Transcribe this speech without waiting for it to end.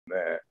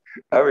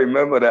I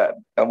remember that.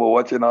 I was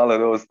watching all of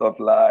those stuff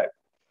live.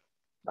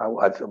 I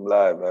watch them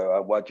live. I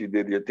watch you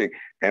did your thing.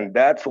 And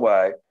that's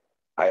why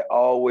I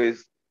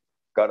always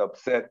got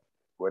upset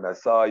when I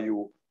saw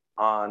you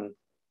on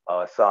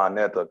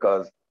Sarnetta,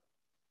 because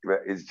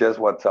it's just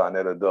what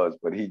Sarnetta does,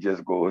 but he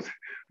just goes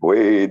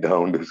way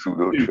down the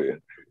pseudo trail.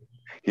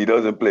 He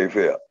doesn't play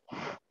fair.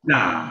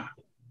 Nah,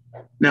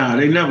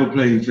 they never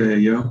played fair,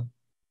 yo.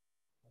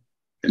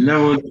 And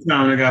never was the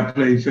time they got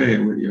played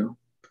fair with, yo.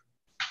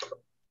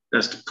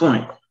 That's the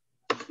point.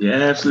 You're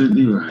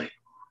absolutely right.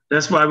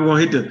 That's why we're gonna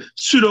hit the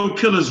pseudo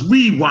killers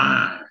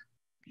rewind.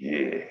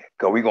 Yeah,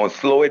 because we're gonna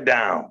slow it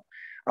down.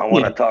 I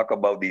want to talk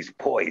about these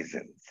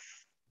poisons.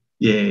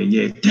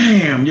 Yeah.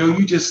 Damn, yo,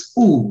 you just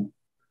ooh.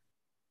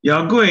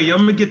 Y'all go ahead, yo.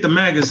 I'm gonna get the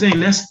magazine.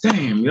 That's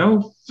damn,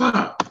 yo.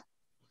 Fuck.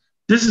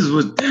 This is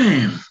what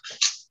damn.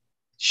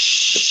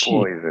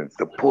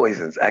 The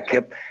poisons.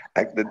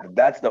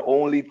 That's the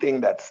only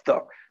thing that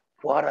stuck.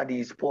 What are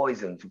these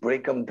poisons?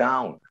 Break them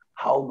down.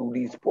 How do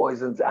these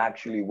poisons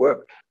actually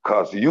work?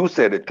 Because you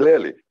said it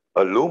clearly.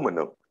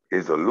 Aluminum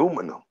is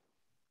aluminum.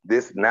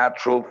 This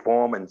natural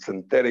form and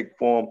synthetic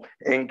form,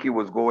 Enki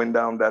was going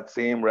down that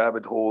same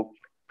rabbit hole,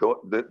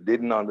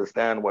 didn't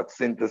understand what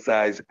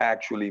synthesize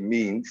actually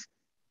means.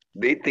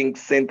 They think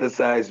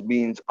synthesize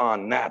means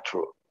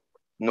unnatural.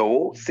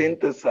 No,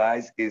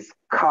 synthesize is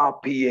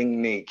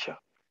copying nature.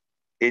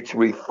 It's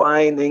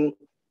refining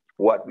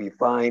what we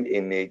find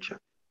in nature,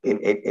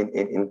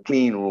 in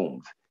clean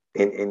rooms,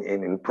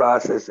 in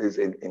processes,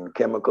 in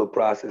chemical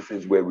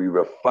processes where we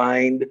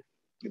refined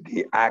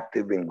the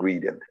active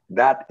ingredient.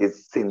 That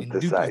is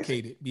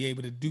synthesizing. Be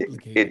able to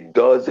duplicate it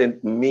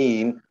doesn't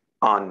mean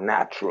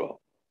unnatural.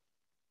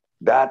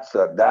 That's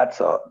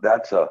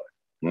a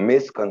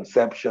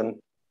misconception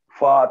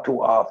far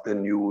too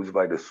often used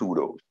by the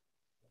pseudos.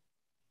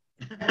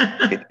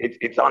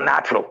 It's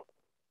unnatural.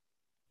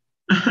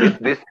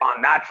 This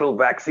unnatural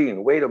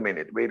vaccine. Wait a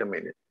minute.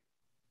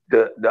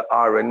 The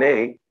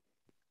RNA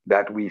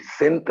that we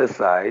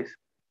synthesize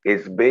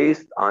is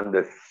based on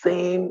the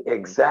same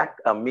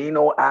exact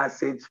amino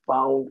acids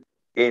found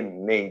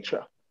in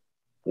nature.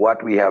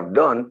 What we have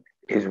done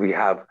is we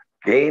have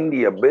gained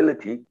the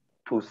ability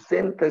to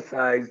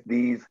synthesize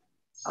these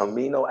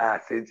amino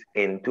acids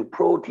into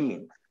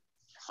proteins,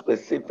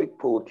 specific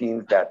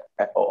proteins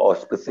or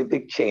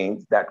specific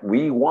chains that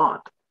we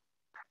want.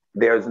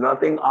 There's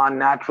nothing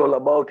unnatural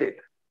about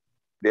it.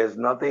 There's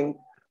nothing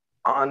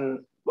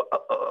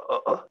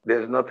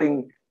there's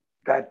nothing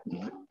that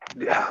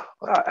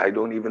I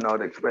don't even know how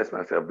to express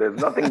myself. There's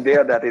nothing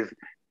there that is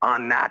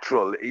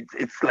unnatural.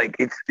 It's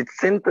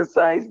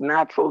synthesized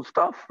natural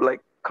stuff. Like,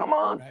 come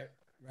on.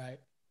 Right.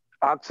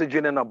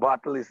 Oxygen in a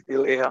bottle is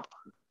still air.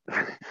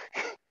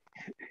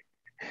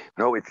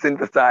 No, it's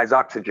synthesized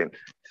oxygen.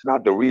 It's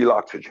not the real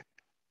oxygen.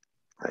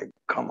 Like,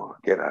 come on,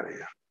 get out of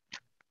here.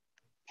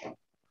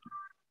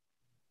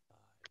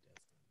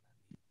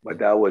 But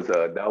that was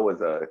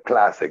a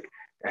classic.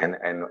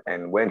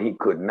 And when he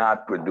could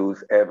not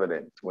produce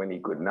evidence, when he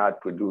could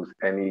not produce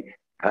any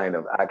kind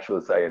of actual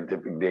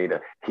scientific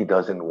data, he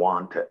doesn't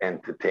want to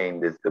entertain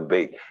this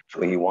debate.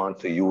 So he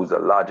wants to use a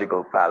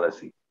logical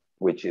fallacy,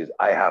 which is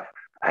I have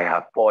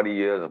 40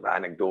 years of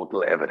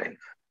anecdotal evidence.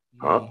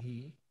 Huh?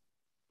 Mm-hmm.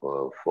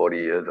 Well, 40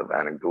 years of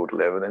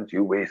anecdotal evidence,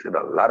 you wasted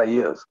a lot of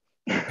years.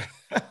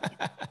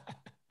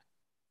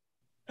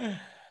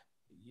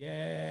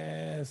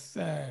 Yes,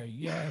 sir.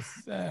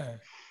 Yes, sir.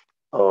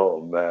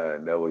 Oh,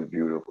 man, that was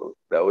beautiful.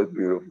 That was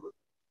beautiful.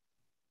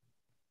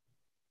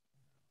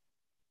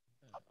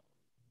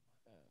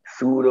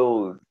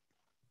 Pseudos.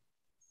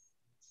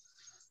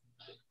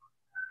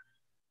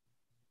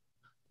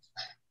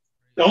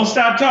 Don't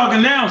stop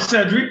talking now,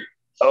 Cedric.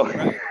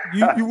 Okay.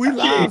 We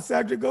live,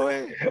 Cedric. Go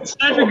ahead.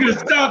 Cedric can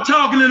stop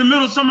talking in the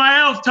middle of somebody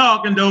else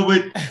talking, though.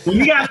 But when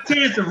he got a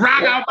chance to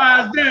rock out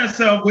by his damn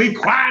self, we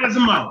quiet as a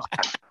mouse.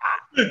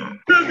 I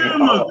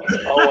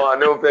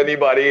want to know if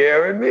anybody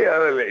hearing me.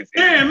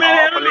 Yeah,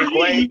 man.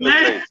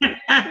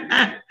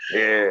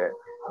 Yeah.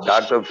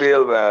 Dr.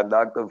 Phil, man.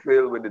 Dr.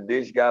 Phil with the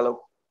dish gallop.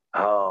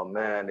 Oh,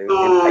 man.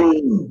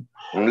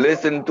 I'm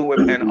listening to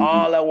him, and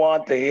all I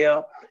want to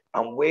hear,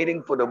 I'm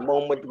waiting for the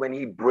moment when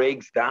he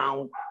breaks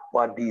down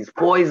what these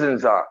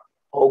poisons are.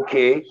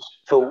 Okay,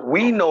 so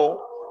we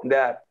know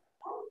that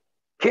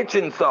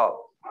kitchen salt,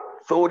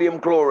 sodium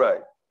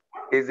chloride,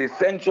 is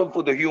essential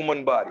for the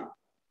human body.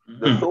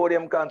 The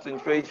sodium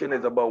concentration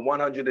is about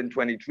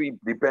 123,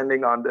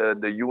 depending on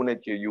the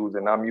unit you're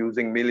using. I'm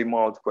using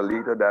millimoles per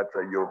liter. That's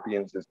a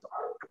European system,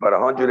 but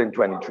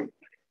 123.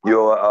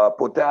 Your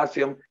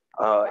potassium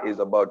is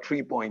about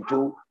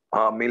 3.2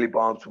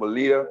 millipounds per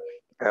liter,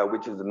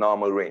 which is the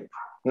normal range.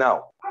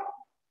 Now,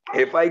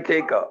 if I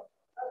take a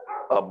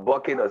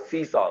bucket of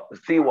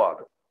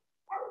seawater,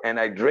 and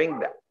I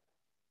drink that,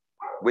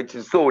 which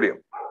is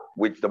sodium,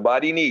 which the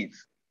body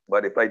needs,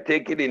 but if I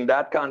take it in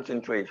that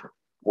concentration,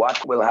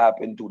 what will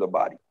happen to the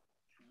body?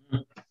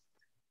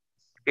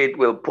 It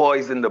will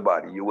poison the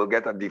body. You will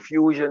get a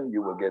diffusion,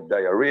 you will get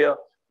diarrhea,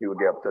 you will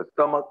get upset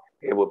stomach,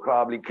 it will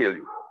probably kill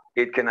you.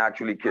 It can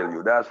actually kill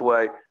you. That's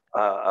why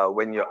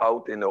when you're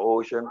out in the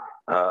ocean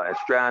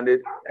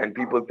stranded, and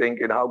people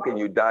thinking, how can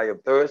you die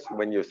of thirst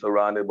when you're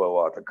surrounded by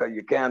water? Because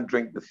you can't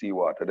drink the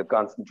seawater. The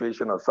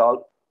concentration of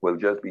salt will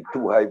just be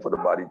too high for the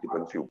body to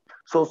consume.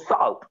 So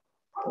salt,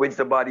 which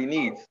the body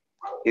needs,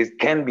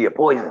 can be a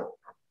poison.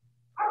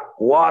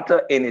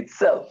 Water in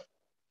itself,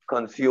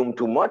 consume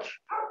too much,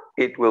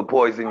 it will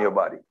poison your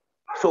body.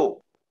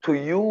 So to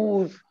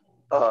use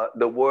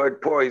the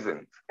word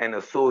poison and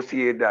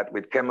associate that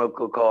with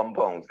chemical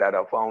compounds that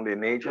are found in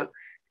nature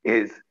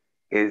is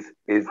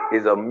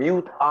a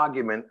mute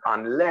argument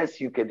unless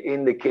you can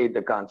indicate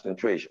the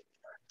concentration.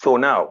 So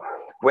now,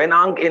 when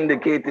Ankh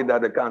indicated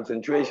that the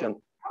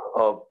concentration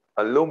of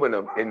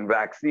aluminum in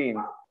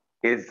vaccine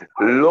is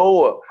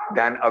lower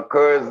than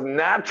occurs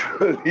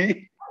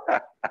naturally,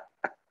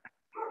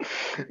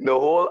 the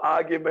whole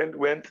argument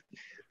went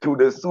to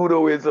the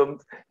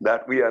pseudoisms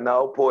that we are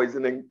now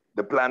poisoning,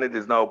 the planet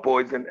is now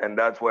poisoned, and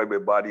that's why my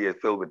body is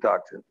filled with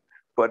toxins.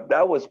 But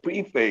that was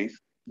prefaced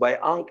by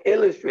Ankh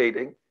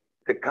illustrating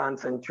the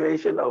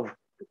concentration of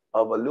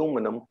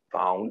aluminum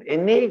found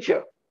in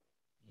nature.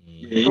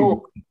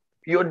 So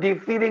you're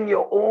defeating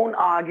your own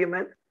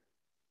argument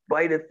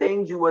by the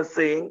things you were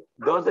saying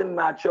doesn't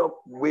match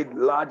up with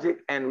logic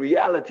and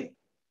reality.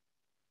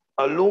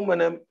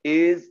 Aluminum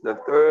is the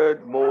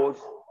third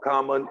most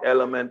common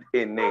element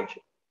in nature.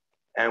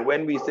 And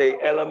when we say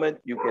element,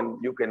 you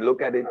can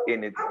look at it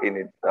in its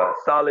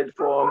solid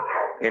form,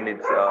 in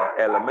its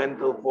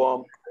elemental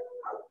form.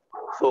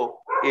 So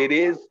it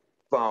is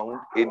found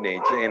in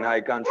nature in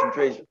high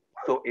concentration.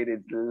 So it is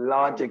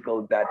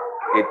logical that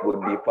it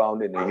would be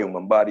found in the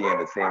human body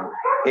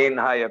in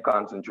higher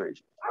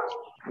concentration.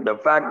 The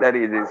fact that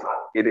it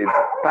is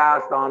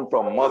passed on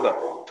from mother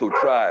to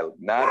child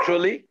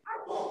naturally,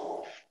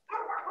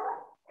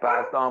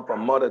 passed on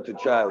from mother to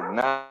child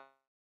now.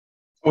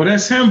 Oh,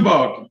 that's him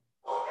barking.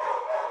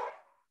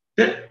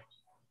 They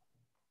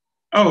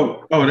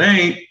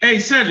ain't. Hey,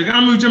 Cedric,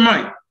 I'm mute your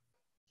mic.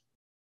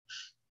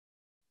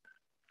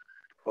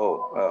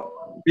 Oh,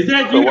 well. Is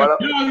that you?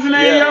 Dogs in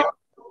there, yo?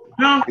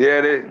 No?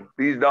 Yeah,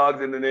 these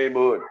dogs in the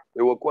neighborhood.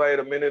 They were quiet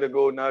a minute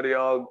ago. Now they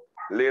all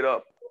lit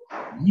up.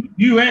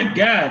 You ain't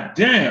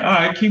goddamn. All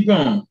right, keep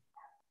going.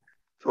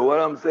 So what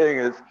I'm saying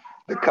is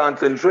the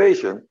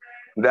concentration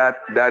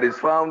that is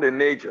found in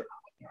nature,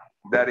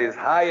 that is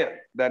higher,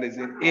 that is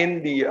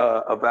in the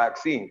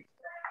vaccine,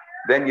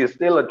 then you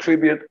still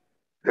attribute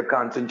the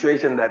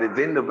concentration that is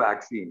in the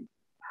vaccine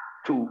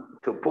to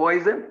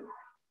poison.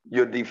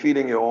 You're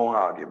defeating your own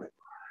argument.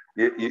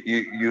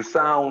 You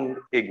sound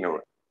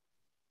ignorant.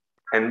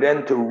 And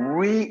then to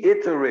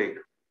reiterate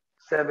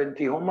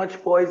 70, how much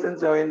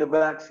poisons are in the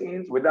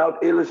vaccines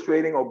without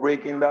illustrating or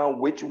breaking down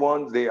which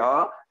ones they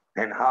are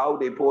and how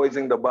they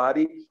poison the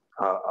body,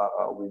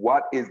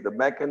 what is the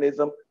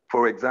mechanism?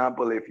 For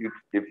example, if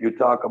you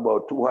talk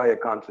about too high a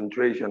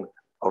concentration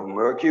of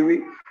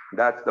mercury,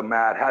 that's the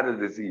Mad Hatter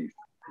disease.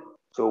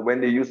 So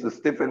when they used to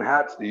stiffen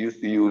hats, they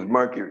used to use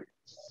mercury,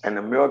 and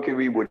the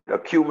mercury would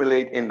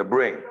accumulate in the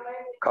brain,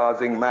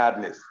 causing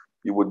madness.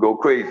 You would go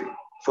crazy.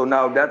 So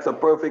now that's a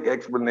perfect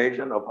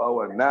explanation of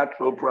how a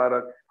natural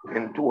product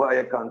in too high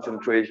a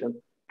concentration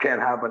can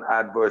have an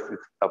adverse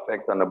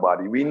effect on the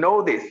body. We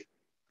know this,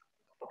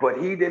 but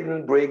he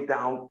didn't break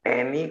down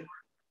any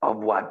of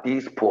what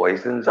these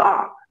poisons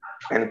are.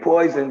 And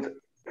poisons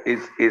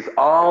is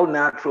all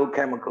natural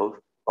chemicals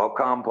or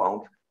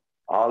compounds,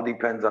 all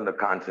depends on the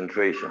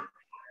concentration.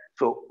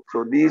 So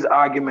these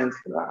arguments,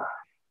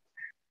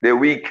 they're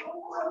weak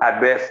at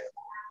best.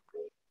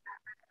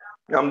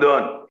 I'm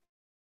done.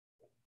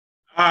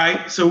 All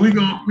right, so all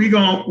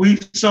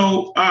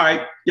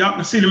right, y'all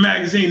can see the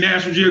magazine,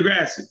 National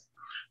Geographic.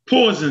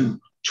 Poison,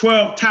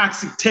 12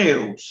 toxic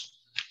tales.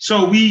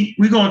 So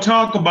we're gonna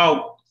talk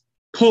about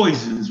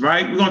poisons,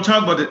 right? We're gonna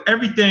talk about that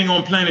everything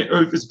on planet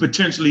Earth is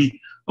potentially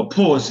a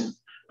poison.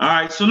 All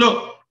right, so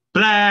look,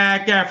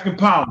 Black African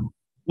Power.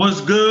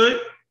 What's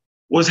good?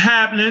 What's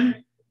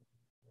happening?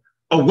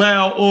 A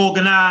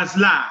well-organized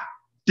lie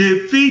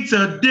defeats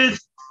a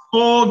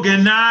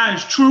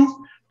disorganized truth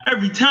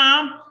every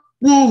time.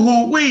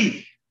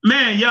 Woo-hoo-wee.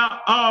 Man, y'all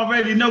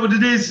already know what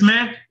it is,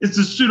 man. It's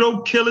the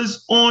pseudo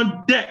killers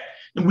on deck.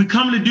 And we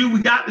come to do,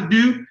 we got to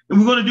do, and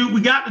we're going to do what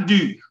we got to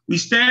do. We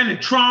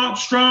stand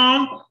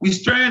strong, we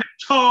stand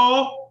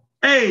tall.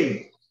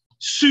 Hey,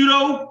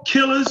 pseudo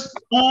killers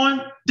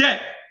on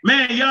deck.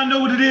 Man, y'all know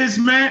what it is,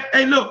 man.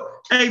 Hey, look.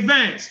 Hey,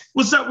 Vance,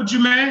 what's up with you,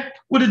 man?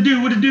 What it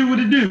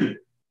do?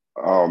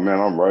 Oh, man,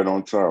 I'm right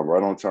on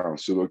time.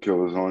 Pseudo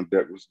killers on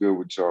deck. What's good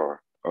with y'all?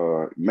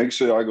 Make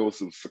sure y'all go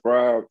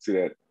subscribe to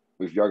that.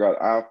 If y'all got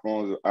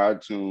iPhones or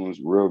iTunes,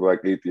 Real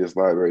Black Atheist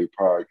Library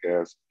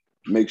podcast,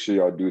 make sure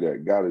y'all do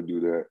that. Got to do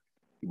that.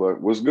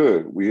 But what's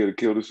good? We here to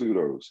kill the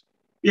pseudos.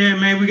 Yeah,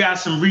 man, we got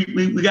some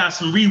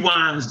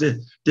rewinds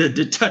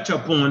to touch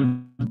up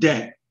on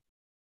deck.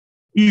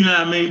 You know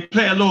what I mean?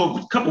 Play a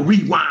couple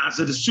rewinds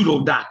of the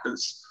pseudo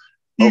doctors.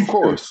 Of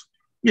course.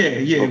 Yeah.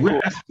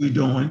 That's what we're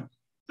doing.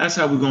 That's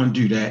how we're going to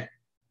do that.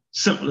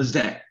 Simple as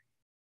that.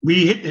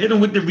 We hit them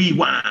with the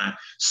rewind,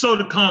 slow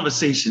the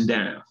conversation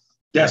down.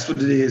 That's what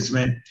it is,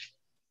 man.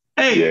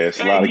 Hey, Yeah, it's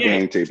a lot of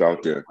game tape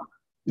out there.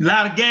 A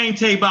lot of game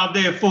tape out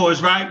there for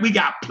us, right? We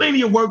got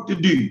plenty of work to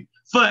do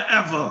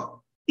forever.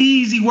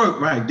 Easy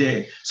work right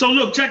there. So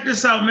look, check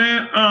this out,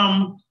 man.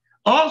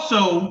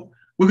 Also,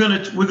 we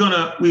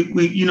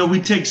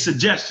take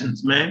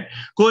suggestions, man.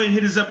 Go ahead and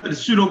hit us up at the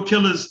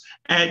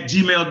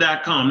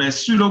pseudokillers@gmail.com.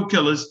 That's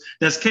pseudokillers.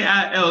 That's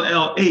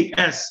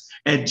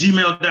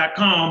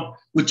KILLAS@gmail.com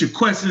with your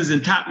questions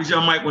and topics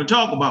y'all might want to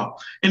talk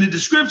about. In the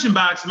description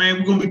box, man,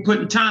 we're gonna be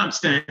putting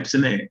timestamps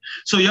in there.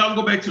 So y'all can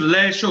go back to the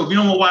last show. If you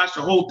don't want to watch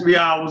the whole 3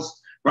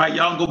 hours, right?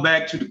 Y'all can go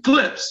back to the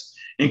clips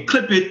and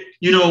clip it,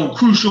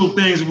 crucial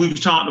things that we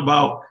was talking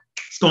about.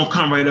 It's gonna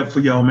come right up for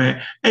y'all,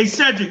 man. Hey,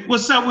 Cedric,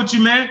 what's up with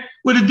you, man?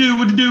 What it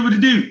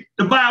do?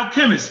 The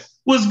biochemist.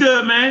 What's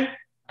good, man?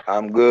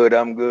 I'm good.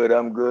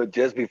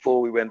 Just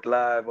before we went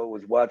live, I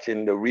was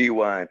watching the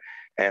rewind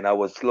and I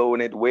was slowing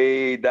it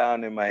way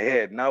down in my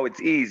head. Now it's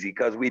easy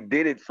because we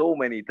did it so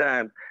many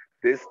times.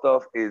 This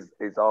stuff is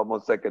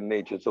almost second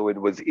nature. So it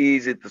was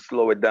easy to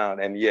slow it down.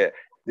 And yeah,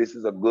 this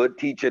is a good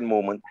teaching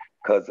moment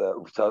because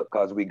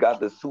we got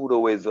the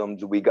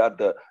pseudoisms, we got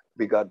the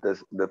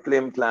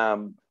flim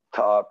flam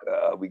talk,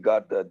 we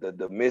got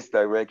the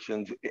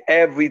misdirections.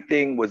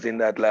 Everything was in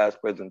that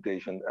last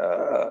presentation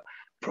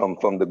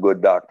from the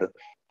good doctor.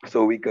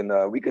 So we can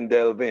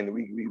delve in.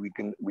 We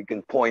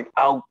can point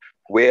out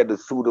where the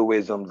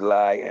pseudoisms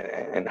lie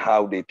and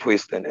how they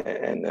twist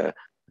and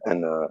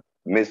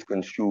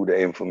misconstrue the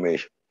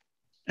information.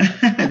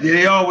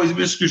 They always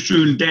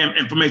misconstrue the damn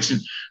information.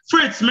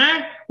 Fritz,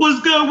 man,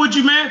 what's good with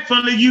you, man?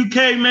 From the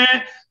UK,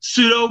 man.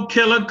 Pseudo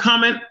Killer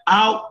coming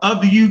out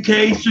of the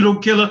UK. Pseudo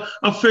Killer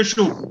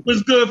official.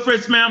 What's good,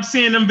 Fritz, man? I'm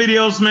seeing them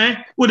videos,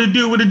 man. What it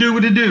do?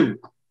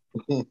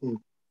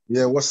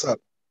 Yeah, what's up?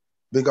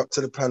 Big up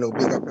to the panel.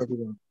 Big up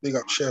everyone. Big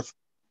up Chef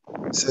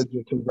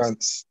Cedric and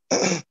Vance.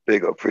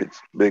 Big up Fritz.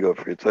 How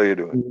you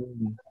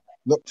doing?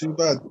 Not too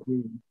bad.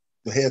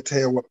 You're here to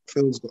hear what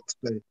Phil's got to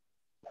say.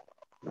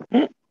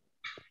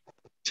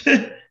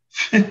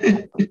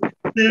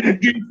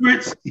 Again,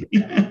 Fritz.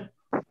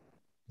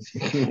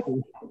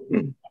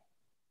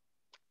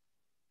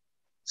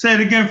 Say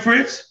it again,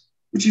 Fritz.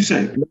 What you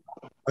say?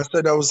 I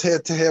said I was here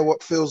to hear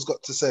what Phil's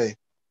got to say.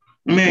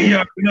 Man, you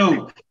already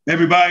know.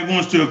 Everybody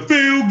wants to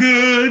feel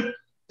good.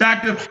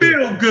 Dr.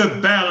 Feel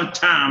Good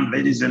Valentine,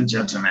 ladies and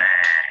gentlemen.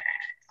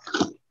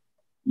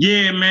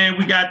 Yeah, man,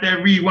 we got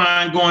that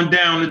rewind going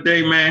down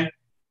today, man.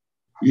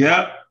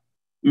 Yep.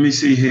 Let me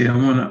see here. I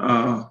want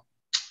to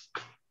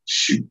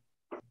shoot.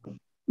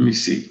 Let me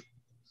see.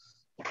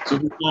 So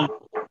hold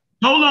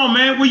on,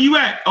 man. Where you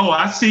at? Oh,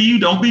 I see you.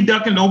 Don't be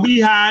ducking. Don't be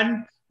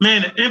hiding.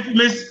 Man, the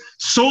infamous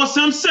source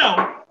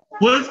himself.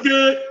 What's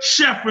good,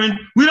 Chefin?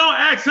 We don't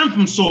ask him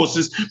from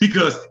sources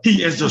because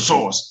he is the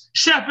source.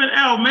 Chefin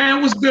L,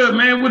 man, what's good,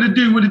 man? What it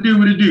do?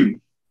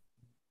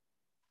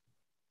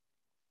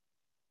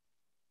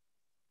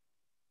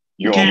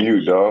 You're on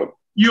mute, dog.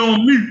 You're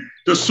on mute.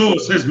 The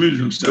source has muted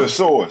himself.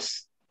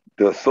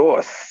 The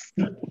source.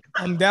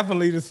 I'm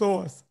definitely the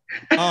source.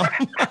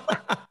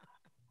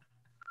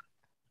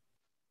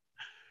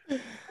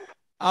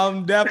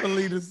 I'm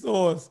definitely the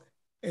source.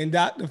 And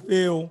Dr.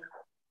 Phil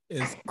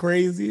is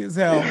crazy as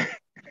hell.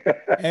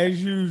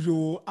 As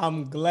usual,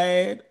 I'm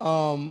glad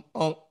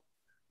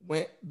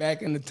went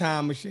back in the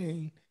time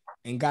machine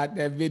and got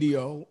that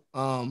video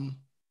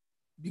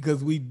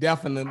because we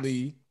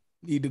definitely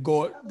need to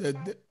go.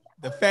 The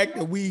fact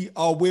that we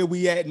are where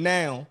we at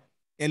now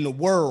in the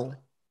world,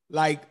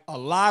 like a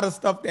lot of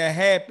stuff that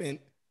happened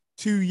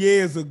 2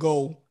 years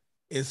ago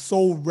is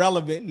so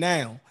relevant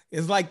now.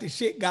 It's like the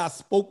shit got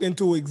spoke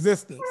into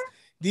existence.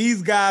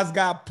 These guys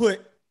got put,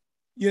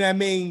 you know what I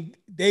mean?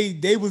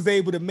 They was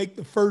able to make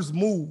the first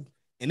move,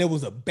 and it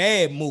was a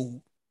bad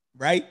move,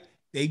 right?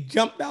 They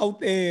jumped out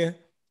there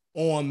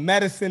on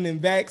medicine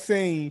and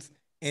vaccines,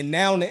 and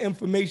now the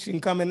information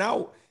coming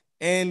out,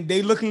 and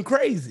they looking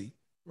crazy,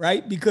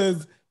 right?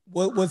 Because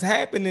what's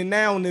happening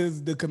now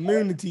is the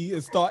community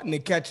is starting to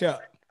catch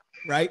up,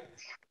 right?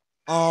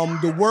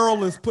 The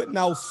world is putting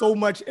out so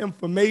much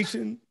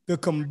information to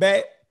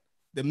combat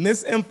the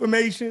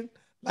misinformation.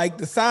 Like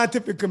the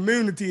scientific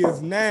community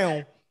is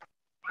now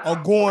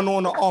going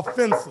on the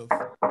offensive,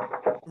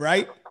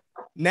 right?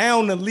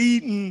 Now the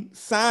leading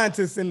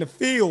scientists in the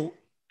field,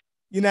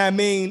 you know what I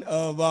mean,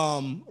 of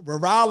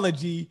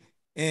virology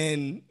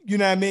and, you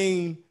know what I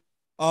mean,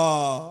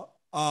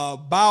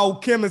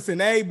 biochemists and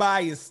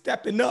everybody is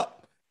stepping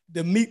up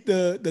to meet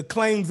the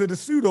claims of the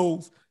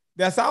pseudos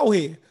that's out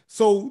here.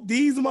 So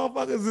these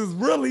motherfuckers is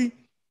really,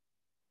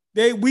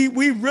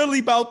 we really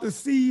about to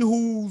see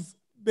who's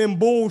been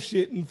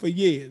bullshitting for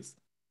years.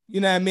 You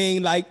know what I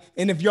mean? Like,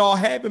 and if y'all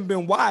haven't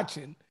been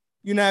watching,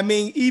 you know what I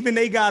mean? Even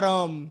they got,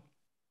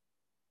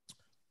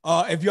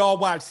 if y'all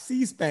watch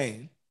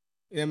C-SPAN,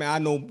 you know what I mean? I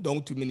know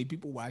don't too many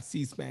people watch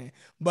C-SPAN,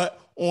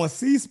 but on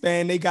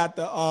C-SPAN, they got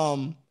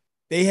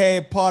they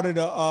had part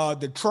of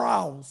the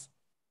trials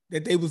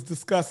that they was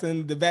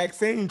discussing, the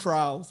vaccine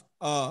trials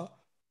on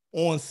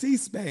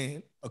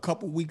C-SPAN a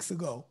couple weeks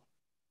ago.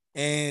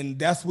 And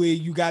that's where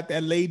you got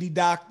that lady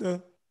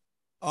doctor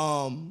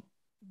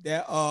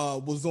that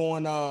was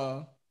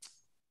on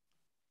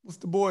what's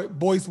the boy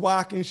Boyce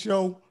Watkins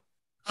show.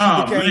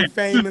 She became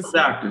famous.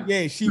 Doctor.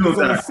 Yeah, she was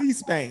on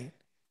C-SPAN.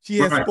 She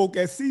had spoke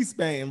at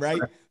C-SPAN,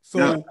 right?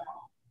 So,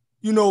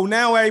 you know,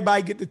 now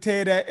everybody get to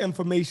tear that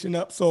information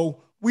up.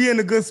 So we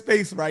in a good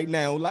space right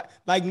now.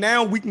 Like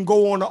now we can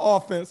go on the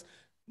offense.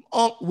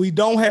 We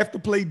don't have to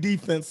play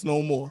defense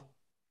no more.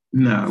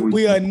 No,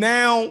 we are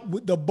now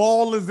with the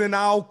ball is in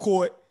our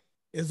court.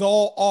 It's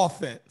all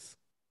offense.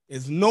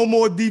 It's no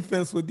more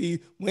defense with these.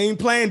 We ain't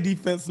playing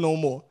defense no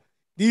more.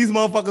 These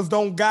motherfuckers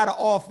don't got an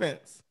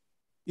offense.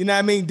 You know what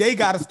I mean? They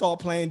got to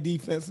start playing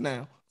defense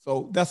now.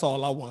 So that's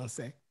all I want to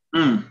say.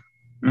 All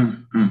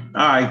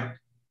right.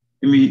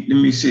 Let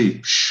me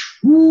see.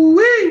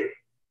 Ooh-wee.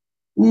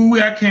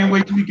 Ooh-wee. I can't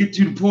wait till we get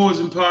to the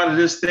pausing part of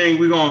this thing.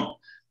 I'm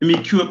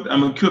gonna cue up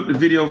the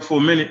video for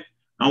a minute.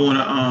 I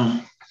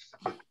wanna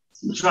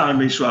try to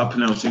make sure I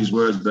pronounce these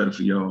words better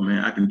for y'all,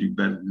 man. I can do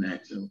better than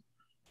that, though.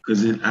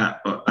 Because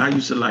I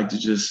used to like to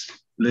just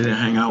let it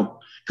hang out.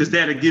 Because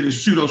that'll get a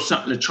pseudo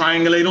something to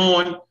triangulate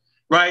on,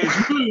 right?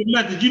 It's really a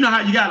method. You know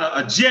how you got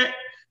a jet,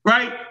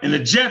 right? And a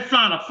jet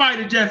flying, a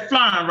fighter jet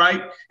flying,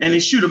 right? And they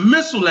shoot a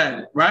missile at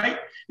it, right?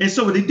 And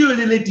so what they do is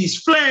they let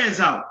these flares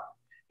out.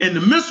 And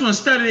the missile,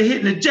 instead of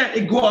hitting the jet,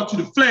 it go out to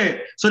the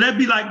flare. So that'd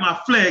be like my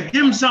flare.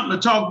 Give them something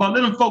to talk about.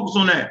 Let them focus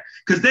on that.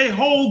 Because their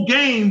whole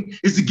game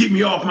is to get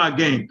me off my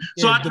game.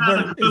 So I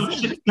kind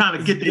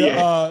of get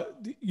there.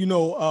 You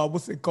know,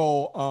 what's it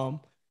called?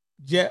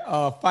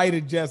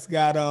 Fighter jets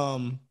got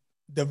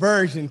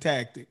diversion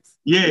tactics.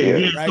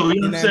 Yeah. Right? So,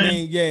 you know what I'm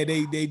saying? Yeah,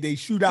 they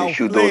shoot out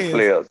flares. Those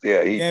flares.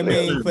 Yeah, I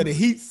mean, for the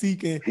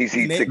heat-seeking.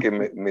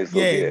 Heat-seeking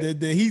missile. Yeah,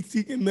 the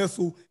heat-seeking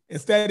missile,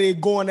 instead of it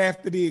going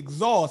after the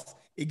exhaust,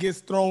 it gets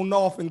thrown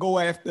off and go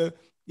after,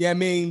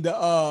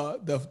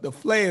 the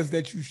flares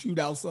that you shoot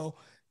out. So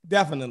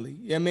definitely,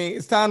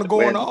 it's time to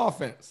go on the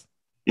offense.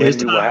 When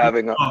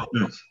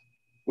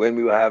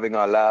we were having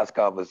our last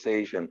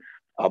conversation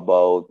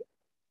about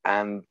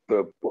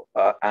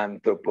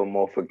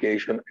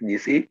anthropomorphication, you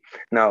see,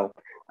 now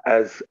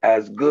as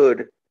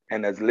good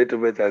and as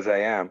literate as I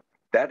am,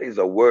 that is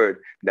a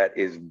word that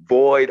is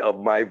void of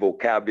my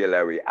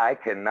vocabulary. I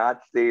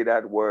cannot say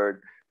that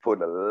word for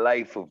the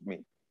life of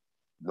me.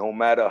 No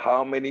matter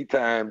how many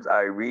times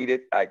I read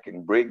it, I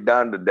can break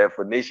down the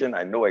definition.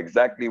 I know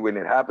exactly when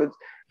it happens.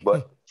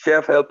 But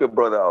Chef, help your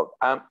brother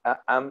out.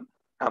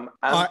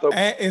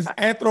 It's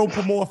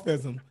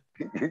anthropomorphism.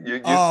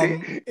 you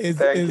see? Is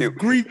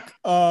Greek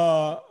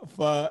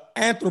for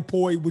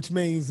anthropoid, which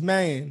means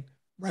man,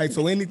 right?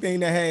 So anything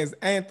that has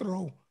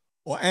anthro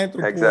or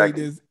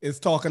anthropoid is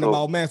talking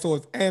about man. So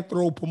it's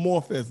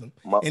anthropomorphism,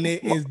 and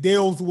it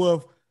deals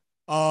with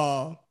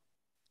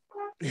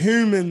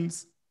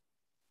humans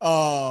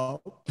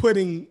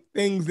putting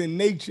things in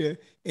nature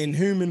in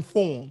human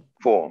form.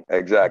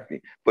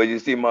 Exactly. But you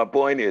see, my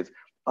point is,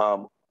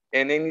 and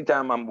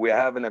anytime we're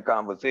having a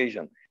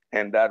conversation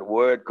and that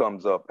word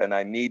comes up and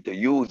I need to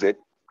use it,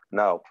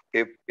 now,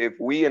 if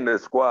we in the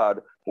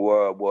squad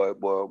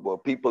were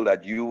people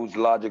that use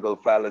logical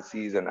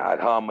fallacies and ad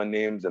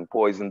hominems and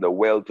poison the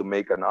well to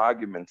make an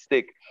argument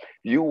stick,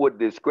 you would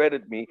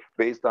discredit me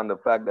based on the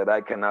fact that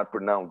I cannot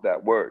pronounce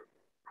that word.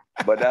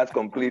 But that's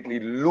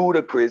completely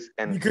ludicrous.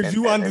 Because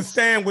you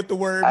understand what the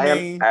word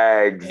means.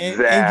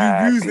 Exactly.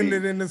 And you're using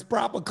it in its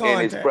proper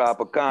context.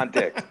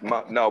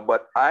 No,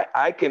 but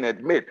I can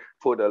admit,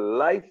 for the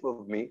life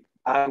of me,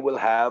 I will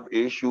have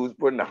issues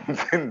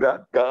pronouncing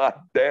that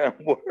goddamn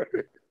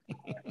word.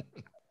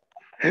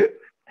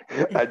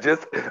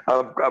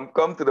 I'm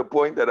come to the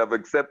point that I've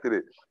accepted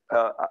it.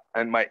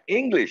 And my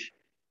English,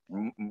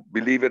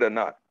 believe it or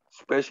not,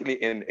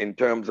 especially in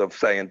terms of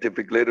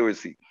scientific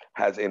literacy,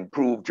 has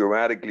improved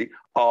dramatically,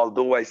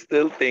 although I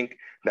still think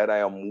that I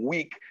am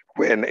weak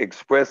when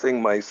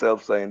expressing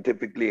myself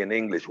scientifically in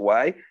English.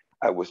 Why?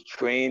 I was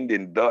trained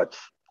in Dutch.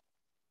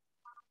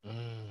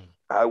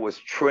 I was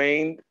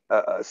trained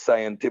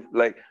scientific.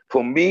 Like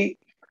for me,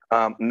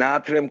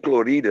 natrium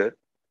chloride,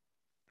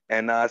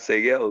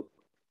 NaCl,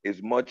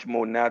 is much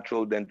more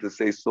natural than to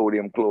say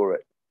sodium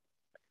chloride.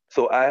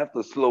 So I have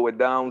to slow it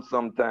down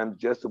sometimes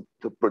just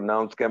to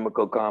pronounce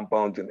chemical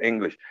compounds in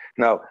English.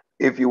 Now,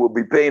 if you would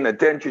be paying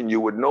attention,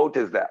 you would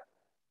notice that.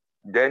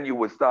 Then you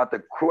would start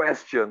to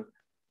question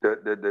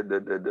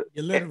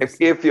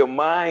if your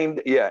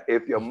mind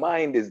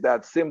is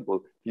that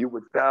simple, you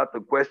would start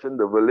to question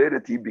the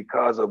validity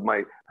because of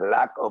my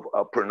lack of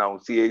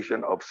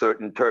pronunciation of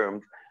certain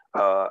terms,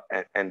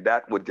 and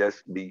that would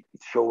just be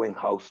showing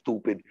how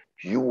stupid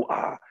you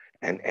are.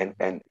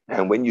 And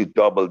when you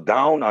double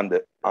down on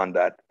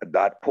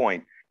that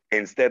point,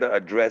 instead of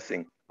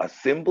addressing a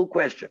simple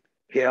question,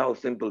 hear how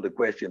simple the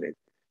question is.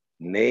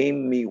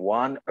 Name me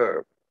one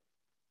herb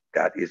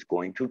that is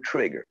going to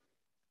trigger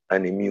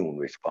an immune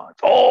response.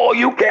 Oh,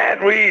 you can't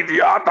read.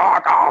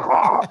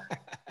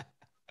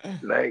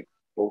 Like,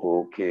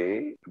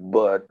 okay,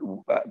 but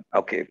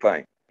okay,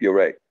 fine. You're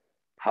right.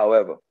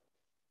 However,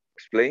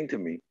 explain to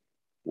me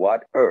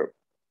what herb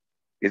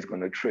is going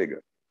to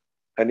trigger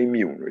an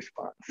immune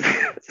response.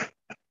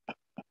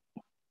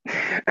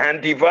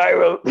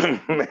 Antiviral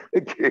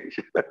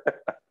medication.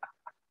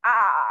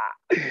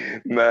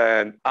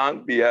 Man,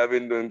 Ankh be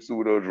having them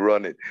pseudos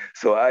running.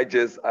 So I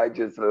just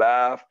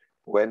laugh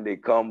when they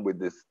come with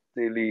this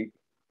silly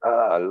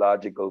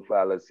logical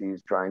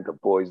fallacies, trying to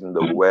poison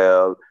the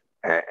well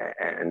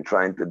and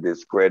trying to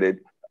discredit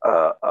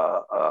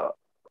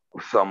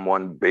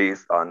someone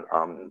based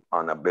on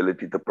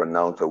ability to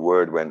pronounce a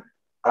word when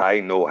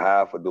I know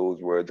half of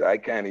those words. I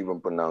can't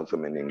even pronounce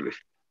them in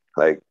English.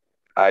 Like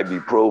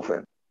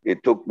ibuprofen.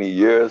 It took me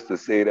years to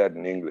say that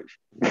in English.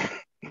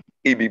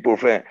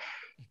 Ibuprofen.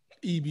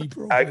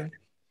 Ibuprofen.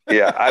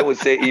 I would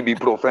say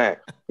ibuprofen.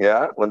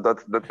 Ja, want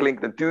dat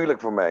klinkt natuurlijk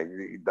voor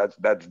mij.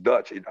 That's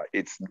Dutch.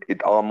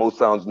 It almost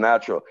sounds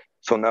natural.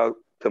 So now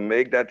to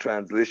make that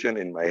transition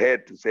in my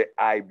head to say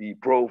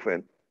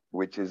ibuprofen,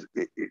 which is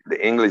the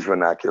English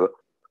vernacular,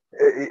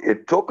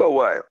 it took a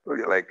while.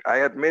 Like I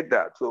admit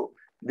that. So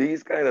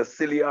these kind of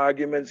silly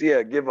arguments,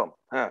 yeah, give them.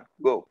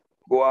 Go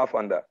off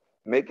on that.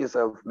 Make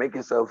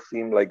yourself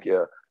seem like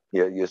you're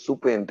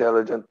super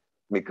intelligent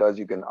because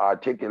you can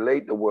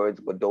articulate the words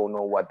but don't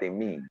know what they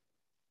mean.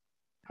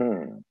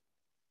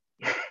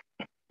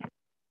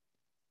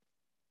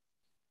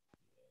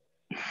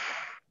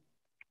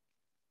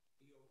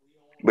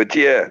 But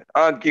yeah,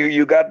 Ankh,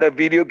 you got that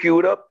video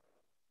queued up?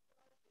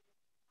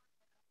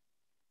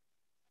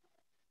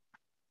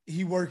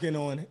 He working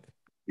on it.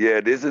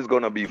 Yeah, this is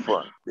gonna be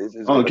fun.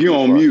 You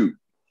on mute.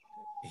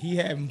 He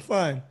having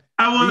fun.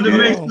 I wanted to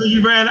make sure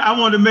you ran. I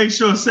wanted to make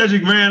sure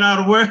Cedric ran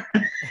out of work.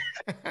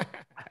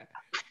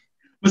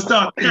 We'll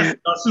start testing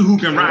see who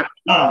can rock.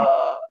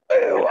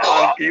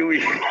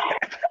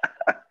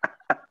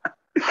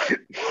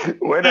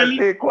 When I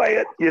say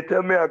quiet, you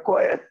tell me I'm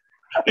quiet.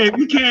 Hey,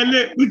 we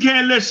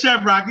can't let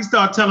Chef Rocky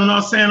start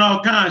saying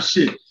all kinds of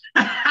shit.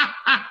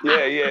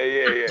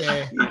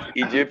 Yeah.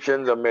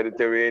 Egyptians are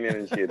Mediterranean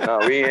and shit. No,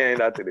 we ain't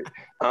that today.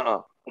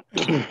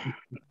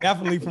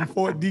 Definitely from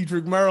Fort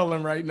Detrick,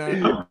 Maryland, right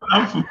now.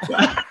 I'm from.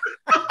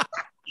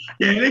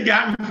 Yeah, they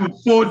got me from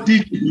Fort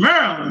Detrick,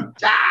 Maryland.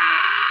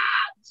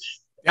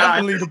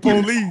 Definitely the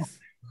police.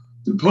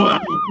 The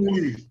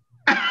police.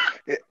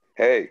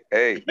 Hey.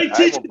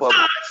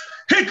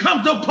 Here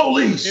comes the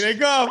police. Here they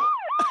go.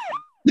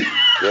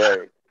 Yeah.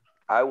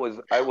 I was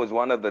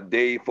one of the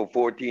day for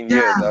 14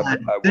 years. I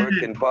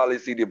worked in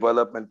policy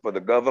development for the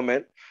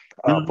government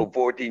for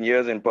 14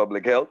 years in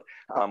public health.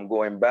 I'm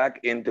going back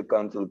into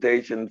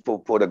consultation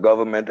for the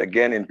government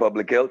again in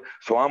public health.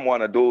 So I'm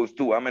one of those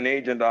too. I'm an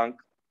agent,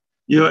 Ankh.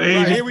 You're an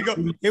agent. Right,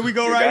 here we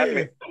go You right got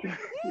here. Me.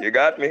 You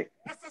got me.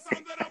 That's the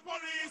sound of the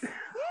police.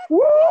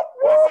 Whoop,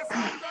 whoop. That's the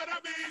sound of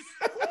the beast.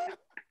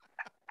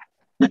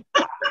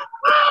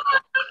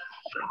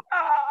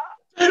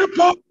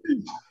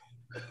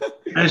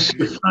 That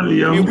shit funny,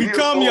 yo. Here we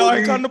come, y'all.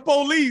 Here come the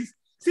police.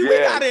 See, we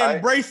gotta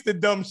embrace the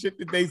dumb shit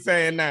that they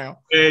saying now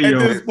at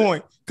this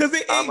point. Because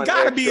it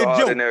gotta be a joke.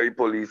 Ordinary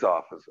police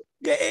officer.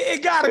 Yeah,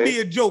 it gotta be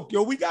a joke,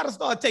 yo. We gotta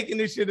start taking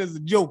this shit as a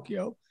joke,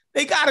 yo.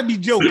 They gotta be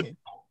joking.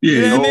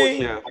 You know what I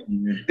mean? Yeah.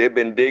 They've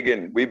been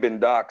digging. We've been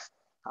doxxed.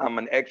 I'm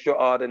an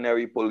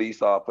extraordinary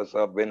police officer.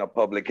 I've been a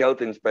public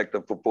health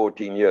inspector for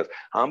 14 years.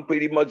 I'm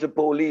pretty much a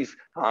police.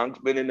 Hank's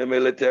been in the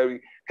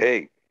military.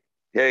 Hey,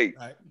 right.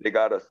 They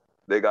got us.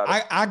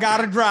 I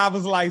got a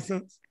driver's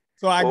license,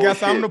 so I guess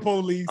shit. I'm the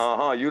police.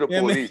 You the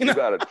police. You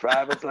got a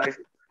driver's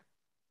license?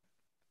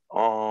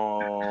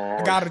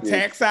 I got a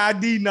tax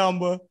ID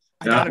number.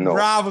 I got a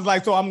driver's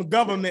license, so I'm the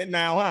government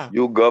now, huh?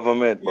 You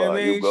government, man.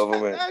 You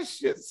government. That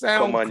shit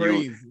sounds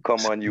crazy.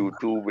 Come on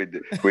YouTube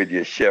with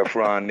your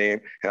chevron name,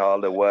 and all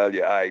the while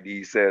your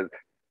ID says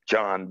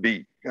John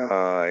B.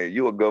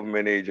 You a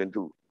government agent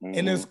too.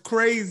 And it's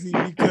crazy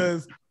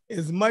because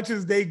as much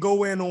as they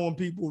go in on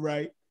people,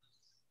 right?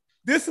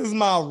 This is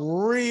my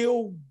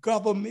real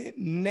government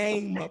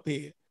name up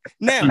here.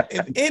 Now,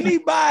 if any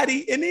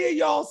of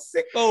y'all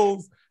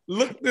sickos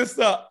look this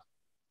up,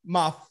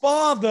 my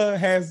father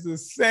has the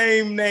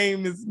same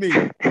name as me,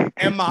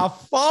 and my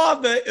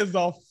father is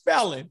a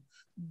felon.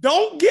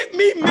 Don't get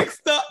me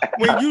mixed up.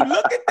 When you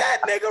look at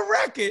that nigga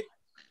record,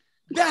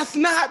 that's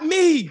not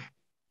me.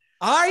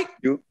 All right?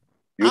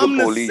 I'm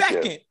the police,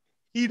 second. Yeah.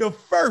 He the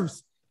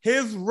first.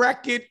 His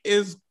record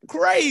is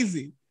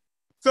crazy.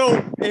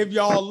 So if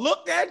y'all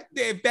look at,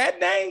 if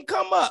that name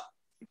come up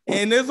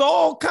and there's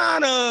all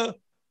kind of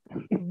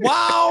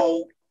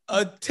wild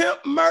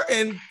attempt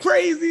and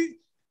crazy,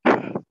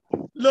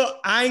 look,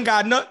 I ain't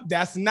got nothing.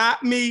 That's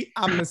not me.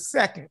 I'm the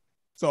second.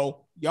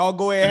 So y'all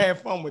go ahead and have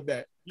fun with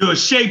that. You're a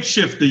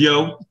shapeshifter,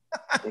 yo.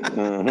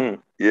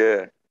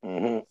 Yeah.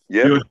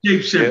 You're a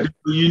shapeshifter.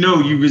 Yeah. You know,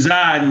 you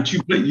reside and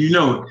you play, you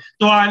know it.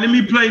 So all right, let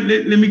me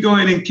go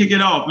ahead and kick it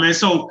off, man.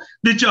 So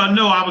did y'all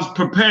know I was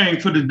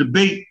preparing for the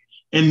debate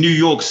in New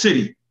York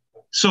City?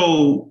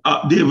 So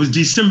it was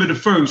December the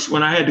 1st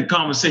when I had the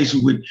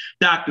conversation with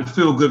Dr.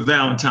 Philgood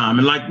Valentine.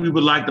 And like we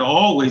would like to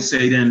always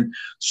say then,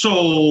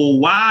 so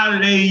why do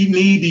they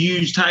need to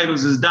use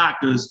titles as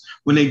doctors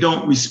when they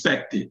don't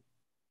respect it?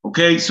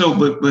 Okay, so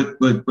but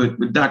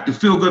Dr.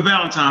 Philgood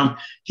Valentine,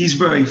 he's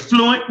very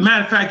fluent.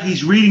 Matter of fact,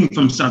 he's reading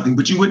from something,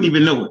 but you wouldn't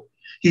even know it.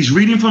 He's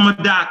reading from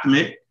a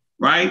document,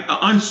 right?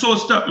 An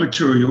unsourced up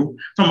material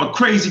from a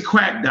crazy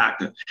quack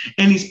doctor.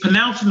 And he's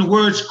pronouncing the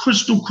words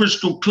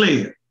crystal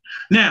clear.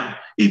 Now,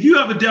 if you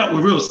ever dealt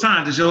with real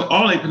scientists,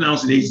 all they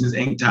pronunciations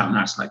ain't top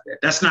notch like that.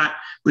 That's not,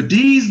 but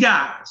these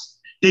guys,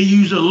 they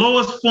use the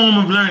lowest form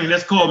of learning.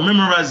 That's called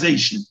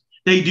memorization.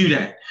 They do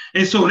that.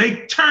 And so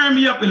they turn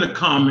me up in the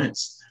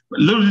comments, but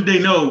little did they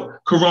know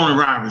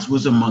coronavirus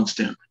was amongst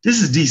them.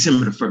 This is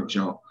December the 1st,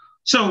 y'all.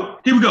 So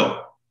here we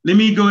go. Let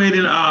me go ahead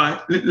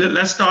and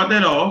let's start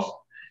that off.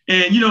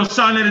 And,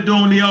 Sarnetta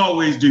doing what they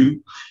always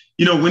do.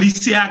 When he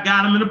see I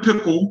got him in a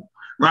pickle,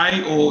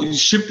 right? Or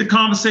shift the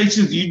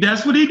conversations,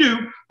 that's what he do.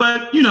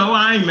 But,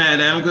 I ain't mad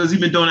at him because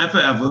he's been doing that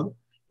forever.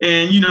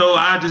 And,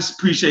 I just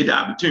appreciate the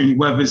opportunity,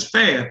 whether it's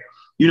fair.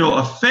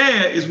 A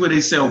fair is where they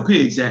sell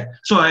pigs at.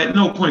 So at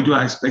no point do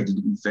I expect it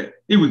to be fair.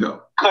 Here we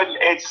go. Cutting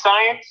edge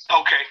science.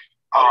 Okay.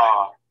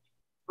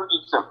 Pretty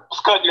simple.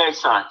 It's cutting edge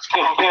science.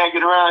 Can't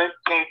get around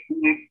it.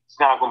 It's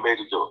not going to be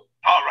able to do it.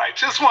 All right.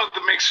 Just wanted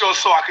to make sure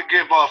so I could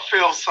give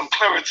Phil some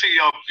clarity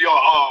of your,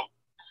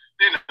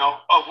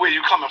 of where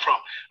you're coming from.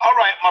 All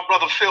right, my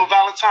brother Phil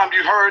Valentine,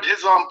 you heard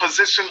his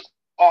position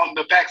on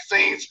the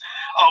vaccines.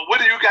 What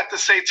do you got to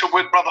say to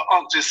what Brother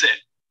Unc just said?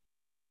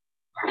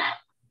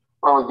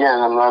 Well, again,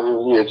 I'm not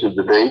here to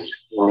debate.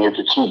 I'm here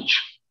to teach.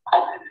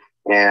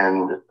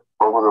 And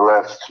over the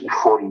last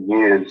 40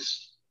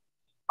 years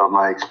of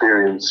my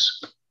experience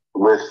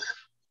with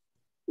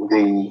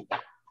the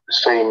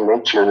same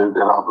nature that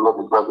our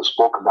beloved brother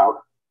spoke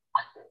about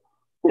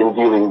in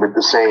dealing with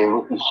the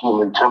same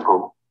human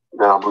temple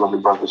that our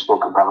beloved brother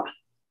spoke about,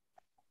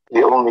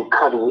 the only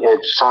cutting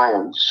edge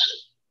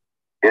science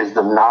is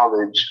the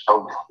knowledge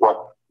of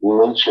what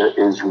nature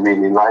is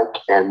really like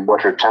and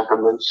what her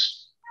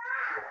temperaments,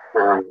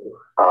 her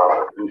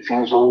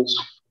refusals,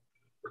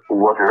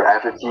 what her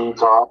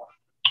attitudes are.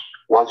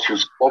 Once you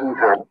study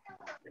her,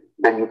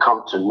 then you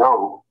come to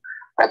know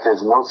that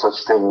there's no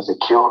such thing as a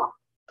cure.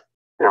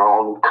 There are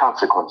only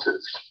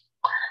consequences.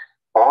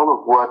 All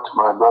of what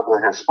my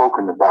brother has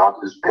spoken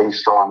about is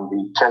based on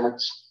the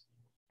tenets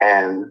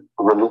and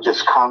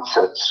religious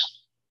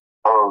concepts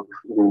of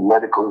the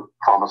medical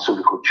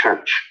pharmaceutical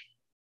church.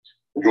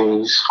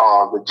 These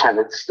are the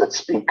tenets that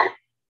speak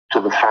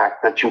to the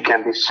fact that you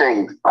can be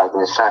saved by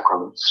their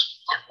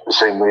sacraments. The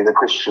same way the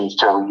Christians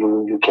tell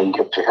you you can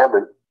get to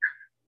heaven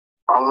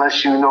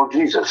unless you know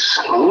Jesus.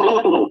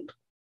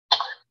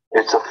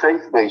 It's a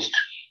faith-based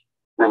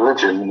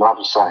religion,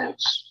 not a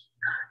science.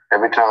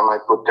 Every time I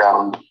put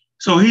down...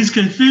 So he's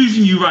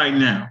confusing you right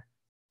now.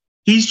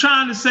 He's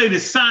trying to say that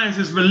science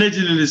is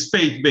religion and is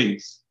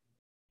faith-based.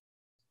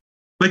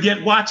 But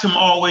yet watch him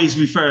always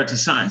refer to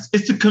science.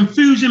 It's the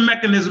confusion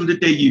mechanism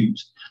that they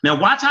use. Now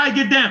watch how he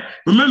get down.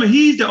 Remember,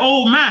 he's the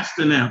old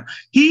master now.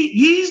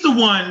 He's the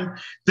one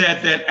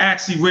that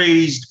actually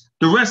raised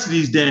the rest of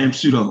these damn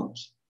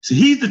pseudos. So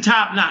he's the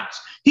top notch.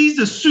 He's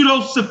the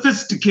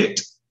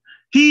pseudo-sophisticate.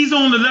 He's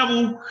on the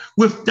level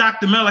with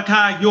Dr.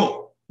 Malachi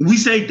York. We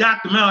say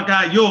Dr.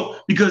 Malachi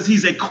York because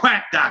he's a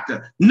quack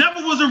doctor.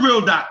 Never was a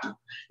real doctor.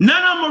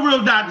 None of them are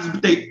real doctors,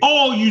 but they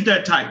all use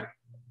that title.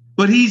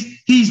 But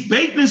he's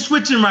baiting and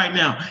switching right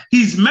now.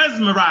 He's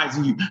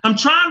mesmerizing you. I'm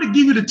trying to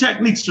give you the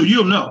technique so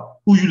you'll know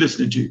who you're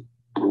listening to.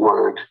 The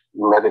word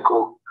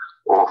medical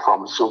or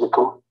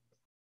pharmaceutical.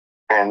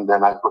 And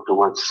then I put the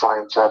word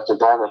science after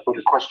that. I put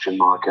a question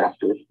mark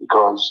after it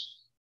because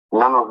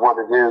none of what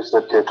it is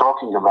that they're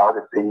talking about,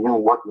 if they knew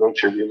what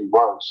nature really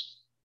was,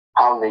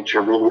 how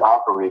nature really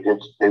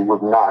operated, they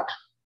would not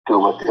do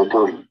what they're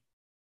doing.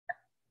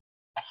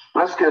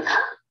 Let's get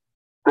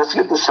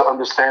this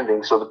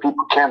understanding so that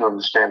people can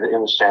understand and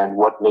understand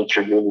what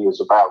nature really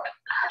is about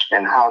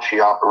and how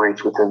she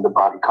operates within the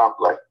body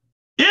complex.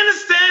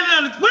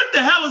 Understand? What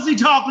the hell is he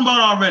talking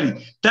about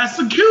already? That's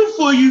a cue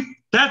for you.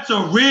 That's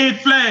a red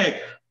flag.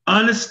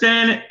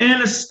 Understand and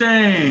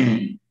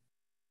understand.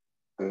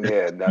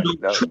 Yeah,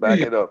 that's back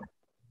it up.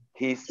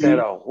 He said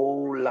a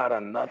whole lot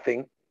of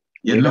nothing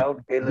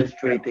without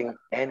illustrating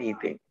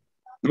anything.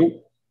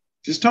 Nope.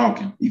 Just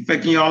talking. He's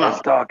faking y'all out.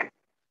 Just talking.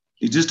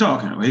 He's just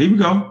talking. Well, here we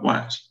go.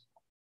 Watch.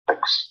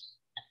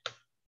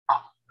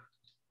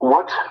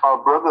 What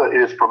our brother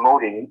is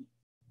promoting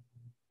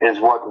is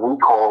what we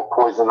call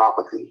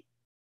poisonopathy.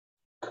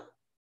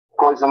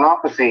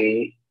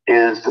 Poisonopathy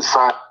is the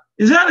sign.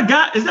 Is that a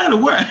guy? Is that a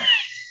word?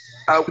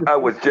 I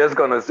was just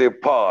gonna say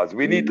pause.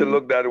 We need to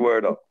look that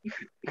word up.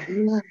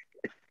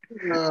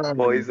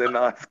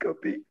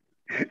 Poisonoscopy.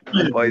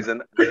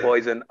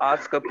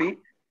 Poisonoscopy.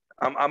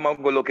 I'm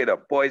gonna go look it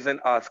up.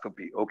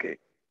 Poisonoscopy. Okay.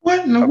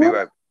 What in the world?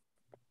 Right.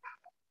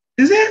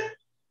 Is it?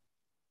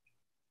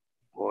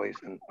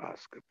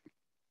 Poisonoscopy.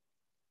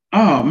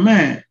 Oh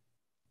man.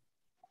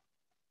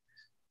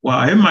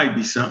 Wow, it might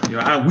be something.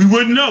 We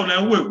wouldn't know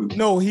now, would we?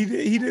 No, he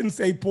didn't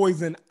say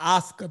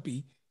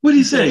poisonoscopy. What did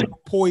he say?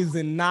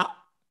 Poisonopsy.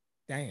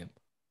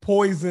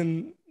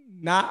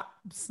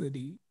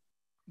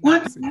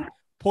 What?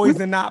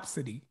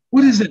 Poisonopsy.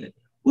 What is it?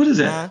 What is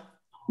that?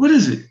 What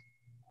is it?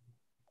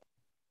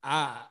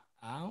 I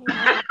don't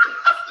know.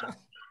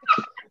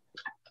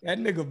 That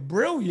nigga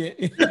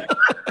brilliant.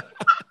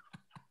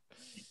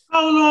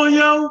 Hold on,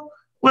 yo.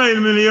 Wait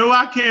a minute, yo.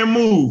 I can't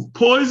move.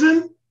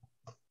 Poison?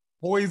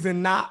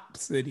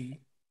 Poisonopsity.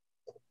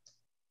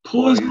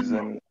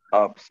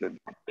 Poisonopsity.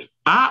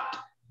 Opt?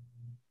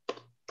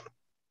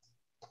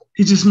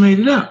 He just made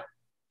it up.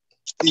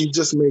 He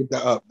just made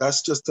that up.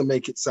 That's just to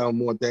make it sound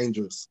more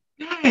dangerous.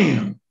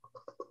 Damn.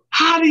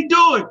 How'd he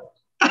do it?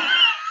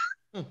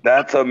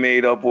 That's a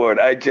made-up word.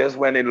 I just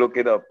went and looked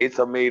it up. It's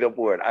a made-up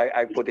word.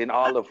 I put in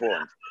all the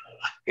forms.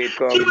 It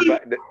comes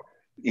back.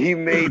 He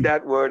made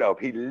that word up.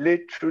 He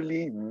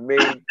literally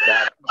made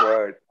that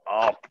word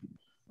up.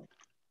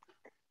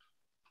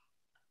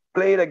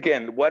 Play it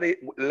again.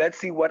 Let's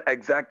see what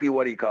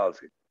he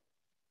calls it.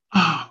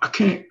 Oh, I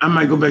can't. I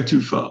might go back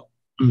too far.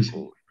 Let me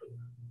see.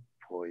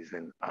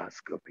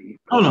 Poisonoscopy.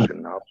 Hold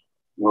on.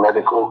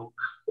 Medical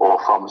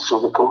or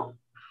pharmaceutical.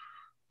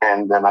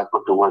 And then I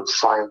put the word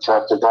science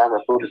after that. I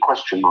put a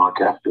question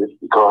mark after it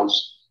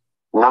because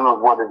none of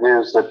what it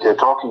is that they're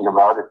talking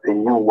about, if they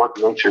knew what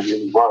nature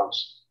really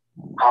was,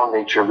 how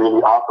nature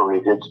really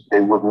operated, they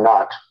would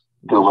not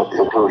do what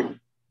they're doing.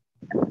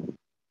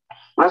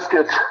 Let's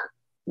get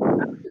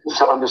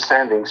to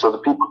understanding so the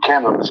people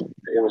can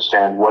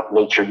understand what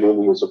nature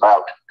really is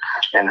about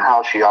and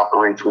how she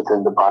operates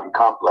within the body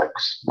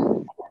complex.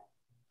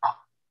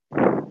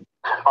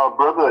 Our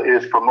brother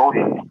is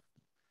promoting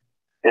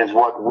is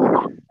what we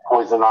call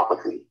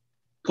poisonopathy.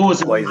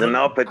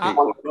 Poisonopathy.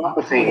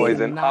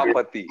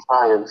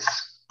 Science,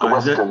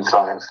 Western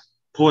science.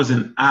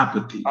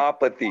 Poisonopathy.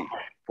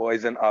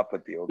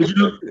 Poisonopathy.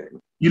 Okay.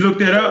 You looked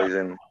that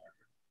up?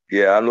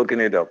 Yeah, I'm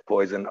looking it up.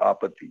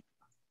 Poisonopathy.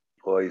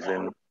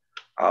 Poison.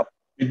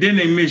 And then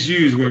they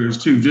misuse words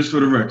too, just for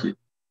the record.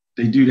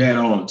 They do that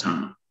all the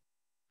time.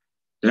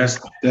 That's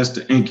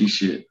the inky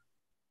shit.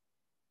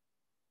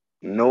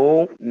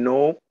 No.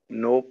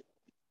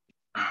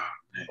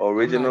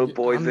 Original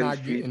Poison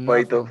Street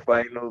Fighter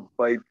Final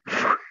Fight.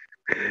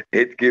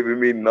 It's giving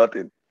me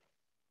nothing.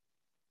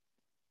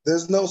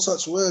 There's no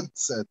such word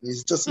said.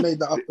 He's just made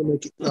that up to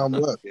make it sound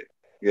worse.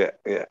 Yeah.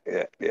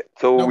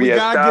 So no, we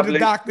gotta give the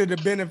doctor the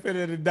benefit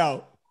of the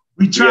doubt.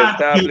 We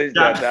established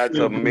that that's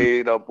a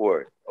made-up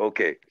word.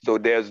 Okay, so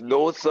there's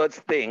no such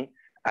thing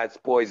as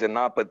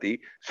poisonopathy.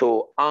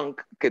 So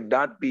Ankh could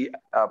not be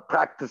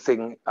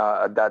practicing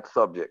that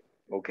subject.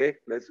 Okay,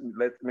 let's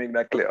make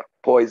that clear.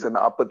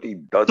 Poisonopathy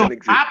doesn't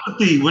exist.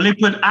 Apathy. When they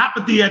put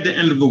apathy at the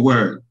end of a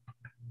word,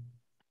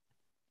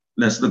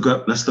 let's look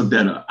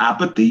that up.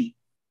 Apathy.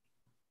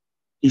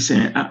 He's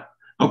saying,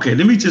 okay.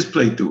 Let me just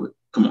play through it.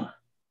 Come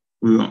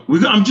on.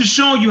 I'm just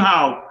showing you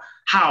how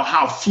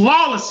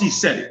flawless he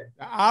said it.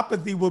 The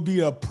apathy will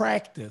be a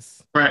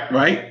practice.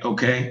 Right.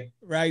 Okay.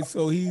 Right.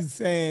 So he's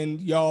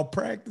saying y'all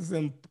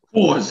practicing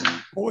poison.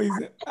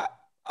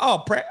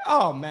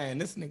 Oh man,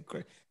 this nigga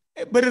crazy.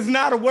 But it's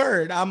not a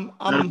word.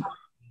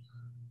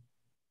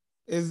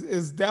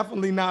 It's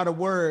definitely not a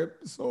word.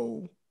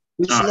 So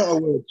it's not a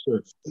word,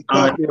 sir. It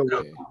can't be a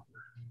word.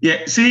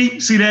 Yeah.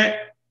 See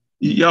that?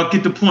 Y'all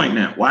get the point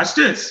now. Watch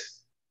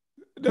this.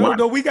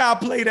 No, we gotta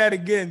play that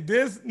again.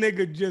 This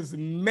nigga just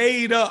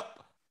made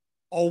up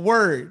a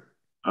word.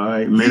 All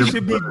right, he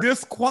should be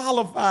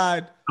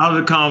disqualified out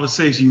of the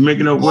conversation. You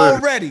making up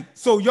words already.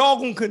 So y'all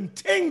gonna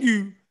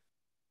continue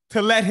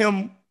to let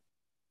him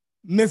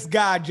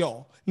misguide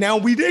y'all. Now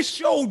we just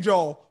showed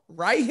y'all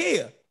right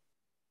here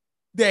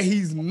that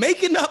he's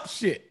making up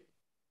shit,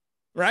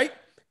 right?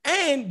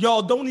 And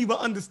y'all don't even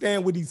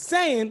understand what he's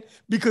saying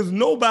because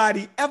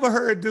nobody ever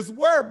heard this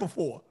word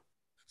before.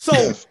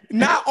 So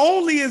not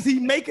only is he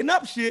making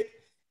up shit,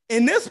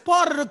 in this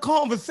part of the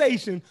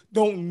conversation,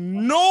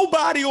 don't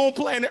nobody on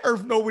planet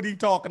Earth know what he's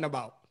talking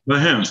about.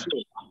 But him.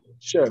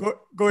 Sure.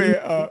 Go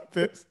ahead,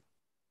 Fitz.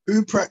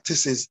 Who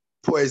practices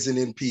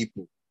poisoning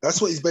people?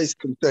 That's what he's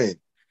basically saying.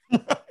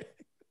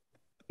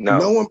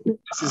 No one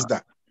practices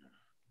that.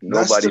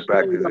 Nobody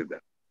practices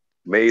that.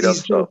 Made up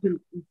stuff.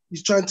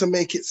 He's trying to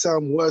make it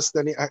sound worse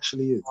than it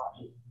actually is.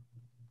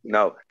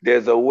 No,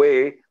 there's a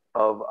way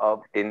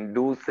of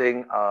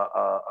inducing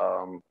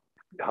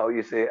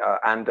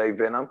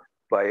anti-venom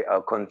by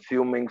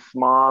consuming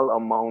small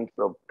amounts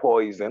of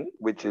poison,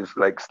 which is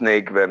like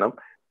snake venom.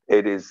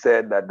 It is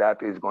said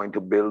that is going to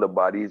build the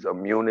body's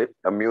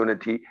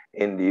immunity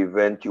in the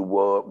event you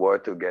were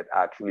to get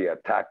actually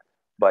attacked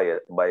by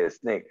a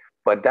snake.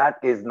 But that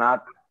is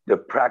not the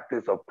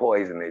practice of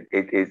poison.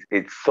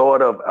 It's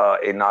sort of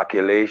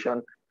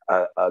inoculation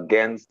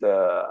against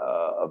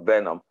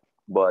venom,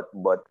 but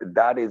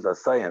that is a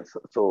science.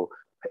 So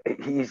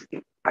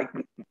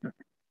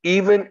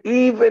even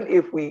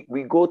if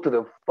we go to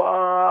the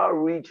far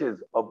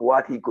reaches of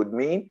what he could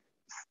mean,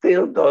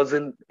 still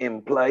doesn't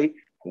imply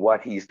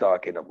what he's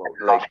talking about.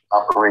 Like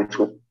operates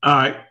with. All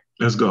right,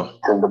 let's go.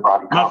 In the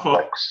body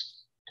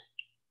complex.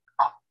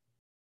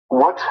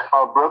 What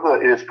our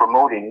brother is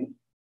promoting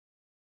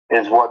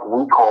is what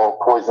we call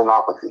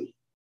poisonopathy.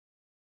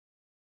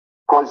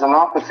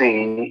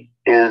 Poisonopathy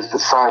is the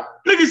sign.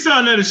 Look at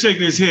Son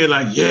shaking his head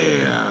like,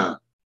 yeah.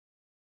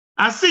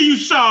 I see you,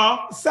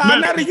 Shaw.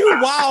 Sinetta, you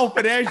wild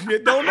for that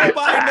shit. Don't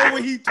nobody know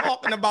what he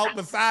talking about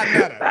but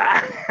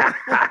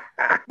Sinetta.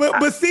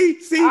 but see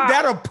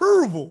that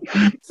approval.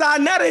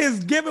 Sinetta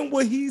is giving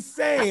what he's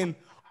saying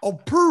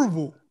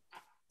approval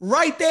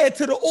right there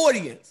to the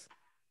audience.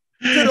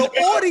 To the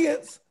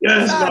audience,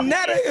 Yes,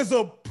 Sinetta is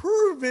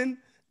approving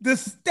the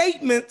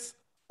statements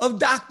of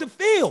Dr.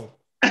 Phil.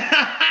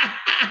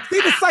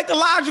 See the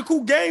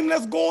psychological game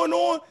that's going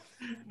on?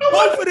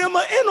 Both of them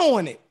are in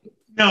on it.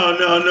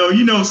 No.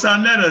 You know,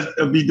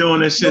 Sinetta be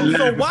doing that shit.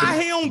 So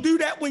why he don't do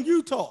that when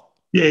you talk?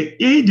 Yeah,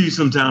 he do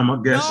sometime,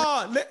 I guess.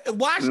 No,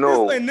 watch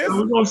No. this in this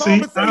We're gonna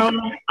conversation.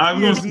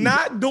 see. He's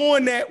not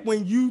doing that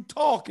when you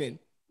talking.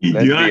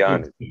 Let's be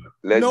honest.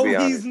 No,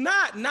 he's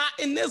not. Not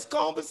in this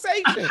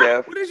conversation.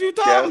 Chef, what is you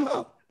talking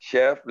about?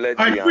 Chef, let's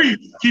All be right, honest.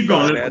 please, keep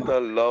going.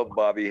 Sinetta love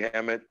Bobby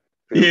Hammett,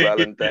 Phil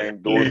Valentine.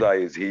 Those are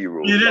his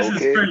heroes. Yeah, that's okay?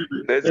 his favorite.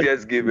 Let's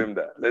just give him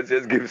that. Let's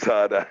just give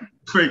Saad that.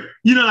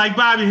 You know, like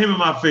Bobby Hammett,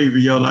 my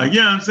favorite, yo. Like, you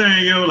know what I'm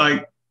saying, yo?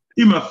 Like,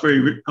 he my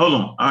favorite. Hold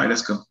on. All right,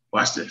 let's go.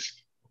 Watch this.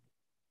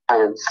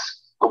 Science,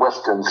 the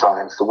Western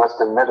science, the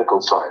Western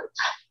medical science.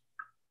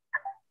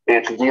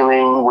 It's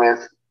dealing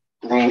with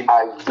the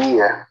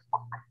idea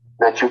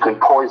that you can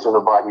poison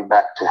a body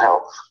back to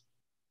health.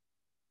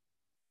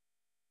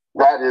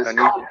 That is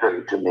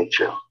contrary to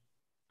nature.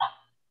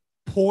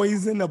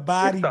 Poison a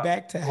body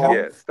back to health?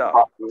 Yeah,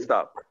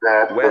 stop.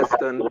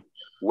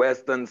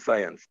 Western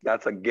science,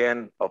 that's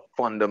again a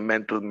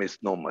fundamental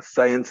misnomer.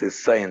 Science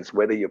is science,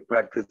 whether you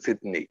practice it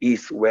in the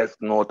east, west,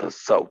 north, or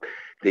south.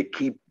 They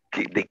keep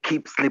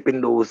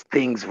slipping those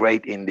things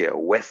right in there.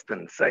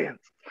 Western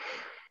science.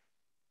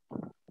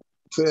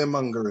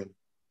 Fear-mongering.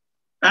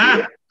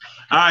 Yeah.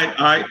 All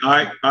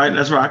right.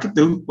 That's what I can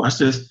do. Watch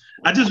this.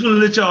 I just want to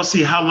let y'all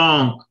see how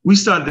long we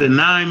started the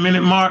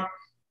 9-minute mark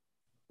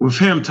with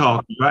him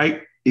talking,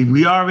 right? If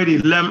we already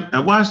 11.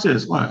 Now watch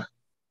this. Why?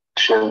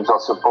 Are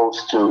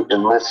supposed to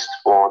enlist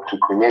or to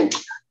create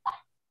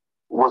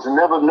was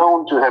never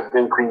known to have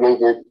been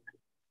created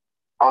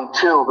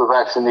until the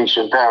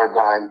vaccination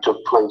paradigm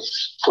took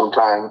place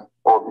sometime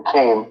or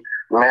became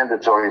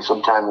mandatory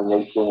sometime in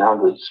the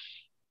 1800s.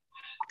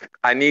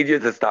 I need you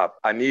to stop.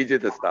 I need you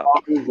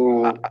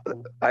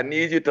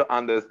to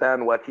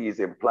understand what he's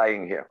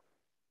implying here.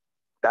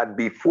 That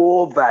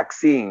before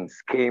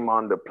vaccines came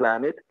on the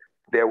planet,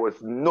 there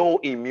was no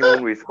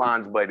immune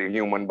response by the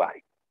human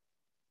body.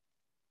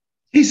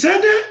 He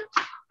said that?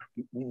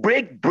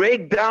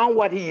 Break down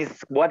what he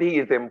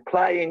is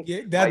implying.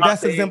 Yeah,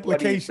 that's his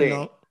implication.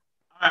 All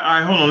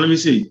right, hold on. Let me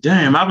see.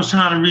 Damn, I was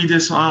trying to read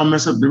this so I don't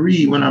mess up the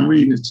read when I'm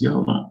reading this to you.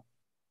 Hold on.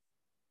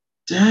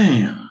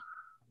 Damn.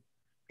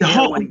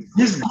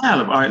 His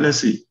dialogue. All right, let's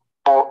see.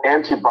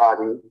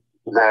 Antibody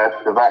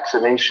that the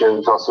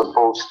vaccinations are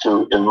supposed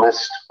to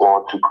enlist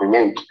or to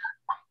create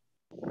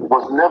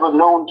was never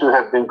known to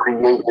have been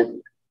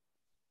created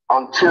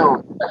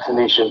until the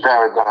vaccination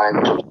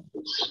paradigm took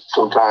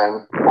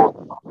sometime.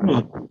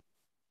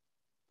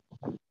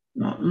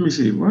 No, let me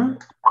see.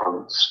 What?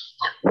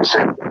 The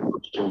same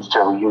Christians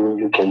tell you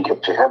you can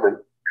get to heaven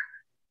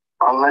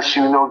unless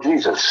you know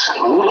Jesus.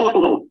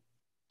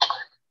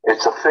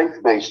 It's a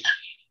faith-based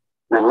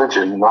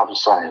religion, not a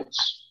science.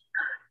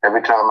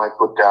 Every time I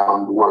put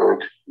down the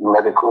word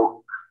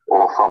medical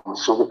or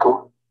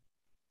pharmaceutical,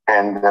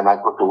 and then I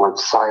put the word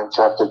science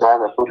after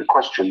that, I put a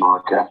question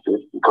mark after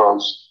it,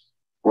 because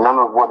none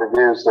of what it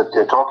is that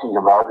they're talking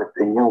about, if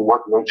they knew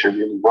what nature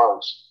really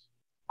was,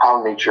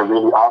 how nature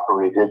really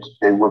operated,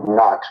 they would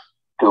not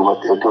do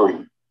what they're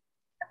doing.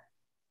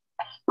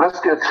 Let's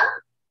get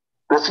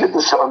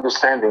this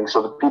understanding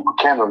so that people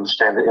can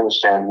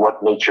understand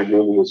what nature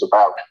really is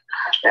about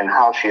and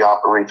how she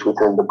operates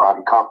within the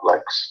body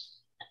complex.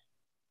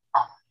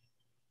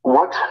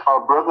 What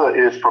our brother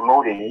is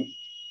promoting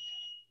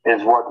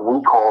is what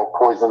we call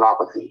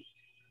poisonopathy.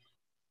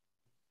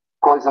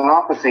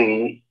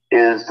 Poisonopathy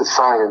is the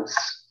science,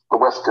 the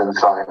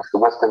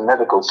Western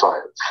medical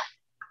science.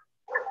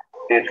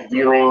 It's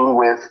dealing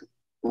with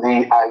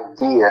the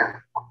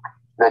idea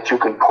that you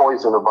can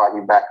poison a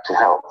body back to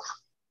health.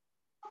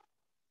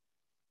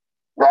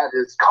 That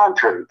is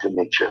contrary to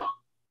nature.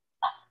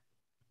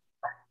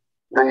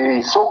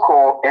 The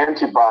so-called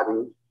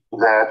antibody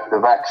that the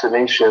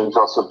vaccinations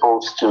are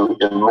supposed to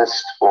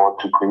enlist or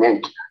to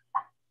create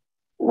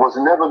was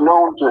never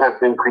known to have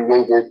been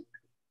created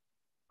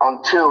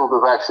until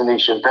the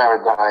vaccination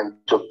paradigm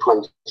took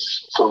place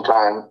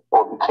sometime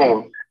or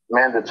became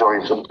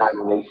mandatory sometime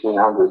in the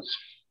 1800s.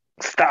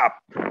 Stop.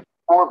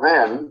 Before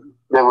then,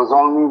 there was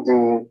only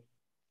the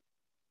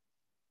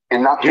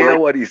inoculation. Hear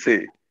what he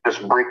said.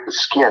 Just break the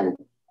skin.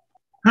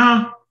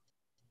 Huh?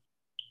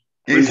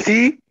 You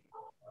see?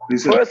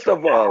 First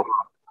of all,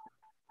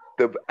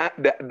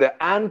 the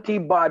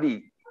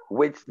antibody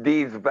which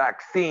these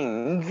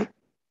vaccines,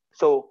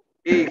 so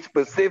a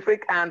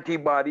specific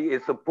antibody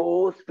is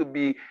supposed to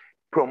be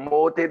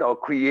promoted or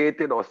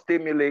created or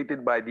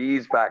stimulated by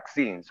these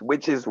vaccines,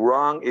 which is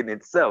wrong in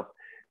itself.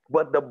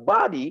 But the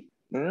body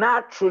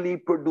naturally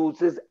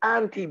produces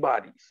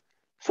antibodies.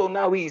 So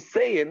now he's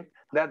saying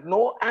that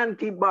no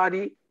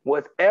antibody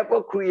was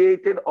ever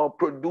created or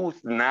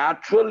produced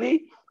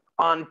naturally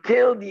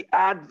until the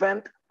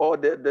advent or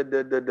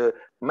the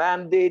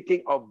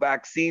mandating of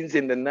vaccines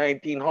in the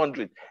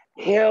 1900s.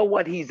 Hear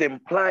what he's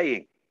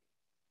implying.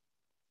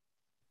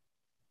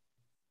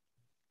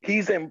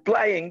 He's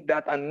implying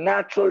that a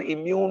natural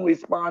immune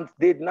response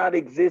did not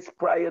exist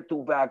prior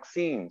to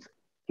vaccines.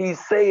 He's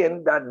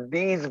saying that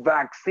these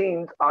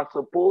vaccines are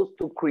supposed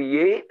to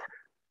create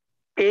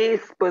a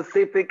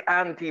specific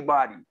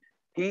antibody.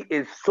 He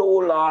is so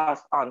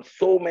lost on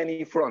so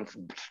many fronts.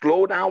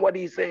 Slow down what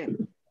he's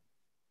saying.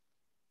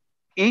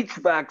 Each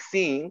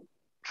vaccine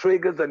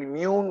triggers an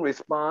immune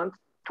response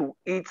to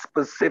each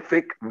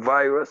specific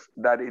virus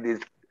that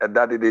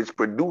it is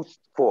produced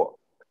for.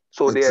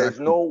 So there is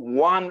no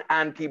one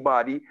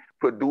antibody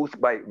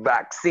produced by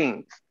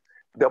vaccines.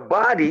 The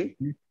body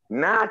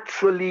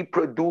naturally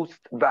produced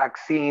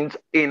vaccines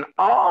in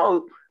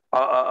all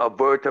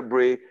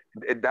vertebrae.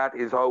 That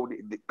is how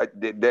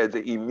there's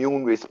an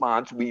immune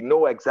response. We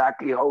know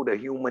exactly how the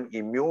human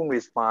immune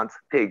response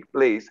takes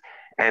place.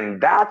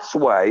 And that's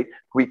why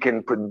we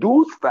can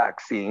produce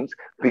vaccines,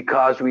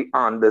 because we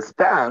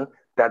understand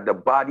that the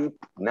body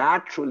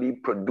naturally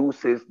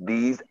produces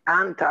these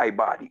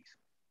antibodies.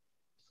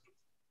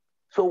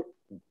 So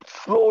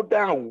slow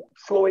down,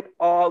 slow it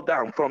all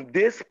down. From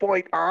this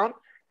point on,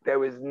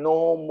 there is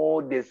no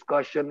more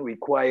discussion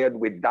required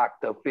with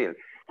Dr. Phil.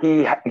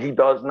 He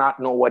does not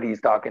know what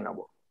he's talking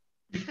about.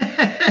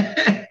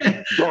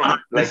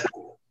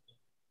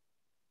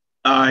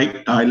 All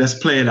right, let's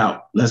play it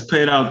out. Let's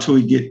play it out till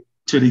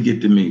they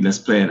get to me. Let's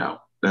play it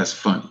out. That's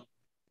funny.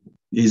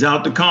 He's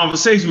out the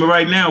conversation, but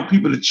right now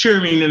people are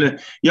cheering, and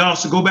y'all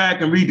should go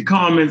back and read the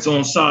comments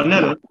on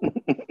Sarnetta.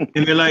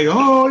 And they're like,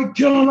 oh, he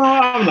killing her.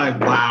 I'm like,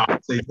 wow.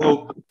 Say,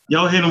 well,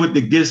 y'all hit him with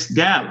the Gis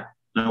Gala.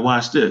 Now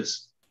watch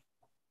this.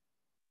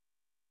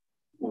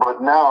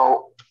 But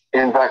now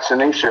in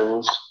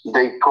vaccinations,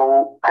 they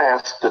go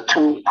past the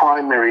two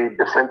primary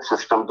defense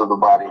systems of the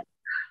body.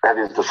 That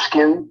is the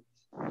skin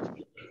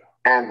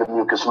and the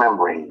mucous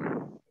membrane.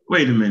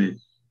 Wait a minute.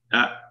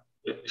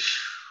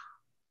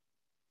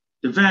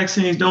 The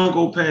vaccines don't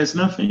go past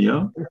nothing,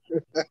 yo.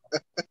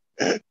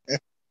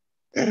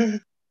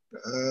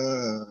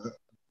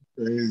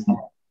 Crazy.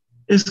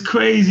 It's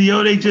crazy,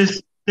 yo. They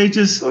just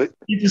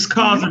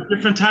cause a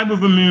different type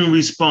of immune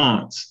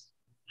response.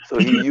 So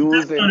he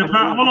used it.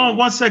 Hold on,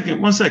 one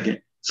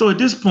second. So at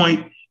this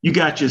point, you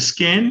got your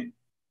skin,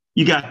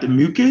 you got the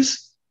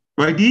mucus,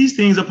 right? These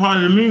things are part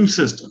of the immune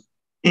system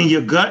in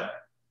your gut.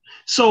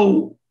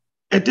 So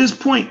at this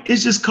point,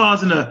 it's just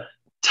causing a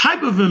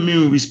type of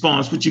immune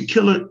response with your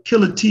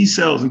killer T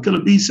cells and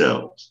killer B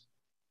cells.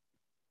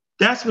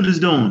 That's what it's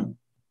doing.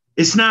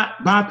 It's not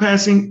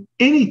bypassing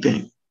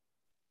anything.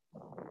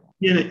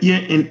 Your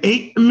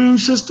innate immune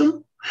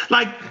system,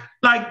 like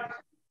I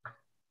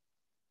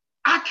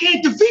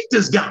can't defeat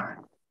this guy.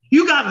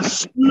 You got to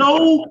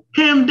slow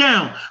him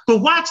down. But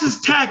watch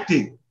his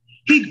tactic.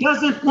 He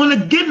doesn't want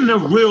to get in a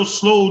real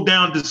slow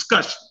down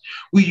discussion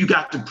where you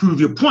got to prove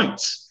your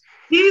points.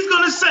 He's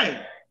going to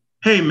say,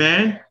 hey,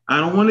 man, I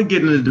don't want to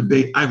get in a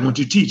debate. I want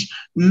to teach.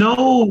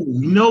 No,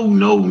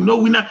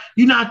 we're not.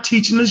 You're not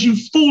teaching us. You're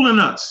fooling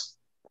us.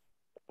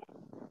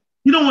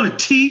 You don't want to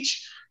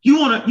teach. You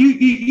want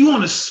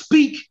to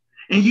speak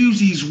and use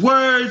these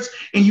words,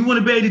 and you want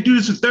to be able to do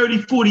this for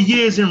 30, 40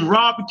 years and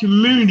rob the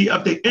community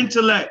of their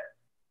intellect.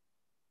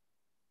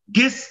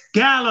 Gis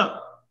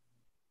Gala.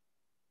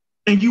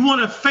 And you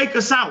want to fake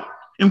us out.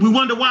 And we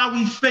wonder why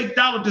we faked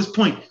out at this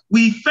point.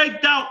 We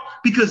faked out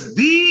because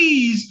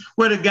these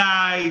were the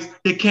guys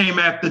that came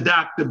after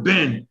Dr.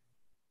 Ben,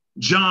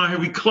 John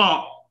Henry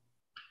Clark,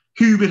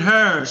 Hubert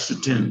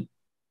Harrison,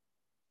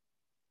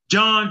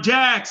 John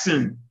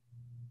Jackson.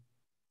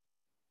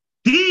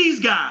 These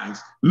guys,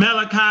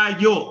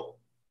 Malachi York,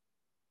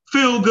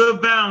 Phil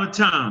Good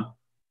Valentine,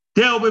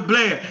 Delbert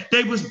Blair,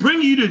 they was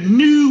bringing you the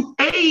new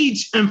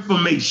age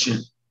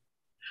information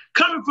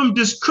coming from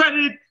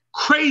discredited,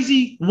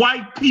 crazy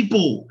white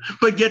people,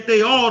 but yet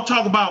they all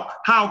talk about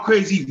how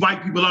crazy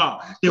white people are.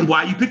 Then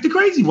why you pick the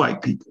crazy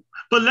white people?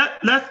 But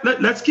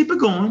let's keep it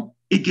going.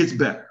 It gets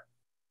better.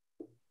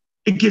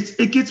 It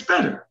gets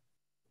better.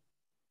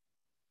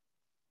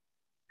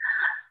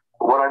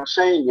 What I'm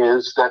saying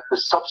is that the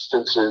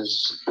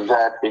substances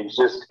that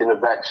exist in a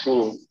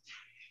vaccine,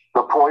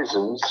 the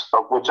poisons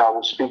of which I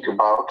will speak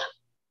about,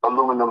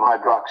 aluminum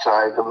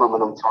hydroxide,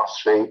 aluminum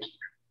phosphate,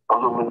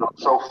 aluminum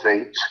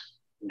sulfate,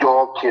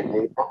 dog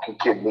kidney, monkey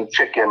kidney,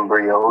 chick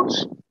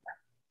embryos,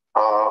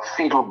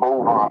 fetal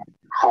bovine,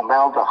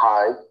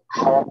 formaldehyde,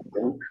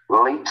 formalin,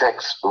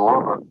 latex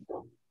rubber,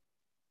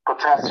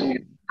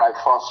 potassium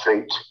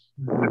diphosphate.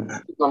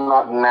 These are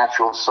not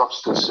natural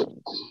substances.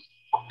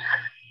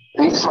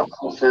 These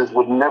substances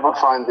would never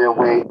find their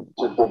way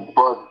to the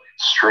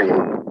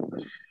bloodstream.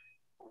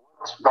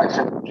 What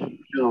vaccination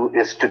do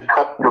is to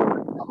cut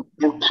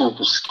into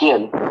the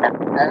skin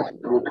and pass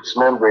the mucous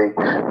membrane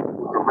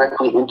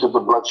directly into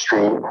the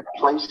bloodstream,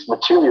 place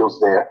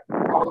materials there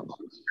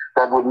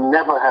that would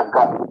never have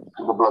gotten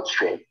to the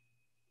bloodstream.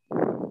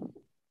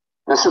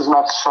 This is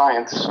not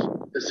science.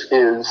 this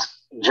is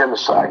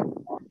genocide.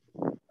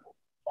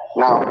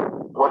 Now,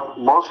 what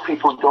most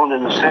people don't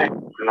understand,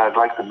 and I'd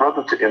like the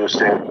brother to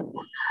understand,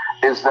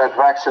 is that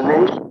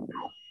vaccination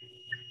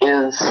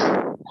is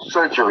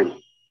surgery.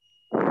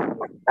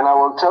 And I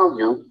will tell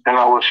you, and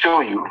I will show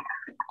you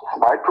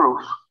by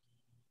proof,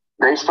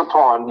 based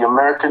upon the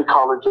American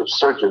College of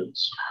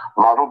Surgeons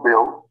model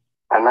bill,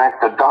 an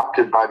act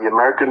adopted by the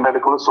American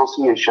Medical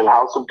Association,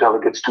 House of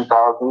Delegates,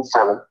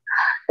 2007,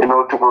 in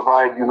order to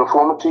provide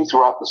uniformity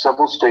throughout the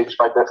several states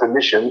by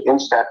definition in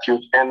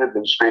statute and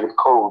administrative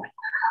code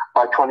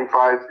by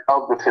 25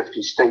 of the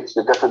 50 states.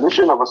 The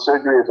definition of a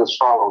surgery is as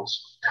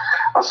follows.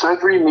 A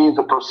surgery means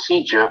a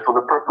procedure for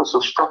the purpose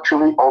of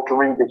structurally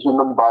altering the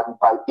human body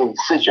by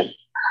incision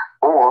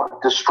or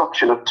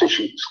destruction of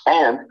tissues,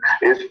 and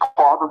is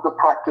part of the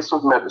practice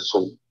of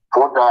medicine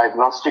for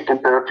diagnostic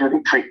and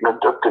therapeutic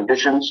treatment of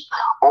conditions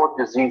or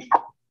disease.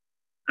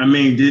 I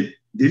mean, did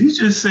he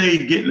just say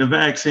getting a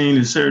vaccine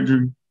is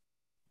surgery?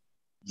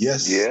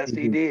 Yes. Yes,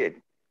 he did.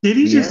 Did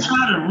he just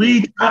try to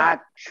read?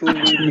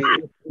 Actually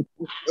did.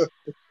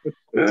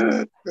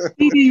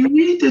 Did he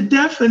read the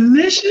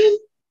definition?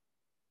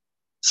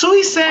 So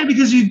he's saying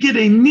because you get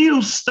a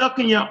needle stuck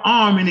in your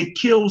arm and it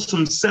kills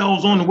some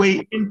cells on the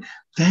way in,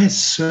 that's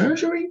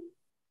surgery?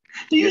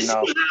 Do you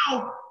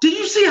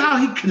see how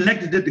he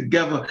connected it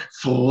together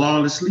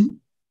flawlessly?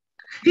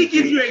 He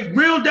gives you a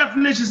real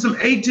definition, some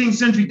 18th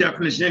century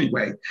definition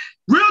anyway.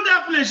 Real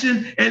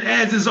definition and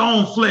adds his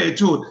own flair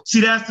to it.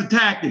 See, that's the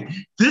tactic.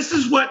 This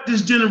is what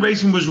this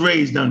generation was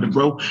raised under,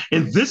 bro.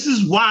 And this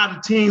is why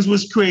the teams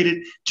was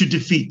created to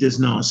defeat this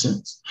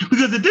nonsense.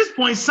 Because at this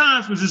point,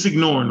 science was just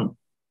ignoring them.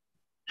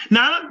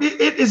 Now,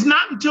 it's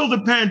not until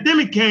the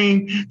pandemic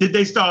came that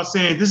they start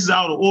saying this is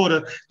out of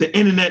order. The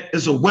internet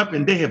is a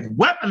weapon. They have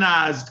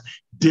weaponized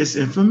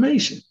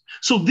disinformation.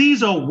 So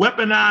these are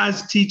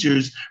weaponized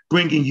teachers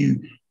bringing you,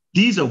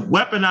 these are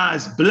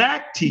weaponized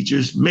Black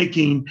teachers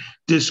making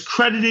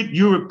discredited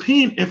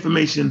European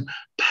information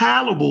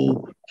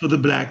palatable for the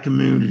Black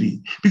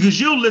community.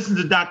 Because you'll listen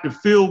to Dr.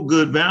 Phil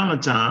Good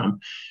Valentine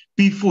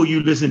before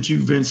you listen to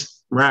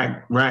Vince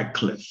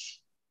Ragnoff.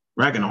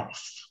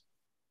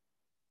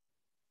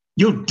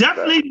 You'll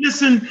definitely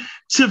listen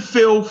to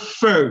Phil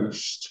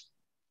first.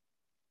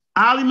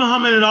 Ali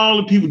Muhammad and all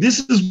the people, this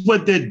is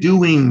what they're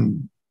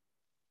doing.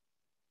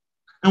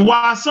 And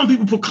while some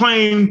people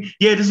proclaim,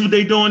 yeah, this is what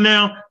they're doing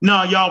now,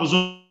 no, y'all was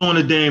on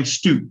a damn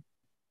stoop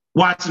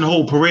watching the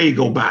whole parade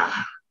go by.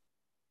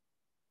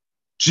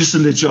 Just to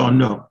let y'all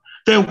know.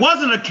 There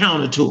wasn't a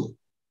counter to it.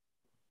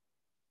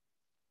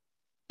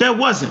 There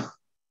wasn't.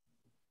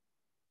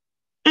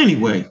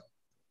 Anyway,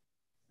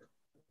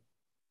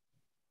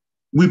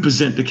 we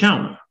present the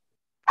counter.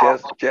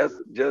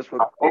 Just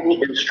for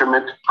any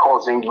instrument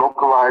causing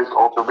localized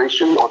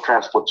alteration or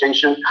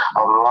transportation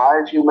of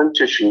live human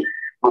tissue,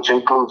 which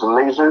includes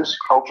lasers,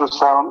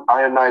 ultrasound,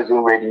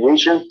 ionizing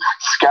radiation,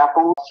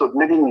 scalpel,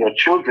 submitting your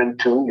children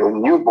to your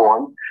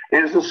newborn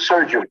is a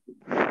surgery.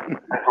 And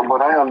from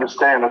what I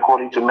understand,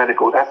 according to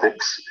medical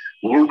ethics,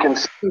 you can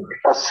seek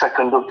a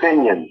second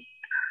opinion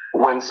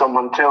when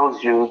someone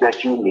tells you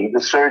that you need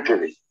the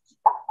surgery.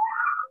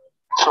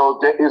 So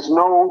there is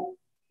no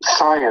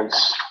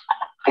science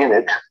in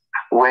it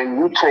when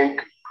you take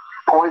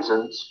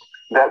poisons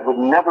that would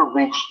never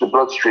reach the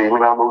bloodstream.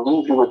 And I will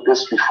leave you with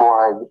this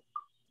before I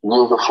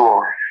yield the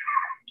floor.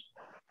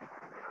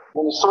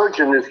 When a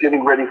surgeon is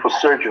getting ready for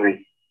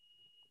surgery,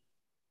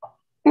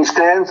 he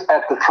stands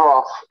at the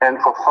trough and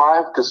for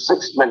 5 to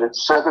 6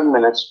 minutes, 7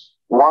 minutes,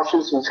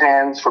 washes his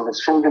hands from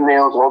his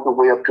fingernails all the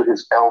way up to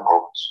his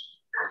elbows.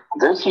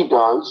 This he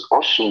does,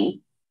 or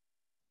she,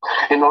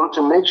 in order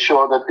to make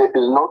sure that there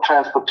is no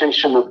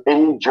transportation of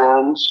any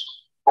germs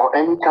or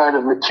any kind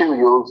of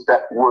materials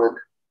that would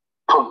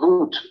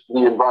pollute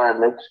the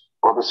environment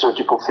or the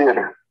surgical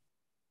theater.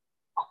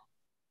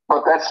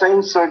 But that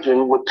same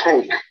surgeon would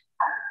take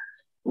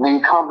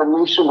the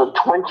combination of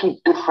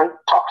 20 different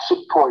toxic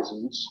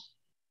poisons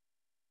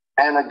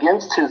and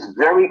against his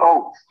very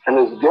oath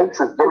and against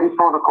his very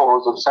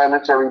protocols of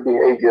sanitary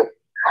behavior,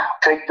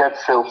 take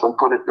that filth and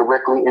put it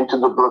directly into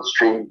the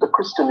bloodstream, the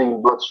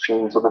crystalline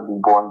bloodstreams of a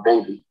newborn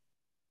baby.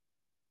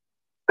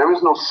 There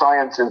is no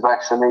science in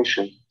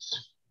vaccinations.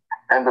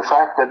 And the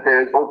fact that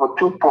there's over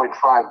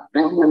 $2.5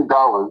 billion in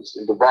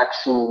the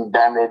vaccine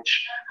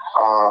damage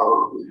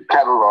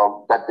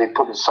catalog that they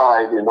put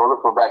aside in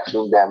order for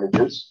vaccine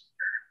damages,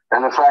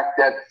 and the fact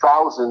that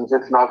thousands,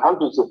 if not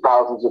hundreds of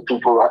thousands of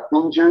people are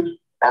injured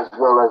as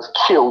well as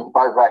killed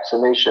by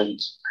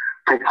vaccinations,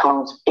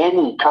 precludes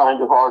any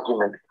kind of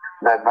argument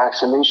that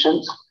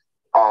vaccinations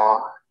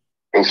are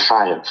a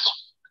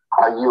science.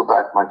 I yield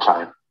back my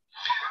time.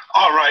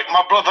 All right,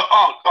 my brother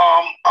Unc,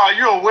 are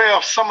you aware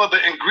of some of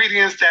the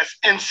ingredients that's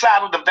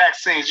inside of the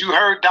vaccines? You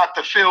heard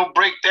Dr. Phil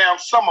break down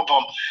some of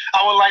them.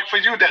 I would like for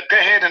you to go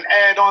ahead and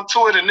add on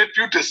to it. And if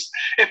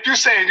you're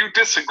saying you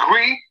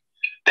disagree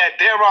that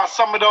there are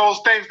some of those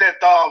things that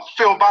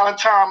Phil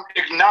Valentine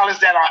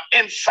acknowledged that are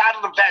inside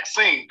of the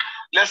vaccine,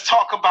 let's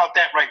talk about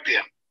that right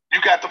there.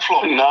 You got the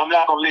floor. No, I'm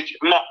not gonna let you.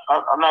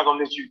 I'm not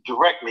gonna let you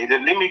direct me.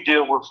 Then let me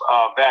deal with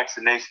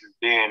vaccination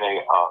being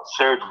a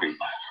surgery.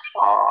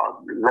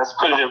 Let's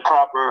put it in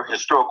proper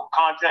historical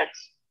context.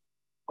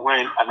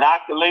 When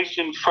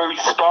inoculation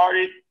first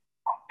started,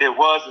 there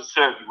was a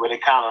surgery where they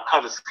kind of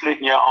cut a slit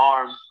in your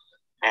arm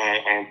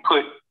and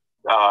put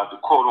the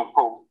quote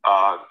unquote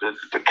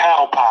the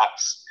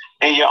cowpox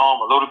in your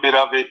arm, a little bit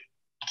of it.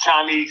 The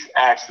Chinese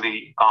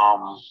actually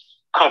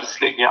cut a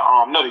slit in your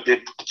arm. No, they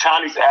did. The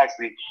Chinese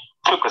actually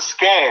took a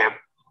scab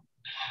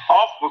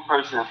off of a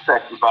person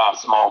infected by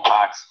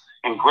smallpox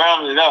and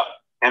ground it up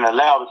and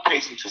allowed the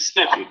patient to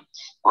sniff it,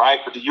 right?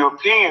 But the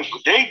Europeans,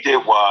 what they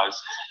did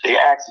was they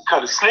actually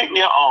cut a slit in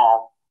your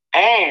arm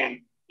and,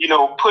 you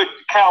know, put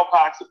the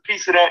cowpox, a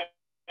piece of that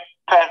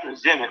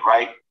pathogen in it,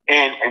 right?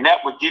 And that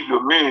would give you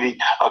immunity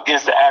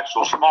against the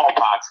actual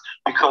smallpox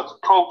because the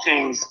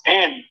proteins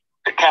in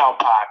the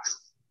cowpox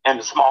and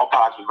the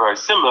smallpox were very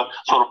similar.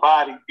 So the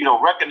body, you know,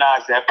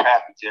 recognized that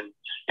pathogen,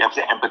 you know what I'm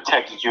saying, and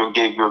protected you and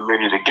gave you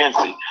immunity against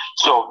it.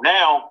 So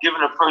now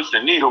giving a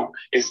person a needle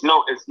is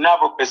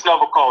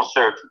never called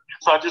surgery.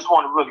 So I just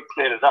want to really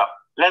clear it up.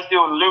 Let's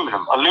deal with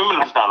aluminum.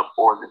 Aluminum is not a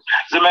poison.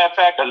 As a matter of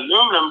fact,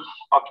 aluminum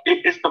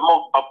is the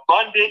most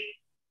abundant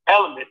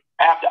element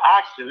after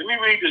oxygen. Let me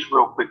read this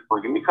real quick for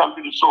you. Let me come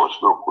to the source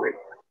real quick.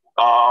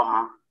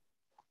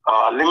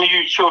 Let me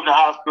use Children's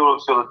Hospital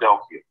of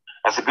Philadelphia.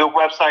 That's a good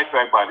website for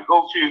everybody to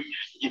go to.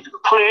 Give you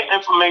clear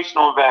information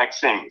on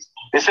vaccines.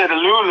 They said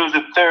aluminum is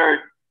the third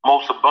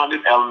most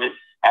abundant element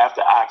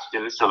after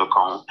oxygen and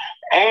silicon,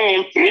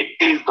 and it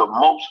is the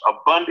most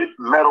abundant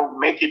metal,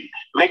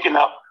 making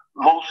up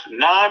most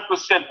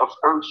 9% of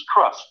Earth's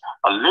crust.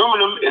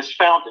 Aluminum is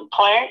found in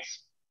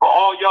plants. For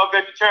all y'all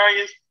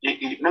vegetarians, you're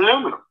eating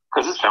aluminum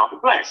because it's found in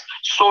plants.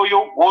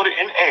 Soil, water,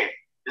 and air.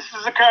 This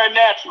is occurring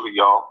naturally,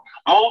 y'all.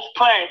 Most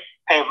plants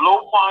have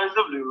low quantities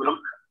of aluminum,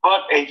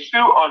 but a few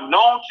are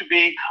known to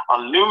be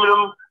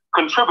aluminum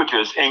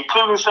contributors,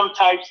 including some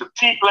types of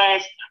tea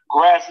plants,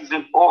 grasses,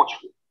 and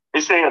orchards. They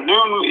say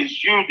aluminum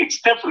is used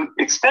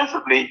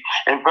extensively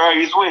in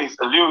various ways.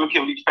 Aluminum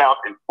can be found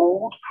in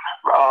food,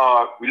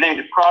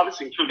 related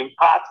products, including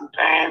pots and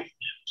pans,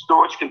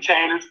 storage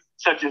containers,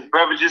 such as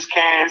beverages,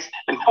 cans,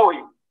 and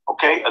foil.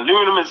 Okay,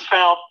 aluminum is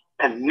found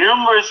in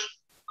numerous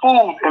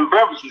foods and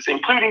beverages,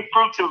 including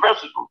fruits and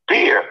vegetables,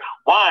 beer,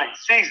 wine,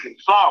 seasoning,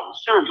 flour,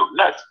 cereal,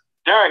 nuts,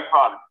 dairy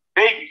products,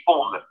 baby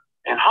formula,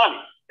 and honey.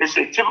 They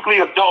say typically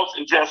adults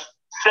ingest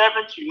 7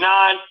 to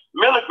 9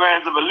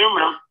 milligrams of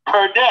aluminum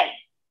per day.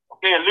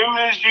 Okay,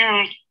 aluminum is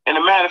used in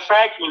the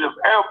manufacturing of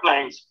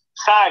airplanes,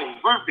 siding,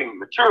 roofing,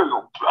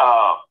 material,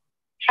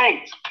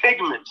 paints,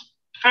 pigments,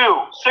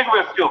 fuel,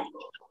 cigarette filters.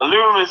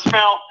 Aluminum is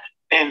found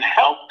in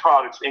health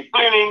products,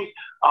 including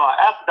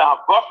Acidon,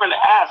 buffer, and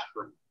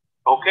aspirin,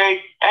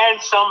 okay,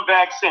 and some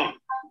vaccines.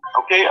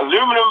 Okay,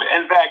 aluminum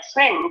and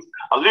vaccines.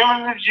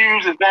 Aluminum is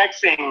used in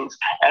vaccines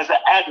as an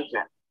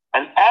adjuvant.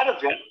 An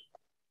adjuvant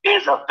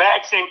is a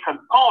vaccine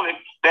component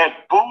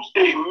that boosts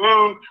the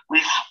immune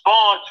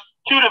response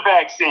to the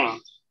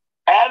vaccines.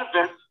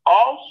 Adjuvants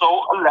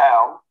also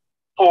allow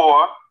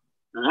for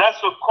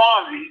lesser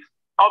quantities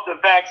of the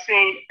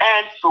vaccine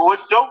and fewer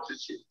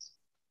dosages.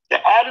 The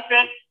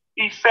adjuvant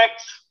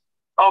effects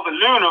of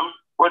aluminum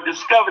were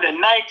discovered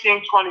in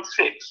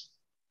 1926.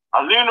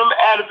 Aluminum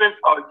adjuvants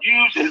are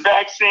used in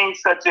vaccines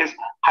such as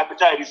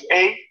hepatitis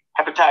A,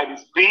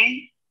 hepatitis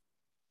B,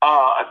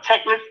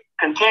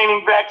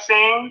 tetanus-containing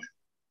vaccines,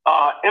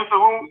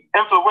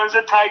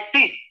 influenza type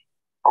B,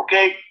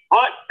 okay?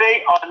 But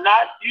they are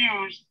not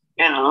used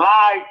in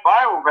live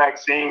viral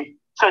vaccines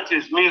such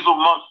as measles,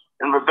 mumps,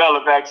 and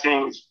rubella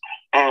vaccines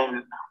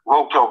and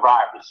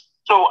rotavirus.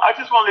 So I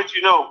just want to let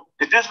you know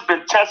that this has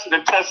been tested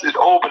and tested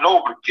over and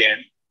over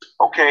again,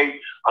 okay?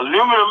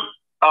 Aluminum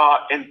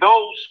in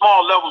those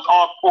small levels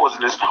aren't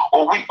poisonous,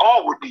 or we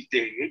all would be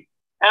dead.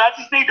 And I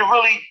just need to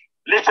really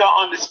let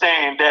y'all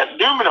understand that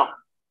aluminum,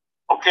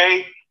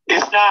 okay,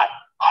 is not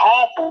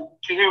harmful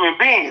to human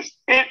beings.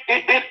 It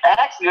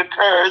actually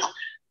occurs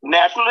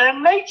naturally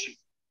in nature.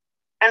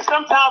 And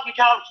sometimes we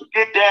kind of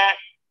forget that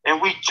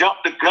and we jump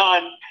the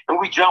gun and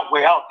we jump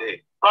way out there.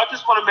 But I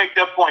just want to make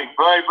that point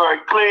very, very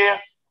clear.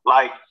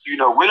 Like, you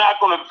know, we're not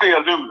going to fear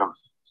aluminum,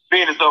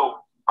 being as though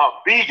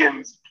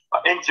vegans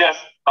ingest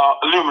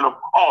aluminum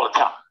all the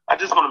time. I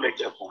just want to make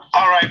that point.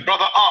 All right,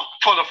 brother.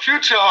 For the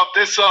future of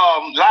this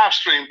live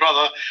stream,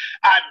 brother,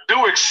 I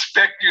do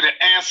expect you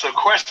to answer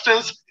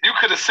questions. You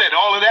could have said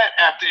all of that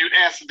after you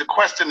answered the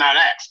question I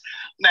asked.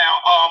 Now,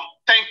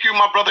 thank you,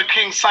 my brother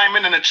King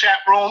Simon in the chat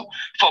room,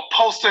 for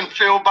posting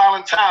Phil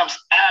Valentine's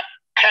app,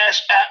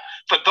 Cash App.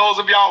 For those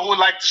of y'all who would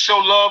like to show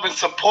love and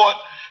support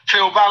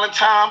Phil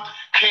Valentine,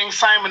 King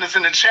Simon is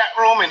in the chat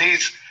room and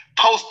he's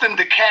posting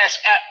the Cash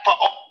App for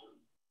all.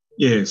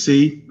 Yeah,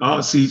 see,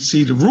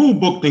 the rule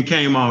book then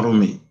came out on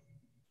me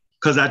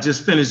because I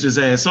just finished his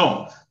ass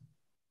off.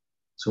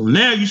 So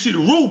now you see the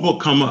rule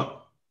book come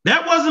up.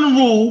 That wasn't a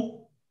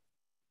rule.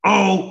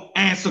 Oh,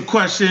 answer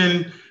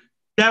question.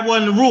 That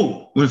wasn't the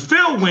rule. When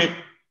Phil went,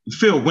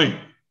 Phil went.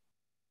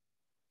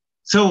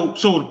 So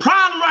the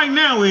problem right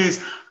now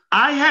is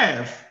I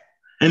have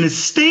an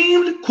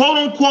esteemed quote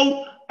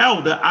unquote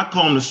elder, I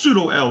call him the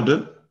pseudo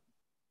elder,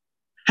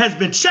 has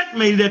been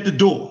checkmated at the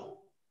door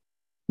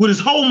with his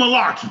whole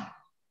malarkey.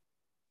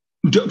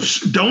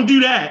 Don't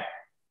do that.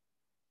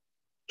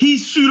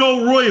 He's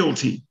pseudo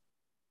royalty.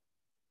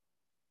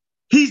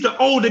 He's the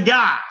older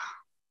guy.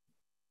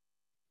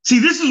 See,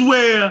 this is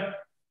where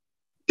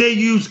they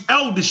use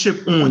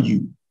eldership on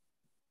you.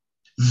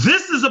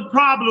 This is a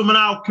problem in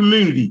our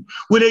community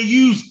where they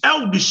use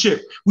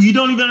eldership, where you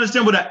don't even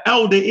understand what an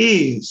elder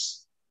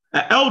is.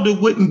 An elder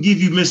wouldn't give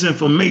you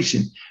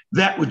misinformation.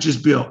 That would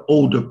just be an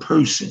older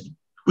person,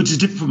 which is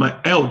different from an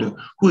elder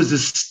who is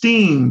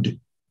esteemed,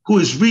 who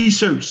is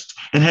researched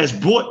and has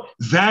brought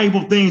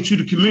valuable things to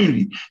the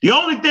community. The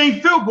only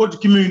thing Phil brought to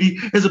the community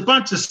is a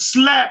bunch of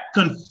slap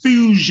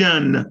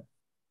confusion.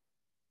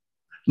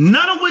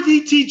 None of what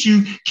he teach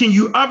you can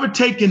you ever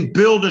take and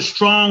build a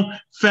strong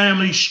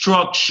family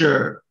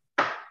structure.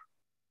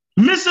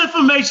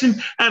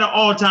 Misinformation at an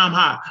all-time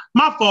high.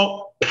 My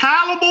fault.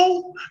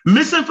 Palatable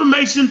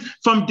misinformation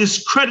from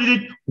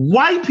discredited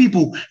white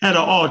people at an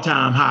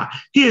all-time high.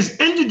 He has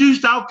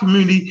introduced our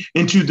community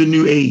into the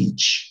new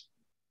age.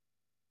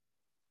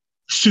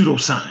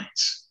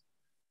 Pseudoscience.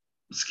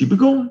 Let's keep it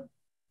going.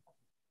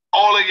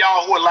 All of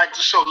y'all who would like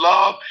to show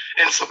love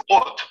and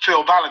support to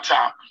Phil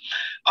Valentine.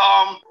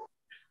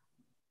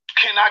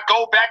 Can I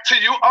go back to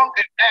you, and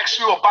ask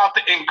you about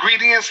the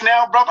ingredients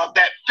now, brother,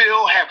 that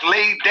Phil have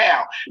laid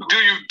down? Do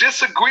you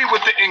disagree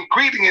with the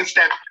ingredients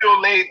that Phil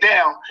laid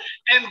down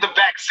in the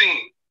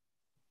vaccine?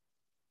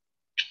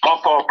 My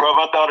fault,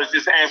 brother. I thought it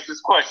just answered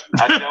this question.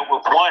 I dealt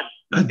with one.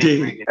 I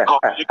did. I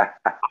thought it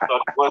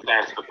was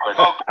answered the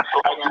question.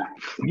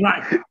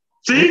 Right.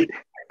 See,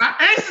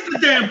 I answered the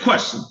damn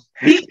question.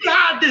 He said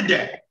I did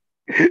that.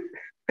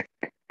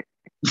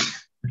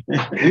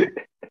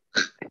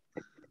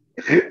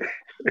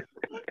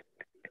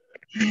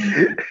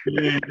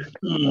 Man,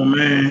 come on,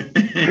 man.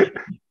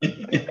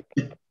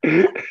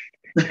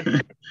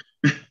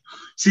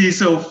 See,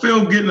 so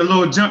Phil getting a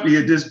little jumpy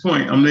at this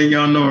point. I'm letting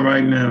y'all know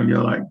right now.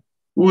 You're like,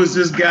 who is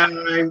this guy?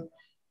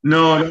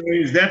 No,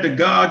 is that the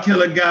God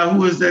killer guy?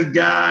 Who is that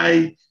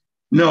guy?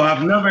 No,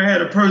 I've never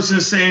had a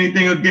person say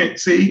anything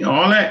against. See,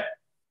 all that.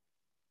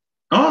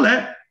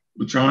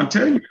 We're trying to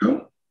tell you,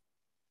 bro.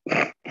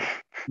 We're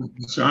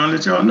trying to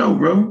let y'all know,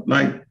 bro.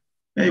 Like,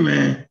 hey,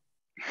 man.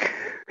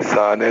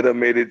 Sarnetta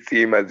made it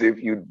seem as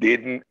if you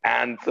didn't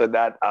answer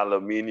that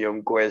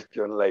aluminium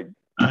question like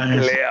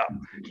clear.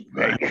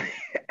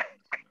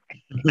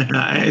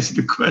 I answered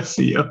the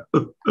question, yo.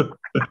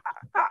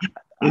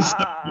 It's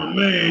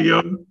man,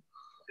 yo.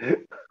 I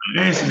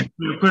answered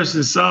the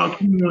question, Saul.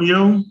 Come on,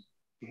 yo.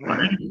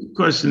 I answered the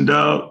question,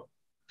 dog.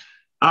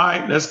 All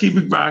right, let's keep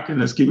it rocking.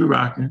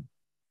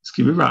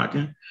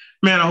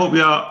 Man, I hope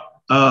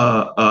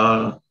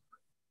y'all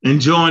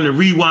enjoying the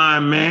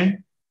rewind,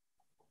 man.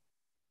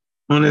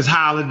 On this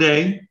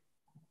holiday.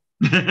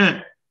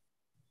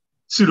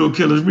 Pseudo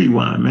Killers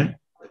Rewind, man.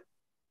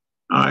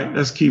 All right,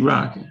 let's keep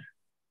rocking.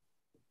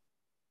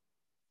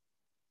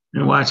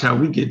 And watch how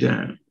we get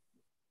down.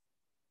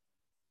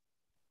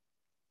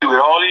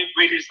 With all the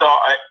ingredients,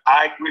 I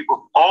agree with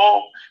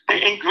all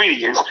the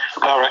ingredients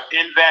that are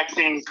in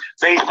vaccines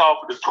based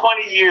off of the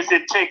 20 years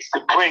it takes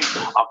to bring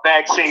a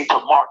vaccine to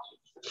market,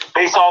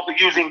 based off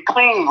of using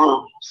clean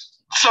rooms.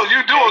 So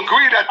you do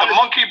agree that the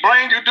monkey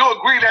brain, you do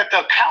agree that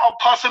the cow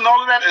pus and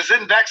all of that is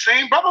in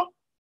vaccine, brother?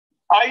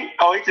 He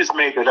just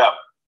made it up.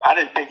 I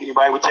didn't think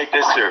anybody would take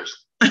that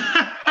serious.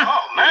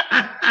 Oh, man.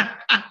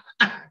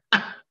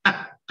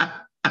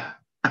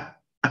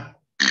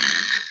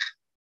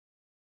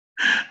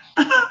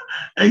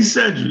 Hey,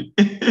 Cedric.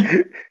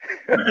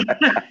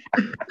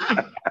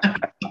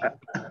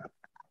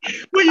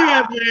 Where you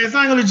at, man? I ain't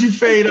gonna let you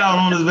fade out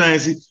on this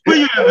fancy. Where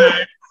you at,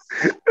 man?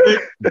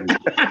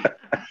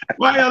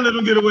 Why y'all let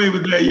him get away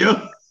with that, yo?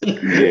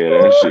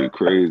 Yeah, that shit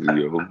crazy,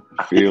 yo.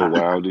 Feel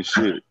wild as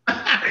shit.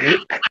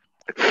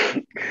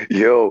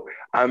 Yo,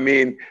 I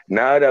mean,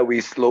 now that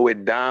we slow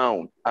it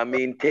down, I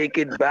mean, take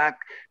it back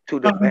to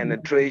the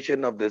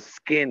penetration of the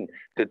skin,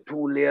 the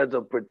 2 layers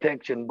of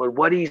protection. But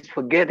what he's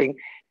forgetting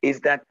is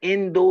that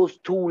in those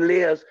 2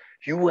 layers,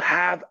 you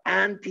have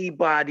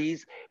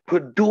antibodies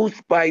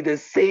produced by the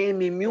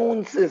same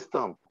immune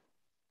system.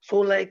 So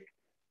like,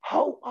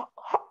 how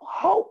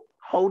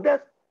does,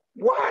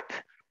 what?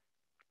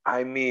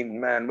 I mean,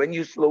 man, when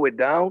you slow it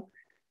down,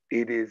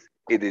 it is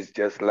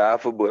just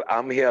laughable.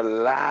 I'm here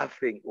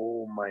laughing.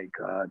 Oh my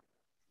God.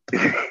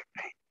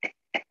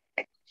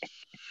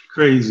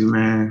 Crazy,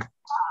 man.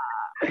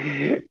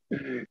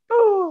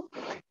 Oh,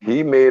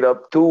 he made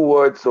up 2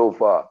 words so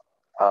far.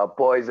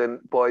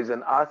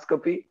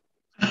 Poisonoscopy.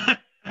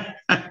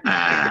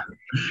 I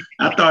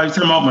thought he was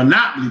talking about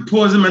Monopoly.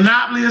 Poison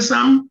Monopoly or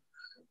something?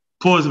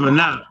 Poison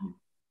Monopoly.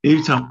 He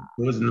was talking about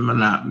Poison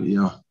Monopoly,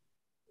 yo.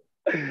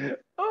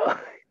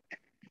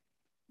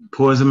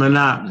 Poison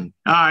Monopoly.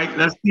 All right,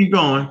 let's keep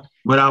going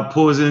without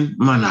Poison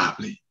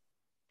Monopoly.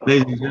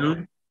 Ladies and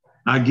gentlemen,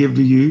 I give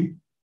to you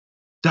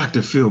Dr.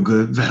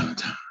 Feelgood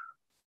Valentine.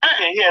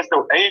 He can't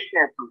do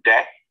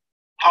that.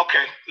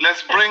 Okay,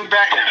 let's bring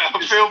back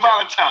Phil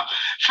Valentine.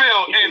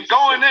 Phil, in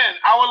going in,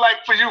 I would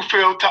like for you,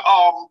 Phil, to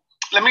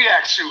let me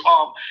ask you,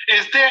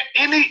 is there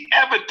any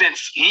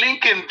evidence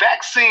linking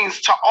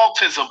vaccines to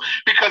autism?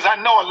 Because I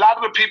know a lot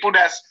of the people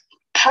that's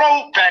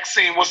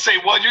pro-vaccine will say,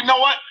 well, you know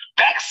what?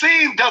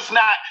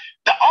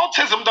 The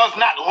autism does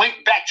not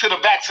link back to the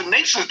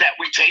vaccinations that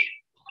we take.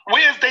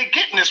 Where's they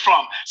getting this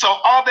from? So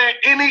are there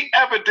any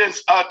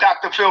evidence,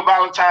 Dr. Phil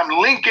Valentine,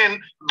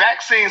 linking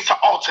vaccines to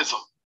autism?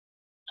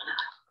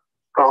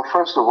 Well,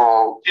 first of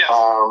all, yes.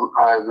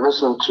 I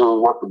listened to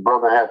what the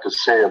brother had to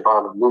say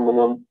about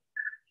aluminum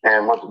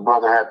and what the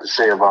brother had to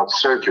say about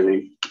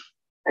surgery.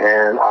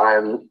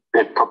 And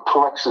it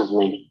perplexes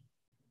me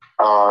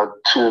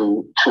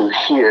to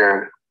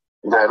hear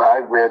that I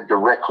read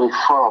directly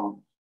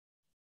from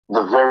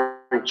the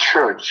very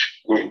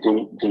church,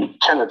 the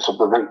tenets of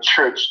the very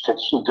church that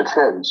he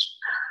defends.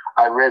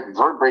 I read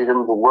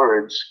verbatim the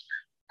words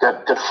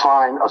that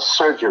define a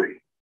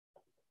surgery.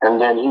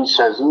 And then he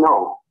says,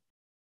 no.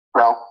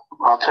 Well,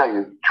 I'll tell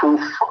you,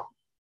 truth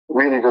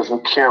really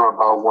doesn't care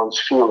about one's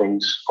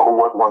feelings or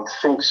what one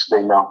thinks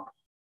they know.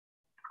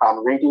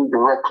 I'm reading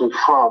directly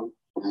from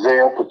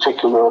their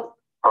particular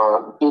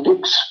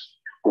edicts,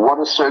 what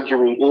a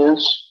surgery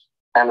is,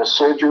 and a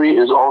surgery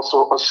is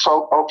also a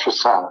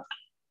ultrasound.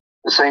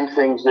 The same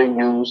things they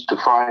use to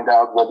find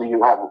out whether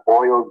you have a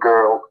boy or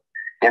girl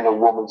in a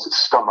woman's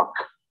stomach.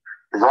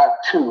 That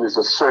too is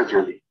a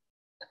surgery.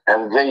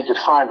 And they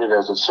defined it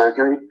as a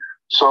surgery.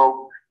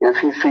 So if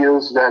he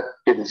feels that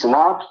it is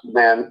not,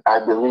 then I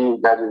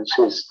believe that is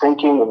his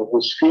thinking and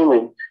his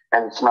feeling,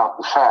 and it's not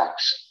the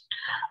facts.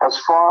 As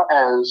far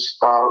as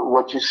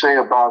what you say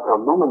about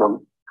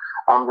aluminum,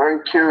 I'm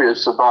very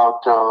curious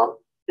about,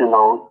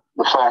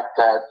 the fact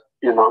that,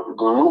 the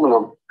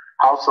aluminum,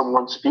 how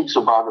someone speaks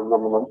about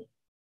aluminum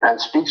and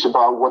speaks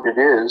about what it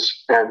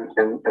is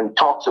and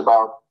talks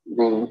about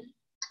the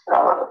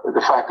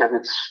fact that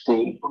it's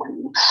the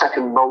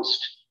second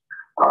most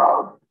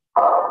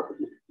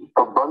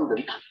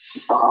abundant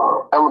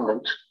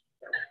element.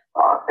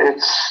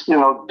 It's,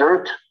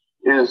 dirt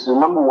is the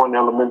number one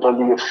element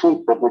under your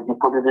feet, but when you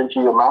put it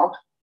into your mouth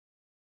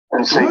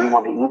and say you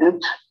want to eat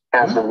it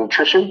as a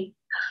nutrition,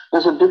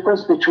 there's a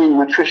difference between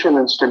nutrition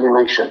and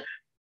stimulation.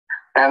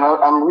 And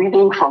I'm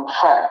reading from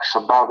facts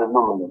about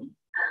aluminum.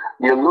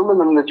 The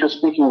aluminum that you're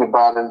speaking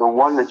about and the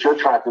one that you're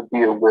trying to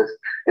deal with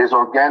is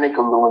organic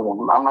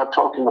aluminum. I'm not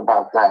talking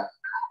about that.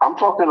 I'm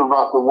talking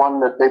about the one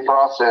that they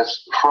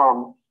process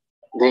from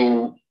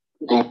the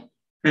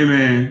Hey,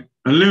 man,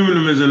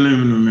 aluminum is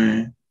aluminum,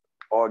 man.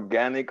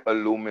 Organic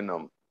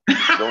aluminum.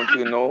 Don't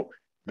you know?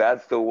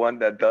 That's the one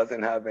that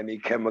doesn't have any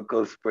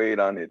chemicals sprayed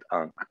on it,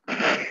 Unc.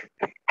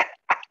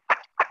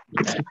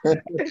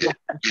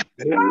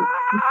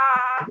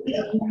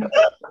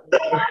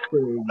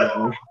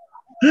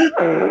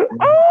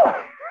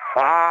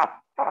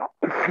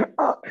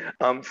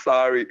 I'm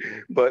sorry,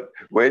 but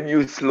when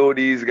you slow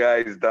these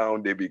guys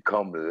down, they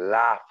become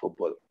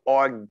laughable.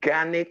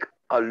 Organic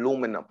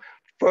aluminum.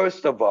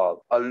 First of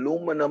all,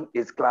 aluminum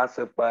is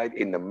classified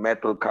in the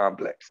metal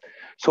complex.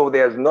 So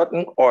there's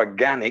nothing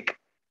organic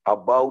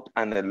about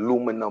an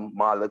aluminum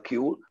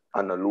molecule,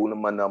 an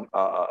aluminum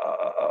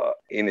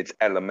in its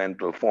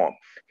elemental form.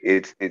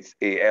 It's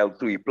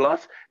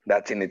Al3+,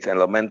 that's in its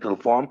elemental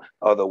form.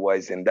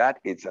 Otherwise than that,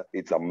 it's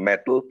a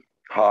metal,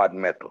 hard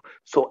metal.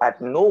 So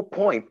at no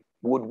point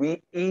would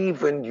we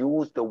even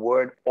use the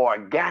word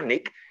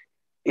organic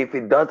if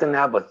it doesn't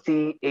have a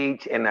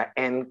CH and an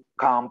N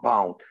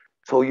compound.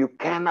 So you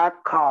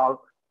cannot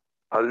call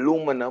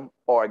aluminum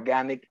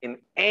organic in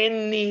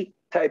any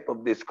type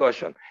of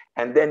discussion.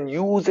 And then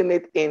using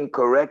it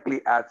incorrectly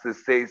as to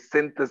say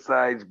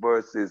synthesized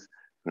versus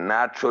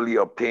naturally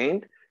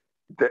obtained.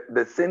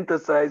 The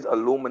synthesized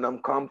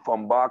aluminum comes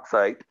from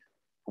bauxite,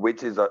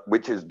 which is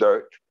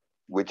dirt,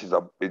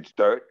 it's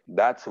dirt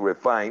that's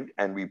refined,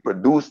 and we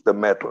produce the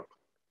metal.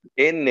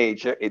 In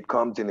nature, it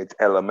comes in its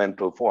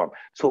elemental form.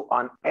 So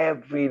on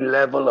every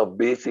level of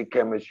basic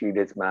chemistry,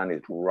 this man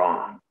is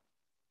wrong.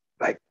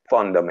 Like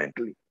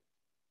fundamentally.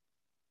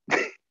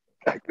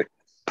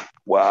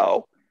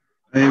 Wow.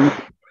 Hey,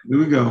 here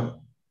we go.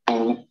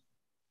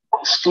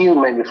 Steel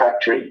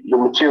manufacturing, the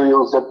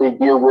materials that they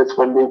deal with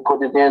when they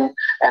put it in,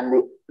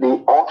 and the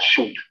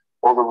offshoot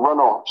or the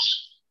runoffs.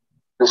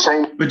 The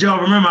same. But y'all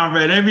remember, I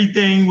read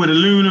everything with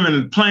aluminum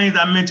and the planes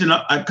I mentioned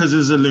because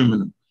it's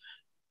aluminum.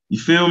 You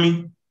feel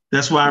me?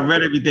 That's why I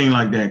read everything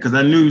like that, because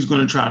I knew he was going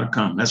to try to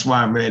come. That's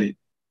why I read it.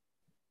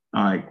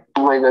 All right.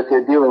 The way that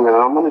they're dealing with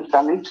it.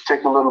 I need to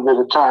take a little bit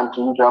of time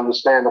to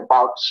understand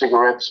about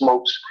cigarette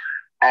smokes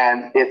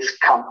and its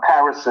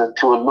comparison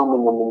to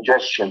aluminum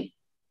ingestion.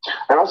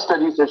 There are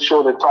studies that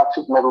show that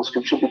toxic metals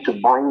contribute to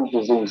brain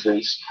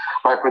diseases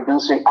by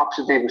producing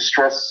oxidative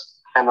stress,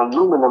 and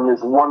aluminum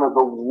is one of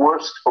the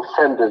worst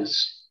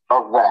offenders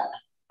of that.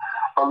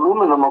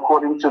 Aluminum,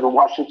 according to the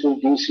Washington,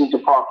 D.C.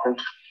 Department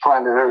of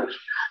Planet Earth,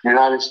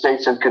 United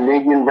States and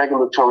Canadian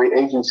regulatory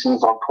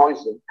agencies on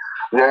poison,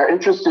 they're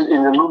interested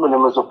in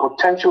aluminum as a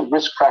potential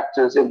risk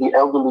factor in the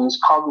elderly's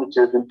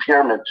cognitive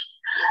impairment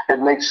It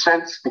makes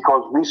sense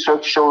because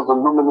research shows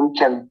aluminum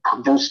can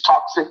produce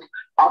toxic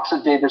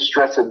oxidative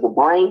stress in the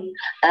brain,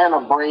 and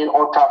a brain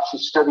autopsy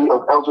study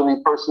of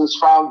elderly persons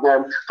found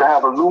them to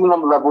have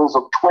aluminum levels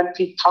of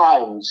 20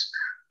 times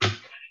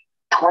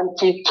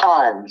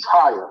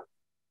higher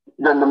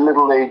than the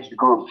middle-aged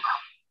group.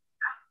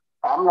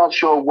 I'm not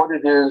sure what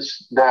it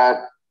is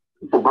that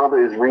the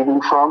brother is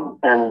reading from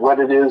and what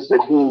it is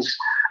that he's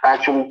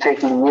actually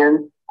taking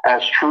in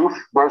as truth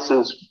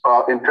versus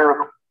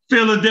empirical.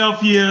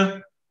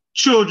 Philadelphia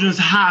Children's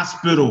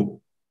Hospital.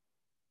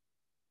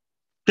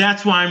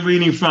 That's why I'm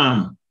reading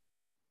from.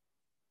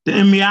 The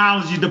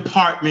immunology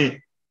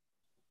department,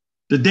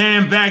 the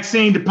damn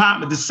vaccine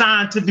department, the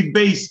scientific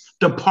base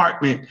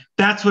department.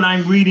 That's what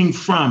I'm reading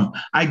from.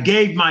 I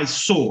gave my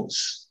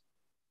source.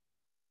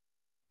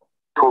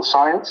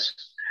 Science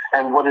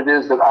and what it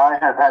is that I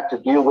have had to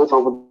deal with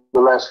over the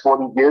last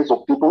 40 years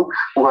of people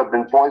who have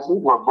been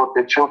poisoned, who have brought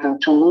their children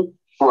to me,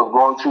 who have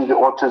gone through the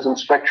autism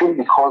spectrum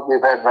because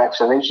they've had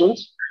vaccinations.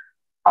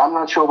 I'm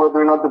not sure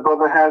whether or not the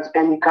brother has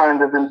any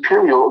kind of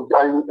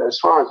as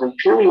far as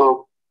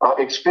imperial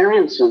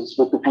experiences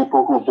with the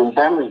people who've been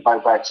damaged by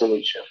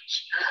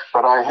vaccinations,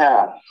 but I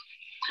have.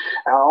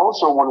 And I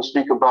also want to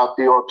speak about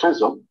the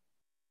autism,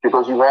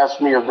 because you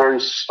asked me a very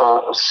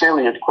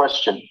salient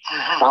question.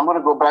 I'm going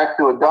to go back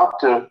to a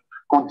doctor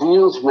who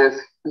deals with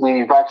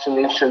the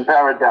vaccination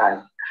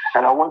paradigm.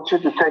 And I want you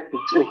to take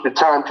the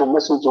time to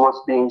listen to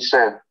what's being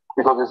said,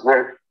 because it's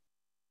very,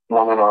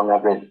 I'm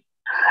not ready.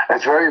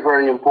 It's very,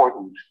 very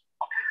important.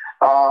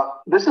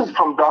 This is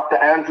from Dr.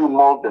 Andrew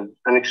Molden,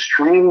 an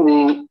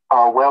extremely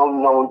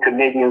well-known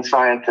Canadian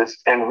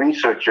scientist and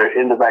researcher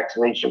in the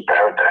vaccination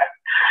paradigm.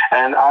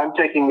 And I'm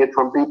taking it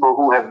from people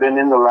who have been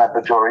in the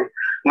laboratory,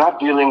 not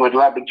dealing with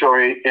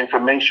laboratory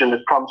information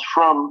that comes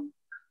from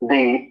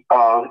the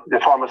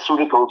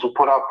pharmaceuticals who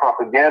put out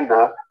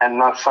propaganda and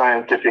not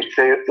scientific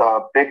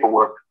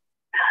paperwork.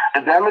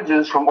 The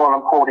damages from what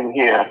I'm quoting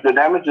here, the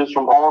damages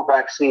from all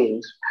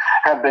vaccines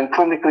have been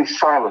clinically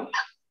silent,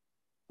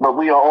 but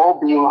we are all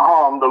being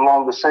harmed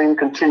along the same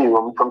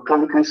continuum from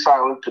clinically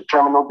silent to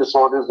terminal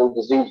disorders and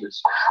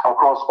diseases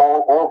across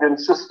all organ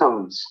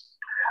systems.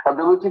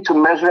 Ability to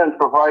measure and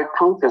provide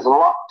proof is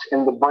locked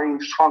in the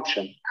brain's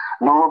function,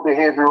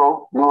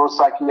 neurobehavioral,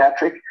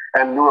 neuropsychiatric,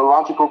 and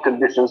neurological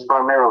conditions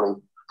primarily.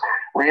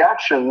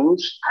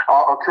 Reactions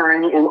are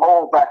occurring in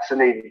all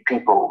vaccinated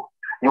people.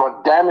 You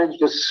are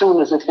damaged as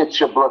soon as it hits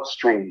your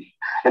bloodstream.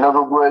 In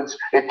other words,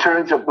 it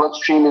turns your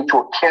bloodstream into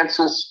a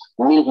cancerous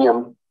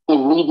medium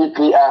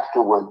immediately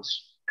afterwards,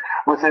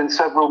 within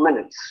several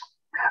minutes.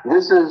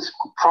 This is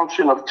a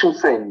function of two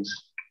things.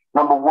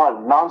 Number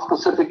one,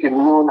 non-specific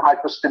immune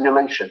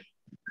hyperstimulation,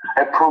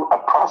 a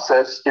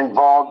process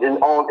involved in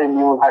all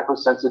immune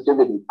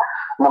hypersensitivity.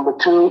 Number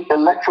two,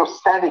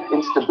 electrostatic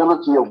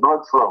instability of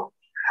blood flow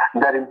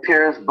that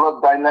impairs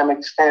blood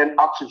dynamics and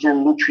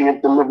oxygen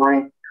nutrient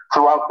delivery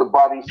throughout the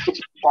body's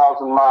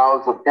 60,000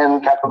 miles of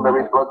end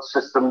capillary blood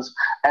systems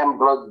and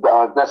blood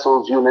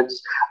vessels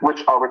units,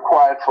 which are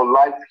required for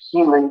life,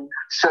 healing,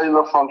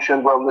 cellular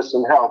function, wellness,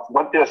 and health.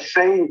 What they're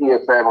saying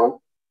here, family,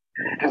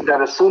 is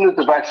that as soon as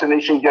the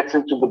vaccination gets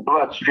into the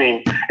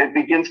bloodstream, it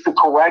begins to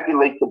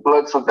coagulate the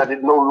blood so that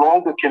it no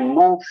longer can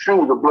move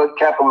through the blood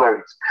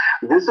capillaries.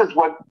 This is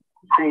what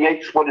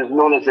creates what is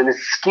known as an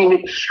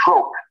ischemic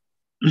stroke.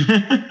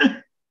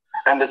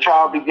 And the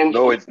child begins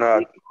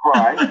to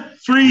cry.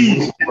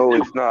 Freeze. No,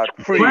 it's not.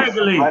 Freeze.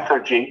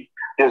 Lethargy.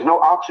 There's no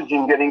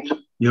oxygen getting to...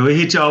 Yo, it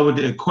hit y'all with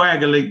the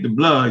coagulate the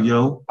blood,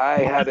 yo. I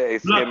had an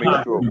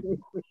ischemic stroke.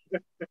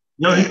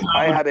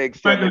 I had an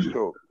ischemic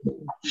stroke.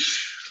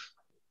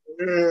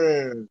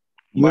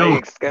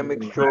 My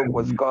ischemic stroke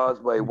was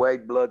caused by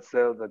white blood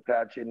cells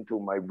attaching to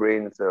my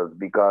brain cells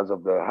because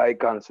of the high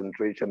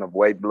concentration of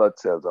white blood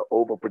cells, the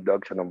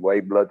overproduction of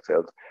white blood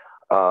cells,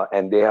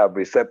 and they have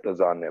receptors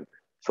on them.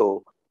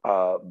 So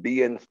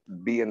being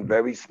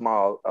very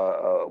small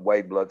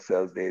white blood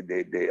cells,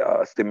 they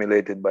are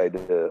stimulated by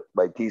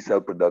T cell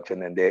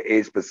production, and they're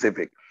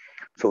aspecific.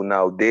 So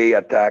now they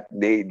attack,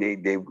 they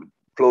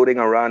floating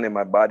around in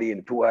my body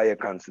in too high a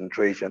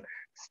concentration,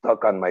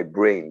 stuck on my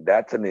brain.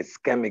 That's an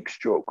ischemic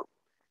stroke.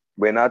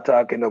 We're not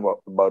talking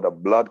about a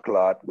blood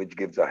clot, which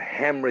gives a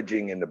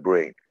hemorrhaging in the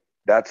brain.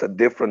 That's a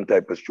different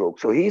type of stroke.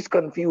 So he's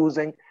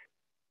confusing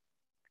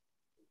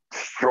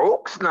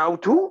strokes now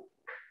too.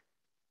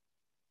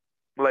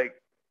 Like,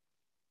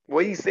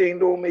 what he's saying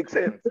don't make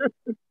sense.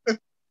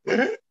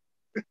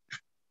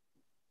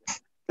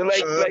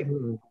 like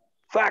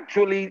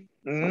factually,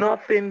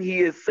 nothing he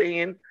is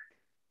saying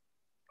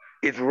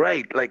is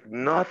right. Like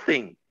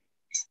nothing.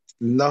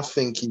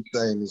 Nothing he's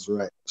saying is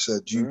right. So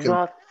you can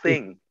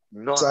nothing.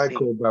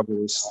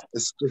 Psychobabble.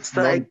 It's just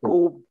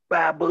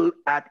psychobabble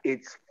at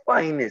its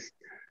finest.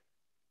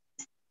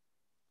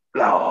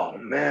 Oh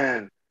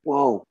man,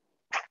 whoa!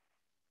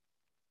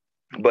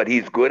 But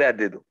he's good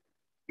at it.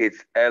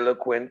 It's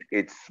eloquent.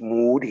 It's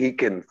smooth. He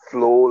can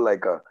flow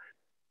like a.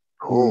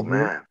 Oh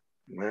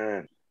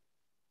man.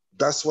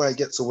 That's why he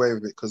gets away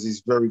with it, because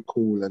he's very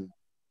cool and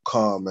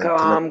calm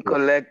and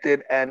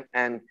collected,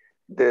 and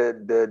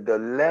the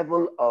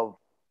level of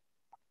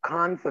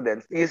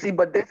confidence. You see,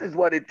 but this is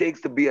what it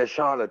takes to be a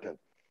charlatan.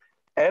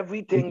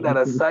 Everything that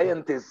a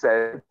scientist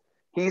says,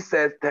 he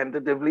says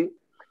tentatively,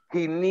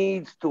 he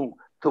needs to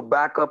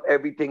back up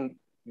everything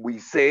we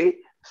say.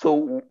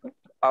 So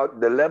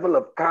the level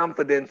of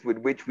confidence with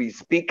which we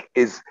speak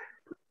is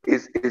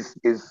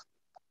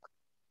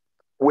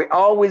we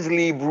always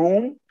leave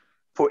room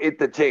for it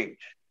to change.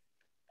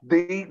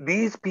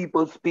 These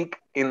people speak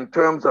in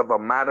terms of a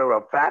matter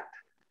of fact.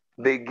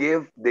 They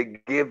give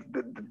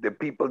the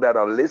people that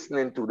are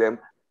listening to them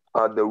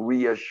the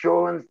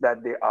reassurance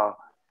that they are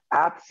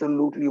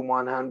absolutely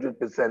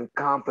 100%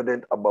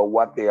 confident about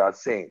what they are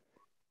saying,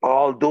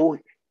 although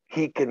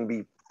he can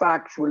be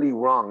factually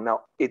wrong.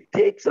 Now, it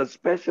takes a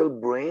special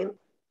brain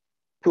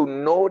to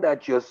know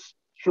that you're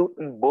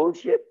shooting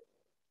bullshit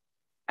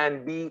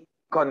and be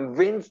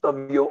convinced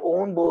of your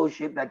own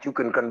bullshit that you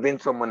can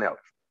convince someone else.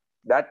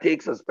 That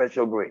takes a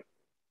special brain.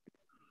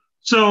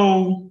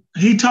 So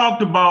he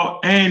talked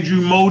about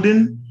Andrew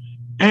Moden.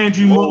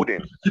 Andrew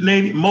Moden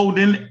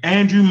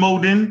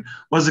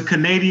was a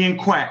Canadian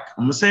quack.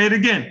 I'm gonna say it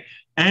again.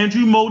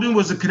 Andrew Moden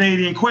was a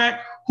Canadian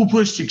quack who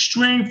pushed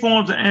extreme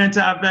forms of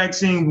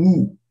anti-vaccine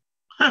woo,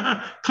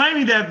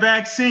 claiming that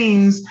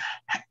vaccines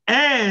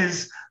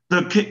as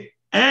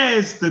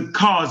the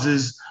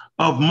causes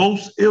of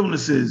most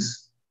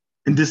illnesses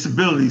and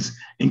disabilities,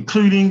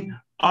 including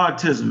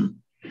autism.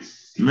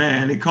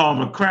 Man, they call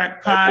him a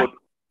crackpot,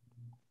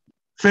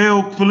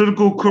 failed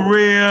political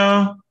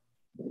career,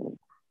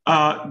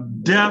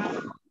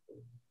 death,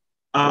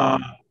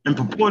 and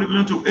purported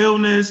mental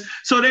illness.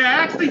 So they're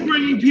actually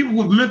bringing people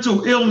with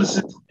mental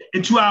illnesses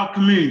into our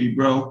community,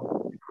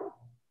 bro.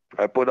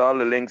 I put all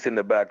the links in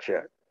the back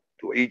chat.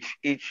 To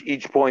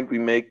each point we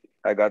make,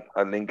 I got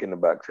a link in the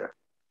back chat.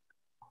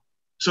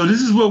 So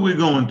this is what we're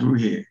going through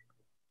here.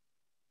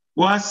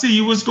 Well, I see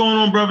you. What's going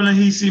on, brother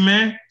Nahisi,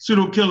 man?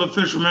 Pseudo Killer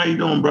Official, man. How you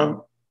doing, brother?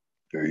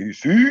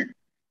 Nahisi.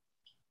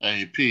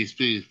 Hey, peace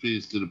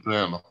to the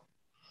panel.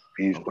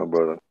 Peace, my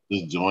brother.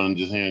 Just joining,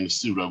 just hearing the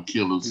pseudo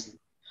killers.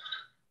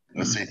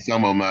 I see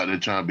some of them out there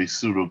trying to be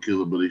pseudo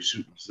killer, but they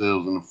shoot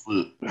themselves in the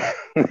foot.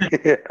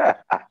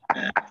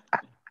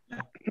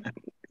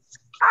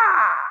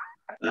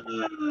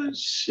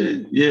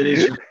 Shit. Yeah, they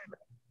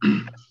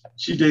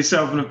shoot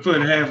themselves in the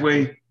foot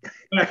halfway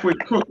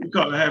crook. We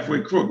call it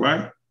halfway crook,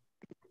 right?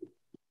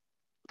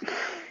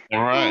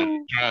 All right.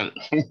 Got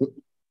it.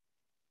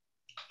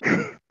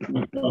 We're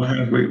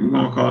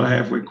gonna call it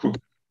halfway crook.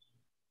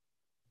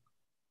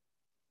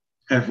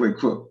 Halfway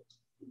crook.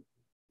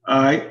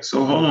 All right,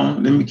 so hold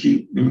on. Let me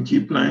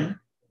keep playing.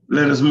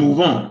 Let us move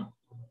on.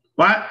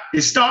 What?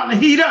 It's starting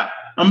to heat up.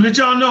 I'm gonna let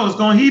y'all know it's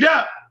gonna heat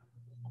up.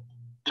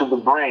 To the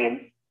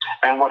brain,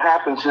 and what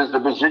happens is the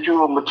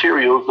residual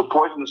materials, the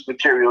poisonous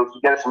materials,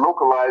 gets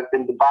localized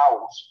in the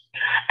bowels.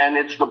 And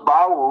it's the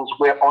bowels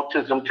where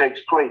autism takes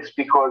place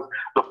because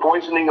the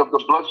poisoning of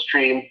the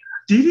bloodstream.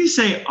 Did he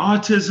say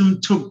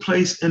autism took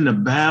place in the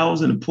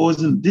bowels and the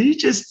poison? Did he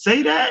just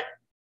say that?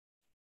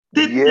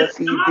 Yes,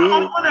 he did.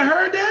 I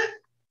heard that.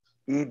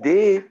 He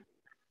did.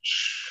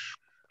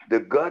 The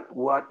gut,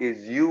 what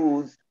is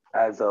used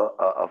as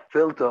a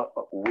filter,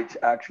 which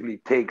actually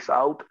takes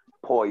out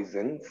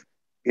poisons,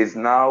 is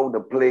now the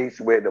place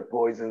where the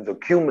poisons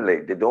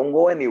accumulate. They don't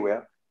go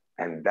anywhere,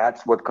 and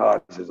that's what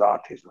causes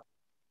autism.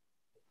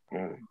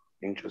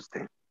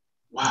 Interesting.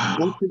 Wow.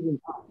 Autism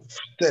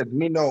said,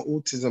 me know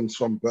autism's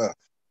from birth.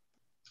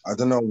 I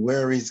don't know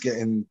where he's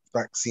getting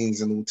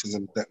vaccines and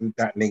autism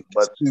that link.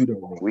 But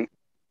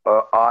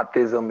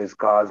autism is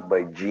caused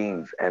by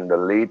genes, and the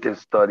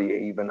latest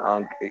study, even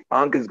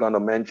Ankh is going to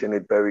mention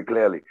it very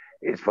clearly.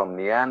 It's from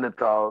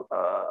Neanderthal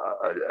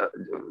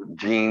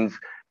genes,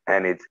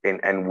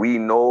 and we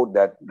know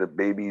that the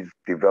baby's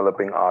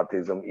developing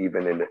autism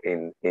even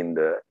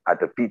at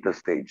the fetus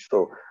stage.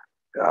 So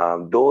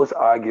those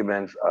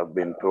arguments have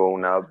been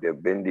thrown out,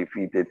 they've been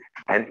defeated,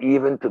 and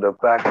even to the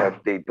fact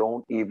that they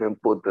don't even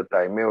put the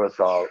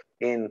thimerosal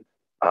in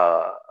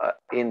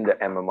the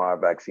MMR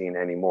vaccine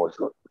anymore.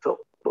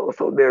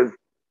 So there's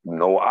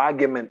no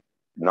argument,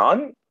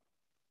 none,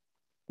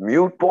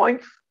 mute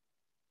points.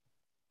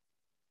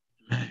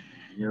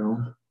 Yo.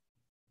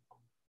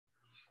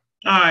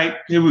 All right,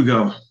 here we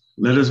go.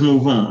 Let us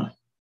move on,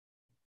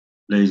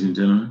 ladies and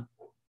gentlemen.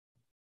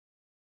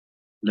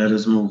 Let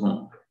us move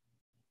on.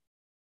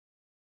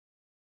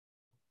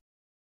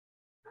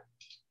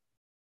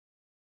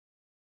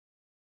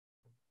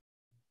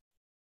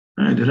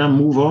 All right, did I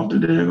move off the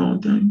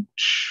daggone thing?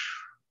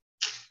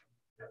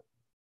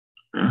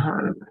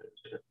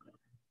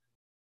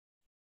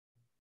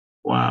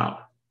 Wow.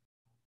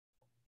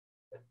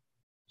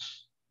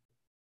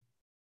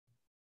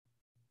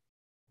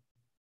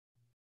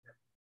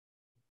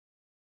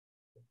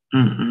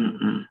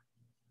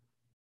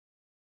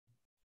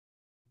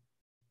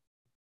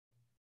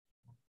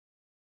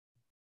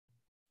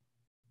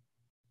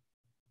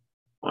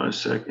 One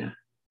second.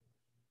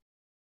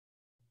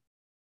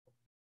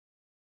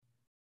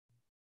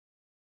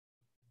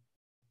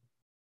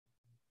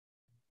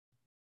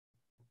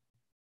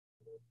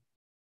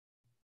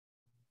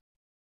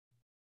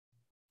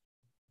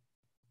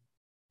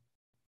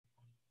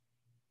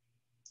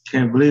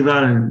 Can't believe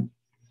I didn't,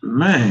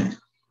 man.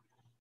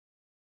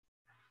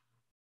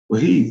 Well,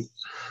 he's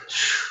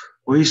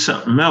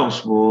something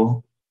else, boy.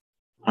 All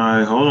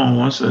right, hold on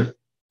one second.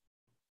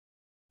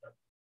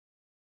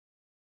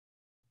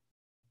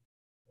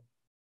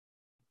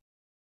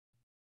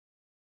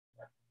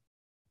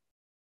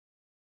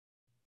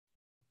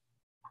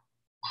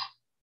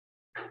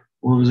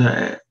 What was that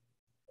at?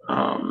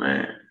 Oh,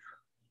 man.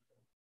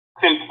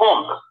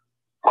 Informed.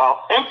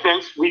 While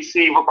infants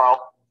receive about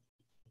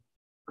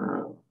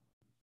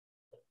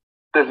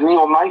the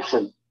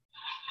neomycin.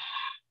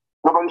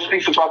 Nobody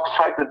speaks about the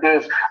fact that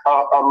there's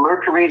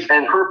mercuries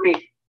and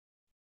herpes.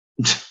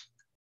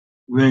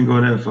 We ain't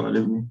go that far,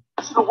 did we?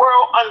 The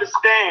world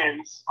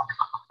understands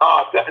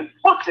the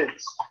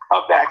importance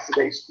of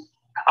vaccination.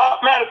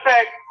 Matter of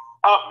fact,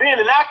 being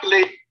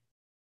inoculated,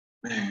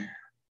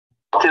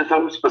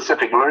 autism,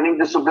 specific learning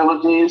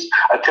disabilities,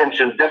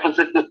 attention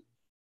deficit,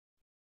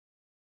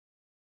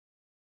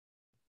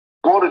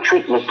 water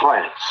treatment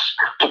plants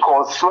to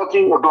cause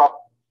sludging of blood.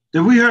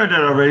 Did we heard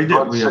that already?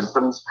 Blood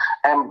systems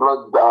and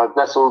blood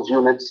vessels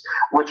units,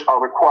 which are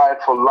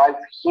required for life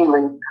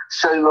healing,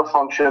 cellular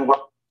function.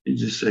 You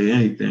just say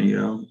anything,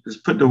 yo.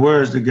 Just put the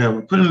words together.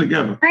 Put them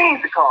together.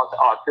 Things that cause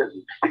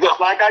autism. Because,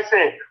 like I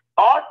said,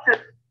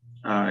 autism.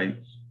 All right.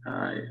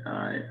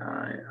 And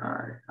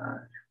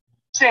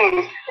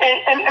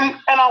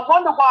I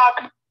wonder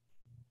why.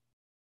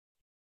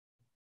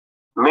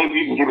 Maybe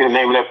you can give me the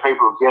name of that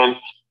paper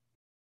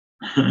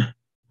again.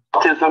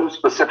 Autism,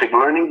 specific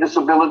learning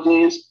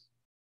disabilities.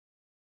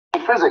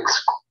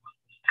 Physics.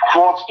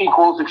 Force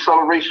equals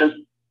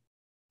acceleration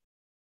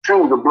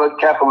through the blood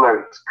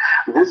capillaries.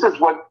 This is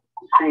what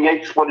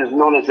creates what is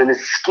known as an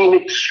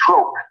ischemic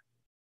stroke.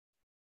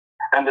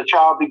 And the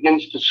child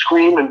begins to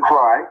scream and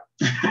cry.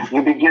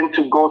 You begin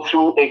to go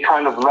through a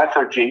kind of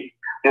lethargy.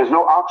 There's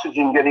no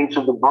oxygen getting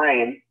to the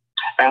brain.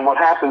 And what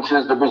happens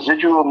is the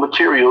residual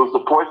materials, the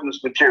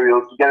poisonous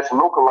materials, gets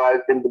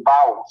localized in the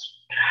bowels.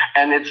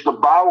 And it's the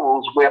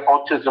bowels where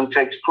autism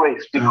takes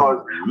place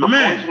because the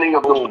poisoning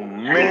of the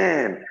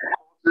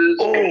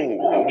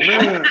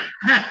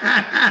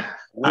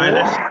All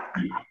right,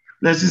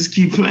 let's just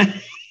keep playing.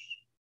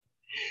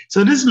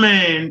 So this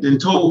man then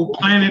told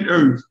planet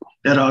Earth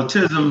that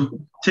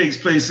autism takes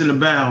place in the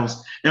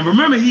bowels. And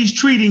remember, he's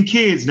treating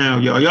kids now,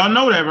 y'all. Y'all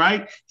know that,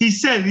 right? He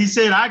said,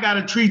 I got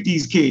to treat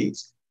these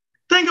kids.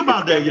 Think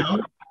about that, y'all.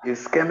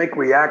 Ischemic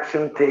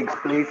reaction takes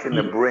place in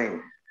the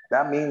brain.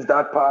 That means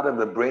that part of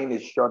the brain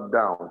is shut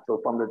down. So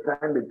from the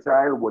time the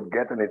child would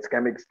get an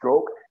ischemic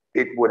stroke,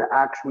 it would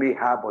actually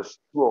have a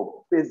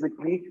stroke.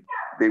 Physically,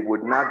 they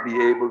would not be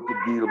able to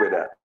deal with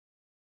that.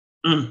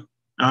 All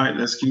right,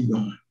 let's keep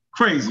going.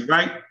 Crazy,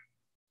 right?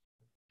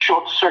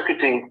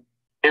 Short-circuiting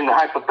in the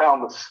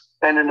hypothalamus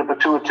and in the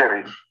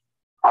pituitary.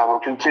 I will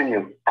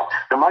continue.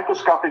 The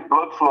microscopic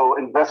blood flow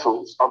in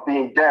vessels are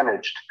being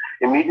damaged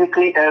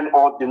immediately and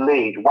or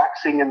delayed,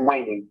 waxing and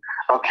waning,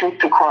 acute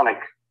to chronic,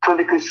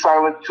 clinically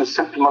silent to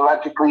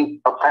symptomatically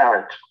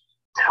apparent.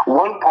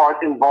 One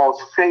part involves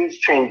phase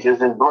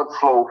changes in blood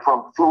flow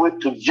from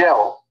fluid to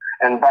gel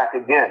and back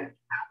again.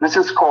 This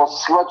is called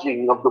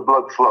sludging of the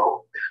blood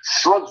flow.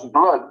 Sludged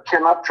blood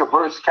cannot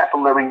traverse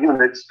capillary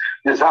units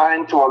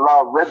designed to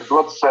allow red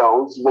blood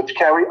cells, which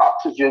carry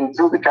oxygen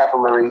through the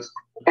capillaries,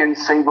 in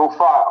single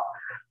file.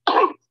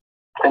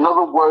 In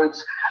other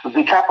words,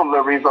 the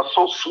capillaries are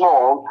so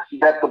small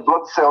that the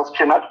blood cells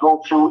cannot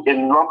go through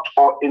in lumped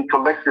or in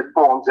collected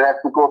forms. They have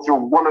to go through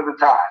one at a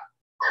time.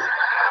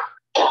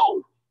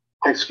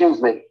 Excuse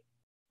me.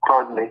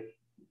 Pardon me.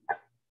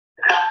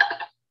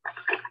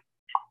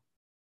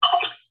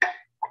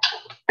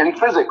 In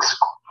physics,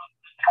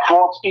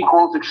 force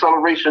equals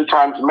acceleration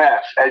times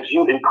mass. As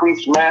you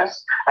increase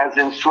mass, as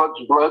in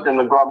sludged blood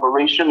and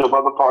agglomeration of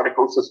other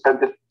particles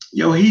suspended.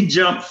 Yo, he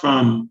jumped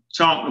from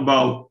talking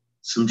about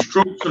some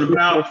strokes on the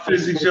bowel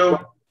physics, yo.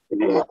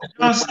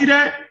 Y'all see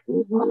that?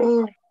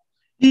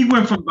 He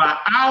went from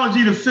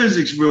biology to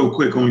physics real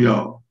quick on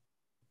y'all.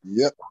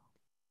 Yep.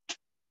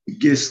 He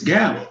gets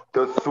galloped.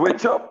 To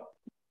switch up.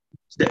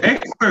 The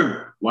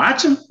expert.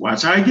 Watch him.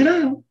 Watch how he get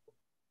out.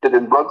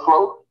 In blood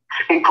flow,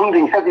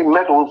 including heavy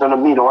metals and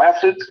amino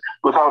acids,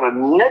 without a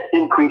net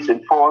increase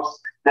in force,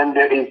 then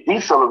there is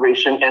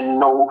deceleration and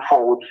no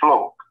forward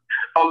flow.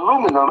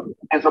 Aluminum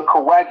is a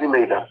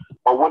coagulator,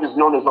 or what is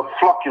known as a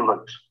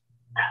flocculant.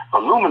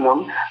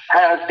 Aluminum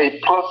has a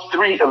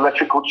 +3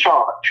 electrical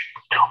charge.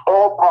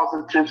 All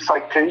positive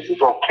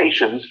citations or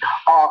cations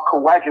are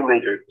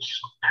coagulators.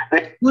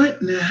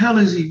 What in the hell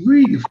is he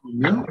reading from,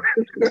 yo?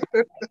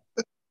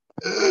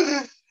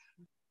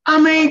 I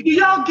mean, do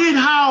y'all get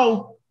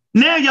how,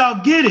 now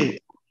y'all get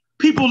it.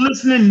 People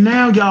listening,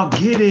 now y'all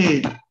get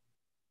it.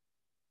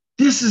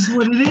 This is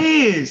what it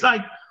is.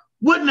 Like,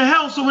 what in the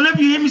hell? So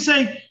whenever you hear me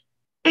say,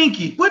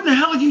 Inky, what in the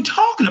hell are you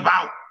talking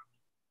about?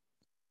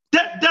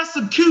 That's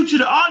a cue to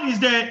the audience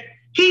that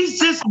he's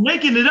just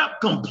making it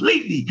up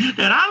completely.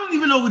 And I don't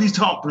even know what he's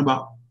talking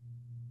about.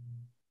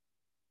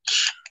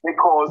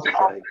 Because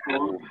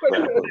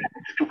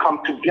to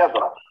come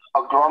together,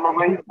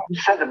 agglomerate,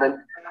 sediment,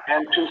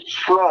 and to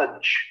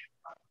sludge.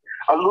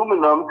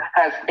 Aluminum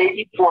has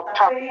 84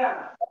 times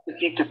the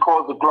capacity to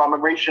cause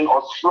agglomeration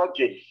or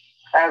sludging,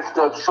 as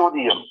does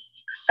sodium,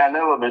 an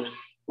element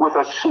with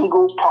a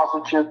single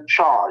positive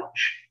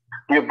charge.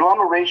 The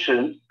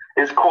agglomeration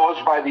is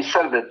caused by the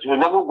sediment.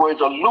 In other words,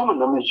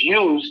 aluminum is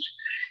used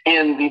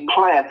in the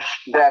plants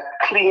that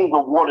clean the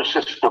water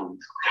systems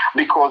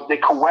because they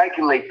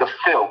coagulate the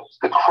filth,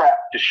 the crap,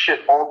 the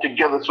shit all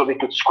together so they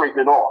can scrape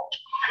it off.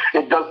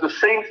 It does the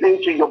same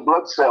thing to your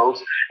blood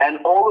cells and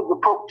all of the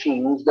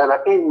proteins that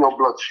are in your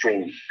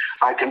bloodstream.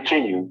 I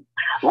continue.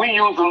 We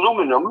use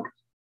aluminum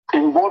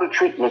in water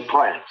treatment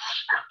plants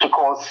to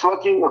cause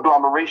sludging,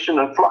 agglomeration,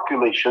 and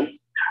flocculation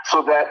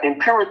so that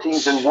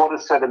impurities in water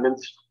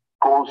sediments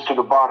goes to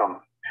the bottom.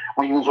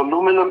 We use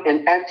aluminum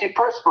in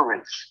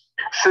antiperspirants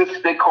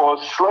since they cause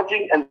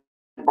sludging and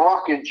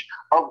blockage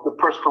of the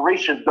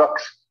perspiration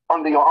ducts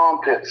under your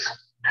armpits.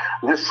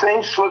 The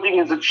same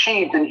sludging is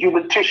achieved in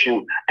human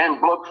tissue and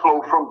blood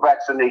flow from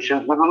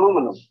vaccinations with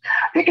aluminum.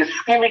 The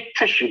ischemic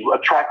tissue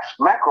attracts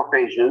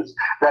macrophages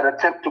that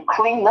attempt to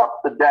clean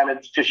up the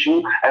damaged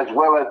tissue as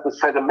well as the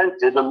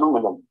sedimented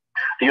aluminum.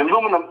 The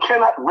aluminum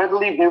cannot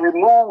readily be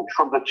removed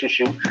from the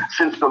tissue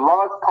since the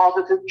large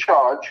positive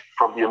charge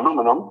from the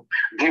aluminum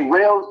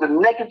derails the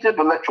negative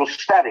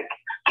electrostatic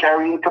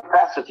carrying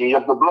capacity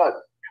of the blood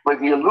where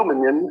the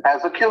aluminum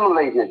has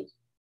accumulated.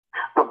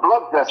 The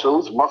blood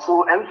vessels,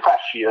 muscle, and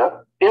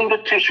fascia in the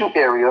tissue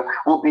area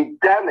will be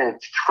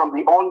damaged from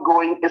the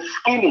ongoing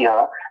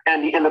ischemia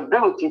and the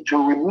inability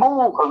to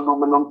remove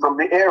aluminum from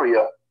the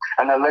area,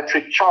 an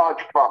electric charge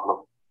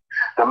problem.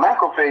 The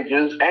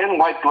macrophages and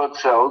white blood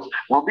cells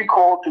will be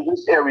called to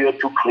this area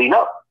to clean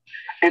up.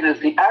 It is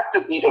the act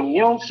of the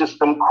immune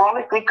system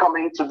chronically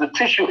coming to the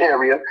tissue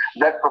area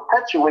that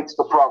perpetuates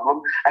the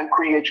problem and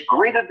creates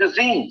greater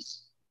disease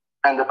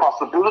and the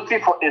possibility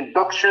for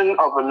induction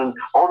of an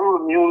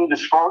autoimmune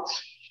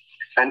response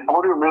and an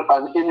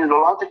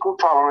immunological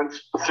tolerance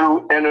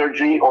through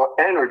energy or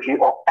allergy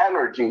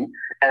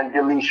and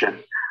deletion.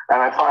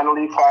 And I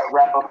finally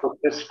wrap up with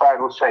this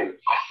final saying.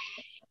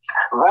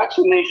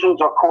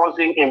 Vaccinations are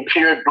causing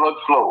impaired blood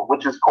flow,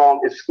 which is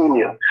called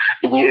ischemia.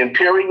 The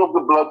impairing of the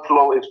blood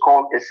flow is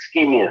called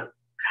ischemia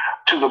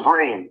to the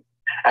brain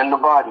and the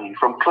body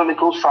from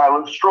clinical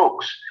silent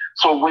strokes.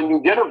 So when you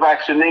get a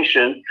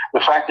vaccination, the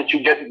fact that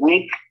you get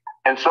weak,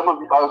 and some of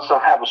us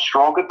have a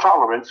stronger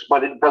tolerance,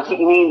 but it doesn't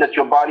mean that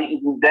your body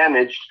isn't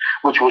damaged,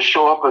 which will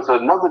show up as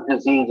another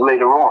disease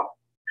later on.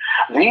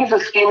 These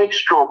ischemic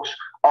strokes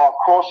are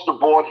across the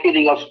board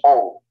hitting us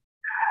all.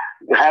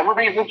 We have a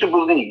reason to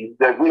believe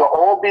that we are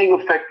all being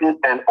affected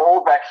and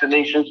all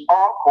vaccinations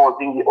are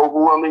causing the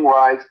overwhelming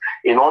rise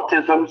in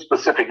autism,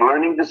 specific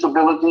learning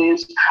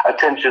disabilities,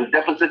 attention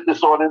deficit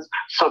disorders,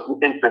 sudden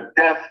infant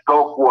death,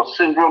 Gulf War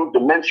syndrome,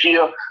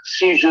 dementia,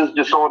 seizures,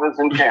 disorders,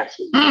 and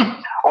cancer.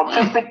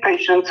 Autistic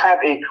patients have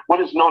what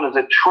is known as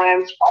a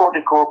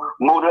transcortical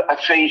motor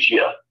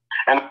aphasia.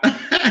 And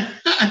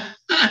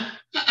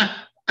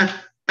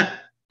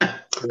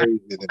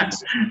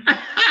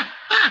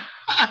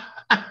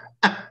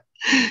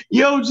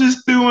Yo,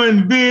 just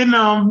doing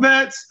Vietnam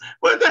vets.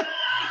 What the?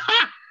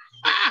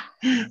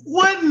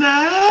 What in the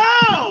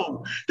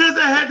hell does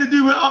that have to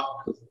do with?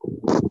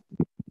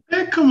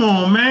 Hey, come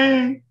on,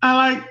 man.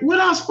 What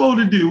I'm supposed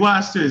to do?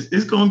 Watch this.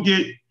 It's gonna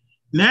get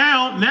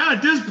now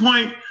at this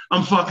point,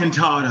 I'm fucking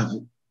tired of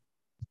it.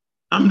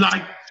 I'm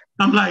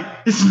like,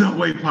 it's no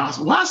way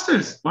possible. Watch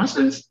this.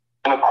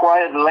 An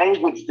acquired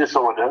language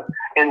disorder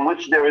in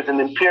which there is an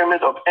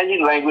impairment of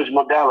any language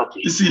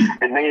modality.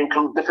 It may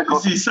include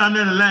difficulty.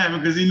 Sonny laughing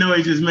because he know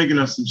he's just making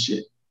up some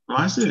shit.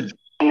 Watch this.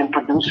 In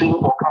producing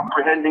or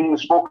comprehending the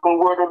spoken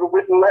word or the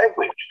written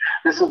language.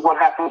 This is what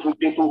happens with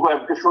people who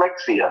have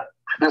dyslexia.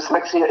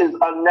 Dyslexia is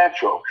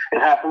unnatural. It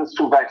happens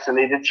to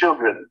vaccinated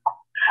children.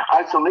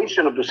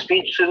 Isolation of the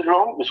speech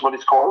syndrome is what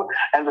it's called,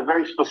 and the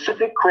very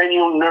specific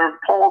cranial nerve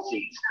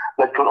palsies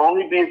that can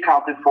only be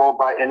accounted for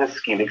by an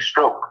ischemic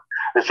stroke.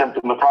 The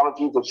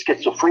symptomatologies of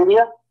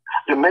schizophrenia,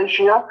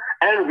 dementia,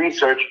 and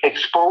research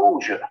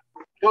exposure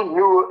to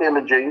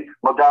neuroimaging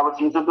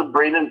modalities of the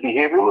brain and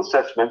behavioral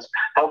assessments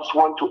helps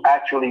one to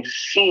actually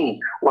see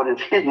what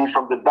is hidden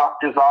from the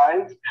doctor's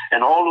eyes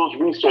and all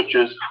those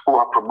researchers who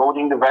are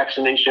promoting the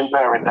vaccination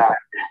paradigm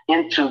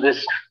into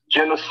this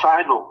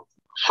genocidal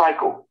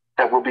cycle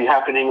that will be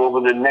happening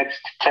over the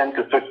next 10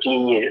 to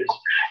 15 years.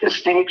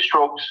 Ischemic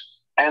strokes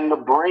and the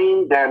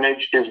brain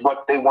damage is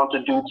what they want to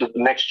do to the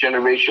next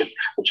generation,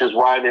 which is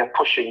why they're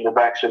pushing the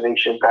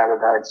vaccination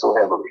paradigm so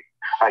heavily.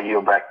 I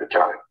yield back the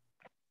time.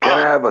 Can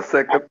I have a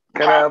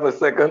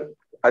second?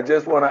 I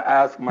just want to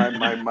ask my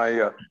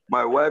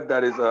wife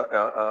that is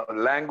a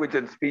language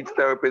and speech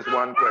therapist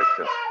one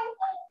question.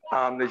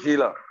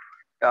 Najila,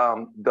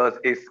 does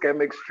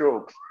ischemic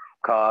strokes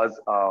cause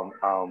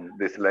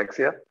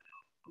dyslexia?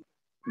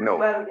 No.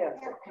 Well, yes,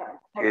 it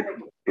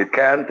can. It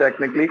can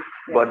technically, yes.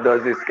 But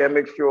does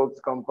ischemic strokes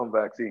come from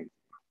vaccines?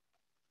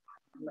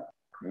 No.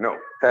 No.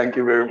 Thank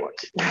you very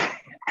much.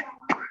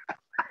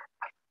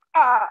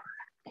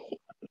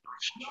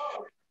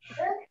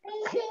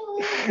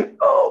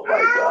 Oh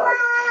my God.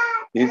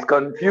 He's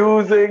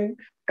confusing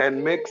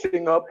and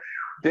mixing up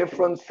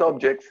different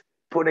subjects,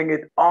 putting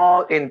it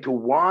all into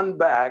one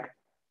bag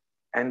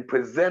and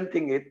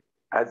presenting it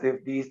as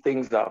if these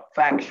things are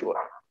factual.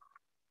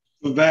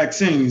 For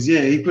vaccines,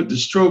 yeah, he put the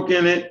stroke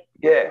in it.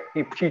 Yeah,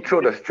 he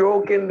threw the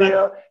stroke in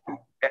there.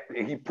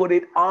 He put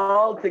it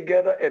all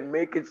together and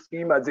make it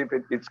seem as if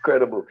it's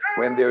credible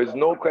when there is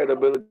no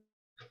credibility.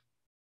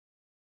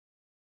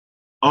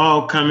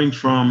 All coming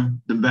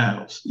from the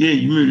battles. Yeah,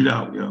 you muted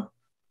out, yo.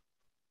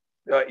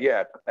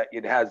 Yeah,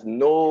 it has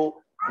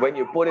no, when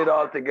you put it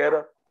all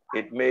together,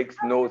 it makes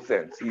no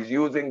sense. He's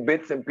using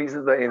bits and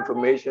pieces of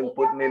information,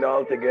 putting it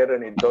all together,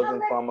 and it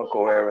doesn't form a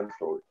coherent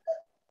story.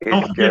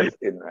 It's just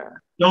in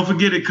there. Don't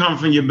forget it comes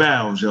from your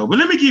bowels, yo. But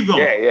let me keep going.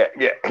 Yeah.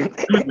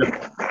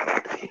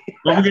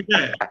 Don't forget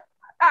that.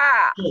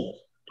 All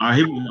right,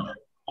 here we go.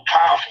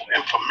 Powerful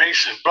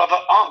information, brother.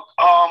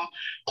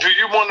 Do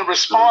you want to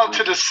respond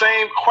to the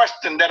same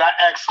question that I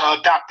asked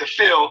Dr.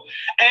 Phil?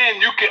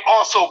 And you can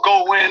also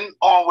go in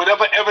on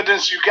whatever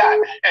evidence you got.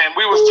 And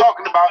we was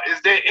talking about, is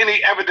there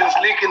any evidence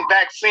linking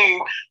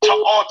vaccine to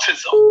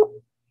autism?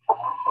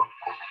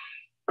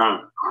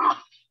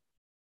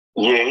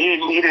 Yeah,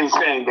 he didn't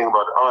say anything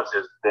about the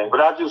autism thing, but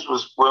I just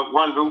was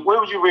wondering, where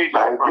would you read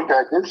that from? I think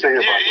I did say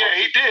it. Yeah,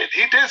 he did.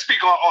 He did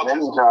speak on autism.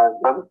 Many times,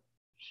 brother.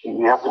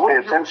 You have to pay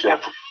attention.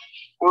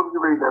 Where did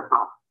you read that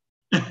from?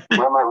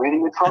 Where am I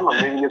reading it from?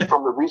 I'm reading it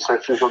from the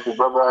researchers of the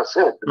brother I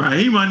said. Right,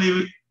 he wasn't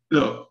even,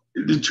 look,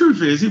 the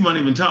truth is he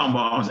wasn't even talking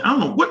about autism. I don't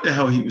know what the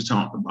hell he was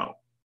talking about.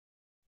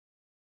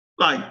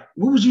 Like,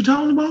 what was you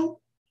talking about?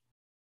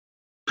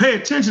 Pay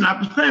attention. I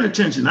was paying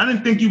attention. I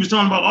didn't think you was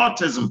talking about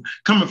autism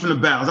coming from the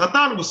bowels. I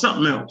thought it was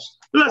something else.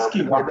 Let's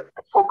keep going.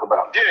 Spoke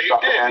about. Yeah, he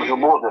Dr. did. Andrew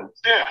Molden.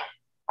 Yeah.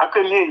 I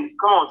couldn't hear you.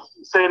 Come on,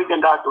 say it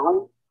again, Dr.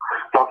 Who?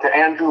 Dr.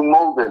 Andrew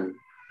Molden.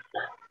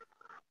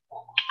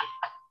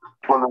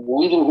 One of the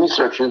leading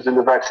researchers in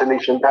the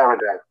vaccination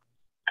paradigm.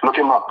 Look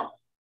him up.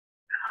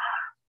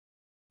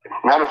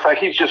 Matter of fact,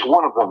 he's just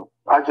one of them.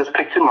 I just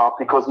picked him up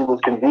because he was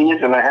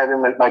convenient and I had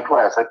him at my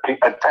class. I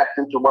tapped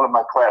into one of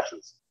my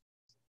classes.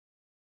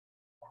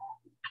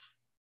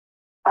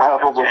 I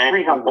have over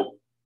 300.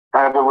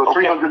 I have over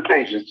 300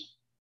 pages.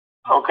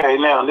 Okay,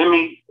 now let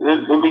me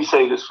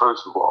say this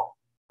first of all.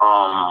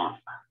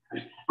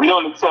 We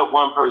don't accept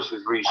one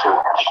person's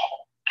research.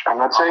 I'm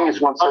not saying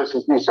it's one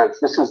person's research.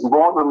 This is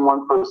more than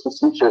one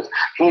person's research.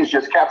 He's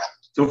just captured.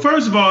 So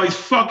first of all, he's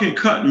fucking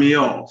cutting me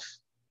off.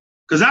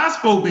 Because I'm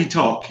supposed to be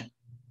talking.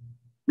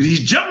 But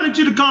he's jumping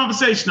into the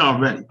conversation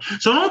already.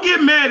 So don't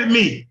get mad at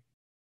me.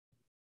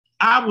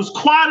 I was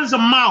quiet as a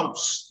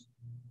mouse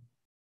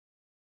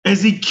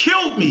as he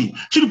killed me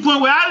to the point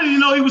where I didn't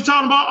even know he was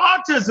talking about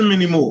autism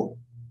anymore.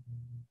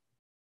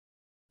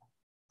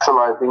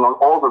 Capitalizing on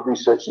all the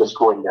research that's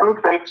going on.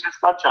 Okay, it's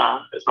not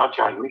time. It's not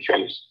time. Let me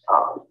finish.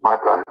 My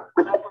God.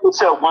 We don't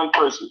tell one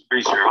person's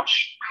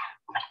research.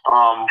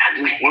 What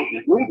we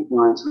need to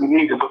do is we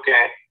need to look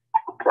at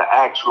the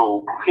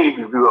actual peer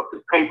review of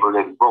the paper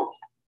that he wrote.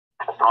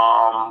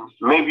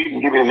 Maybe you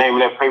can give me the name of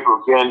that paper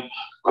again,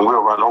 and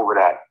we'll run over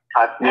that.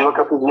 You look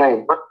up his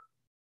name.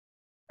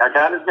 I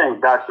got his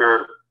name,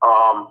 Dr.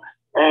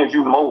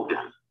 Andrew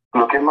Molden.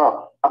 Look him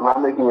up. I'm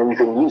not making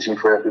anything easy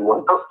for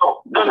everyone.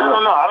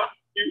 No.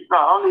 I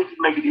don't need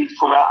to make it easy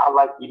for me. I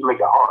like you to make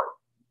it hard.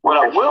 What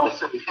I will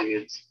say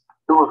is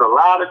there was a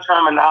lot of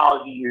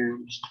terminology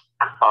used,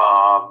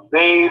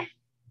 vague,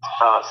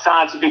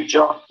 scientific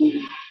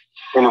jargon,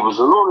 and it was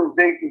a little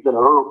invasive and a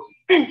little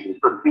confusing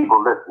for the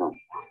people listening.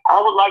 I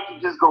would like to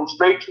just go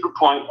straight to the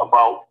point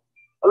about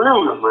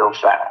aluminum real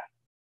fast.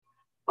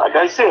 Like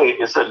I said,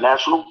 it's a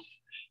natural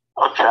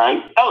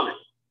occurring element.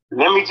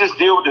 Let me just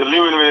deal with the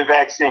aluminum in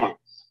vaccines.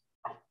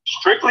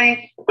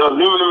 Strictly the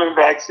aluminum in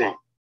vaccines.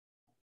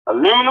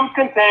 Aluminum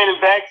contained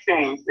in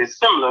vaccines is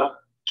similar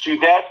to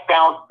that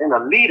found in a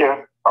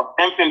liter of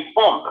infant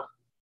formula.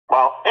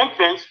 While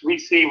infants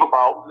receive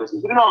about,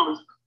 listen to the numbers,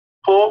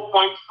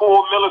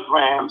 4.4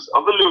 milligrams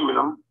of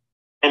aluminum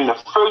in the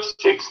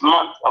first 6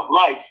 months of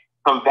life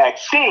from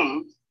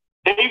vaccines,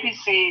 they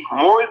receive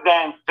more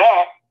than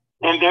that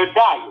in their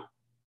diet.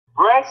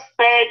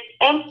 Breastfed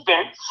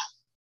infants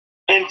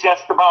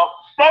ingest about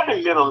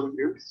 7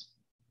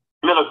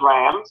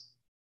 milligrams.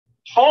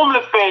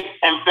 Formula-fed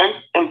infants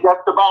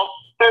ingest about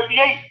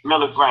 38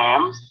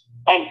 milligrams,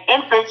 and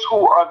infants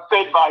who are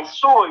fed by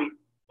soy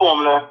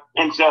formula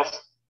ingest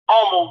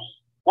almost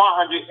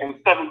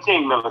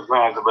 117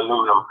 milligrams of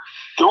aluminum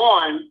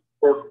during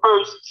the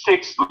first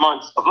 6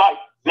 months of life.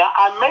 Now,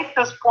 I make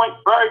this point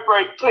very,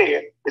 very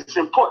clear. It's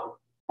important.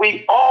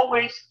 We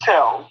always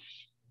tell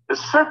the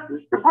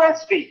sisters to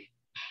breastfeed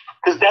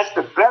because that's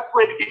the best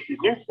way to get the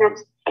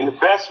nutrients and the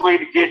best way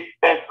to get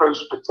that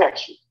first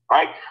protection.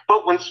 Right?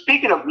 But when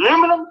speaking of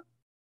aluminum,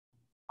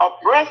 a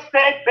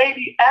breastfed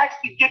baby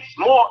actually gets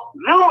more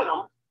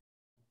aluminum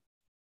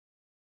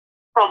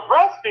from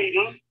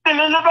breastfeeding than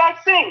in the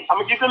vaccine. I'm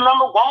going to give you the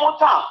number one more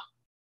time.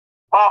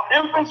 While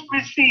infants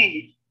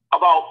receive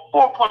about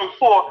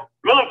 4.4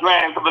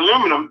 milligrams of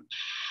aluminum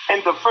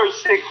in the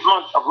first 6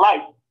 months of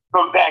life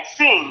from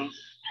vaccines,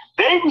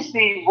 they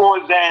receive more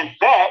than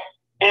that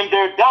in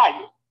their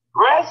diet.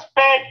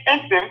 Breastfed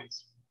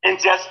infants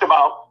ingest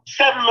about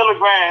 7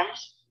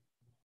 milligrams.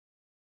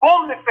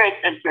 Formula-fed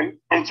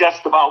infants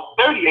ingest about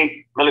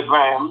 38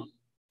 milligrams.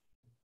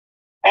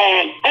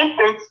 And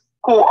infants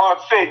who are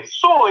fed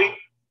soy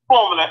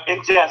formula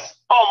ingest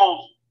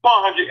almost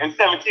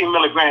 117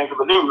 milligrams of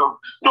aluminum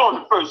during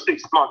the first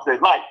 6 months of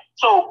their life.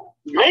 So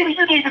maybe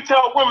you need to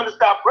tell women to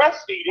stop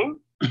breastfeeding,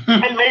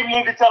 and maybe you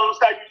need to tell them to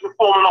start using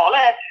formula and all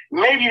that.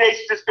 Maybe they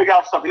should just figure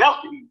out something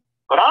else to eat.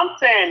 What I'm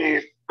saying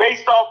is,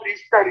 based off of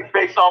these studies,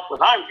 based off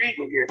what I'm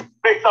reading here,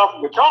 based off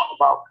of what we're talking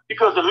about,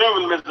 because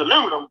aluminum is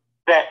aluminum,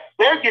 that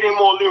they're getting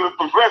more aluminum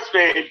from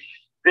breastfed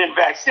than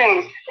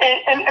vaccines.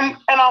 And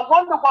I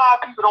wonder why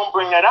people don't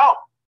bring that out.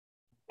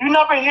 You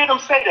never hear them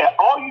say that.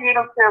 All you hear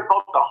them say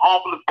about the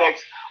harmful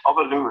effects of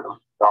aluminum,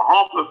 the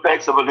harmful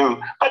effects of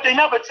aluminum. But they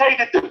never tell you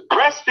that the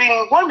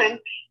breastfeeding women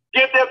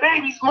give their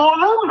babies more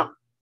aluminum.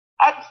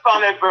 I just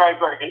found that very,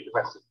 very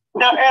interesting.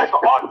 Now, as for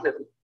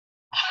autism,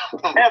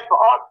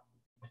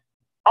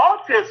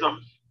 autism,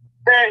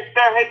 there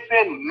has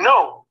been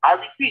no, I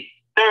repeat,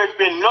 there has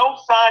been no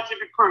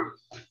scientific proof,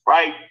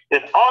 right,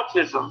 that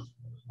autism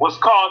was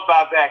caused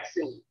by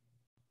vaccine.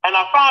 And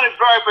I found it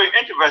very, very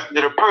interesting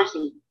that a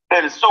person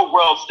that is so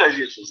well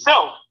studied as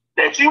yourself,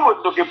 that you would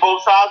look at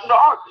both sides of the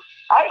argument.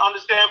 I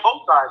understand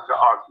both sides of the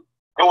argument.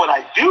 And what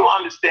I do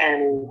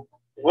understand is,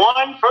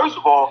 one, first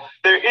of all,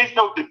 there is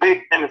no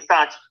debate in the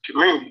scientific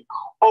community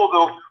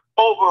over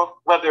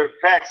whether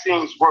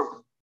vaccines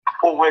work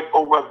or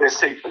whether they're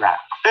safe or not.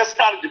 That's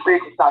not a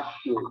debate in the scientific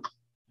community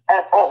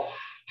at all.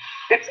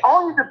 It's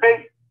only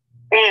debate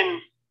in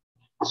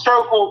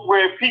circles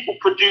where people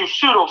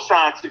produce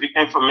pseudoscientific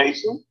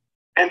information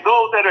and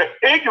those that are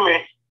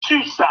ignorant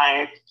to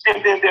science,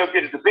 and then they'll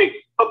get a debate.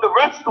 But the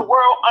rest of the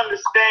world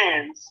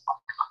understands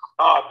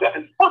the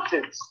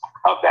importance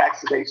of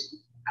vaccination.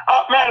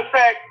 Matter of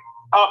fact,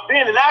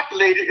 being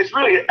inoculated is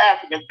really an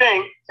African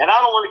thing, and I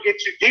don't want to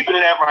get you deep into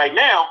that right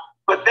now,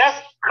 but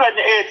that's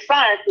cutting-edge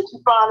science that you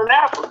find in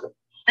Africa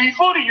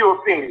before the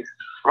Europeans,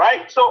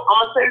 right? So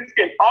I'm going to say this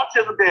again.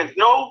 Autism, there's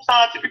no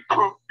scientific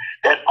proof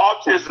that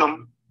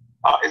autism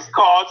is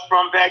caused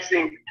from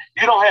vaccines.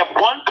 You don't have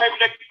one paper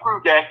that can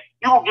prove that.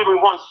 You will give me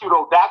one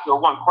pseudo doctor or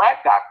one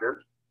quack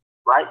doctor,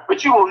 right?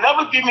 But you will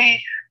never give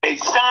me a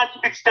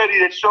scientific study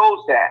that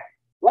shows that.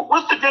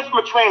 What's the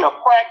difference between a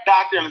quack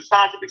doctor and a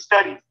scientific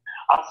study?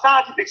 A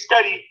scientific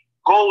study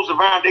goes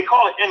around, they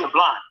call it in the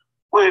blind,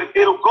 where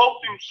it'll go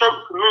through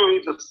certain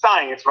communities of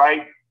science,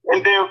 right?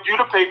 And they'll view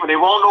the paper, they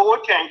won't know where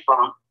it came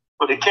from,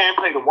 but they can't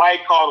play the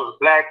white card or the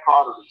black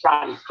card or the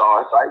Chinese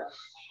card, right?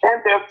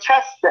 And they'll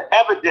test the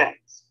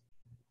evidence.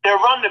 They'll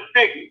run the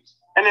figures,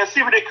 and they'll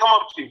see what they come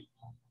up to.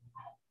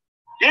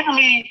 Giving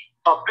me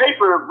a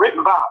paper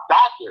written by a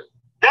doctor,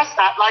 that's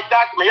not like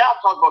Dr. Mayal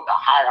talk about the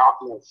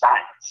hierarchy of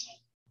science.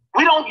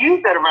 We don't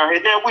use that around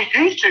here. Now, we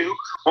used to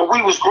when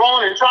we was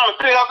growing and trying to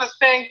figure out this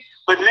thing,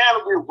 but now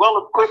that we're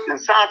well equipped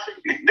and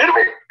scientifically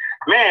literate,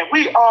 man,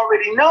 we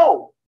already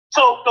know.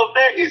 So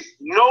there is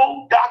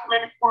no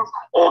documented proof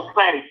on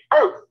planet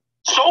Earth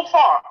so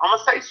far. I'm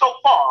going to say so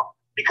far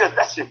because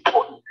that's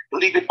important to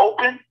leave it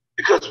open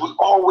because we're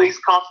always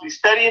constantly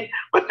studying,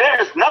 but there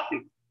is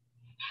nothing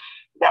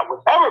that would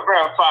ever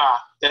verify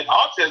that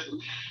autism,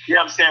 you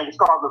know what I'm saying, was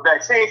caused by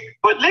vaccines.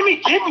 But let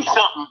me give you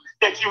something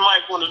that you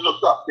might want to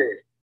look up there.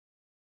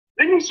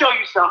 Let me show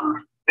you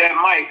something that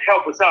might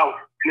help us out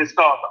in this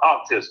called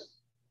autism,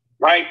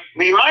 right?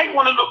 We might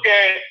want to look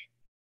at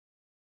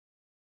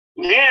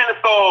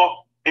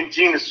Neanderthal and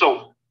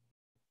Denisovan.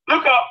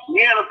 Look up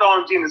Neanderthal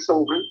and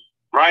Denisovan,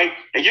 right?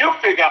 And you'll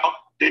figure out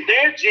that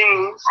their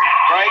genes,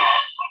 right,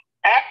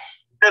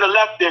 that are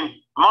left in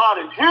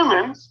modern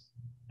humans,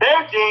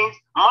 their genes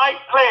might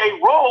play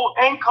a role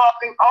in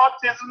causing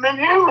autism in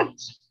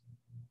humans.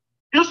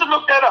 You should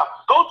look that up.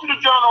 Go to the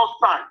Journal of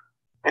Science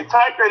and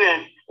type that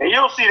in, and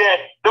you'll see that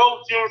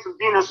those genes from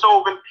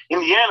Denisovan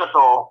and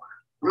Neanderthal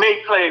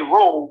may play a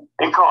role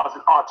in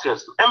causing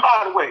autism. And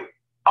by the way,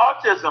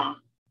 autism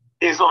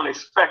is on a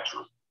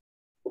spectrum,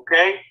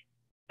 okay?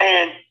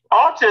 And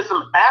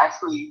autism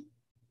actually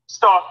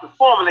starts to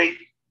formulate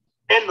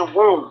in the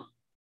womb.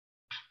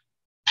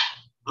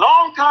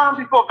 Long time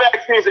before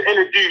vaccines are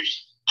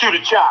introduced to the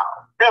child.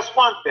 That's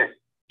one thing.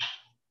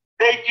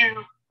 They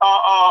do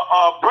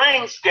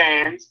brain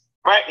scans,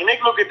 right? And they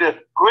look at the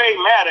gray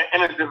matter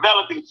in a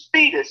developing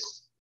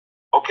fetus,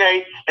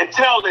 okay? And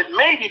tell that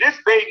maybe this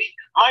baby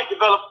might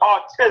develop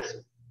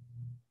autism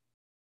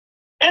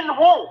in the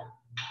womb.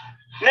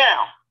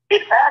 Now,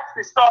 it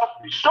actually starts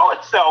to show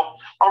itself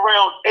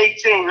around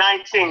 18,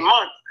 19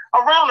 months,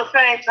 around the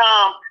same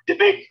time the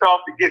baby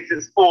starts to get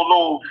this full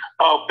load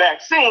of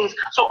vaccines.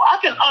 So I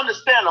can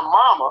understand a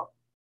mama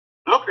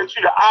looking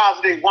into the eyes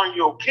of their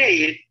one-year-old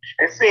kid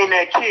and seeing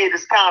that kid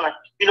is kind of,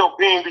 you know,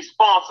 being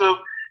responsive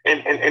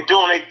and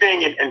doing their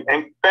thing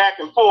and back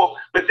and forth.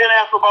 But then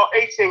after about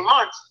 18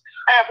 months,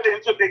 after they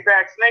took their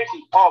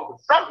vaccination, all of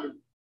a sudden,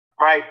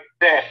 right,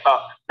 that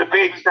the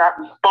baby's not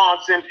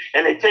responding,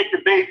 and they take the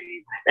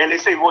baby and they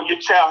say, well, your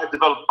child has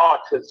developed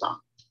autism.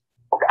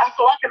 Okay,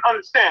 so I can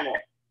understand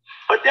that.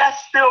 But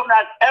that's still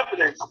not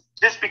evidence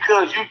just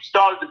because you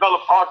started to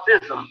develop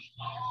autism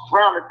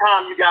around the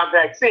time you got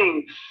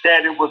vaccines,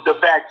 that it was the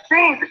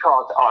vaccines that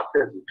caused the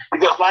autism.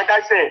 Because like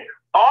I said,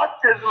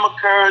 autism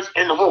occurs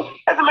in the womb.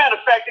 As a matter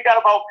of fact, they got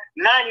about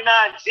 99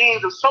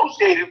 genes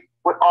associated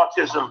with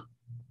autism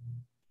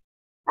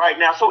right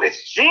now. So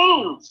it's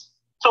genes.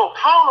 So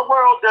how in the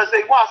world does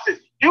they watch this?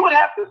 You would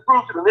have to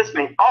prove to the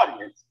listening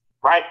audience,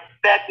 right,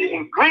 that the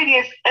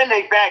ingredients in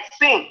a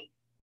vaccine,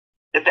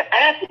 that the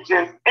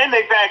antigens in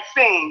a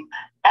vaccine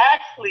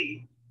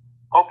actually,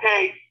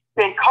 okay,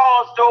 can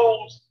cause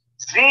those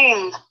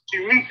genes to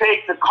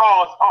mutate to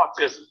cause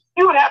autism.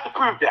 You would have to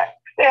prove that.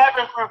 They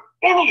haven't proved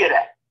any of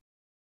that.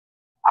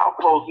 I'll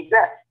close with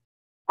that.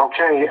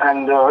 Okay,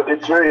 and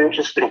it's very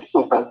interesting.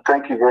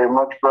 Thank you very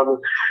much, brother.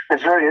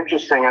 It's very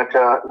interesting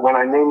that when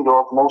I named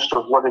off most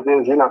of what it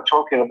is, you're not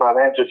talking about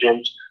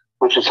antigens,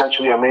 which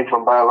essentially are made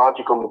from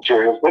biological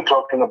materials. We're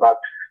talking about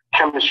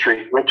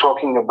chemistry. We're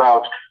talking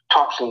about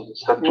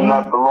toxins that do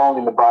not belong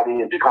in the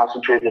body in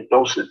concentrated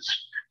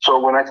doses. So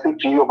when I speak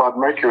to you about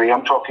mercury,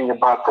 I'm talking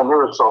about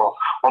thimerosal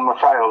or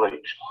methiolate.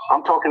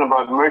 I'm talking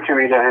about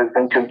mercury that has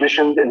been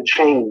conditioned and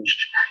changed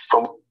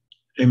from...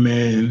 Hey,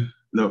 man,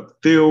 look,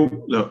 Phil,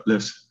 look,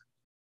 listen.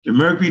 The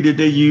mercury that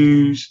they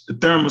use, the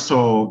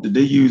thimerosal that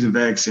they use in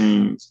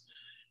vaccines,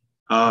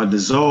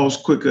 dissolves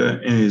quicker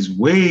and is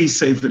way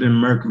safer than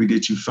mercury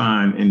that you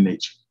find in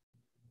nature.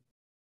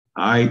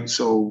 All right,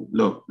 so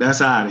look, that's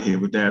out of here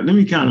with that. Let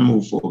me kind of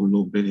move forward a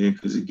little bit here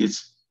because it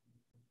gets...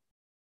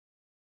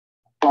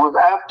 It was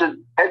after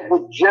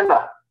Edward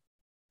Jenner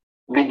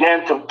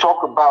began to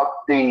talk about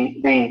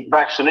the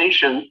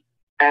vaccination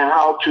and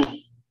how to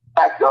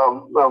act,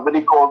 what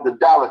he called the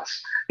Dalits.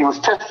 He was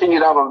testing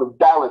it out on the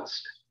Dalits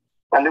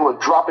and they were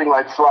dropping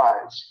like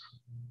flies.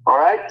 All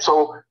right,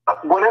 so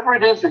whatever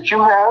it is that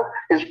you have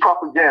is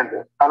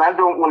propaganda. And I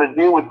don't want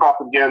to deal with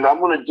propaganda. I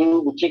want to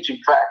deal with teaching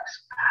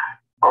facts.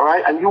 All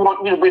right, and you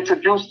want me to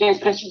introduce these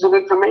pieces of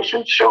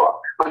information? Sure.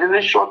 But in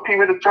this short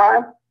period of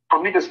time,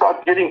 for me to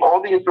start getting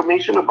all the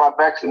information about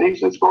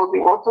vaccinations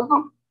causing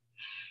autism,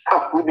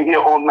 we'll be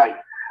here all night.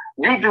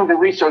 You do the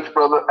research,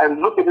 brother,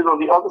 and look at it on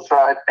the other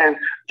side and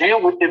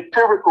deal with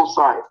empirical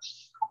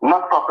science,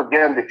 not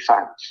propagandic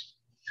science.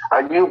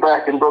 You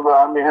back, and brother,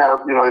 I may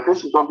have, if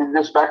this is going to be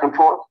this back and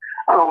forth,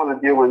 I don't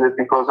want to deal with it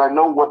because I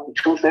know what the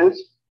truth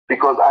is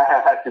because I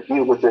have had to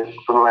deal with it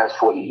for the last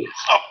 40 years.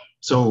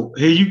 So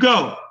here you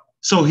go.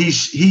 So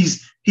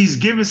he's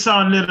giving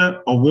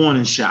Sarnetta a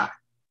warning shot.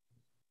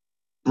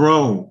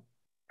 Bro,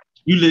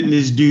 you letting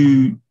this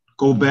dude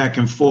go back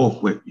and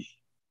forth with me.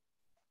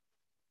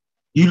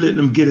 You letting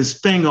him get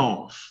his thing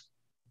off.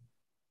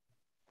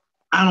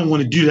 I don't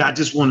want to do that. I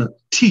just want to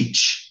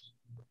teach.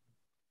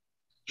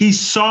 He's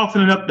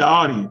softening up the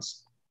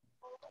audience.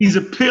 He's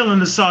appealing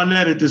to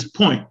Sarnetta at this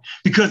point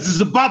because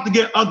it's about to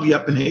get ugly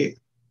up in here.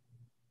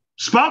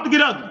 It's about to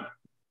get ugly.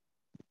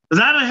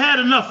 Because I done had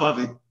enough of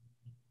it.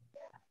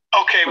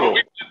 Okay, what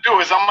we're going to do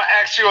is I'm going to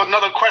ask you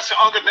another question,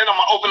 Uncle, then I'm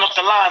going to open up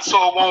the line so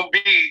it won't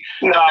be...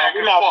 No,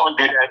 we're not going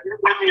to do that. You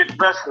give me a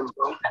question,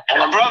 bro.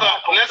 Brother,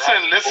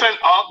 listen,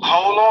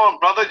 hold on,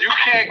 brother. You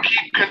can't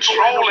keep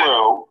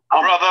controlling.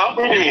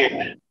 Brother,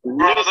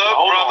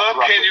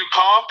 can you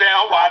calm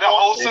down while the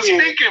host is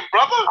speaking,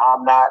 brother?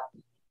 I'm not.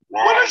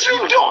 What is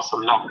you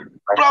doing?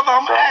 Brother,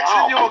 I'm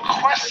asking you a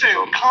question.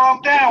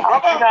 Calm down,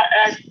 brother. You're not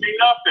asking me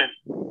nothing.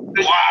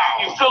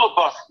 Wow. You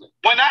filibustering.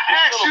 When I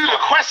ask you the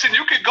question,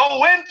 you could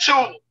go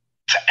into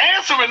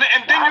answering it,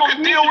 and then you can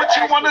deal with what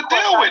you want to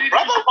deal with,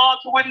 brother. Respond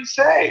to what he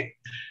said.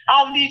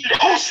 I don't need you to.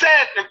 Who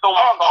said? Hold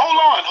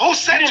on. Who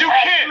said you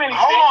can't?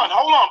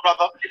 Hold on,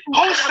 brother.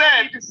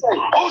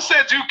 Who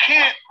said you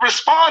can't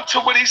respond to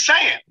what he's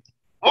saying?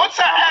 Once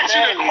I ask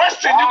you the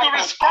question, you can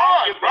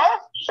respond, bro.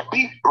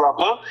 Speak,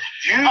 brother.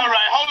 All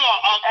right, hold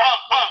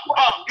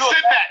on.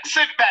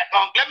 Sit back.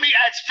 Let me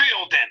ask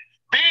Phil then.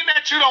 Being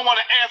that you don't want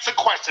to answer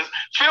questions,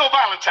 Phil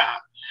Valentine,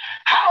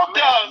 how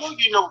does...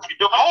 You know what you're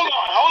doing. Hold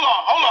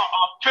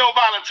on, Phil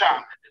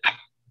Valentine.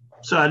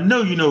 So I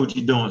know you know what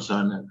you're doing,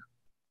 Sarnetta.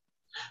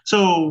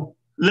 So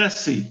let's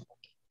see.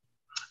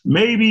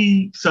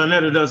 Maybe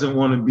Sarnetta doesn't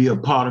want to be a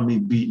part of me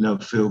beating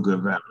up Phil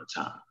Good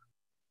Valentine.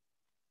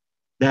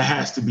 That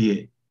has to be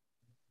it.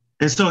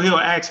 And so he'll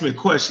ask me a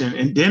question,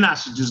 and then I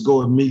should just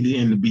go immediately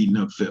into beating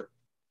up Phil.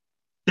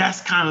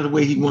 That's kind of the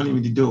way he wanted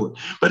me to do it.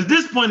 But at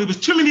this point, it was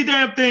too many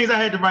damn things I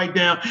had to write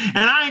down,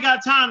 and I ain't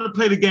got time to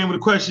play the game with a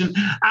question.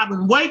 I've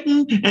been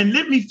waiting, and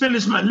let me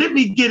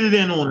get it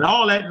in on it.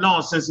 All that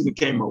nonsense he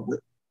came up with.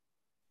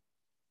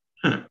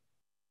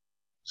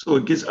 So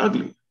it gets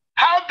ugly.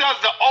 How does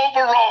the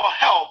overall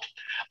health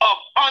of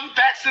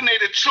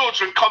unvaccinated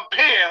children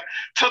compare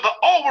to the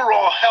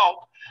overall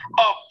health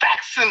of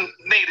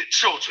vaccinated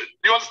children?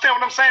 Do you understand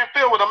what I'm saying,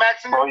 Phil, what I'm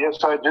asking you? Oh, yes,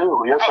 I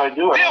do. Yes, I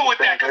do. Deal with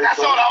that, because that's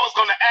all I was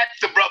going to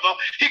ask the brother.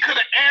 He could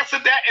have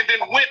answered that and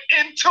then went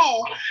into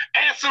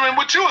answering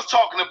what you was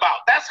talking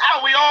about. That's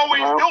how we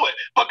always do it.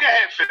 But go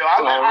ahead, Phil.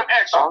 I'll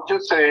ask you. I'll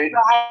just say... You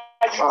know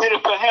how you did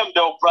it for him,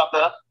 though,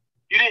 brother?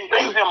 You didn't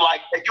do him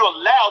like that. You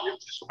allowed him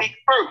to speak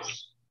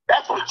first.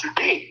 That's what you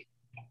did.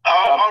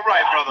 All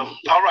right, brother.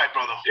 All right,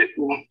 brother.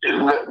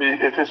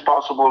 If it's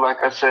possible, like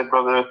I said,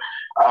 brother,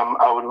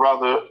 I would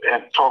rather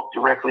talk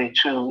directly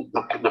to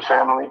the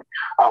family.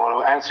 I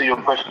want to answer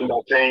your question by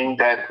saying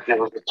that there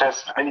was a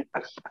test.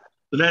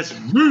 So that's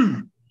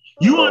rude.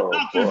 You want to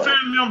talk to the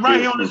family? I'm right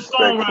here on this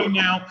phone right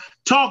now.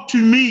 Talk to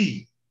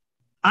me.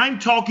 I'm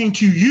talking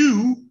to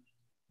you.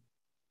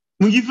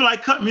 When you feel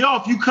like cutting me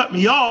off, you cut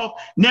me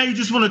off. Now you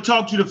just want to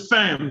talk to the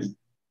family.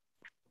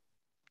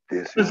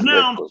 Because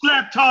now I'm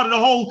slapped out of the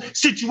whole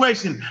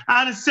situation.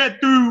 I done sat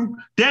through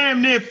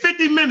damn near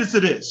 50 minutes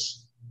of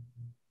this.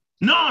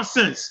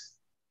 Nonsense.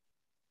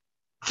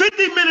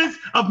 50 minutes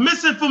of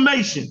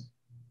misinformation.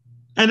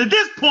 And at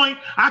this point,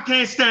 I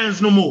can't stand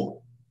this no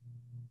more.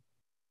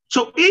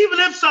 So even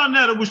if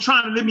Sarnetta was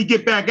trying to let me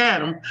get back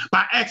at him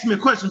by asking me a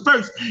question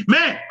first,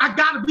 man, I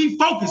got to be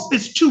focused.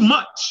 It's too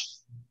much.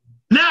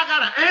 Now I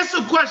got to answer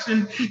a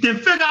question, then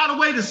figure out a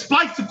way to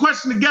splice the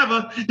question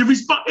together to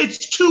respond.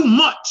 It's too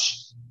much.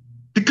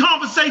 The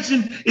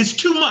conversation is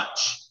too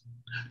much.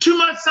 Too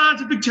much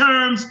scientific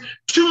terms,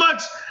 too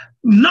much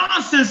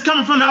nonsense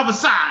coming from the other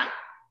side.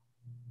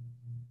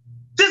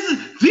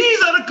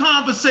 These are the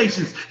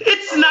conversations.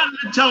 It's not an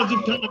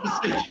intelligent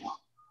conversation.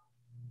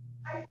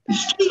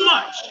 It's too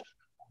much.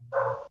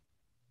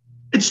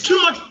 It's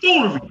too much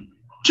foolery.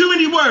 Too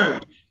many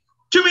words.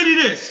 Too many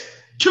this.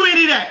 Too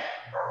many that.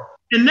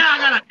 And now I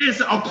gotta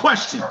answer a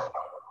question.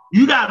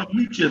 You gotta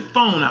mute your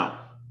phone out.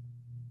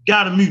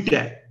 Gotta mute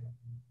that.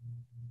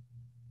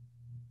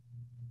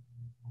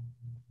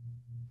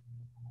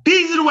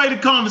 These are the way the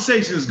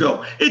conversations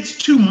go. It's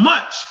too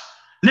much.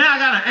 Now I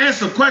gotta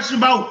answer a question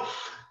about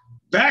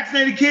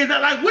vaccinated kids.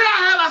 I'm like, where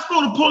the hell am I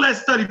supposed to pull that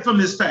study from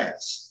this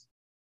fast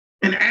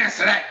and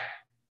answer that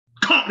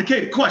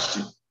complicated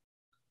question?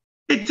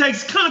 It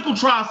takes clinical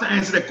trials to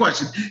answer that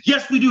question.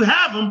 Yes, we do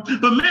have them,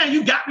 but man,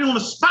 you got me on the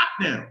spot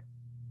now.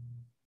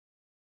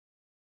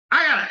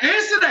 I gotta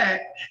answer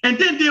that and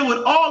then deal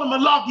with all the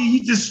malarkey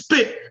he just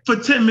spit for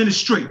 10 minutes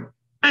straight.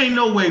 Ain't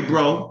no way,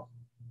 bro.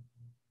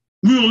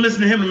 We don't listen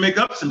to him and make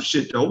up some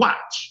shit though.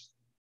 Watch.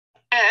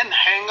 And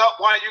hang up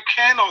while you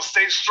can, or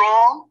stay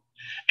strong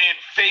and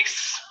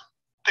face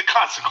the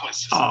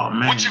consequences. Oh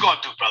man. What you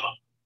gonna do, brother?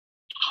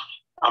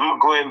 I'm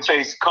gonna go ahead and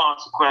face the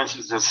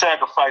consequences and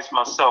sacrifice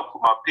myself for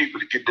my people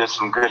to get them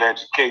some good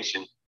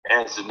education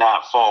and to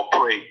not fall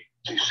prey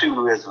to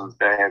pseudoisms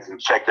that has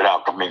infected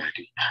our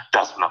community.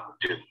 That's what I'm gonna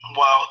do.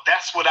 Well,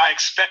 that's what I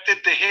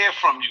expected to hear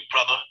from you,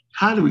 brother.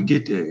 How do we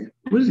get there?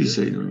 What did he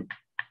say to me?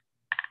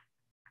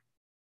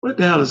 What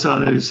the hell is all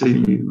that he say to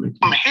me?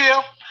 I'm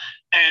here,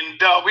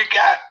 and we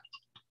got.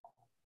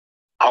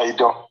 How you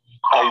doing?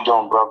 How you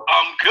doing, bro?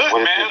 I'm good,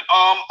 what man.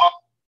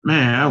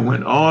 Man, I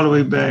went all the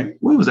way back.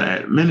 What was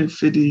that? Minute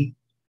 50.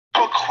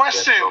 Good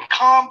question.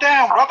 Calm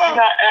down, brother. You're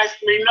not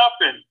asking me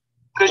nothing.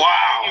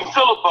 Wow. You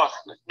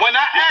filibustering. When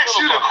I asked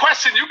you the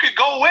question, you could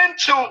go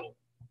into.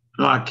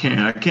 No, I can't.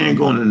 I can't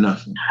go into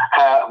nothing.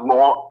 Have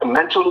more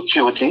mental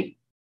acuity,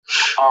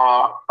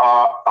 are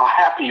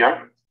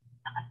happier,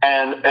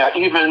 and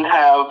even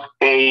have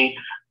a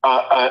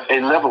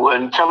level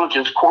of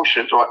intelligence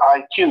quotient or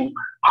IQ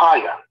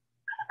higher.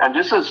 And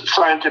this is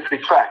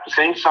scientific fact, the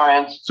same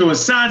science. So a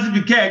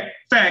scientific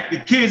fact, the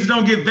kids that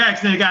don't get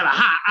vaccinated got a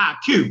high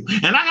IQ.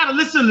 And I got to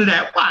listen to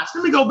that. Watch,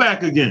 let me go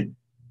back again.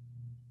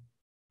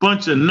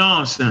 Bunch of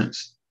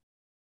nonsense.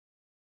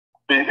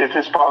 If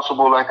it's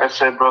possible, like I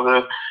said,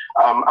 brother,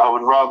 I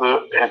would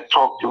rather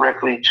talk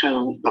directly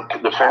to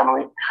the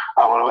family.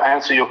 I want to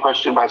answer your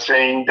question by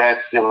saying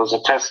that there was a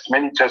test,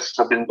 many tests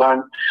have been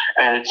done,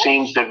 and it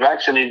seems that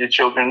vaccinated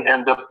children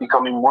end up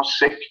becoming more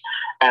sick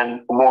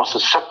and more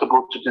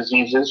susceptible to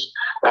diseases,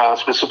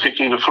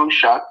 specifically the flu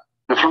shot.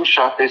 The flu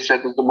shot, they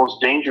said, is the most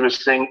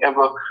dangerous thing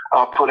ever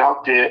put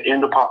out there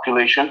in the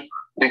population,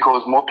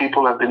 because more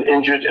people have been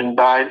injured and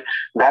died.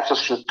 That's a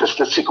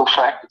statistical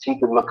fact that you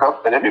can look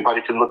up, that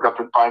everybody can look up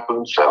and find for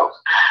themselves.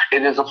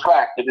 It is a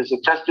fact. It is a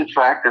tested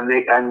fact, and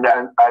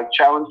I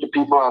challenge the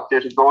people out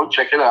there to go and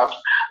check it out,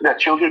 that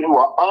children who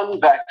are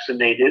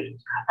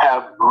unvaccinated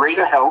have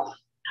greater health,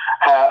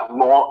 have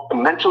more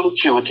mental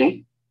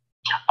acuity,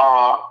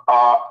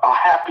 are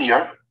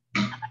happier,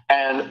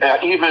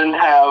 and even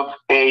have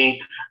a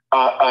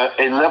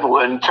level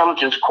of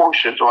intelligence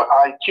quotient or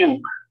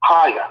IQ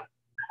higher.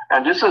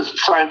 And this is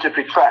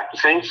scientific fact, the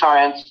same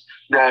science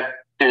that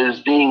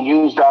is being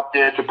used out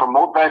there to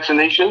promote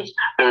vaccinations.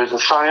 There is a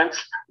science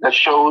that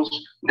shows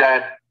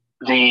that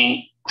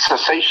the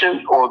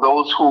cessation, or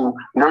those who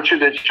nurture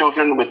their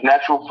children with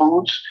natural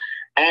foods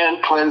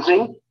and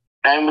cleansing,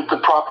 and with the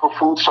proper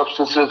food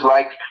substances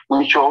like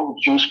Weecho,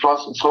 Juice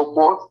Plus, and so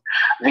forth,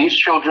 these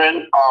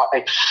children are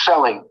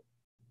excelling.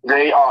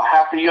 They are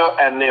happier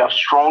and they are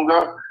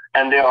stronger,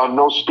 and there are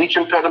no speech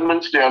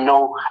impediments. There are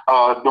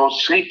no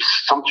sleeps.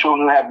 Some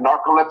children have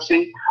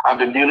narcolepsy. I've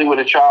been dealing with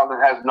a child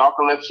that has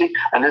narcolepsy,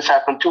 and this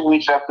happened 2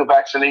 weeks after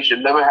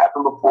vaccination. Never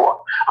happened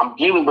before. I'm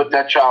dealing with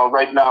that child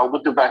right now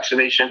with the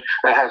vaccination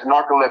that has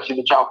narcolepsy.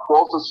 The child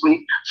falls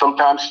asleep,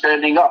 sometimes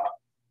standing up.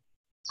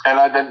 And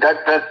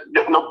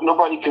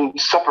nobody can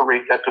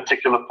separate that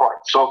particular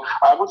part. So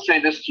I would say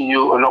this to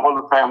you and all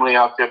the family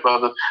out there,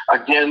 brother.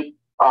 Again,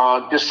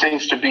 this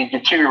seems to be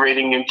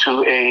deteriorating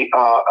into a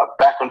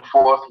back and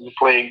forth and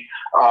playing,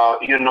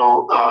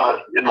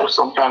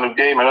 some kind of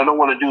game. And I don't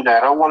want to do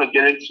that. I want to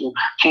get into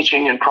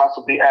teaching and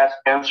possibly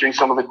answering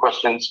some of the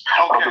questions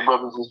of the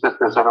brothers and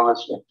sisters that are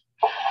listening.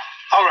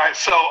 All right.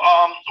 So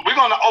we're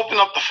going to open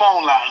up the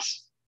phone lines.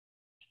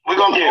 We're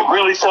gonna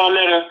really,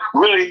 Sarnetta,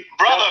 really,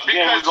 brother,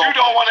 because you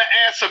don't want to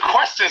answer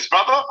questions,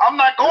 brother. I'm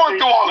not going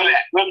through all of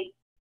that. Really,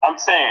 I'm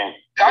saying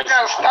y'all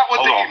gotta stop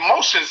with the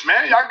emotions,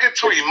 man. Y'all get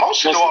too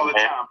emotional all the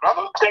time,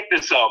 brother. Check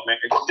this out, man.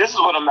 This is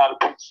what I'm not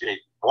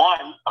appreciating.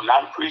 One, I'm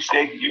not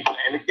appreciating you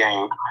playing the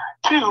game.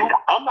 Two,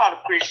 I'm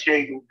not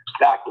appreciating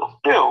Dr.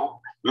 Phil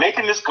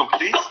making this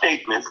complete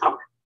statement,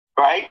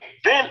 right?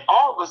 Then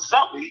all of a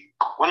sudden,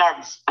 when I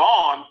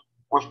respond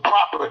with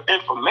proper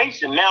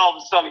information, now all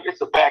of a sudden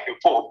it's a back and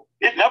forth.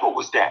 It never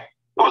was that.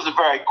 It was a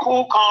very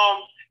cool,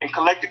 calm, and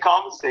collected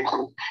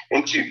conversation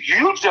until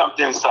you jumped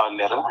in,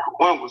 Sarnetta.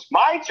 When it was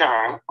my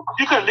turn,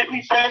 you could let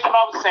me finish what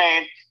I was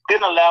saying,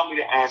 didn't allow me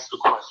to answer the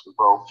question,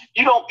 bro.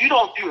 You don't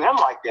do him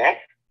like that.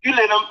 You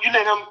let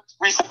him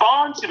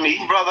respond to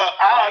me, brother.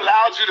 I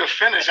allowed you to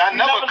finish. I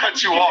never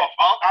cut you off.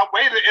 I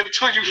waited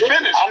until you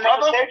finished,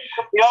 brother.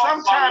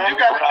 Sometimes you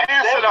gotta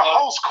answer the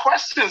host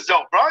questions,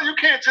 though, bro. You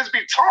can't just be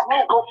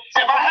talking.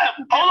 If I have,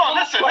 hold on,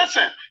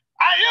 listen.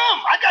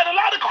 I got a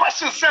lot of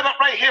questions set up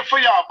right here for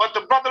y'all, but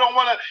the brother don't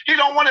want to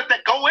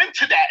go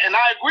into that, and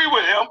I agree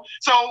with him.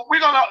 So we're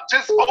gonna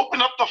just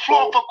open up the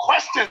floor for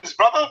questions,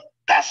 brother.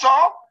 That's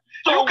all.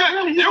 So you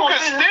can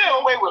still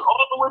away with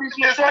all the words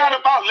you said. It's not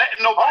about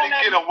letting nobody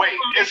get away.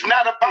 It's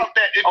not about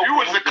that. If you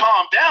was to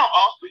calm down,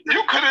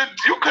 you could have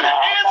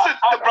answered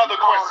the brother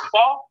question.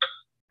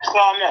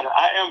 Sarnetta,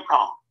 I am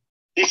calm.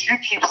 It's you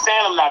keep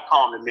saying I'm not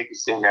calm and make it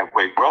seem that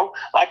way, bro.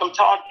 Like I'm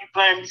talking, you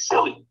playing me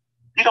silly.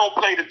 You don't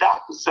play the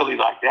doctor silly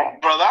like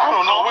that. Brother, I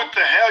don't know what the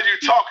hell you're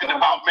talking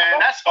about, man.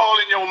 That's all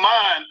in your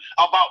mind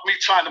about me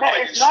trying to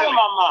play you silly. In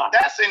my mind.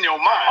 That's in your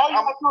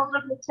mind.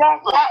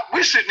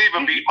 We shouldn't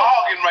even be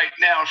arguing right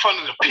now in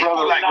front of the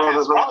people like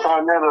this, brother.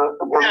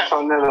 Sarnetta,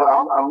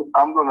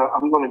 I'm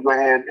gonna go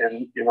ahead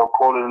and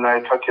call it a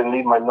night. If I can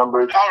leave my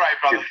numbers. All right,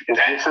 brother.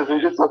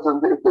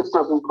 If this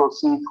doesn't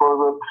proceed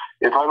further,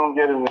 if I don't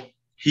get in,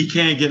 he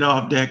can't get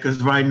off that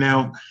because right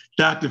now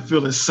Dr.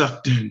 Phil is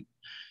sucked in.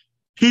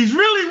 He's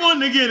really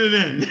wanting to get it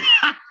in.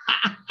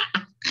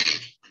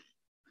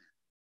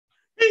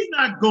 He's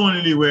not going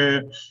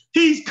anywhere.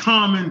 He's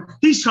calming.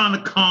 He's trying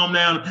to calm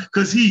down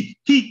because he's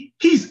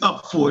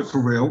up for it for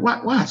real.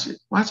 Watch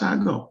it. Watch how I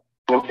go.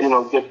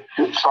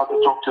 Start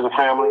to talk to the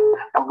family.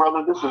 And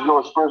brother, this is no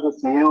aspersion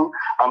to you.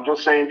 I'm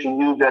just saying to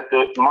you that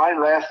my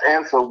last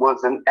answer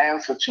was an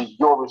answer to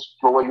your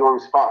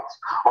response.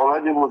 All I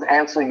did was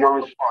answer your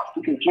response.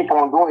 You can keep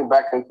on going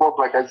back and forth,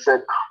 like I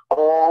said,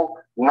 all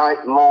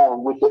night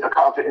long with the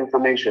counter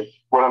information.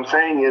 What I'm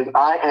saying is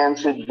I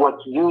answered what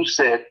you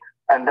said,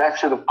 and that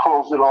should have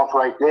closed it off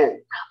right there.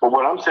 But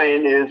what I'm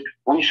saying is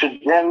we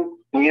should then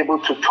be able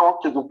to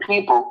talk to the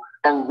people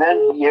and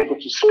then be able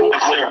to speak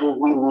what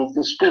we need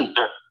to speak.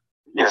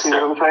 Yes, you see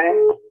what I'm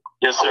saying?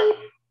 Yes, sir.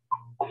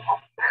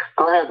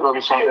 Go ahead,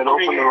 brother Son, and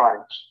open the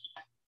lines.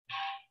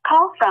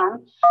 Call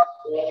from.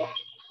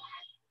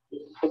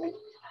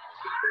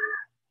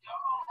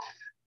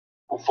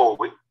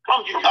 Forward.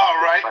 All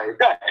right.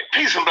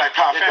 Peace and Black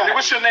Power family.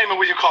 What's your name and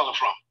where you calling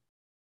from?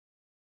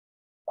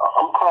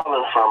 I'm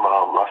calling from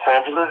Los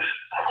Angeles.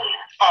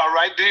 All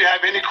right. Do you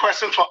have any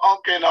questions for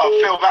Unc and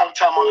Phil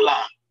Valentine on the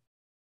line?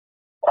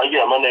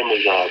 Yeah, my name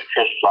is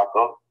Chris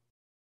Flacco.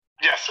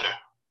 Yes, sir.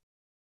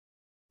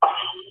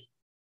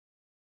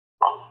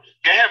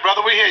 Go ahead,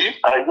 brother. We hear you.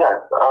 I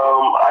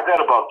got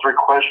about 3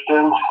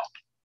 questions.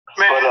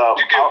 Man, but,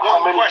 you get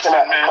one question,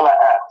 man. Can I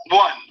ask?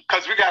 One,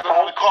 because we got a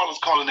lot of callers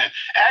calling in.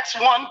 Ask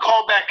one,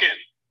 call back in.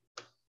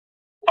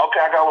 Okay,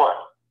 I got one.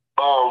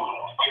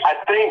 I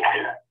think.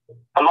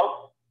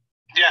 Hello?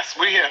 Yes,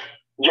 we here.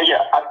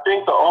 Yeah. I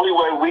think the only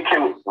way we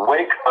can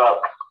wake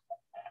up.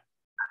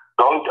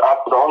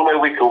 The only way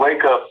we can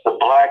wake up the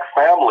Black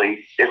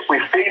family if we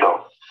feed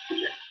them.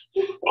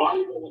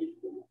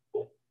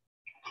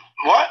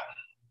 What?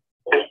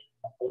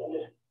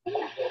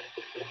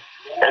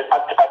 I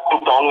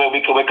think the only way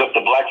we can wake up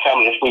the Black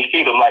family is if we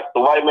feed them. Like the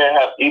white man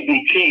have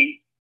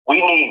EBT,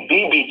 we need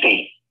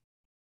BBT.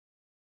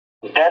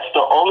 That's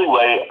the only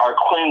way our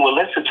queen will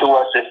listen to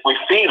us if we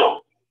feed them.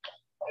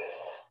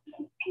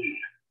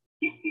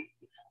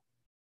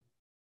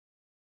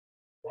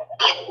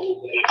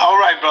 All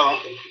right, brother.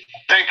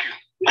 Thank you.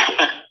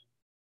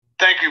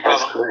 Thank you,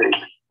 brother.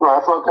 Well,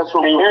 I thought that's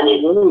what we were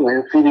doing.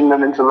 We're feeding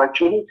them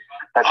intellectually.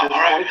 At this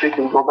point, they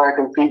can go back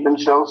and feed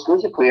themselves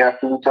physically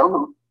after we tell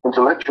them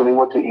intellectually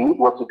what to eat,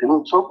 what to do,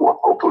 and so forth,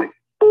 hopefully.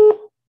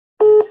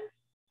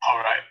 All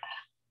right.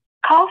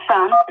 Call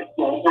from.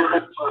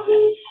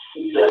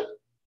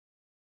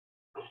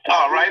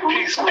 All right.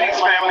 Peace,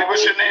 family.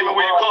 What's your name and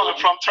where you calling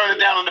from? Turn it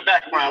down in the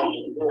background.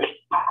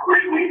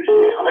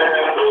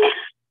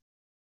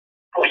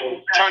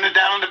 Turn it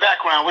down in the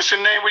background. What's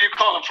your name? Where you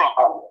calling from?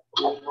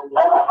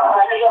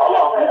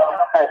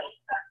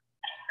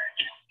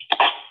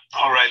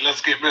 All right,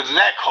 let's get rid of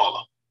that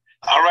caller.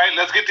 All right,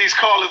 let's get these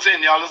callers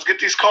in, y'all. Let's get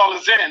these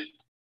callers in.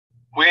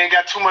 We ain't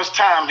got too much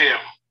time here.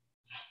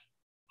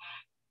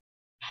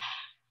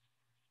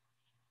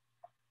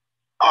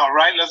 All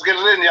right, let's get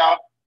it in, y'all.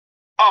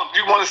 Oh, do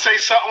you want to say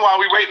something while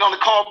we waiting on the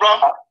call,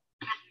 bro?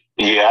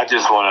 Yeah, I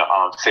just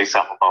want to say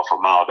something about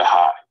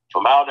formaldehyde.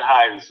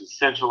 Formaldehyde is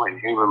essential in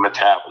human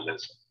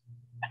metabolism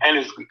and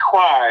is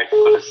required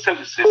for the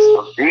synthesis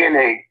of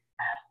DNA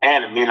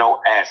and amino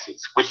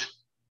acids, which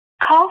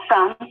Call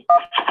from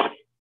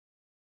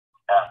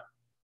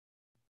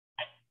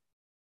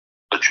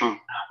the truth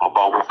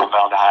about what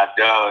formaldehyde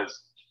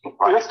does.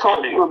 Right. Let's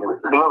talk,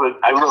 beloved.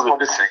 I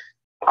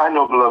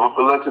know, beloved,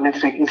 but let me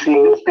see. You see,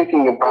 you're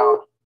speaking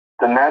about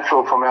the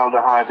natural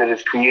formaldehyde that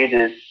is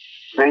created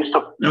based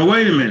on. Now,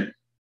 wait a minute.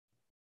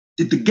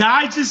 Did the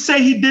guy just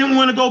say he didn't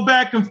want to go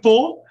back and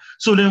forth?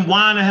 So then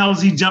why in the hell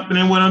is he jumping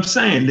in what I'm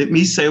saying? Let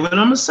me say what I'm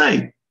going to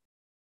say.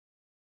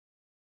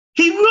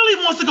 He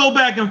really wants to go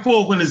back and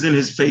forth when it's in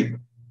his favor.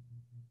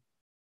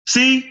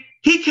 See,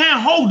 he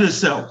can't hold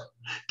himself.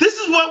 This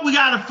is what we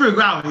got to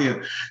figure out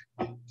here.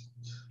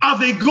 Are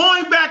they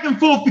going back and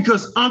forth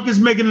because Unc is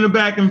making it a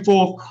back and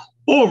forth,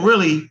 or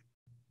really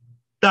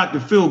Dr.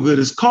 Feelgood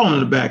is calling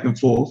it a back and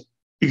forth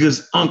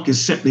because Unc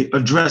is simply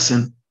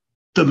addressing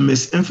the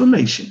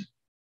misinformation?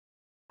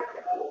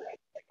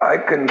 I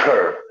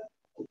concur.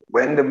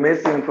 When the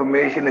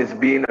misinformation is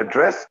being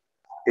addressed,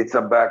 it's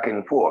a back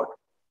and forth.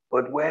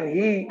 But when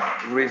he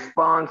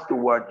responds to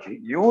what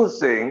you're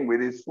saying with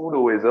his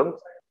pseudoisms,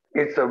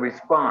 it's a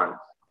response.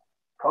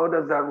 How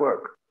does that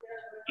work?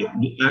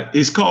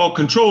 It's called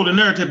control the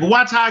narrative. But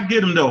watch how I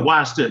get him, though.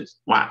 Watch this.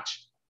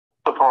 Watch.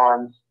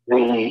 Upon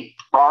the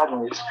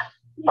bodies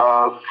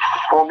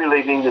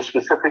formulating the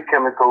specific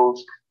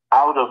chemicals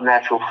out of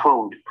natural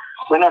food.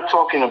 We're not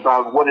talking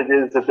about what it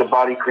is that the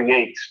body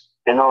creates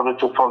in order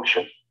to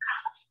function.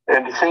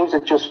 And the things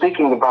that you're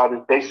speaking about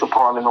is based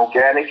upon an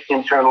organic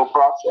internal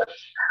process.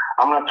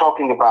 I'm not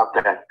talking about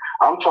that.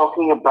 I'm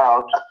talking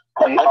about...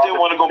 I didn't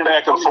want to go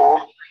back and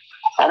forth.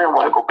 I didn't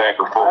want to go back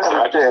and forth. I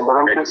understand, but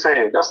I'm just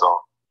saying. That's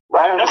all.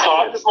 That's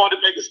all. I just wanted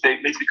to make a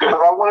statement because...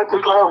 But I wanted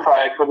to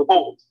clarify for the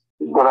board.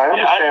 But I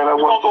understand. I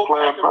want to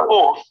clarify.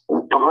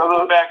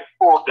 Brother, back and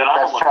forth.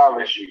 That's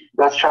childish.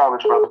 That's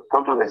childish, brother.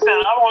 Don't do that. I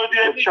don't want to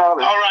do that.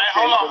 Childish. All right,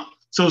 hold on.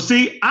 So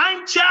see,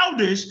 I'm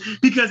childish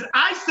because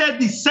I said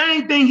the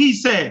same thing he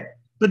said.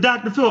 But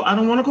Dr. Phil, I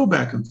don't want to go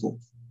back and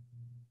forth.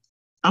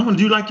 I want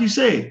to do like you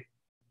said.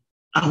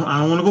 I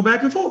don't want to go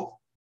back and forth.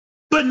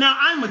 But now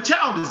I'm a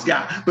childish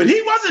guy. But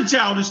he wasn't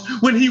childish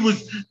when he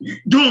was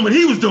doing what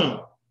he was doing.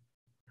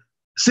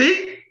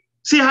 See?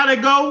 See how they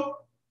go?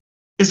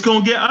 It's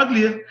going to get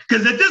uglier.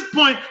 Because at this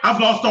point, I've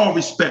lost all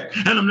respect.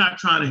 And I'm not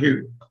trying to hear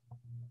it.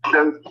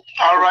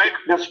 All right.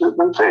 Just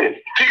say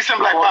it. Peace and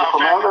black power,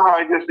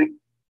 family.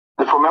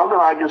 The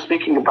formaldehyde you're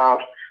speaking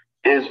about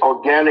is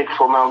organic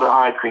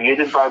formaldehyde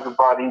created by the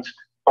body's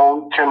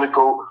own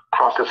chemical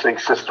processing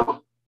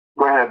system.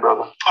 Go ahead,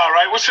 brother. All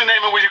right. What's your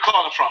name and where you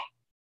calling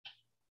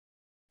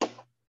from?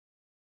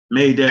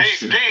 Made that Peace,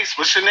 shit. peace.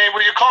 What's your name?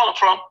 Where you calling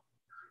from?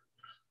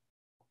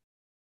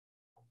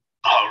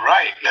 All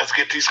right. Let's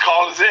get these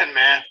callers in,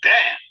 man.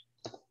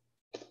 Damn.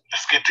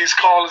 Let's get these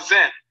callers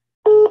in.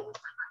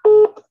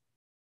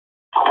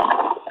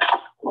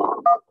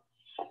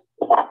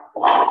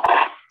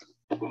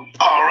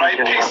 All right.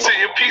 Peace to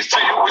you. Peace to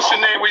you. What's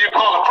your name? Where you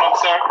calling from,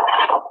 sir?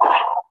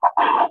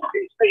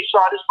 Peace,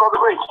 Sean. It's Brother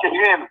Rich. Can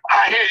you hear me?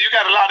 I hear you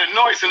got a lot of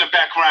noise in the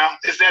background.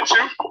 Is that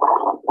you?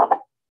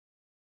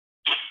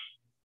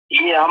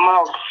 Yeah, I'm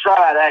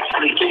outside,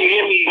 actually. Can you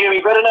hear me? You hear me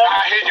better now?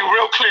 I hear you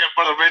real clear,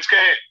 Brother Rich. Go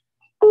ahead.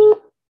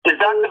 Is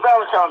Dr.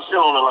 Valentine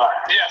still on the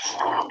line? Yes.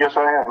 Yes,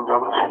 I am,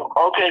 brother.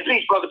 Okay,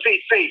 peace, brother.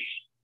 Peace, peace.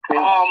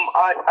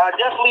 I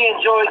definitely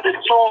enjoyed the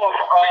talk.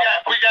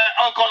 We got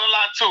Unc on the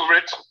line too,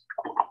 Rich.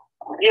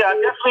 Yeah, I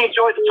definitely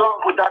enjoyed the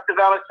talk with Dr.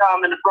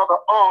 Valentine and the brother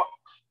Unc.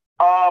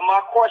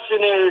 My question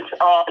is,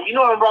 you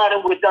know I'm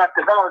riding with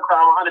Dr.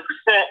 Valentine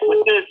 100%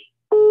 with this.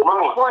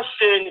 My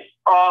question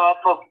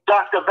for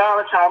Dr.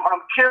 Valentine,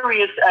 I'm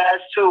curious as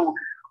to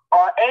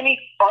are any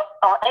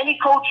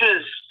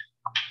coaches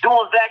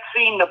doing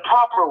vaccine the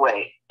proper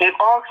way? If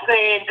I'm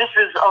saying this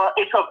is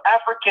it's of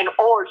African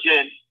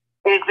origin,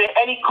 is there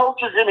any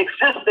coaches in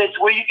existence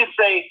where you can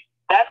say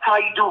that's how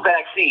you do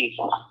vaccines?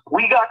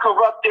 We got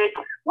corrupted.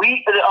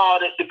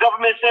 The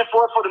government's in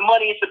for it for the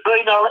money. It's $1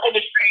 billion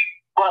industry.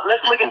 But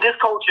let's look at this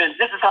coaching.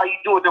 This is how you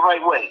do it the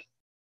right way.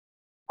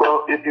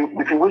 Well, if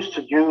you wish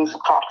to use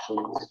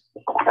toxins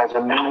as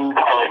a means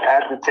of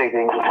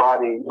agitating the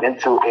body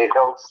into a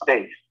health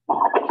state.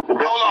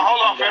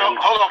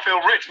 Hold on,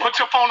 Phil. Rich, put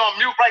your phone on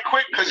mute right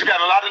quick because you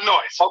got a lot of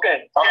noise.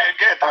 Okay.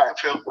 Get Dr.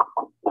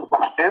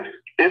 Phil.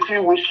 If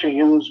you wish to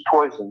use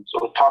poisons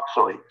or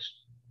toxoids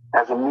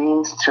as a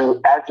means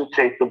to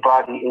agitate the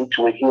body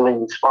into a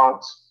healing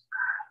response,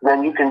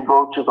 then you can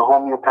go to the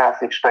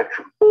homeopathic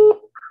spectrum.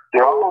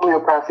 There are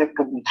homeopathic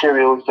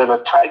materials that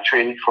are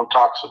titrated from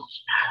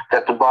toxins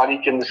that the body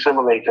can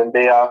assimilate, and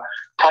they are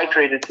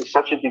titrated to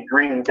such a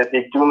degree that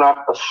they do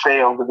not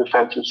assail the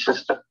defensive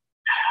system.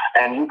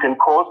 And you can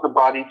cause the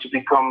body to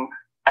become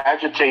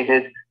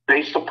agitated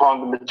based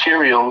upon the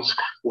materials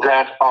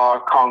that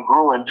are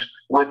congruent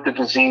with the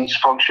disease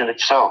function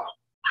itself.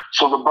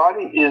 So the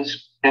body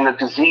is in a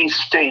disease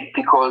state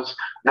because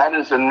that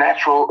is a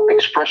natural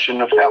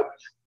expression of health.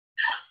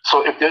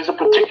 So if there's a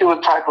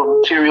particular type of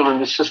material in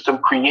the system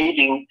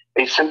creating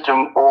a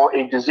symptom or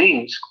a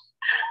disease,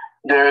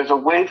 there's a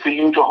way for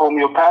you to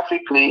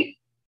homeopathically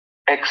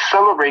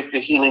accelerate the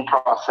healing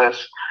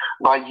process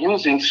by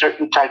using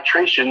certain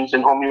titrations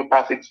in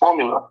homeopathic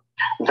formula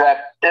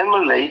that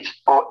emulate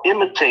or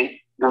imitate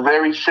the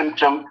very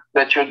symptom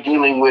that you're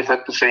dealing with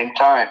at the same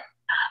time.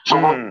 So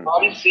what the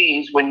body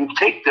sees when you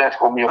take that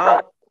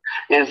homeopathic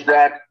is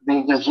that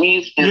the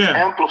disease is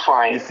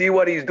amplifying. You see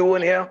what he's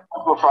doing here?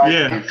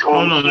 Amplifying its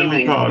own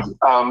healing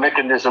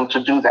mechanism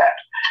to do that.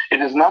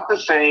 It is not the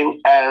same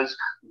as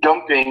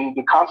dumping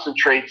the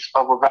concentrates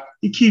of a vaccine.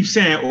 He keeps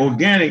saying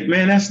organic,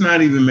 man. That's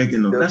not even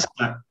making no. That's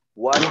not.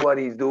 Watch what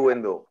he's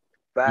doing though.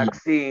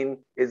 Vaccine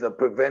is a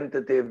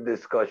preventative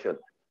discussion.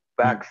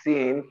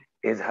 Vaccine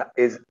is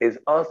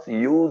us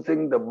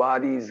using the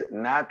body's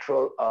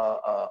natural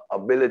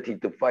ability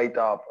to fight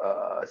off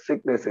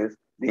sicknesses,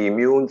 the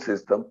immune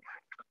system,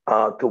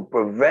 to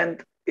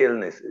prevent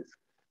illnesses.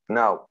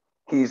 Now,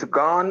 he's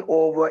gone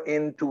over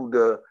into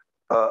the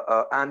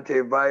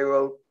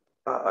antiviral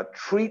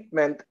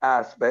treatment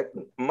aspect.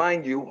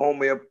 Mind you,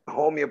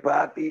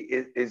 homeopathy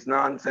is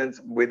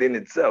nonsense within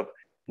itself.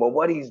 But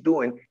what he's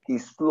doing,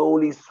 he's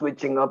slowly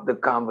switching up the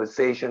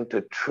conversation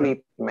to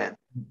treatment.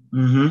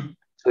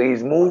 So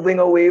he's moving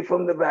away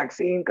from the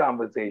vaccine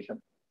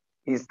conversation.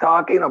 He's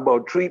talking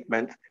about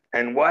treatment,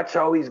 and watch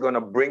how he's going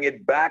to bring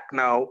it back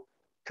now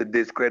to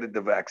discredit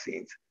the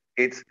vaccines.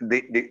 It's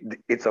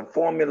a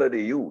formula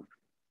they use.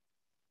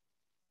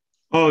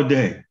 All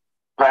day.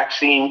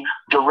 Vaccine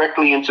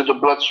directly into the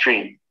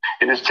bloodstream.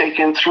 It is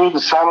taken through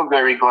the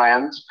salivary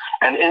glands,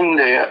 and in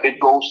there it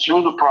goes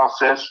through the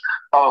process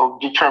of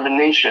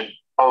determination,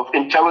 of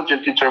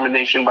intelligent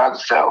determination by the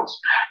cells,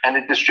 and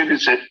it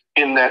distributes it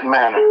in that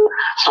manner.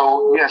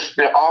 So yes,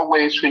 there are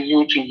ways for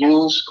you to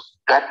use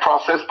that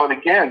process, but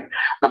again,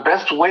 the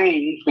best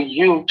way for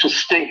you to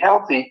stay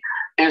healthy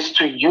is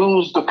to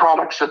use the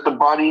products that the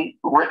body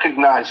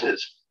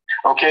recognizes.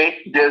 Okay,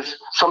 there's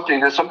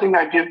something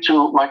I give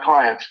to my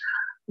clients.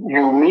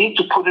 You need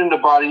to put in the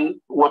body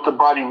what the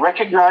body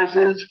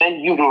recognizes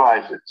and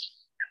utilizes.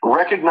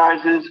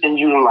 Recognizes and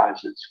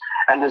utilizes.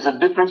 And there's a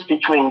difference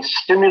between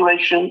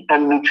stimulation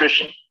and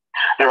nutrition.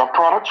 There are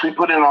products we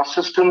put in our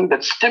system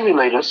that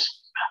stimulate us,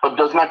 but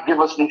does not give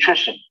us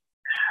nutrition.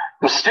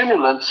 The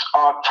stimulants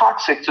are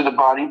toxic to the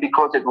body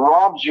because it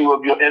robs you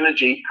of your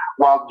energy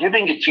while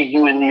giving it to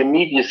you in the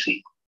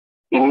immediately.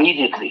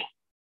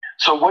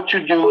 So what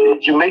you do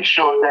is you make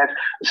sure that,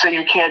 say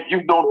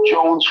you don't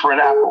Jones for an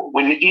apple.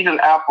 When you eat an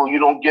apple, you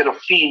don't get a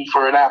feed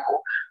for an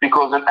apple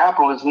because an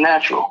apple is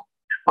natural.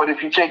 But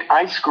if you take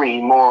ice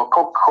cream or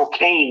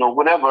cocaine or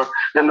whatever,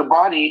 then the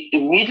body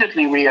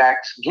immediately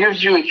reacts,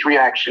 gives you its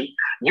reaction.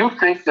 You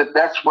think that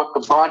that's what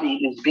the body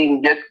is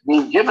being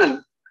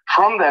given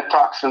from that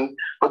toxin,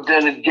 but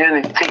then again,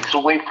 it takes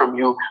away from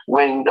you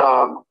when,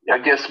 I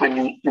guess,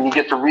 when you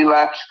get the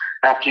relapse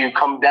after you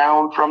come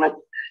down from it.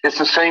 It's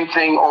the same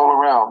thing all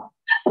around.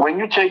 When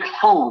you take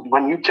food,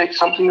 when you take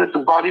something that the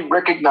body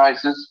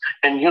recognizes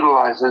and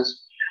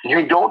utilizes,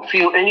 you don't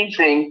feel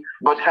anything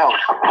but health.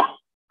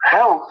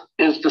 Health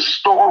is the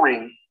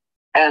storing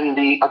and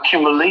the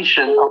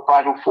accumulation of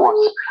vital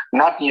force,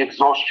 not the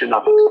exhaustion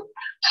of it.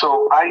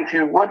 So if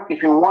you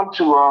want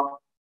to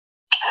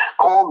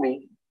call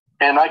me,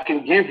 and I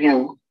can give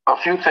you a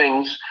few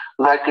things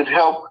that could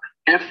help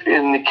if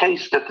in the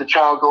case that the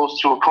child goes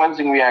through a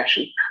cleansing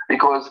reaction,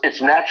 because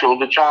it's natural.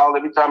 The child,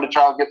 every time the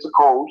child gets a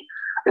cold,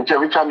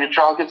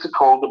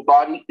 the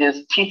body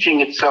is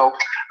teaching itself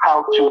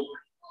how to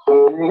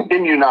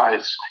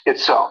immunize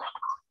itself.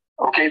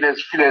 Okay,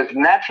 there's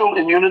natural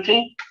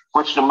immunity,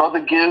 which the mother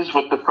gives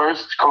with the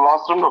first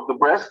colostrum of the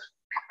breast,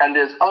 and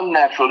there's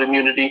unnatural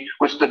immunity,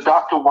 which the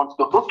doctor wants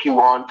to hook you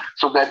on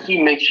so that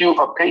he makes you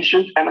a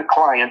patient and a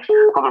client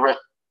for the rest.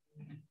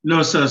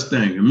 No such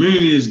thing.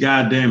 Immunity is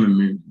goddamn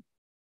immunity.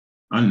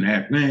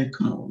 Unnatural, man,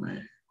 come on,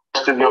 man.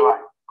 Rest of your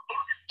life.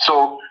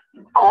 So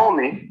call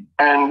me,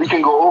 and we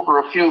can go over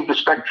a few of the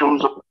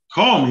spectrums.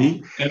 Call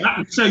me, and I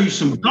can tell you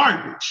some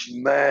garbage.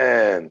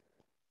 Man.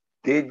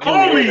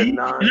 Call me, and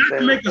I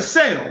can make a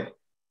sale.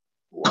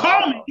 Wow.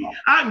 Call me,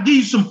 I can give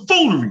you some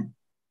foolery.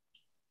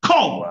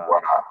 Call me.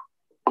 Wow.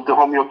 The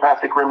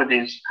homeopathic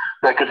remedies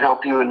that could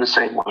help you in the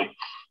same way.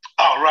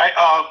 All right.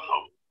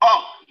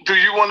 Do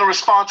you want to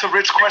respond to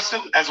Rich's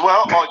question as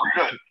well, or you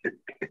good?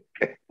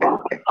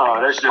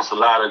 That's just a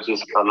lot of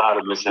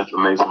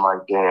misinformation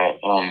right there,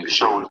 and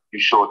show you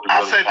short.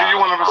 I said, do you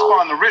want to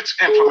respond to Rich's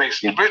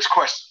information, Rich's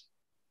question?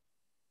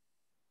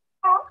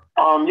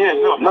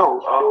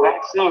 No.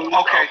 Vaccine.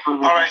 Okay. All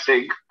right.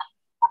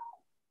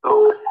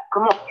 So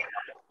come on.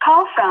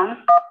 Call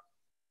from.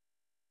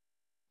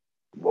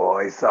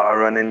 Boy, it's our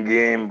running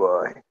game,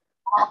 boy.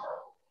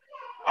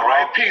 All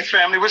right, peace,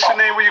 family. What's your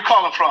name? Where you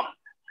calling from?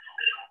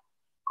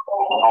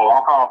 Oh,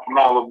 I'm calling from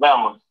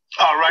Alabama.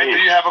 All right. Do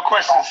you have a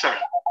question, sir?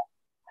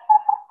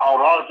 Oh,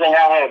 the only thing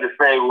I had to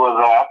say was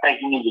I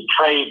think you need to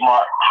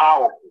trademark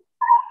powerful.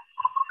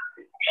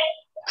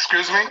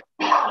 Excuse me?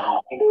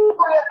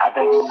 I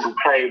think you need to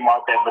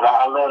trademark that, but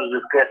I love the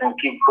discussion.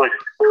 Keep pushing.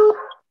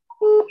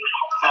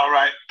 All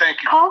right.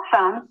 Thank you. Call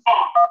from.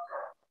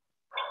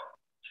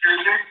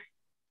 Excuse me?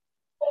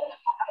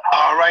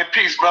 All right.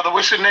 Peace, brother.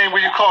 What's your name?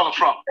 Where you calling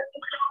from?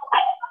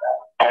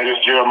 Hey, this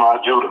is Jeremiah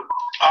Judah.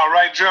 All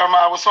right,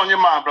 Jeremiah. What's on your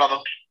mind, brother?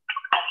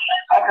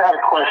 I got a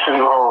question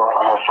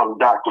from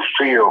Dr.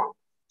 Phil.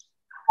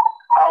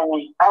 I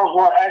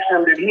was asking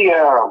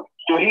him,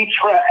 do he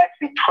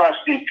actually trust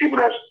these people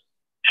that's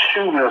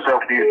shooting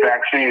themselves with these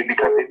vaccines?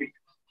 Because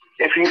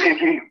if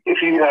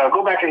you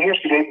go back in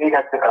history, they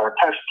got the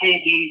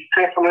Tuskegee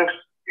syphilis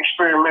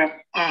experiment.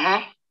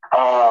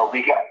 Mm-hmm.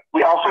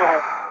 We also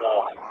have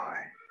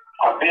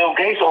Bill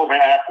Gates over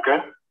in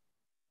Africa.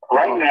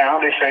 Right now,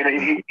 they say that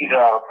he's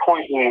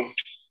poisoning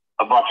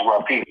a bunch of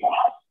our people.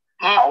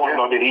 I want to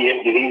know, did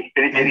he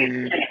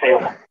say?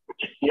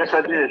 Yes,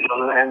 I did,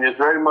 brother. And it's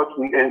very much.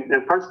 And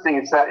the first thing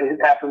is that it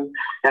happened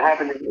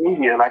in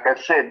India. Like I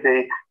said,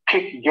 they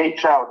kicked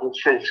Gates out.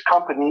 It's his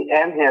company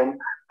and him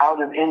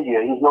out of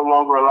India. He's no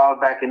longer allowed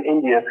back in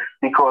India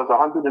because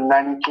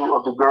 192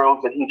 of the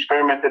girls that he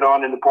experimented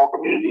on in the poor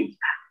communities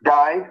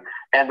died,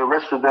 and the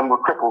rest of them were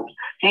crippled.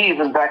 He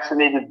even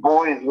vaccinated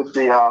boys with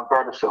the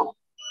Gardasil,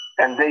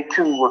 and they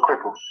too were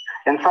crippled.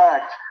 In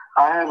fact,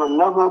 I have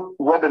another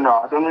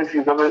webinar. I don't know if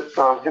you've ever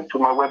hit to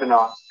my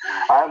webinar.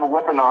 I have a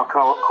webinar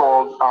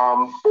called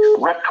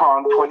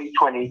Retcon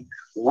 2020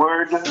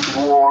 Word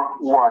War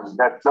One.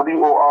 That's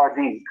WORD,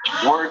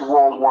 Word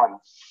War One.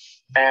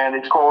 And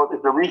it's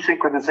the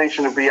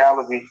resynchronization of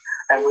reality.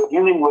 And we're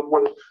dealing with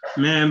what...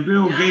 Man,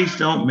 Bill Gates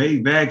don't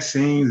make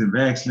vaccines and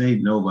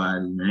vaccinate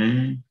nobody,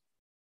 man.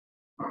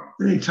 What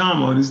are you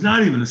talking about? He's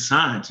not even a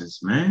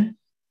scientist, man.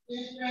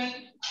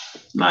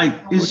 Like,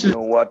 it's just...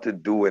 know what to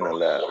do in a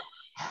lab.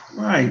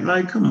 Right,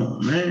 like, come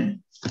on,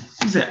 man.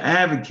 He's an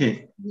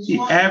advocate. He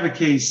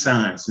advocates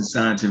science and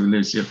scientific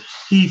leadership.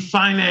 He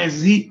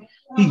finances, he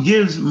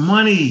gives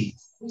money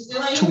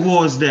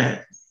towards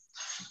that.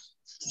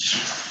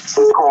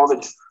 We call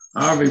it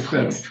Harvey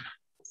Federal.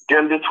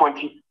 Agenda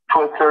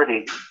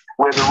 2030,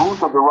 where the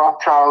rules of the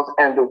Rothschilds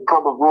and the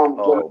Club of Rome.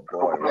 Oh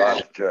boy,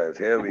 Rothschilds.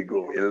 Here we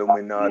go.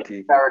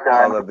 Illuminati.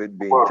 All of it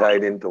being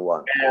tied into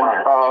one. And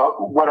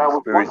what I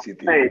was going to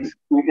say,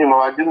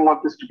 I didn't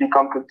want this to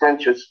become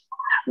contentious,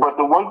 but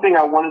the one thing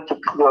I wanted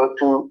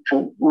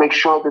to make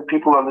sure that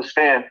people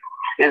understand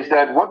is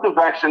that what the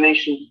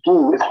vaccinations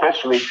do,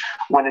 especially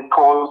when it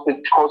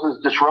causes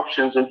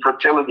disruptions in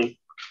fertility,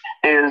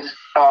 is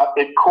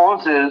it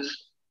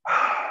causes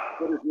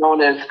what is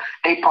known as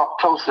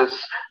apoptosis.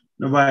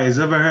 Nobody's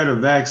ever heard of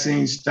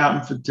vaccines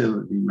stopping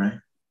fertility,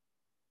 man.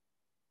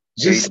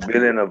 8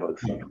 billion of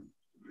us.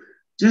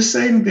 Just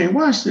say anything.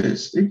 Watch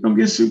this. It's gonna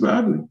get super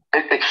ugly.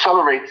 It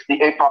accelerates the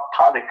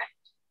apoptotic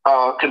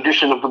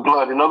condition of the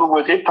blood. In other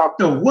words,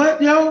 the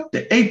what, yo?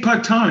 The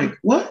apoptotic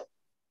what?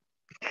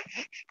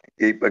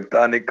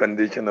 Apoptotic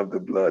condition of the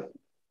blood.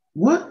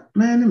 What?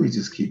 Man, let me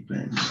just keep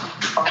playing.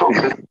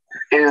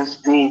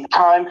 Is the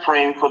time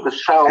frame for the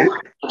cell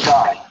to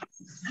die.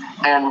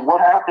 And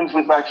what happens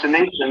with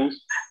vaccinations,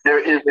 there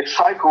is a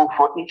cycle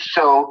for each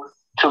cell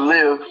to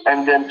live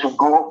and then to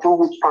go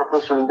through its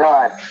purpose and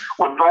die.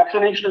 What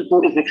vaccinations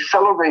do is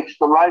accelerates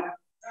the life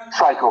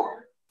cycle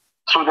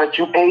so that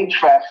you age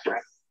faster,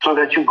 so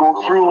that you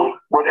go through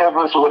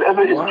whatever is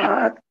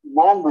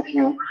wrong with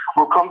you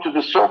will come to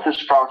the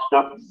surface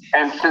faster.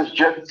 And since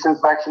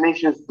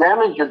vaccinations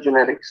damage your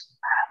genetics,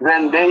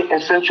 then they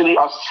essentially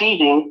are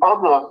seeding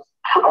other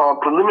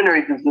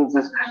preliminary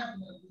diseases.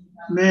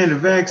 Man, the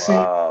vaccine.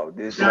 Wow,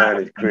 this man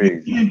is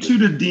crazy. Into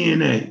the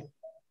DNA.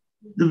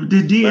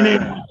 The DNA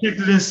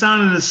protected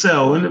inside of the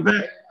cell. In the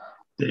back,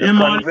 the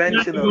mRNA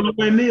not go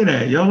nowhere near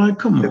that. Y'all like,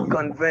 come on. The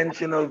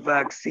conventional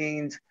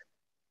vaccines,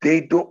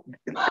 they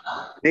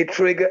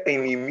trigger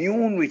an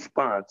immune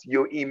response.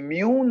 Your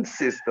immune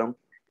system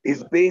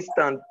is based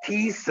on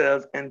T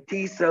cells and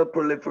T cell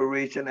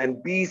proliferation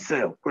and B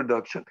cell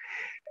production.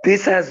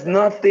 This has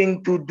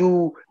nothing to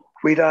do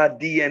with our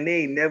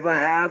DNA, never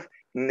have,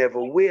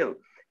 never will.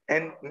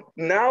 And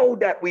now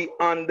that we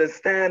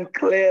understand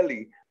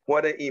clearly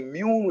what an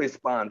immune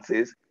response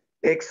is,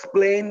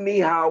 explain me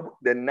how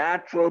the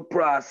natural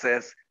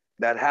process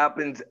that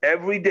happens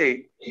every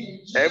day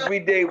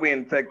we're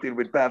infected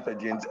with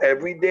pathogens,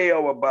 every day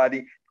our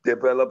body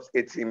develops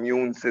its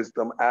immune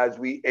system as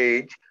we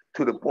age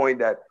to the point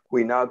that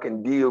we now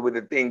can deal with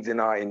the things in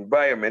our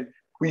environment,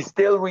 we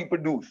still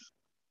reproduce.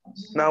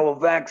 Now a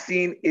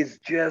vaccine is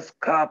just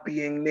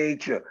copying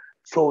nature.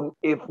 So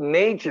if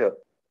nature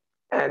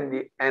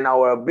and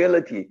our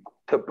ability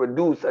to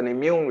produce an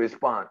immune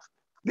response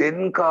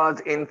didn't cause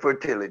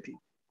infertility,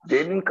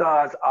 didn't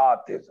cause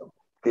autism,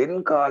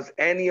 didn't cause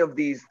any of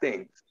these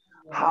things,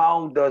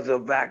 How does a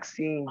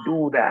vaccine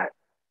do that?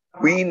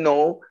 We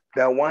know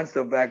that once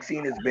the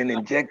vaccine has been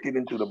injected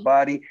into the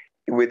body,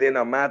 within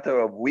a matter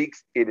of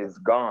weeks, it is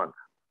gone.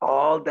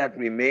 All that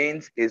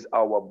remains is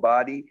our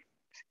body's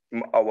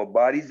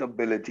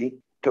ability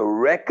to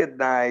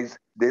recognize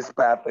this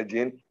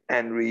pathogen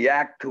and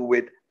react to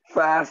it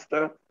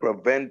faster,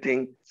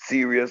 preventing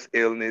serious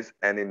illness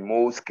and in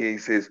most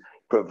cases,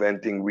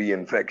 preventing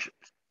reinfections.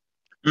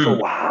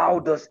 So how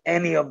does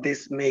any of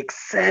this make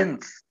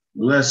sense?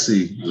 Let's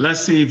see.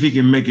 Let's see if he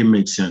can make it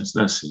make sense.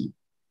 Let's see.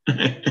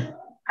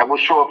 I will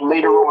show up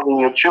later on in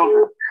your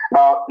children.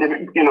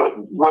 You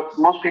know, what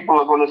most people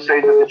are going to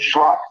say that it's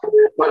schlock.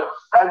 But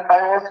I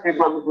ask you,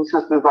 brothers and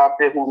sisters out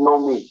there who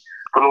know me,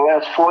 for the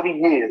last 40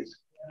 years,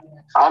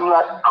 I'm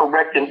not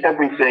correct in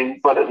everything,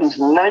 but at least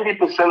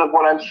 90% of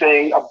what I'm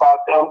saying about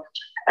them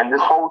and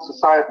this whole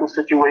societal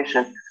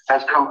situation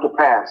has come to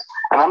pass.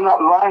 And I'm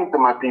not lying to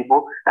my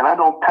people, and I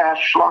don't pass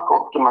schlock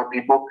off to my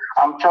people.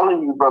 I'm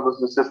telling you, brothers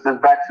and sisters,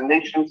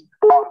 vaccinations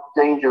are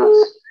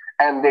dangerous,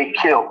 and they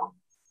kill,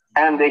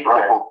 and they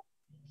cripple.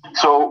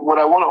 So what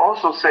I want to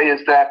also say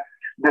is that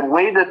the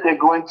way that they're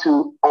going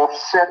to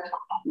offset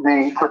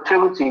the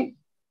fertility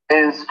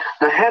is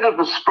the head of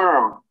the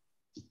sperm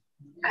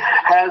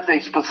has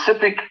a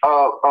specific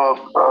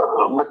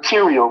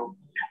material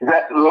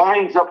that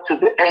lines up to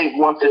the egg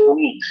once it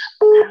meets.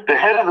 The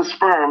head of the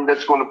sperm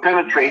that's going to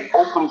penetrate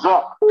opens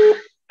up,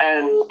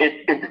 and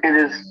it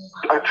is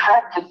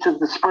attracted to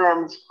the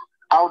sperm's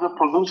outer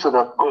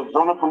pellucida or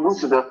zona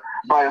pellucida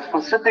by a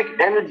specific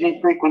energy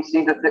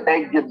frequency that the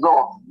egg gives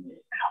off.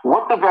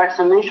 What the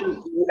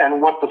vaccinations do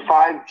and what the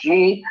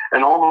 5G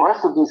and all the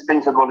rest of these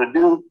things are going to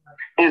do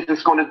is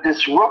it's going to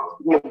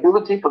disrupt the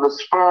ability for the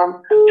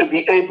sperm to be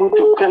able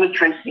to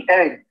penetrate the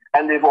egg.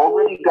 And they've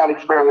already got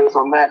experiments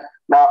on that.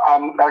 Now,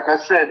 like I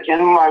said,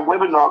 in my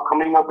webinar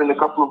coming up in a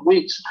couple of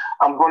weeks,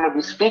 I'm going to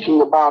be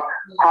speaking about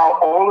how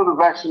all of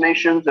the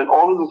vaccinations and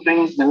all of the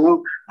things, the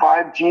new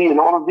 5G and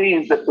all of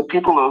these that the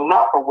people are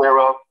not aware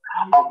of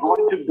are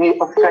going to be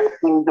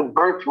affecting the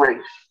birth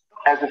rate,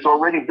 as it's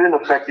already been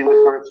affecting the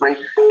birth rate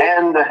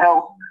and the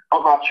health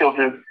of our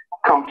children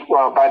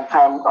by the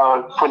time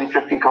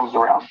 2050 comes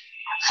around.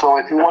 So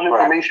if you want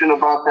information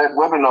about that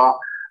webinar,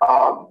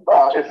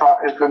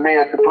 if I may,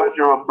 at the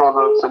pleasure of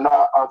Brother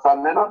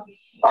Sanetta,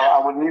 I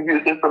will leave you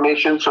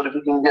information so that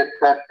we can get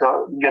that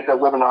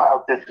webinar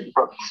out there to the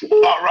brothers.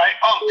 All right.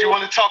 Do you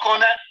want to talk on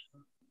that?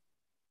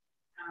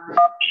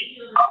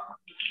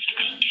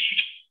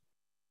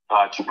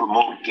 To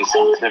promote this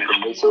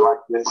information like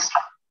this,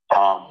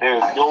 there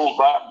is no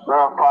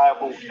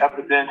verifiable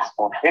evidence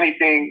on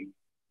anything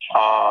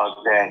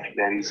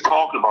that he's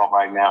talking about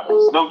right now.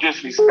 There's no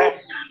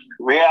disrespect.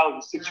 The reality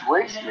of the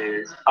situation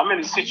is, I'm in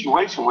a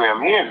situation where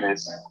I'm hearing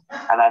this,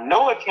 and I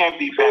know it can't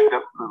be backed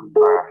up and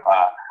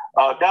verified.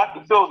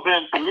 Dr. Phil's been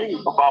in the community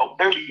for about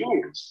 30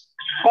 years,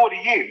 40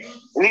 years,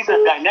 and he's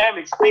a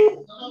dynamic speaker. You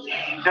know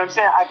what I'm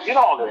saying? I get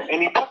all that,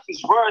 and he puts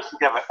his words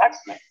together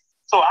excellent.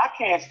 So I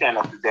can't stand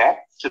up to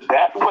that.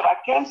 What I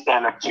can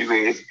stand up to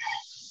is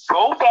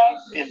go back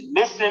and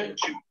listen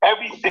to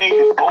everything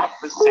that both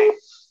of us say,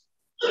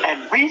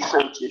 and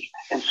research it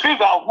and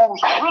figure out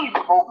who's really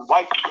promoting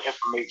white people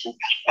information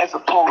as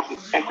opposed to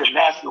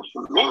international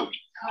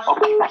community of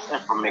people's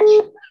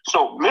information.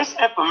 So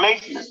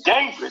misinformation is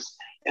dangerous,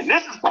 and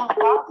this is proof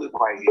positive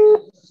right here.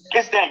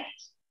 It's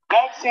dangerous.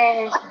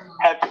 Vaccines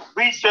have been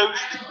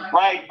researched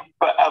right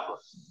forever,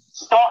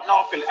 starting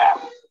off in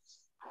Africa.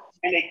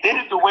 And they did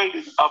it the way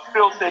that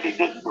Phil said they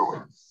didn't do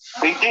it.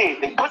 They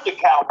did. They put the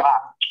cowpox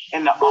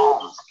in the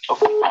arms of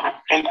people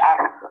in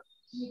Africa.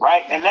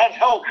 Right? And that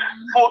helped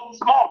for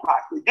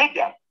smallpox. They did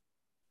that.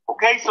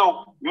 Okay,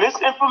 so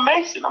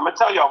misinformation, I'm going to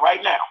tell y'all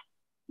right now,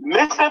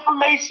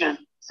 misinformation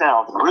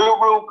sounds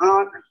real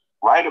good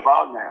right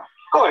about now.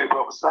 Go ahead,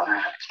 brother. Son.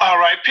 All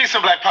right, peace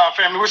and Black Power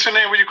family. What's your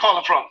name? Where you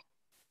calling from?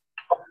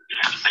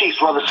 Peace,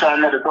 brother. Son,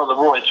 brother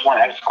Roy. Just want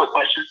to ask a quick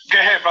question. Go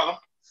ahead, brother.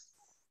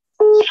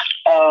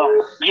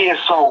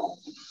 So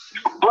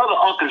Brother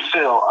Uncle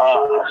Phil,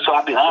 so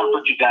I'll be honest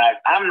with you guys,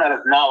 I'm not as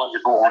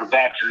knowledgeable on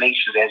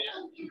vaccinations as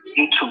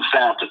you two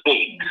sound to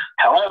be.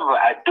 However,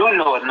 I do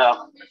know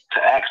enough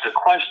to ask the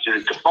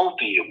question to both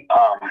of you.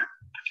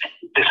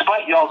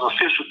 Despite y'all's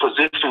official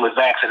position with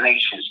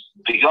vaccinations,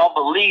 do y'all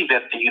believe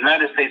that the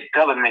United States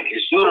government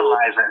is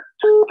utilizing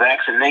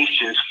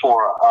vaccinations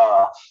for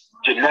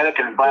genetic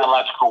and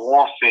biological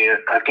warfare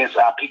against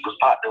our people's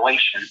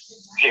population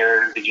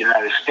here in the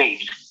United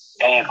States?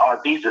 And are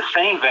these the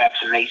same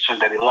vaccinations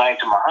that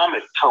Elijah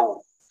Muhammad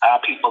told our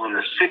people in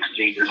the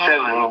 60s and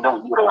 70s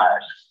don't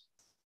utilize?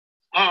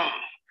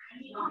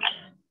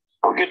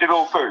 I'll get to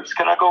go first.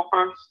 Can I go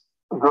first?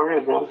 Go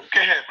ahead, brother. Go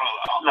ahead,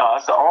 brother. No,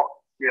 that's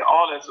all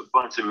that's a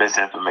bunch of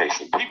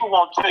misinformation. People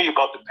won't tell you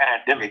about the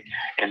pandemic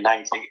in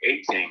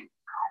 1918,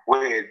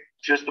 where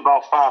just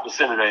about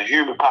 5% of the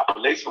human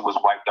population was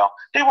wiped out.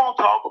 They won't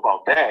talk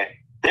about that.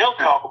 They'll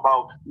talk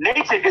about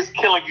nature is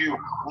killing you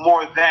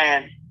more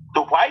than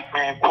the white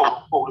man, quote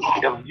unquote, is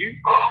killing you.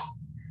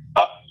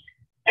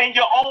 In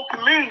your own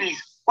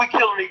communities, we're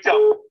killing each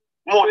other.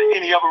 more than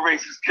any other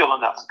race is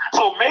killing us.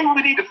 So maybe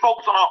we need to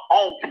focus on our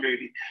own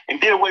community and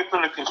get away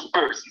from the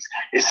conspiracies.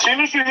 As soon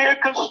as you hear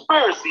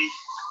conspiracy,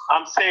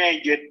 I'm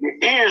saying your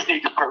ears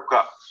need to perk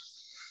up.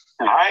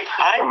 All right?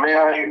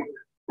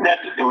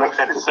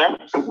 Sir?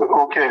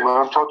 Okay, well,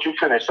 I thought you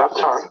finished. I'm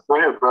sorry. Go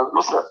ahead, brother.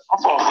 What's up? I'm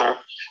sorry, sir.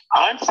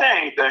 I'm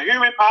saying the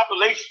human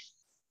population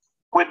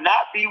would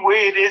not be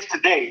where it is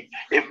today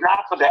if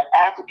not for the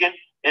African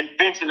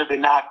invention of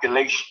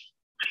inoculation.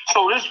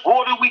 So this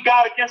war that we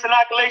got against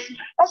inoculation,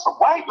 that's a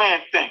white man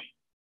thing.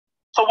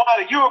 So while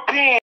the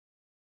European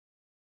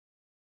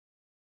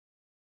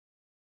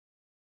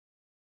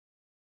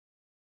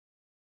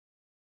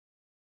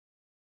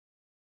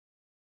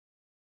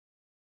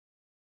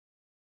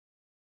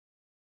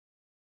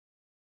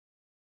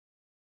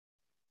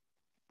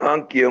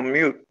Unc, you're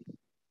mute.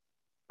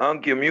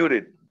 Unc, you're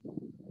muted.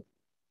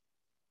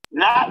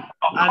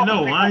 I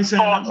know. I ain't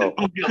saying nothing.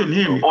 Oh, you couldn't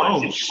hear me.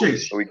 Oh,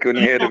 shit. We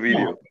couldn't hear the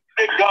video.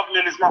 Big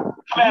government is not.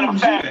 Matter of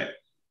fact,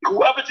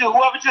 whoever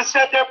just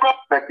said that, bro.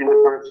 Affecting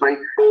the birth rate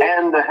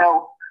and the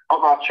health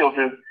of our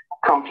children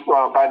comes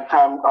by the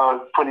time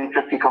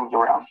 2050 comes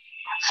around.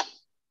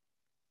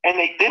 And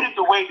they did it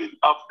the way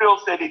that Phil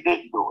said they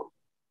didn't do it.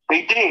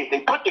 They did.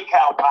 They put the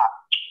cowpox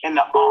in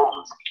the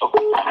arms of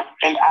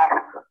in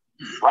Africa,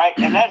 right?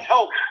 And that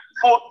helped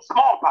for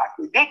smallpox.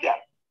 They did that.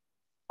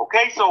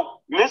 Okay,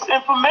 so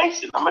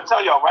misinformation, I'm going to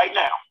tell y'all right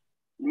now,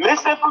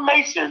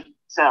 misinformation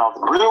sounds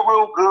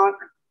real good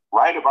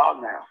right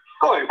about now.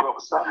 Go ahead, brother,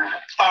 son.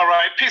 All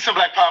right, peace and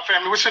Black Power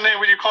family. What's your name?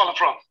 Where you calling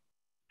from?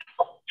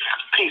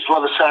 Peace,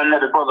 brother, son.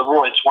 Another brother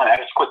Roy. Just want to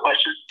ask a quick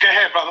question. Go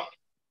ahead, brother.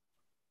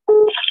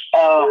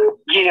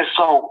 Yeah,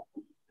 so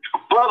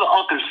brother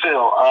Uncle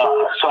Phil,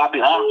 so I'll be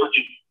honest with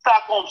you,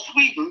 Stockholm,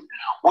 Sweden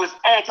was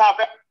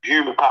anti-vax.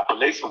 Human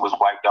population was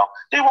wiped out.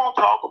 They won't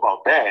talk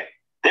about that.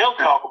 They'll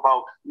talk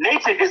about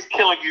nature is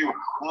killing you,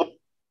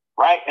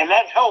 right? And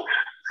that helped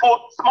for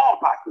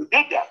smallpox. We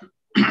did that.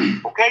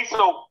 Okay,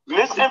 so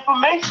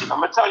misinformation, I'm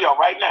going to tell y'all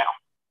right now,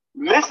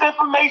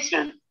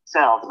 misinformation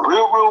sounds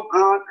real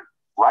good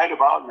right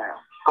about now.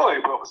 Go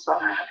ahead, brother,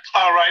 son.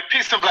 All right,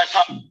 peace and Black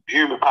Power.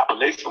 Human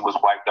population was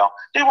wiped out.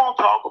 They won't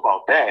talk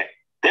about that.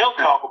 They'll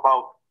talk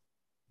about.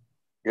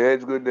 Yeah,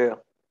 it's good there.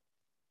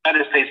 The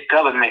United States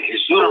government is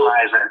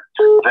utilizing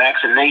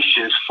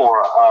vaccinations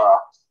for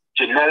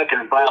genetic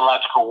and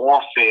biological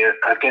warfare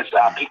against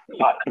our people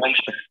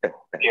population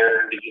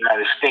here in the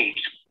United States.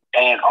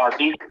 And are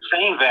these the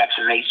same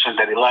vaccinations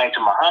that Elijah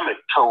Muhammad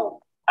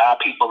told our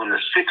people in the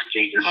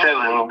 60s and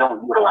 70s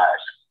don't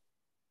utilize?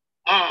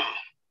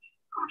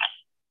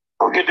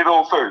 Who get to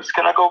go first?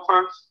 Can I go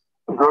first?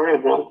 Go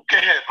ahead, brother. Go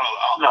ahead,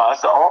 brother. No,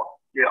 that's all.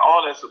 Yeah,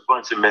 all that's a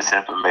bunch of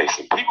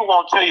misinformation. People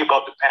won't tell you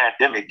about the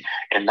pandemic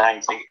in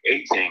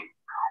 1918,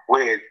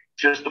 where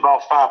just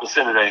about 5%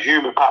 of the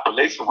human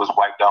population was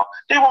wiped out.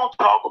 They won't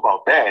talk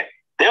about that.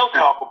 They'll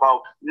talk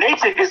about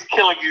nature is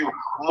killing you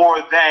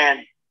more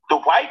than the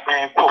white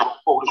man, quote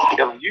unquote, is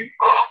killing you.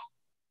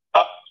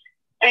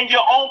 In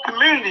your own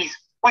communities,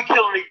 we're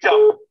killing each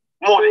other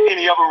more than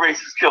any other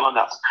race is killing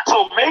us.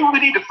 So maybe we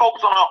need to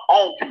focus on our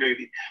own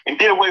community and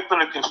get away from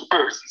the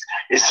conspiracies.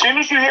 As soon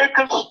as you hear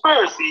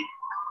conspiracy,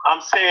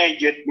 I'm saying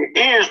your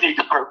ears need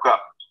to perk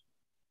up.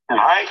 All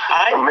right?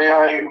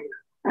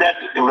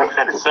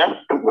 Sir?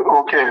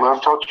 Okay, well, I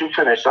thought you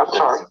finished. I'm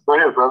sorry. Go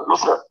ahead, brother.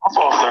 What's up? I'm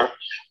sorry, sir.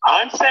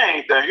 I'm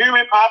saying the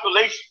human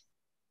population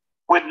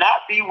would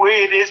not be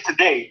where it is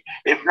today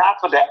if not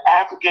for the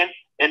African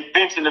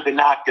invention of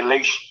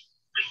inoculation.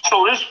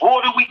 So this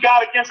war that we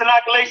got against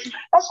inoculation,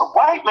 that's a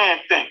white man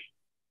thing.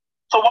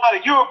 So while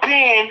the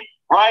European,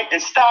 right, in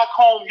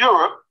Stockholm,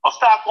 Europe, or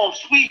Stockholm,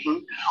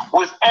 Sweden,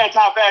 was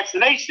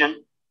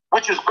anti-vaccination,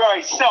 which is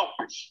very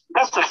selfish.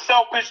 That's a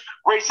selfish,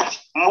 racist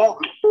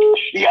movement.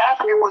 The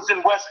African was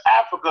in West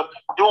Africa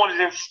doing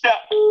it in step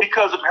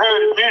because of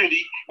herd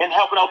immunity and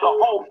helping out the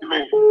whole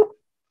community.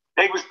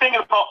 They was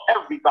thinking about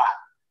everybody,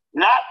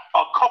 not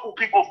a couple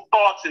people's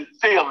thoughts and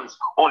feelings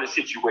on the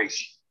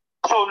situation.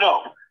 So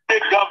no, their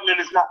government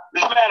is not.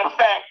 As a matter of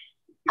fact,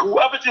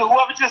 whoever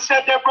just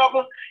said that,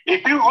 brother,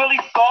 if you really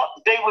thought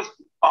they was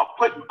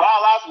putting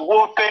biological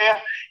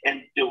warfare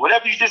and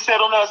whatever you just said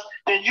on us,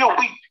 then you're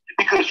weak.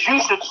 Because you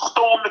should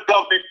storm the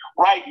government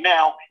right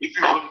now if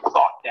you really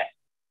thought that.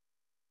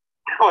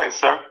 Go ahead,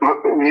 sir.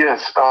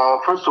 Yes.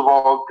 First of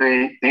all,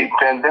 the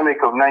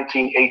pandemic of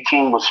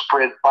 1918 was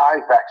spread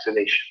by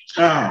vaccination.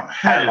 Oh,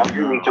 hell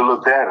you need to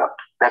look that up.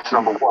 That's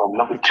number one.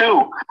 Number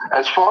two,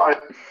 as far as...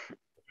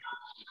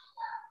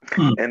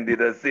 And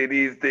did I say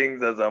these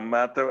things as a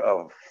matter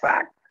of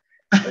fact?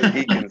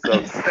 He can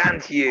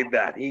substantiate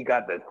that. He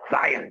got the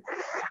science.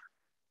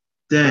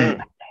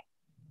 Dang.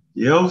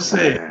 Yo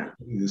said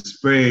it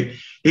spread.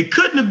 It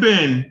couldn't have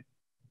been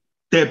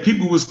that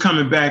people was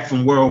coming back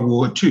from World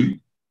War II,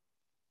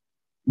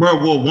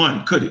 World War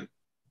I, could it?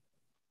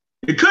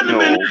 It couldn't have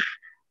been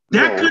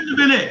that. Couldn't have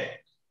been it.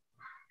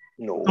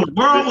 No. The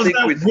world was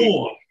at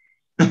war.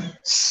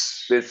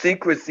 The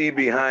secrecy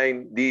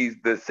behind the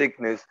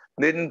sickness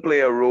didn't play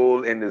a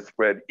role in the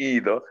spread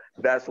either.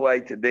 That's why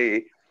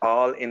today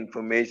all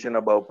information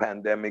about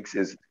pandemics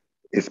is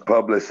is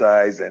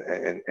publicized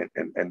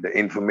and the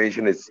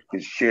information is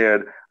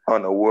shared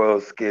on a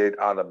world scale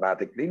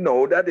automatically.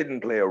 No, that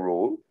didn't play a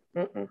role.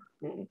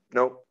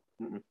 No.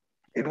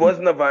 It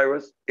wasn't a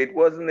virus. It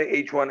wasn't the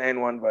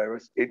H1N1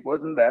 virus. It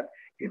wasn't that.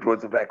 It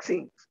was the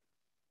vaccines.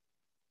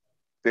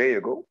 There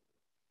you go.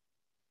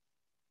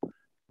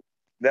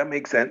 That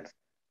makes sense.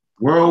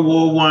 World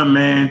War I,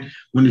 man,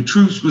 when the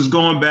troops was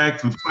going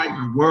back from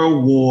fighting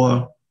World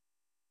War,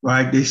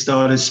 right, they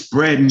started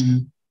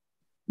spreading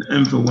the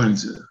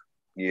influenza.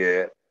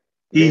 Yeah.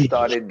 They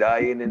started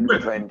dying in the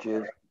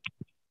trenches.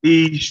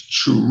 He's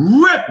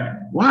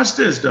tripping. Watch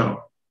this,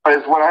 though.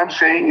 Is what I'm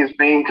saying is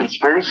being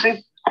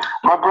conspiracy?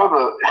 My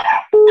brother,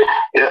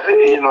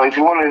 you know, if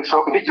you want to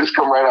insult me, just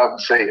come right out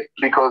and say it.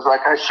 Because like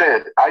I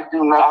said, I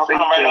do not I'll come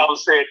right out and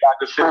say it,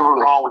 Dr. Phil.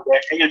 What's wrong with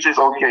that? And you're just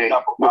okay.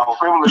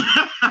 Privilege.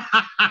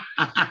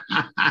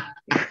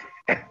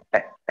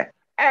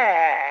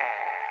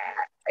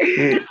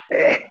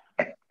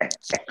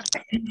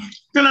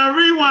 Can I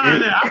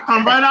rewind that? I'll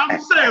come right out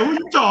and say, who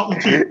you talking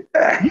to?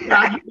 You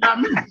got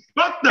me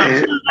fucked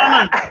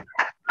up.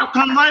 I'll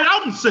come right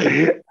out and say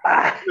it.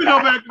 Let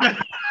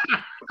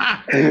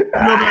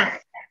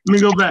me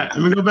go back to that.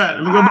 Let me go back.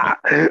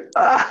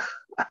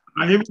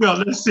 Right, here we go.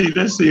 Let's see.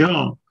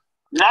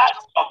 Not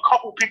a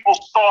couple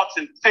people's thoughts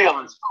and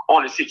feelings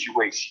on the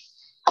situation.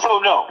 So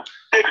no,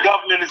 the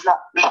government is not.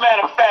 As a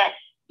matter of fact,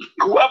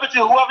 whoever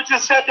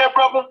just said that,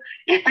 brother,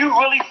 if you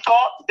really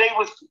thought they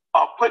was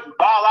putting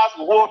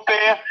biological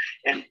warfare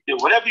and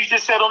whatever you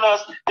just said on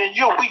us, then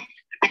you're weak,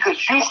 because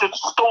you should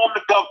storm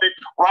the government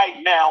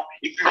right now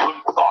if you really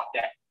thought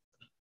that.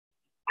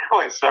 Go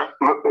ahead, sir.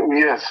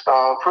 Yes.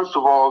 First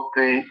of all,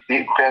 the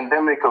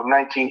pandemic of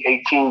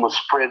 1918 was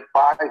spread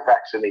by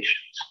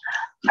vaccinations.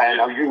 And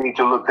you need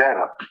to look that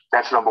up.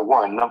 That's number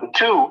one. Number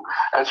two,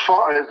 as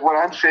far as what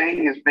I'm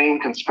saying is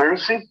being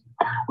conspiracy,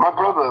 my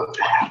brother,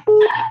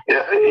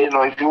 you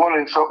know, if you want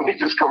to insult me,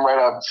 just come right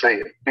out and say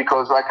it.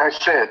 Because like I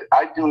said,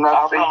 I do not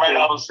I'll come right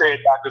out and say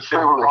it, Dr.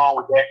 Phil. What's wrong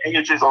with that? And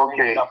you're just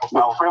okay.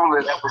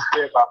 Frivolous. That was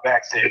spread by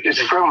vaccine. It's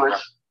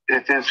frivolous.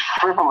 It is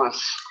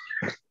frivolous.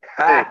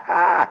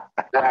 That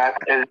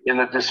in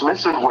a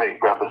dismissive way,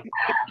 brother,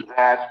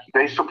 that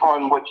based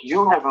upon what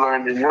you have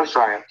learned in your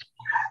science,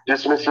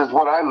 dismisses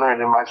what I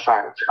learned in my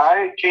science.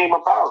 I came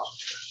about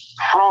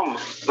from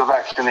the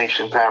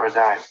vaccination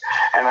paradigm,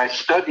 and I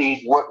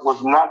studied what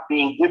was not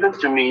being given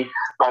to me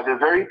by the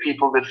very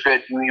people that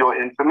fed you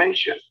your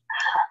information.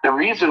 The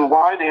reason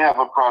why they have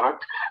a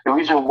product, the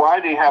reason why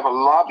they have a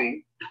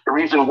lobby, the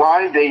reason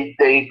why they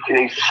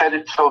set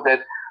it so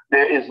that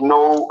there is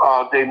no,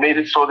 they made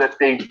it so that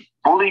they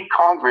bullied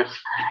Congress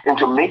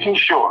into making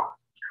sure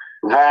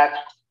that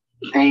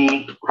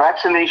the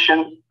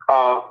vaccination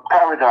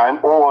paradigm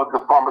or the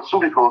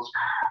pharmaceuticals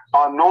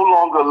are no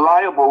longer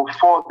liable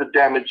for the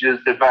damages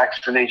that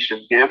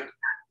vaccinations give.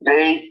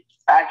 They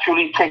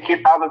actually take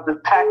it out of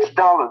the tax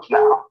dollars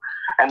now.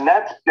 And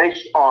that's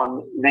based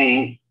on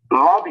the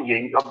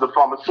lobbying of the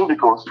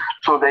pharmaceuticals,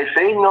 so that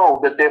they know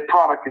that their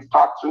product is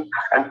toxic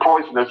and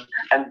poisonous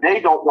and they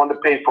don't want to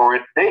pay for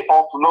it. They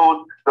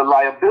offload the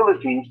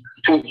liabilities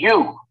to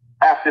you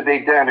after they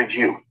damage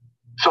you.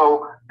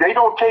 So they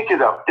don't take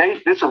it up.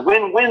 This is a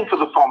win-win for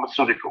the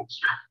pharmaceuticals.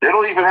 They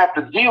don't even have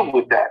to deal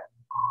with that.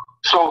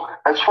 So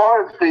as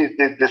far as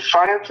the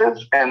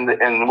sciences and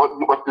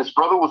what this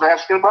brother was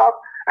asking about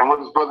and what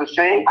this brother's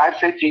saying, I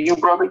say to you,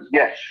 brother,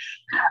 yes,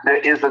 there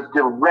is a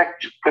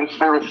direct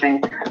conspiracy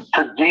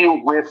to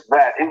deal with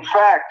that. In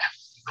fact,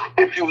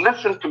 if you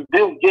listen to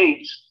Bill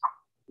Gates,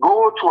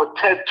 go to a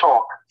TED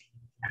Talk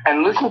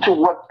and listen to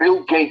what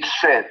Bill Gates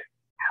said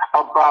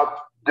about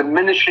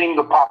diminishing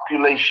the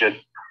population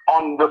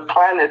on the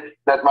planet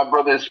that my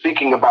brother is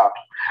speaking about.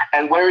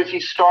 And where is he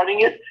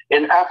starting it?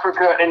 In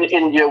Africa and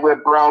India, where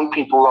brown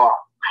people are.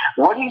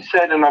 What he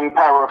said, and I'm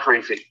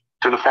paraphrasing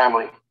to the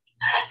family,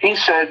 he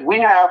said, we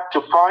have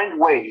to find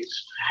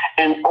ways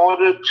in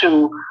order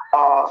to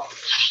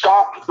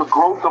stop the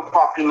growth of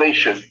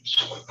populations.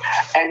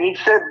 And he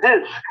said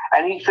this,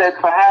 and he said,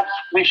 perhaps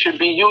we should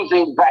be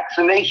using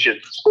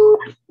vaccinations.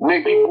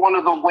 Maybe one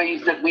of the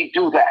ways that we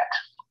do that.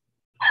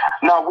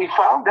 Now, we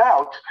found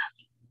out.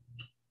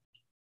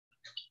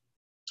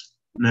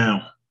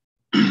 Now,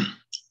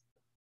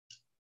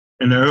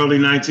 in the early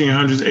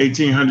 1900s,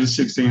 1800s,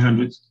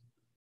 1600s,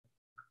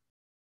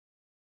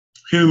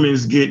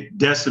 humans get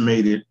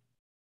decimated.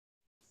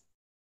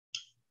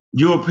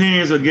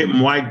 Europeans are getting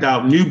wiped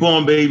out.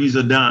 Newborn babies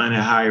are dying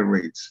at higher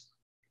rates.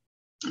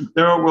 In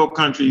third world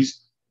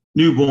countries,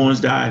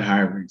 newborns die at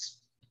higher rates.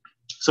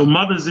 So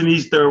mothers in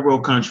these third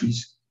world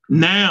countries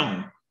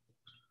now,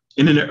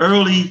 and in the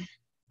early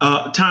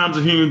times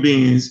of human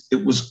beings,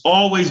 it was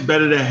always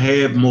better to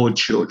have more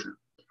children.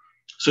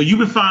 So you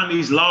would find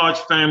these large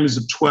families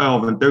of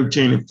 12 and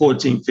 13 and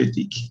 14,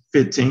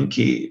 15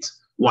 kids.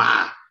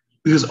 Why?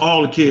 Because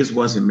all the kids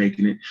wasn't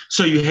making it.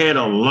 So you had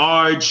a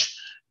large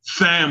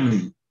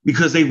family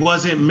because they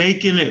wasn't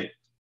making it.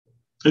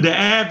 With the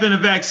advent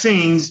of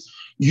vaccines,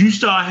 you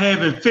start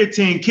having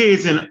 15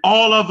 kids and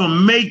all of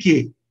them make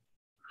it.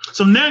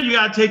 So now you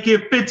got to take care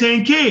of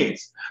 15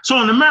 kids.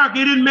 So in America,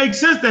 it didn't make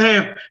sense to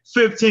have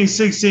 15,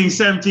 16,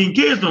 17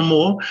 kids no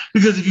more,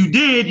 because if you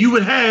did, you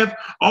would have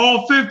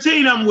all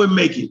 15 of them would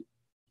make it.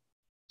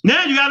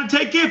 Now you got to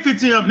take care of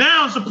 15 of them.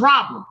 Now it's a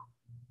problem.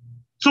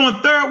 So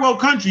in third world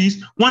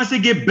countries, once they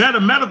get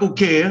better medical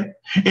care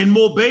and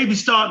more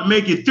babies start to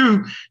make it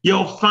through,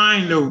 you'll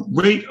find the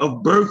rate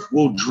of birth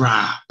will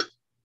drop,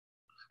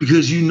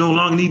 because you no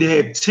longer need to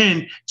have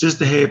 10 just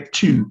to have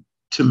 2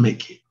 to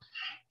make it.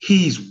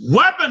 He's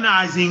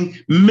weaponizing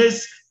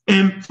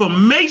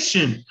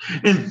misinformation.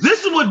 And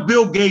this is what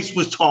Bill Gates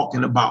was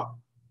talking about.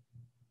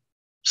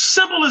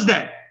 Simple as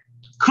that.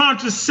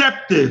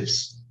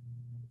 Contraceptives.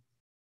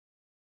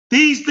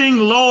 These things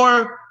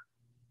lower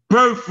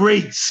birth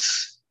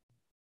rates.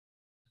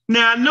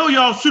 Now, I know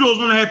y'all pseudos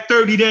want to have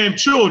 30 damn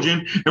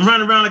children and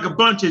run around like a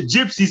bunch of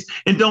gypsies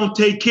and don't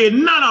take care of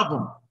none of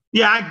them.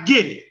 Yeah, I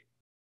get it.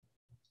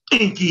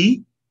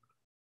 Inky.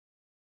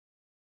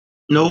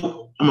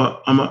 No,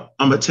 I'm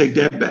gonna take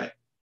that back.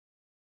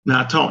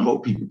 Now, I talk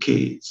about people,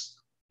 kids,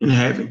 and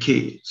having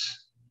kids.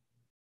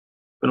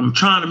 But I'm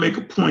trying to make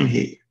a point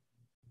here.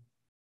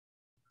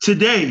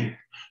 Today,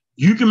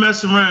 you can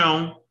mess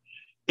around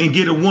and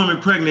get a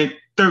woman pregnant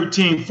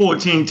 13,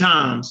 14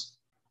 times,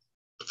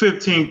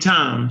 15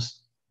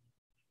 times,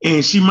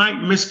 and she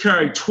might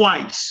miscarry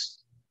twice.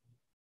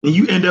 And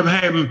you end up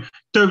having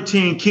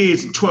 13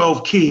 kids and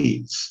 12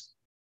 kids.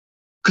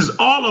 Because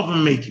all of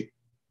them make it,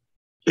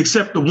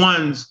 except the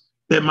ones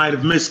that might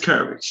have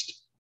miscarried.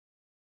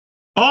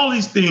 All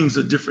these things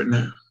are different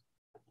now.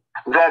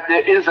 That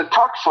there is a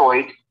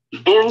toxoid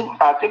in,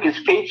 I think it's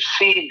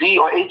HCD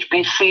or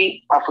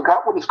HBC, I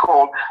forgot what it's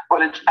called,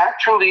 but it's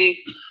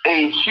actually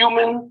a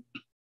human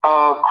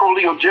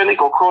choliogenic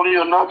or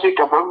choliogenic,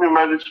 I don't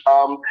remember,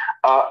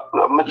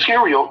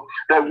 material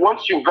that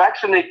once you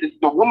vaccinate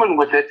the woman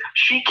with it,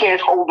 she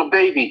can't hold a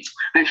baby.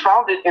 They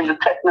found it in the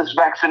tetanus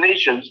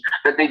vaccinations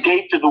that they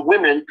gave to the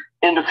women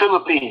in the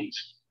Philippines.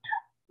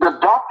 The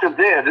doctor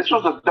there, this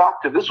was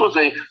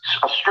a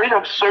straight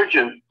up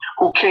surgeon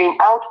who came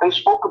out and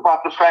spoke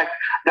about the fact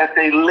that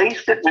they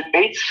laced it with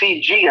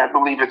HCG, I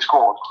believe it's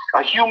called,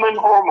 a human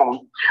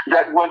hormone,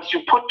 that once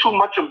you put too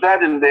much of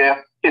that in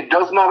there, it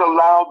does not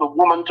allow the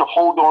woman to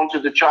hold on to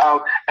the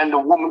child, and the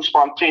woman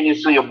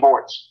spontaneously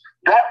aborts.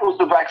 That was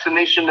the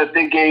vaccination that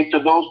they gave to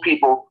those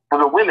people, for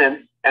the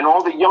women and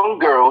all the young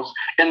girls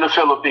in the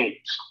Philippines.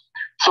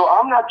 So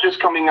I'm not just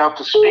coming out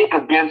to speak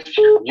against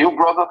you,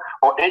 brother,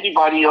 or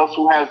anybody else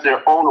who has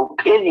their own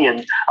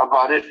opinion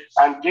about it.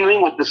 I'm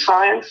dealing with the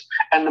science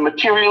and the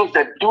materials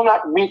that do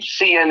not reach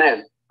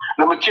CNN,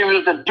 the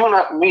materials that do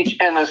not reach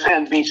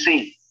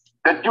MSNBC,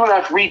 that do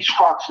not reach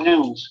Fox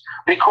News,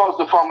 because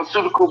the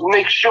pharmaceuticals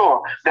make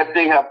sure that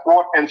they have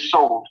bought and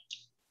sold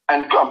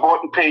and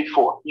bought and paid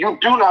for. You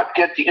do not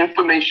get the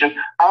information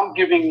I'm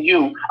giving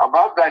you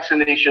about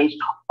vaccinations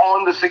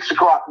on the 6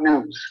 o'clock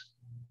news.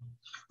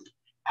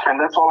 And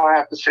that's all I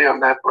have to say on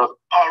that, brother.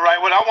 All right,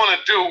 what I would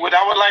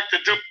like to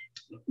do.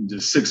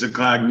 The 6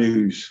 o'clock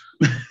news.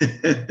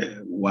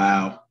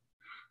 Wow.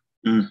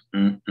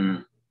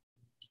 The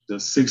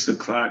 6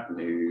 o'clock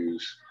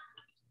news.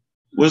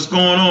 What's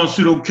going on,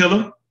 Pseudo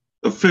Killer?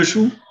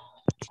 Official.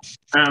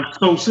 I'm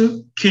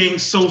Sosa, King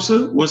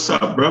Sosa. What's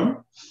up,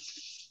 brother?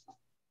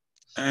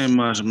 Ain't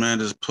much, man.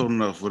 Just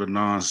pulling up for the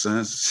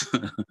nonsense.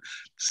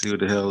 See what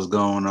the hell is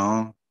going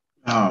on.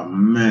 Oh,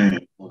 man.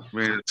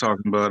 Ready to talk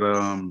about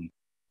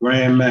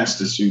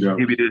Grandmaster Pseudo.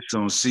 Give you this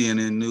on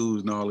CNN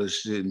News and all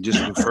this shit, and just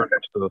refer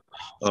to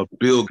a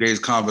Bill Gates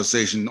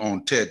conversation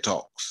on TED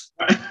Talks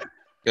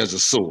as a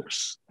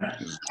source.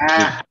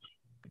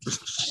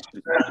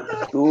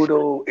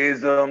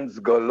 Pseudo-isms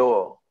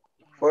galore.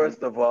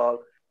 First of all,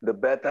 the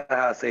beta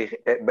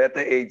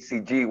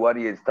HCG, what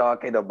he is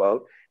talking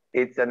about,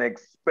 it's an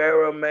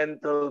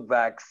experimental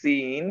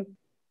vaccine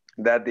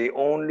that they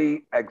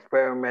only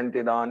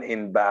experimented on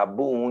in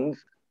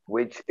baboons,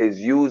 which is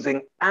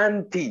using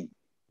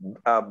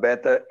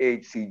anti-beta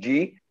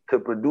HCG to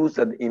produce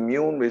an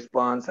immune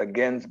response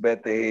against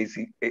beta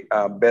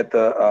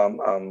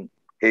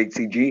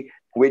HCG,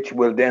 which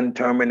will then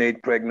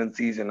terminate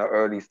pregnancies in an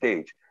early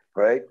stage,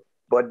 right?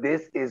 But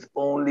this is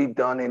only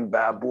done in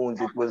baboons.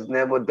 It was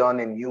never done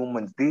in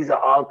humans. These are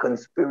all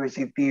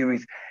conspiracy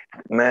theories.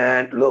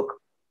 Man, look,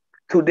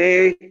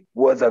 today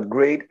was a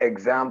great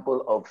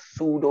example of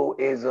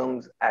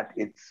pseudo-isms at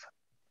its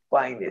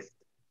finest.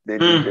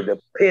 The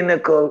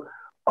pinnacle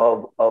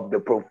of the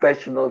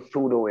professional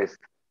pseudoist,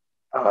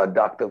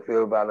 Dr.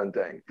 Phil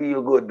Valentine.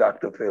 Feel good,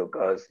 Dr. Phil,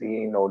 because he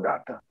ain't no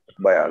doctor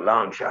by a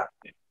long shot.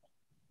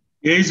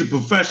 Yeah, he's a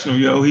professional,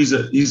 yo. He's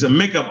a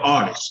makeup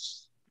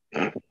artist.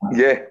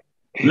 Yeah.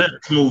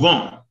 Let's move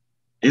on.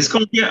 It's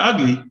gonna get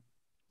ugly.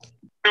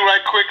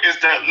 Right quick is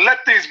that let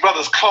these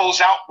brothers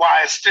close out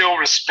while it's still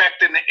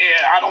respect in the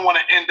air. I don't want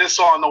to end this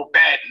on no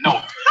bad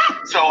note.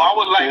 So I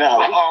would like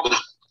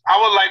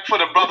for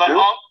the brother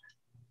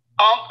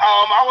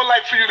I would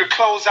like for you to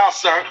close out,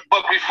 sir.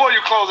 But before you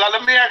close out,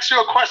 let me ask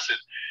you a question.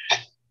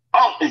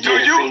 Do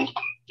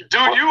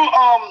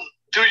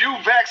you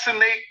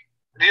vaccinate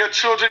your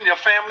children, your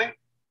family?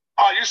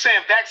 Are you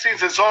saying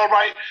vaccines is all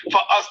right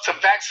for us to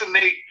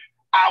vaccinate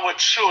our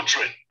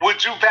children?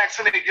 Would you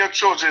vaccinate your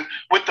children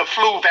with the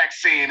flu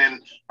vaccine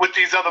and with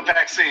these other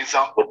vaccines?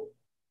 Yeah,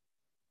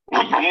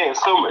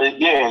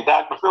 and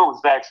Dr. Phil was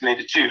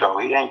vaccinated too, though.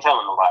 He ain't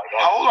telling nobody.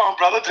 Hold on,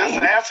 brother. Just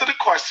answer the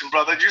question,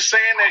 brother. You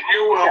saying that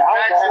you will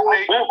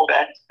vaccinate?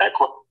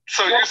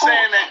 So you're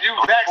saying that you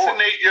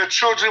vaccinate your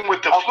children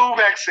with the flu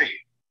vaccine?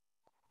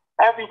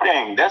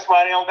 Everything. That's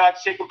why they don't got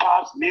chicken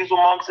pox, measles,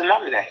 mumps, and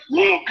none of that.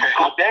 You ain't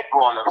got that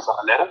growing up,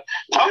 son. Okay,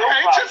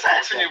 just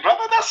asking you,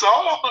 brother. That's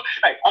all.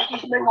 Hey,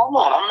 hold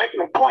on. I'm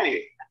making a point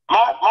here.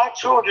 My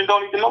children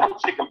don't even know what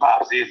chicken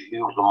pox is,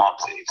 measles, or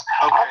mumps is.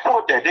 Okay. I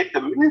thought that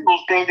the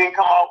measles thing didn't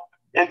come out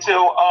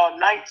until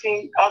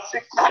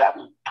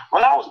 1967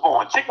 when I was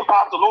born. Chicken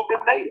pox a little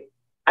bit later.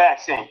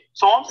 Vaccine.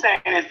 So I'm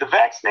saying is the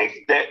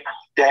vaccination that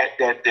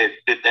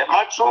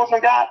my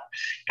children got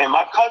and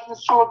my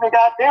cousin's children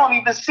got, they don't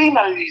even see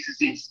none of these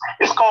diseases.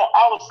 It's called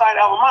out of sight,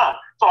 out of mind.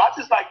 So I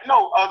just like to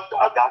know,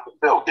 Dr.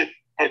 Phil,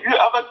 have you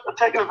ever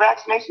taken a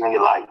vaccination in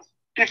your life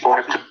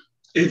before?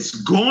 It's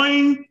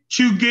going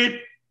to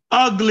get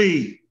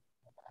ugly.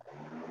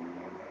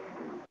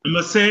 I'm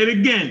gonna say it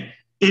again.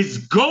 It's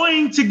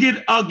going to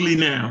get ugly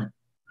now.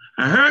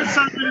 I heard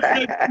something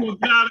say it will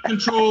get out of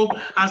control.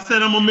 I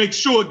said I'm gonna make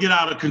sure it get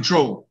out of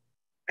control.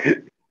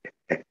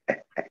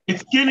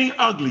 It's getting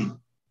ugly.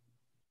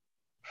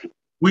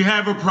 We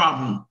have a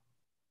problem.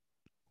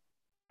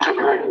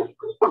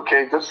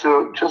 Okay, just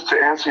to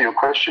answer your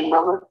question,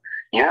 brother.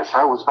 Yes,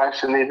 I was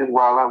vaccinated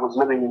while I was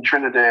living in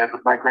Trinidad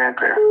with my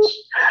grandparents,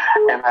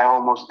 and I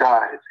almost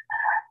died.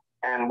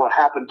 And what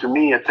happened to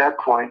me at that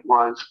point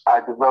was I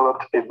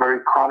developed a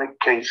very chronic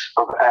case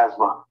of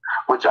asthma,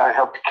 which I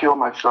helped kill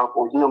myself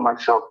or heal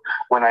myself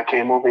when I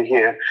came over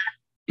here.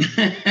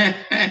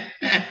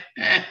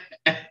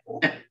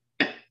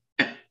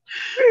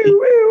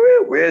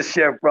 Where's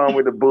Chef from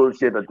with the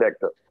bullshit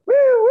detector?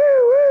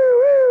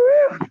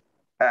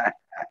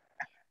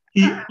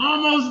 He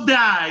almost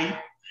died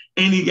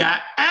and he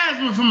got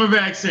asthma from a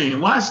vaccine.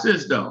 Watch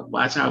this though.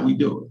 Watch how we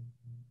do it.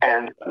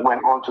 And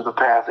went on to the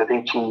path at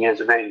 18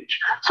 years of age.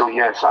 So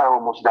yes, I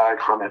almost died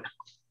from it.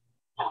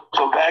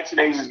 So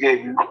vaccinations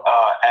gave you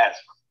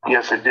asthma?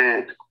 Yes, it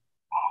did.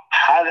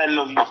 How did I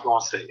know you was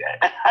gonna say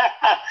that?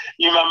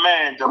 You my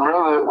man,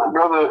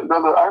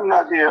 brother. I'm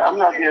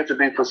not here to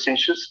be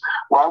facetious.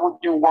 Why would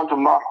you want to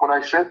mock what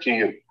I said to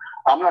you?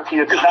 I'm not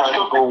here to try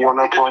to go one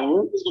up on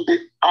you.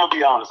 I'm gonna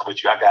be honest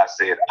with you. I gotta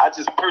say it. I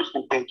just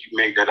personally think you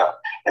made that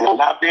up, and I'm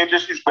not being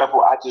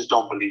disrespectful. I just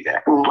don't believe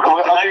that.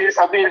 Well,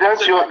 I mean,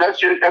 that's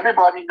your.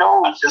 Everybody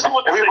knows.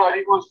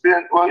 Everybody who's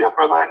been. Well, yeah,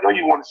 brother. I know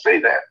you want to say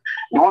that.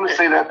 You want to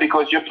say that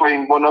because you're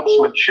playing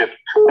one-upsmanship.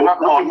 You're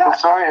not looking for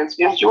science.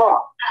 Yes, you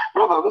are,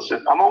 brother.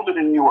 Listen, I'm older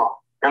than you are.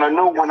 And I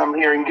know when I'm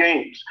hearing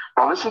games.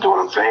 Now listen to what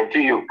I'm saying to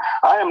you.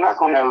 I am not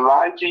going to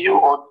lie to you,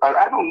 or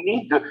I don't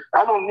need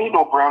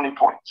no brownie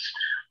points.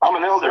 I'm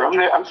an elder.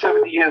 I'm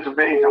 70 years of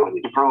age. I don't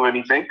need to prove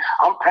anything.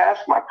 I'm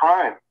past my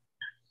prime,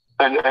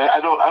 and I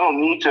don't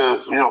need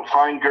to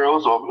find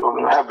girls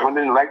or have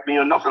women like me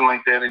or nothing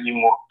like that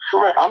anymore.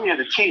 Correct. I'm here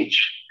to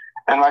teach,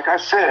 and like I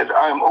said,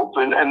 I am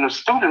open, and the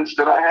students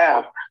that I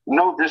have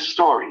know this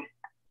story.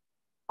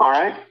 All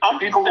right,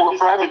 people who are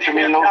private to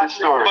me know this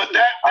story. But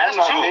that's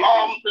true.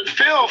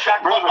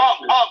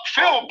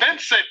 Phil Ben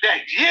said that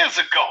years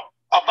ago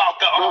about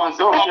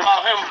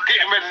him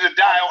getting ready to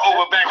die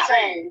over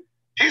vaccine.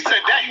 He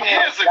said that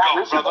years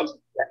ago, brother.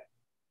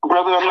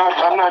 Brother,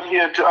 I'm not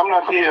here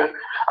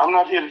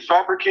to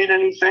fabricate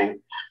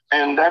anything,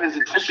 and that is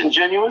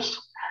disingenuous.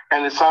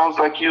 And it sounds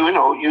like you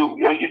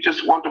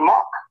just want to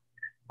mock,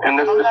 and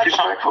that's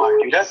disrespectful.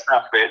 That's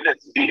not fair.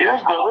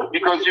 Yes, brother,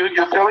 because you're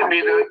telling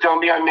me to tell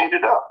me I made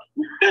it up,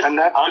 and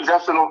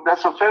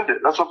that's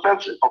offended. That's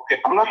offensive. Okay,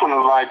 I'm not going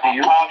to lie to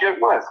you. Get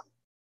what?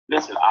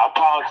 Listen, I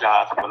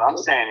apologize. What I'm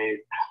saying is,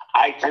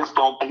 I just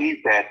don't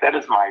believe that. That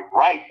is my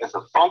right as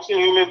a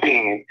functioning human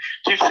being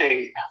to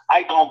say,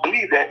 I don't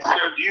believe that.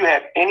 Sir, do you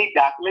have any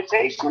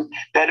documentation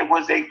that it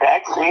was a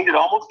vaccine that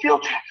almost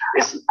killed you?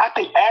 I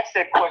can ask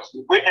that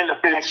question. We're in the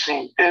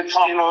vaccine. It's,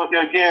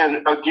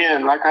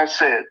 again, like I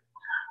said,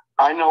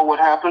 I know what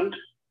happened,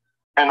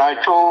 and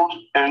I told,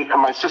 and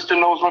my sister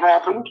knows what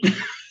happened.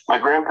 My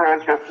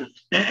grandparents got to.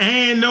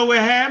 And know what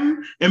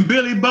happened, and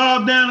Billy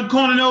Bob down the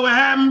corner know what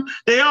happened.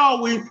 They all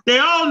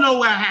know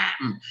what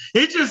happened.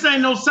 It just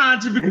ain't no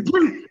scientific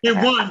proof.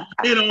 And one,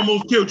 it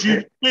almost killed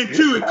you, and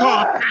two, it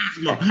caused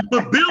asthma.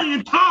 But Billy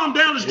and Tom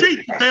down the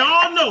street, they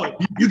all know it.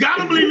 You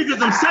gotta believe me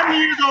because I'm 70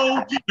 years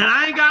old, and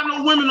I ain't got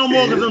no women no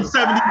more because I'm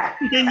 70.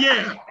 And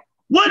yeah.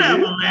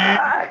 Whatever, man.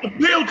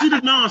 Appeal to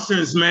the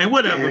nonsense, man.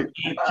 Whatever.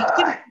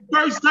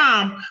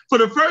 For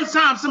the first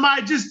time,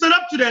 somebody just stood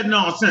up to that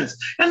nonsense.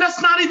 And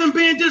that's not even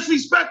being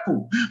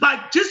disrespectful.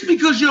 Like, just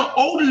because you're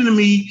older than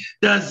me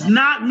does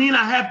not mean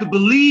I have to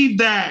believe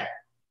that.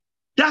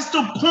 That's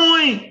the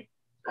point.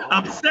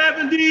 I'm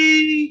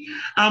 70.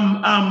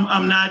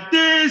 I'm not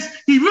this.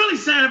 He really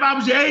saying if I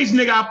was your age,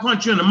 nigga, I'd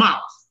punch you in the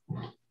mouth.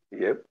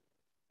 Yep.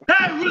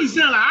 That really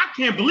sounds like I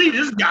can't believe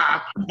this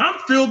guy. I'm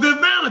Phil Good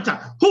Valentine.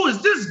 Who is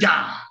this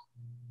guy?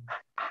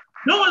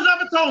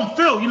 told him,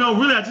 Phil,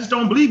 really, I just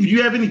don't believe you. Do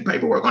you have any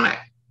paperwork on that?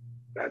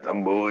 That's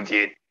some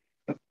bullshit.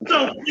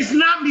 So it's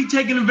not me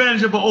taking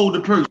advantage of an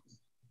older person.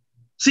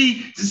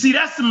 See,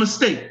 that's the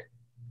mistake.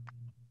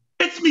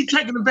 It's me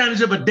taking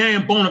advantage of a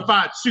damn bona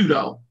fide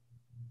pseudo.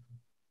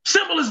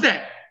 Simple as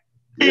that.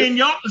 Yep. And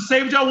y'all can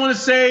say what y'all want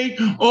to say.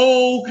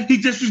 Oh,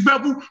 he's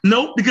disrespectful.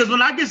 Nope, because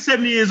when I get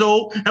 70 years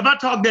old, if I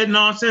talk that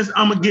nonsense,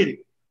 I'm going to get it.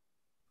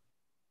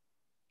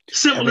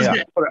 Simple as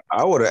that.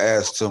 I would have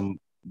asked him,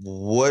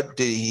 what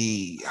did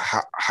he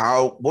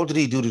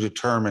do to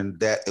determine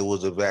that it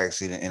was a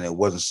vaccine and it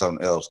wasn't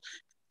something else?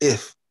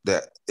 If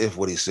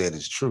what he said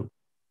is true.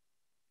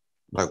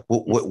 Like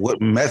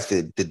what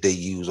method did they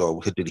use,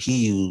 or did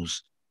he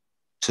use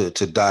to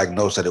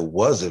diagnose that it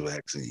was a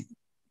vaccine?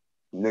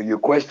 No, you're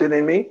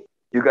questioning me?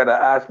 You gotta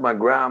ask my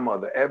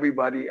grandmother.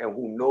 Everybody and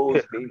who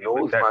knows me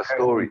knows my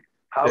story.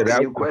 How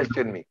can you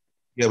question me?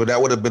 Yeah, but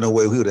that would have been a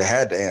way we would have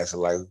had to answer.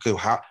 Like, okay,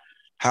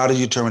 how did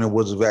you determine it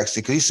was a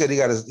vaccine? Because he said he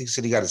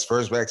got his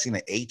first vaccine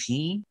at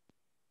 18.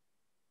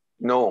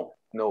 No.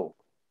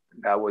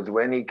 That was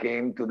when he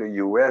came to the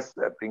U.S.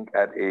 I think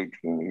at 18.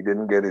 He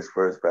didn't get his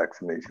first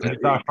vaccination.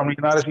 He's not from the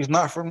United States. He's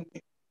not from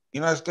the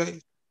United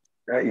States.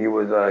 He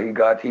was.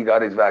 He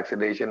got his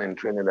vaccination in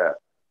Trinidad,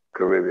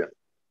 Caribbean.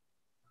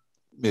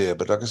 Yeah,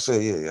 but like I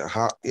said,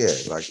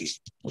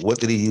 what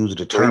did he use to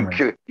determine?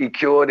 So he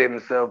cured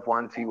himself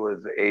once he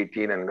was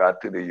 18 and got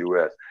to the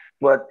U.S.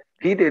 But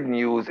he didn't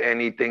use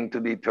anything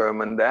to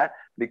determine that,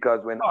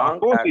 because when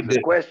Ankh asked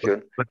the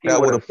question, he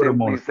would have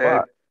simply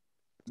said.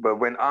 But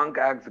when Ankh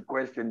asked the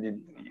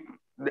question,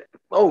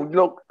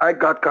 look, I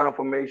got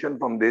confirmation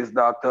from this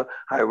doctor.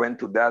 I went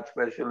to that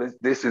specialist.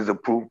 This is a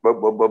proof.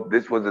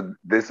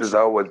 This is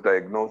how I was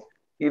diagnosed.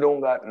 He don't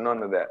got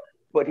none of that.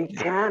 But he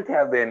can't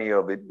have any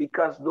of it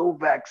because no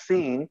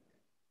vaccine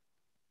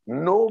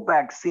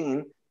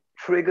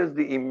triggers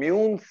the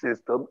immune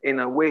system in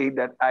a way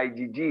that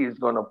IgG is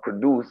going to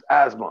produce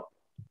asthma.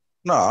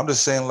 No, I'm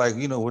just saying, like,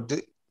 with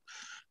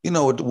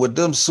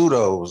them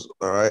pseudos,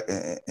 all right,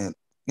 and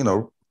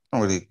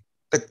really,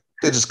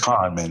 they're just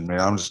con men,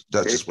 man.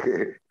 That's just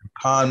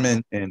con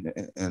men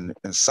and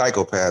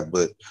psychopath,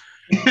 but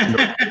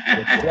they're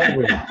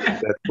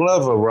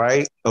clever,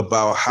 right?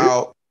 About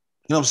how,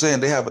 what I'm saying,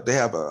 they have a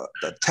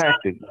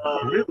tactic.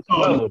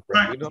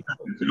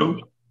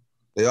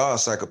 They are a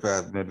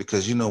psychopath, man,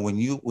 because when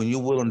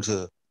you're willing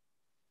to,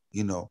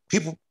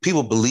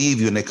 people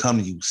believe you and they come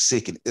to you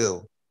sick and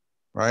ill,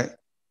 right?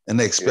 And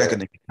they expect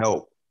they can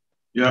help.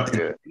 Yeah.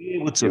 Be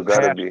able to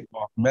pass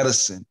off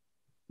medicine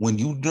when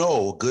you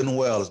know good and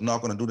well it's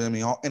not going to do them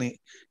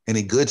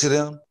any good to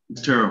them.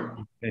 It's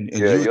terrible. And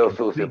you're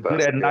so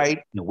good at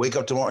night and wake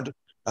up tomorrow.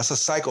 That's a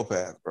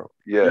psychopath, bro.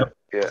 Yeah.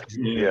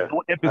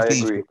 No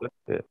empathy. I agree.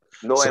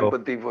 No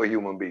empathy for a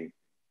human being.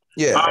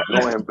 Yeah.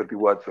 No empathy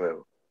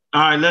whatsoever.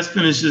 All right, let's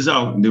finish this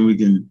out. And then we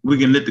can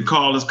let the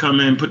callers come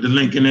in, put the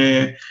link in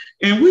there.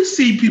 And we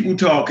see people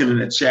talking in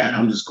the chat.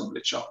 I'm just gonna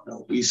let y'all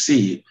know. We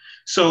see it.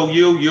 So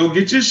you'll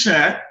get your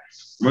chat.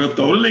 We'll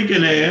throw the link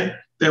in there.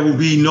 There will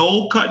be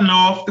no cutting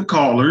off the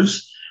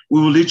callers.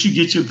 We will let you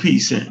get your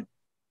piece in.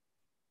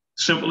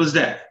 Simple as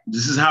that.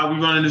 This is how we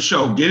run the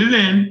show. Get it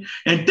in,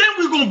 and then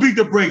we're going to beat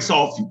the brakes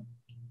off you.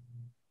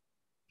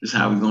 This is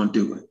how we're going to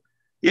do it.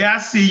 Yeah, I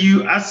see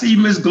you. I see you,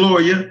 Miss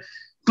Gloria.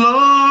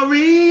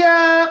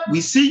 Gloria. We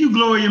see you,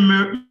 Gloria.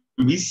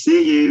 We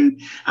see you.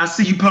 I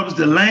see you published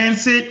the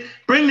Lancet.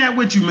 Bring that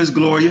with you, Miss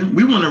Gloria.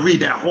 We want to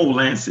read that whole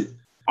Lancet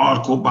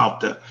article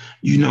about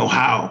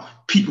how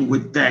people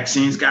with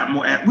vaccines got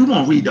more. We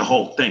won't read the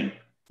whole thing.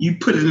 You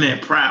put it in there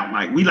proud,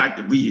 Mike. We like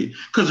to read it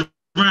because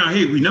around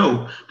here we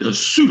know the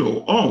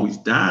pseudo always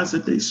dies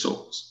at their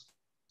source.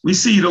 We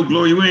see you though,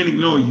 Gloria. We ain't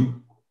ignore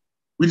you.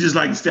 We just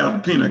like to stay out the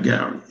peanut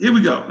gallery. Here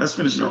we go. Let's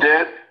finish it off.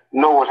 Dad,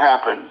 know what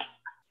happened.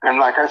 And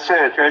like I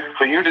said,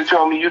 for you to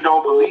tell me you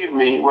don't believe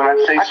me when I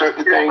say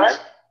certain things, right?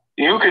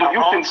 you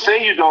can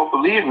say you don't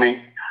believe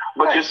me,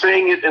 but right. You're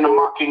saying it in a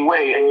mocking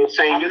way, and you're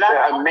saying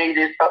I made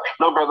it up.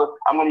 No, brother,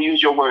 I'm going to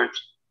use your words.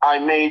 I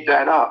made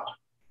that up.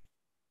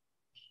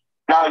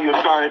 Now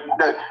you're trying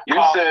that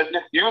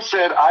you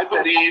said I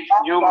believe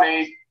you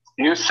made.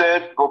 You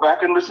said go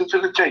back and listen to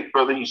the tape,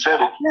 brother. You said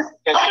it.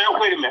 And sir,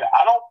 wait a minute.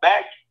 I don't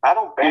back.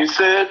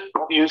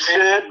 You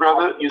said,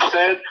 brother. You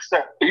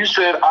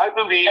said I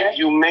believe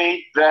you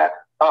made that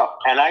up,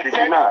 and I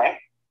did not.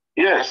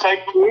 Yes, I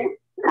did.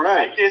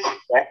 Right.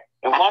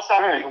 And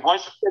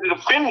once it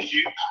offended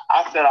you,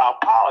 I said I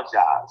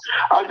apologize.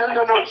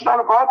 No. It's not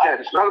about that.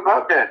 It's not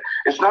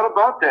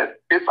about that.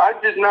 If I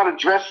did not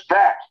address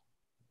that,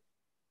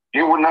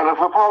 you would not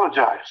have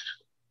apologized.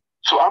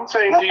 So I'm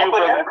saying to you,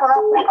 brother.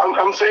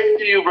 I'm saying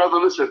to you, brother.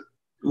 Listen.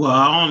 Well,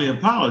 I only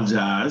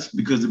apologize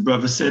because the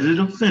brother said it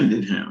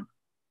offended him.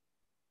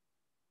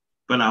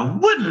 But I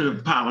wouldn't have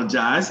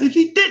apologized if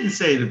he didn't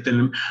say it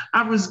offended him.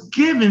 I was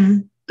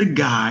giving the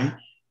guy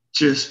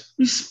just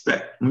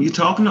respect. When you're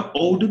talking to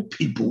older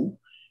people,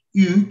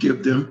 you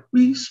give them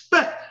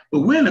respect. But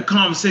we're in a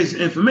conversation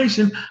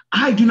information.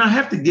 I do not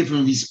have to give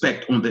him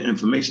respect on the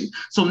information.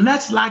 So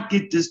let's not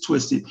get this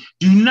twisted.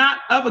 Do not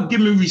ever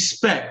give me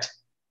respect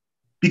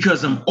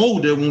because I'm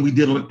older when we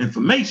deal with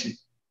information.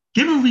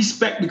 Give me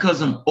respect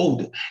because I'm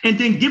older. And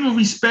then give me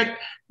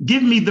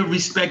the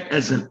respect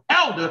as an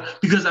elder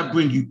because I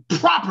bring you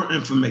proper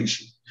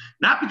information.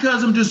 Not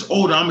because I'm just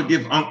older, I'm gonna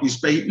give Uncle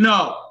respect.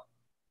 No.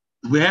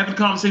 We're having a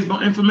conversation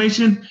about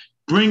information,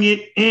 bring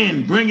it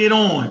in, bring it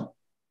on.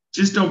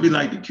 Just don't be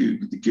like the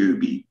Cube. The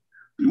Cube we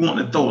want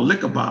to throw a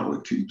liquor bottle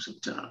at Cube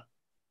sometimes.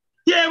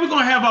 Yeah, we're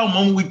gonna have our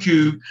moment with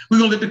Cube. We're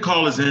gonna let the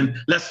callers in.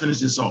 Let's finish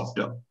this off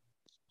though.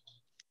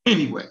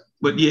 Anyway,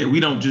 but yeah, we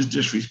don't just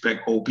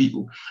disrespect old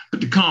people.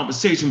 But the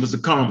conversation was a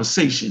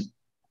conversation,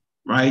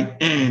 right?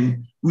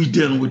 And we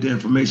dealing with the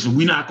information.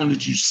 We're not gonna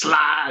let you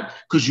slide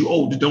because you're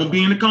older. Don't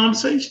be in the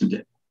conversation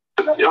then.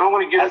 I don't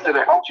want to get into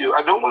that with you.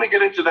 I don't want to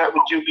get into that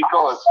with you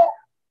because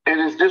it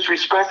is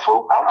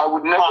disrespectful. I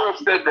would never have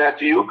said that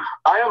to you.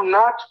 I am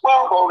not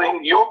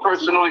calling your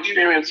personal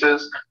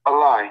experiences a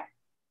lie.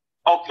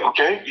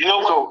 Okay? You know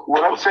what? So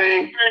what I'm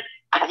saying,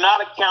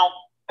 not account.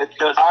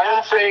 I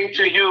am saying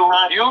to you,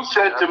 you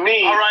said to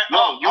me, all right,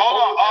 no, you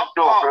hold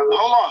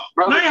on.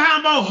 Brother. How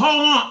about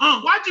hold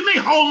on, Why'd you mean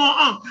hold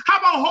on, How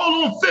about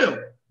hold on,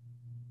 Phil?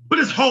 But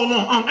it's hold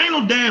on, Ain't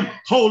no damn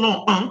hold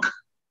on,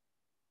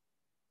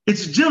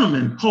 It's a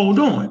gentleman, hold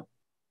on.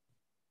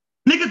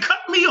 Nigga cut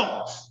me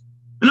off,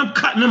 and I'm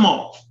cutting him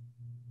off.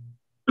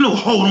 No,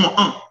 hold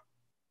on,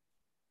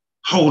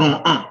 Hold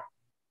on,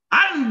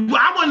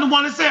 I wasn't the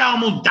one to say I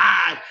almost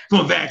died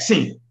from a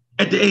vaccine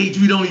at the age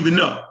we don't even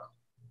know.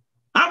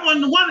 I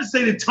wasn't the one to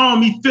say that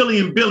Tommy, Philly,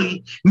 and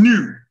Billy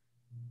knew.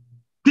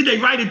 Did they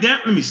write it down?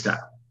 Let me stop.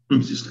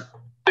 Let me just stop.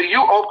 So you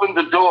opened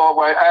the door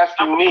by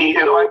asking me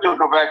if I took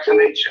a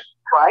vaccination.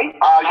 Right?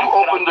 You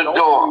opened the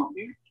door.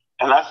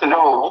 And I said,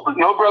 no,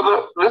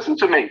 brother, listen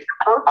to me.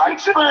 I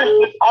said,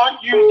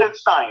 aren't used in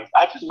science.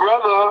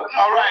 Brother.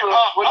 All right,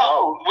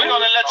 we're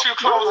going to let you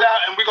close out,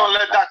 and we're going to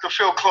let Dr.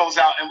 Phil close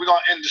out, and we're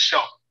going to end the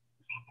show.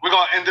 We're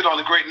going to end it on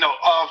a great note.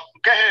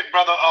 Go ahead,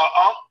 brother.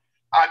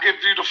 I'll give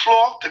you the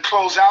floor to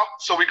close out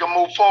so we can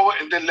move forward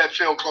and then let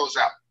Phil close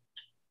out.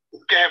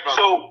 Go ahead, brother.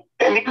 So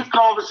in these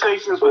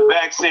conversations with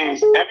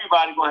vaccines,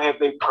 everybody going to have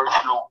their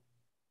personal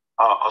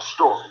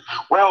story.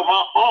 Well,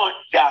 my aunt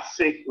got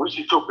sick when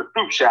she took the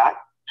flu shot,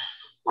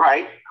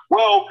 right?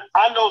 Well,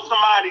 I know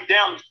somebody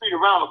down the street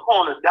around the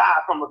corner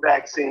died from a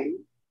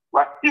vaccine,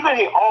 right? You're going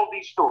to hear all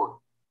these stories.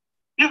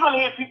 You're going to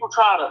hear people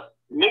try to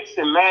mix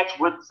and match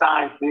what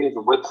science is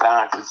and what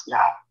science is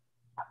not.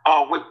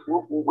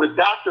 What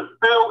Dr.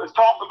 Phil is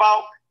talking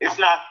about, it's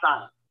not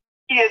science.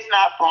 He is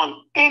not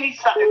on any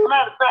science. As a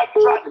matter of fact,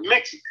 he tried to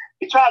mix it.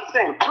 He tried to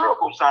say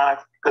empirical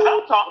science, because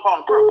I'm talking about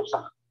empirical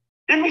science.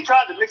 Then he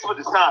tried to mix it with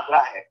the science that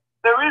I had.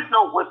 There is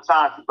no what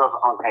science the brother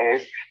Unc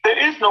has. There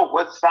is no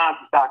what science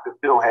Dr.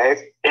 Phil has.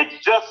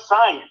 It's just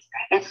science.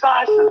 And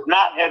science does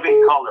not have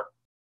a color.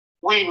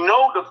 We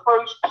know the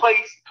first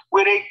place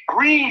where they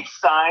breathed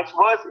science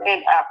was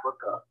in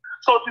Africa.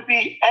 So to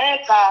be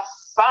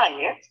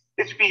anti-science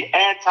is to be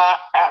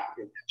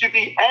anti-African. To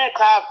be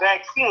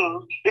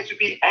anti-vaccine is to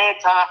be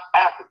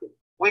anti-African.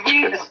 We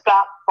need to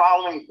stop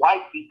following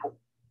white people.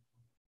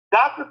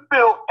 Dr.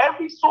 Phil,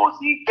 every source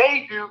he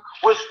gave you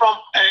was from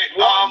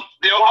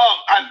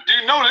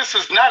you know this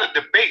is not a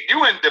debate.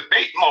 You in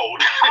debate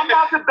mode. I'm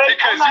not debating.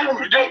 Because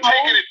you're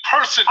taking it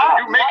personal.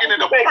 You're making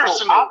it a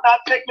personal. I'm not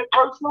taking it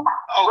personal.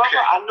 Okay.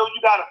 Brother, I know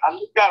you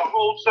got a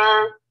whole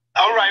serve.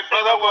 All right,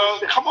 brother.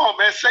 Well, come on,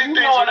 man. Say things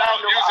without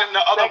using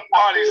the other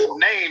party's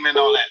name and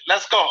all that.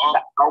 Let's go.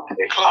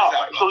 Okay. Close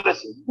out. So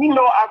listen, we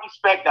know I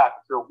respect Dr.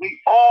 Phil.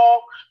 We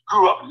all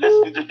grew up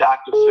listening to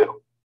Dr.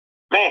 Phil.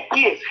 Man,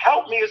 he has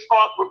helped me as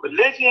far as with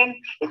religion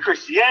and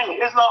Christianity,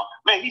 Islam.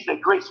 Man, he's a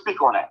great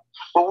speaker on that.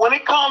 But when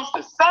it comes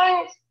to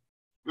science,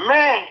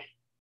 man,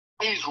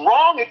 he's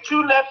wrong at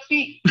two left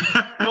feet.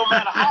 No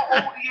matter how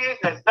old he is,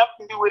 has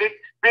nothing to do with it.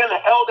 Being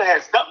an elder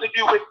has nothing to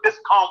do with this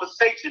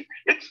conversation.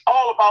 It's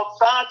all about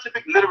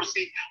scientific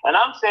literacy. And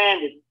I'm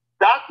saying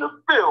that Dr.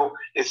 Phil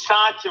is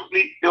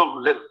scientifically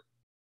illiterate.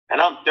 And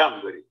I'm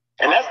done with it.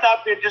 And that's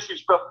not being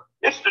disrespectful.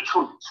 It's the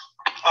truth.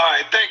 All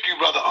right. Thank you,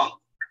 brother.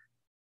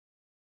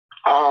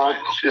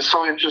 It's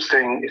so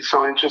interesting. It's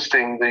so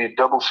interesting, the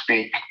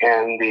doublespeak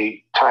and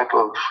the type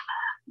of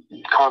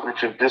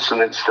cognitive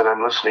dissonance that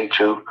I'm listening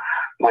to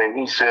when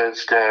he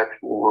says that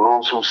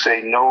those who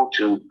say no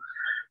to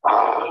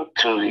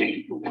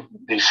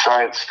the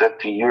science that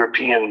the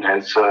European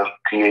has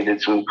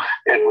created through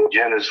Edward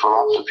Jenner's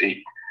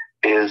philosophy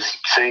is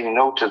saying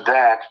no to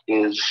that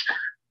is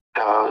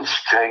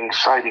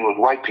siding with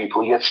white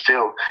people, yet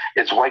still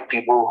it's white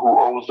people who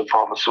owns the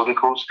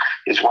pharmaceuticals.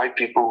 It's white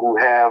people who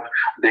have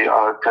the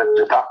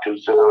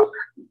doctors that are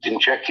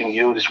injecting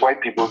you. It's white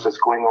people that's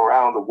going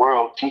around the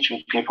world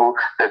teaching people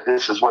that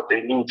this is what they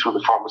need through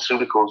the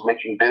pharmaceuticals,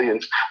 making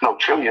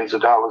trillions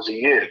of dollars a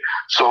year.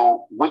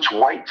 So which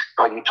white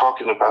are you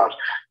talking about?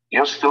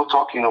 You're still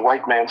talking the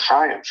white man's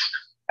science.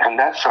 And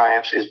that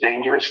science is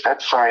dangerous.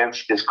 That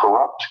science is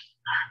corrupt.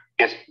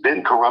 It's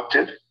been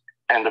corrupted.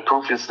 And the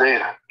proof is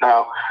there.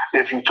 Now,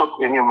 if you took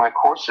any of my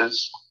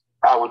courses,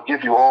 I would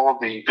give you all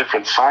the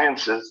different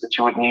sciences that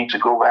you would need to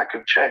go back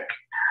and check.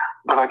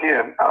 But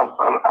again,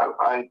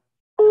 I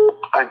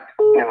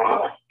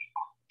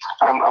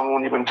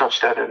won't even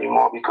touch that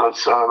anymore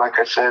because, like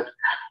I said,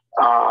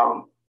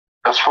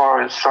 as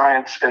far as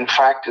science and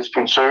fact is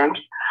concerned,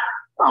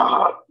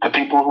 the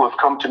people who have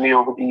come to me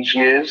over these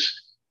years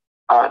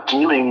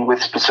dealing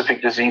with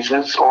specific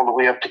diseases all the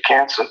way up to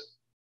cancer,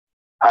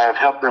 I have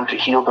helped them to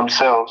heal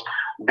themselves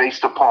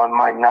based upon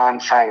my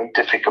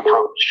non-scientific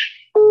approach.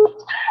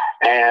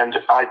 And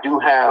I do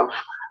have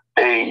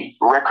a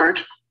record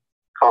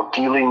of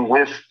dealing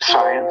with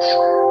science,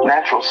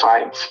 natural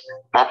science,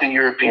 not the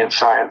European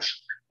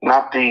science,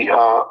 not the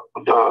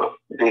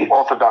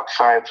orthodox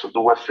science of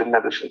the Western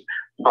medicine,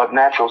 but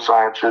natural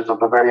sciences of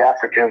the very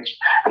Africans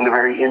and the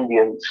very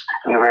Indians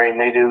and the very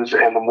natives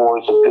and the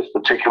Moors of this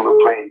particular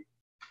plane.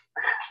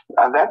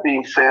 That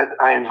being said,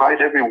 I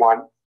invite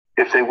everyone,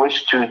 if they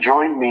wish to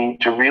join me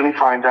to really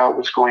find out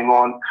what's going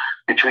on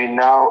between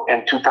now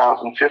and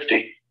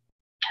 2050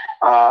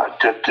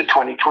 to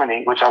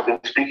 2020, which I've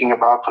been speaking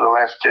about for the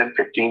last 10,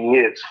 15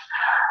 years.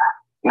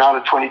 Now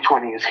that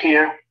 2020 is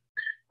here,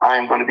 I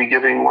am going to be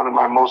giving one of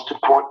my most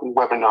important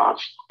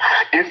webinars.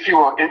 If you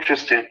are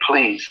interested,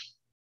 please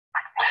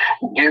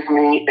give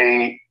me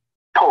a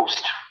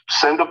post.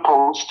 Send a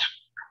post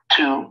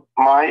to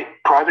my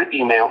private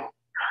email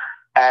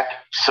at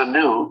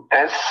Sanu,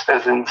 S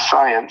as in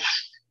science,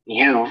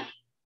 U,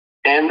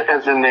 N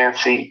as in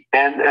Nancy,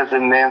 N as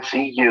in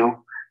Nancy,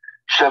 U,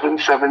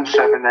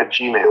 777 at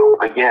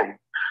Gmail. Again,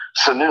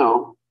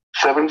 Sanu,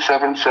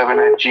 777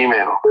 at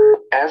Gmail.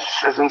 S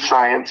as in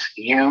science,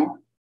 U,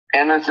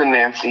 N as in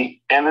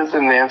Nancy, N as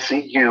in Nancy,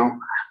 U,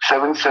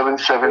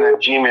 777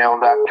 at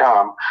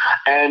gmail.com.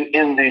 And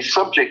in the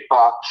subject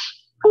box,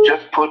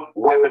 just put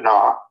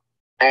webinar,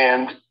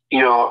 and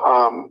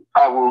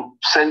I will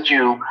send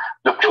you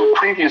the 2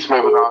 previous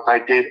webinars I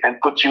did and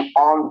put you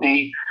on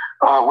the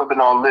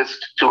webinar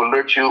list to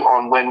alert you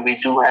on when we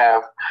do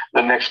have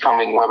the next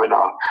coming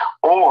webinar.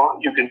 Or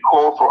you can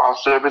call for our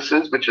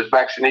services, which is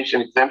vaccination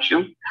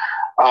exemption,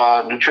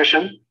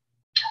 nutrition.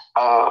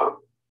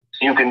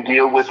 You can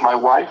deal with my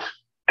wife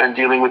and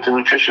dealing with the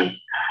nutrition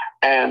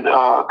and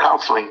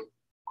counseling.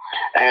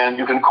 And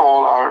you can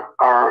call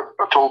our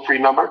toll-free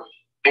number,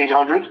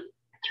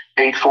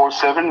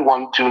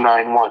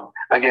 800-847-1291.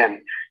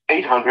 Again,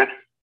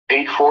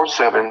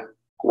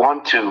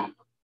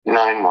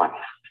 800-847-1291.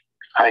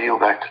 I yield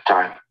back to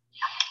time.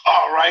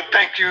 All right.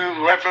 Thank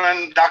you,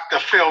 Reverend Dr.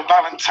 Phil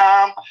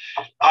Valentine.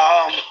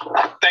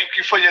 Thank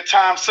you for your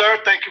time, sir.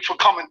 Thank you for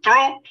coming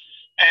through.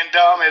 And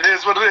it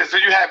is what it is. Do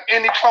you have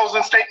any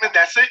closing statement?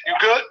 That's it? You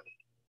good?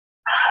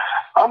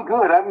 I'm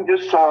good. I'm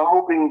just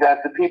hoping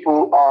that the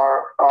people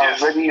are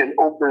ready and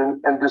open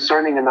and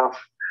discerning enough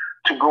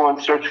to go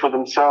and search for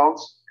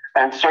themselves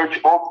and search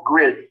off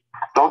grid.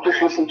 Don't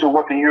just listen to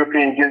what the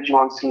European gives you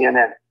on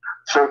CNN.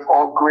 Search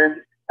off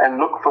grid and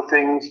look for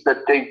things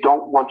that they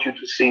don't want you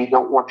to see,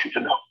 don't want you to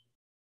know.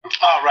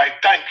 All right.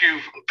 Thank you.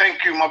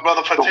 Thank you, my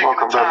brother, for taking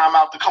the time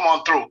out to come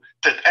on through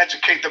to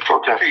educate the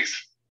people. Peace.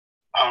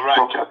 All right.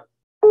 Hotel.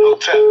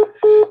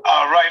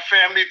 All right,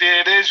 family.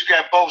 There it is. You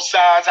got both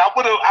sides. I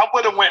would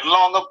have went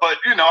longer, but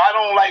I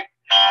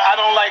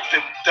don't like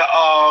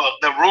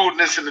the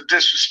rudeness and the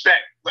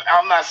disrespect. But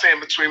I'm not saying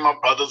between my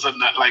brothers or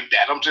nothing like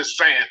that. I'm just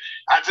saying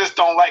I just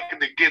don't like it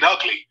to get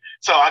ugly.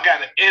 So I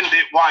got to end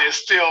it while it's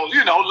still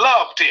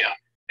love there.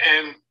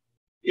 And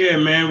yeah,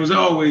 man, it was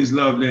always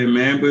love there,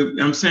 man. But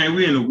I'm saying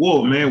we're in a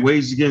war, man,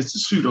 waged against the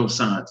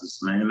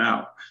pseudoscientists, man,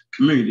 our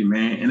community,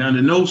 man. And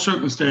under no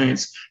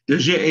circumstance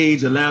does your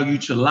age allow you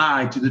to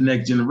lie to the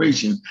next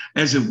generation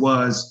as it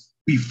was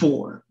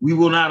before. We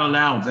will not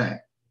allow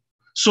that.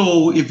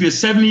 So if you're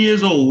 70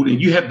 years old and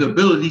you have the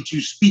ability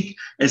to speak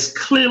as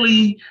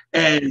clearly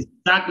as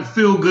Dr.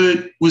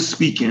 Feelgood was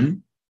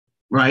speaking,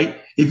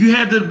 right? If you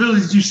have the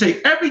ability to say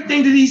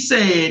everything that he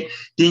said,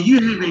 then you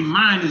have a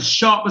mind as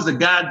sharp as a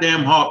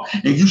goddamn hawk,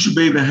 and you should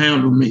be able to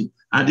handle me.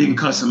 I didn't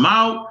cuss him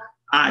out.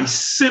 I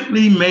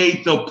simply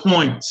made the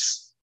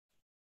points.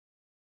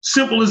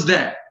 Simple as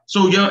that.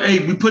 So hey,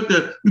 we put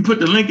the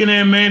link in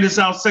there, man. This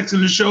our section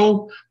of the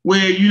show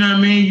where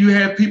you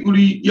have people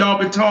y'all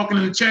been talking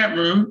in the chat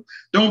room.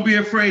 Don't be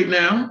afraid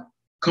now.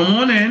 Come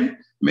on in,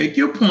 make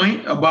your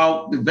point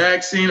about the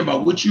vaccine,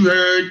 about what you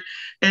heard,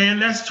 and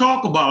let's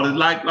talk about it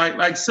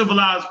like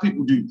civilized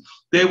people do.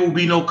 There will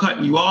be no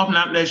cutting you off,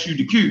 not unless you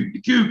the Cube.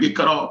 The Cube get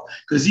cut off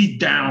because he's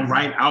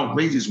downright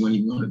outrageous when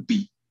he want to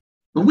be.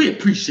 But we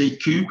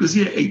appreciate Cube because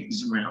he's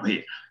atheist around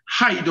here.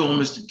 How you doing,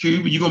 Mr.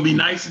 Cube? You gonna be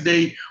nice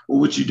today,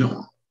 or what you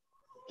doing?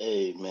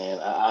 Hey, man,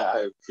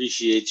 I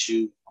appreciate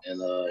you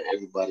and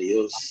everybody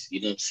else, you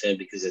know what I'm saying?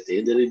 Because at the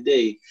end of the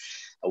day,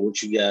 I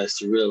want you guys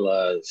to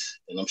realize,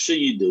 and I'm sure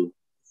you do,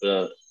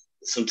 but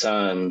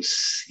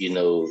sometimes, we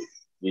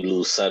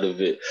lose sight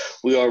of it.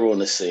 We are on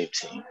the same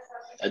team.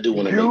 I do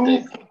want to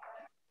make that.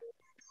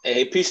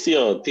 Hey, peace to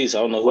y'all. Peace. I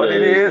don't know who what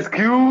that it is,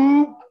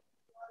 Cube.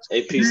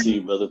 Hey, peace to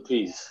you, brother.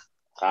 Peace.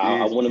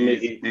 I want to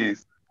make it.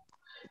 Peace.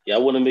 Yeah, I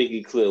want to make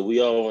it clear.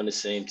 We are on the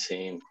same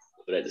team,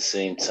 but at the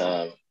same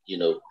time,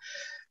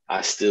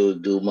 I still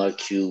do my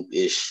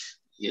Cube-ish,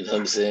 you know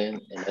what I'm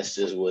saying? And that's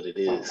just what it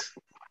is.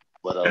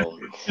 But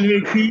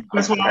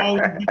that's why I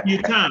always give you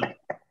your time.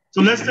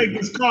 So let's take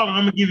this call.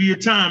 I'm gonna give you your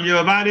time,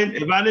 yo. If I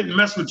didn't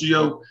mess with you,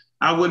 yo,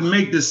 I wouldn't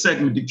make this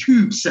segment the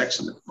Cube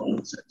section, the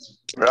phone section.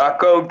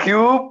 Rocco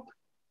Cube.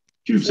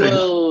 Cube section.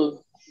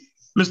 Well,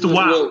 Mr.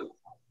 Wild.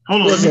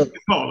 Hold on, let me get the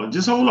caller.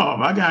 Just hold off.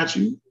 I got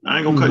you. I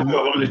ain't gonna cut you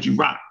off. I'm gonna let you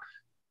rock.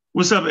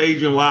 What's up,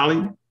 Adrian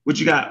Wiley? What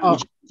you got?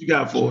 What you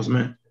got for us,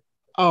 man?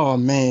 Oh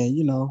man,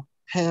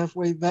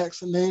 halfway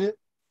vaccinated.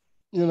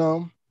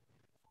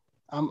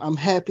 I'm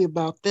happy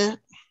about that.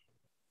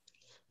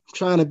 I'm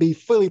trying to be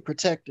fully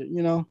protected.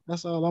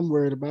 That's all I'm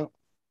worried about.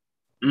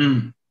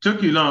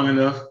 Took you long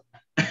enough.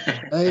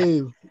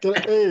 Hey,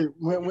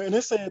 when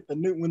they said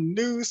when the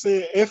news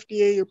said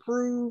FDA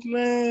approved,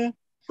 man.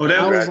 Oh,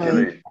 that was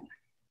like,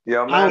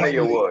 you're a man of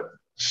your word.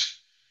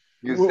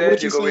 You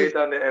said you could wait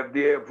on the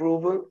FDA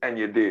approval, and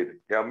you did.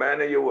 You're a man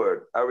of your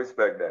word. I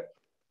respect that.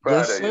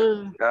 Proud of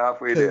you.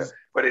 Halfway there,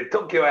 but it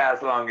took your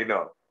ass long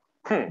enough.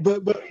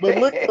 But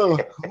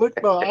look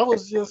though, I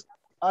was just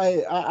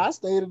I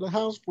stayed in the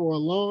house for a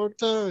long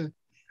time,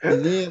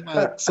 and then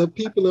like some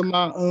people in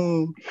my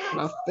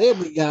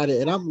family got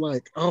it, and I'm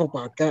like, oh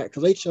my God,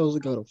 because they chose to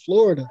go to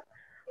Florida,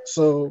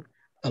 so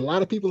a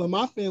lot of people in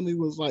my family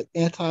was like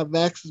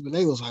anti-vaxxers, but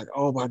they was like,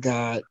 oh my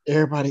God,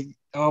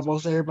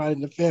 almost everybody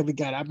in the family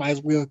got it. I might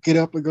as well get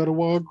up and go to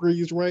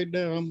Walgreens right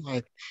now. I'm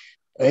like,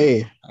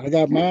 hey, I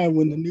got mine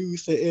when the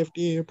news said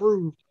FDA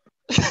approved.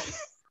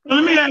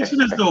 Let me ask you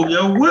this though,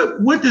 yo.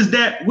 What does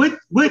that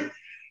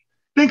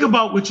think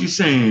about what you're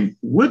saying?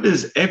 What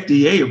does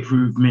FDA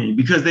approved mean?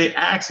 Because they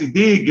actually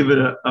did give it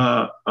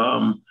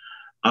an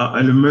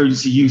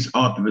emergency use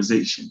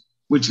authorization,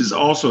 which is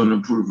also an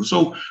approval.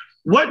 So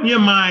what in your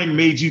mind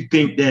made you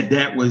think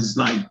that was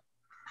like,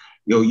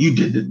 yo, you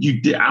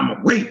did, I'm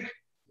awake.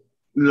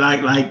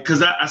 Like,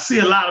 because I see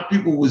a lot of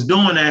people was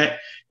doing that,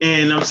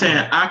 and I'm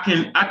saying I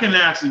can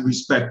actually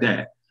respect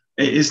that.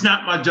 It's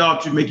not my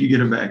job to make you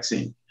get a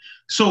vaccine.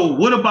 So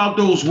what about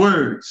those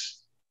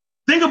words?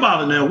 Think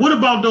about it now. What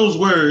about those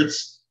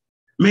words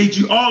made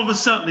you all of a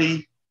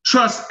sudden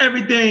trust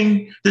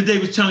everything that they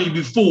was telling you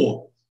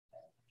before?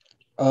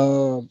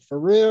 For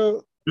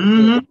real,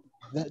 the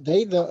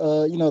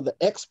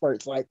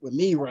experts, like with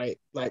me, right?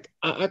 Like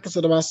I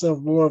consider myself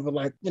more of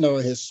a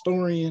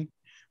historian,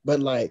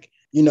 but when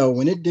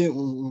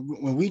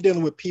we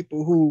dealing with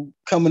people who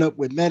coming up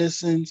with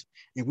medicines,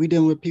 and we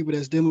dealing with people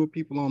that's dealing with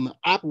people on the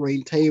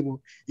operating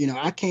table,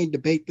 I can't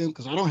debate them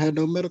because I don't have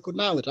no medical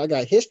knowledge. I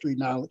got history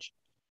knowledge,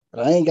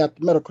 but I ain't got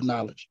the medical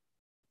knowledge.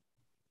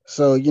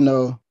 So,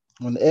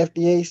 when the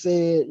FDA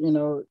said,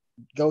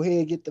 go ahead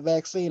and get the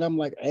vaccine, I'm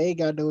like, I ain't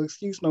got no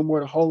excuse no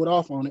more to hold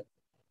off on it.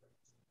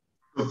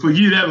 But for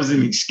you, that was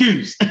an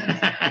excuse.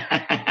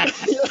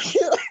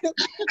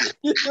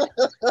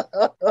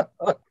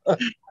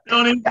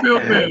 Don't even feel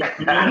bad.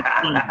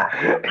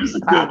 This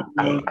is good,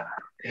 man.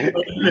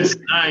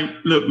 Listen,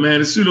 look, man,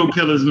 the pseudo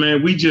killers,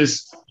 man. We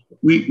just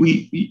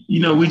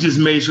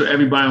made sure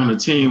everybody on the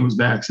team was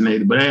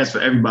vaccinated. But as for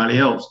everybody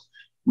else,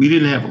 we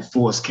didn't have a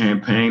forced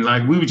campaign.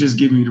 Like, we were just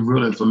giving you the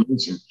real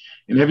information.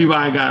 And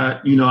everybody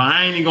got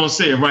I ain't even gonna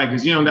say it right,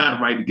 because you don't got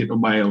a right to get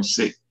nobody else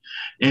sick.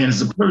 And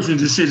it's a personal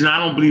decision. I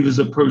don't believe it's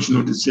a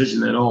personal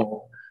decision at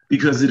all,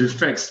 because it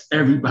affects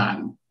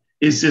everybody.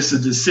 It's just a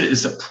decision.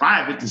 It's a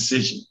private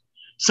decision.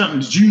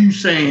 Something that you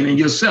saying and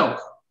yourself.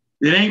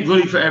 It ain't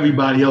really for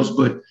everybody else.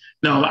 But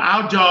no,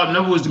 our job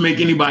never was to make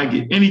anybody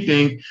get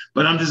anything.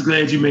 But I'm just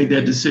glad you made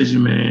that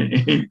decision, man.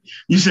 And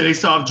you said they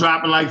started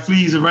dropping like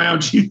fleas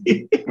around you.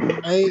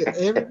 Hey,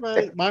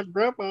 everybody, my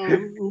grandma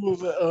who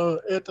was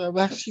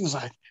anti-vax, she was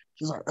like,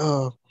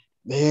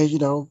 man,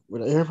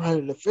 when everybody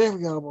in the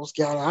family almost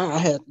got it, I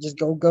had to just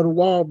go to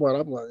Walmart.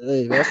 I'm like,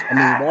 hey,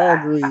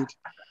 Walgreens.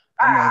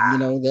 I'm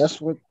like,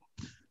 that's what.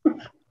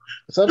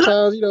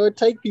 Sometimes, it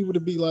takes people to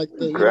be like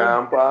that.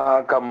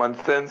 Grandpa, common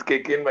sense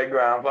kick in. My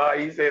grandpa,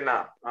 he said,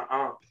 nah,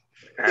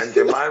 And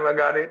Jemima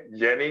got it.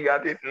 Jenny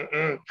got it.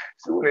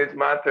 Soon it's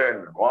my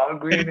turn.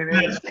 Walgreens it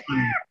is.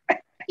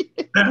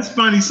 That's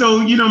funny. So,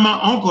 my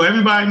uncle,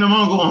 everybody know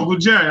my Uncle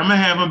Jerry. I'm going to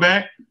have him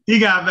back. He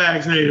got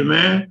vaccinated,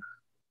 man.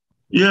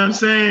 You know what I'm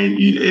saying?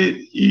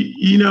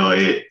 He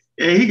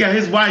got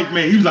his wife,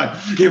 man. He was like,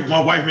 if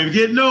my wife made me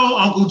get, no,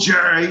 Uncle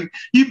Jerry,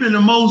 you've been the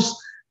most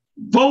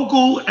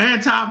vocal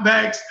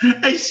anti-vax.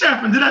 Hey,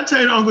 Shepard, did I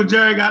tell you Uncle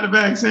Jerry got the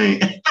vaccine?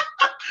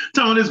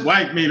 Telling his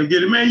wife made him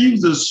get it. Man, he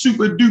was a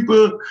super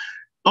duper,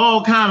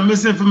 all kind of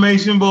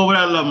misinformation, boy. But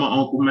I love my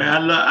uncle,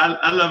 man.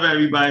 I love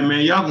everybody,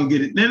 man. Y'all can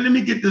get it. Then let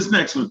me get this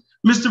next one.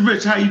 Mr.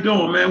 Rich, how you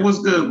doing, man? What's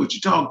good? What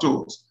you talk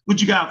to us?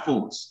 What you got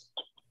for us?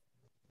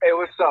 Hey,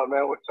 what's up,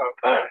 man? What's up?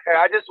 Hey,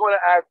 I just want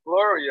to ask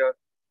Gloria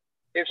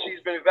if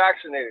she's been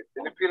vaccinated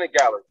in the peanut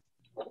gallery.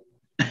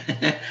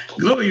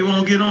 Gloria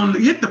won't get on.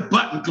 Hit the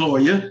button,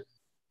 Gloria.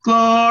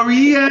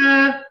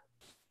 Gloria.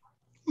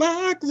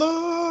 My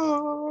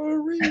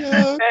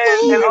Gloria.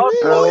 Hey, and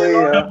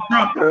also,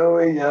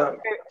 Gloria.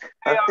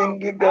 I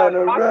think you're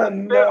gonna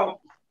run now.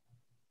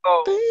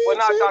 So, well,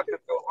 not Dr.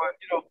 Phil, but,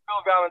 Phil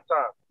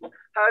Valentine.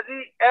 Has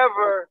he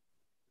ever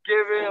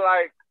given,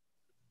 like,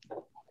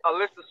 a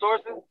list of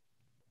sources?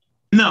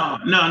 No.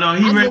 He I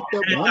read looked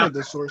up one of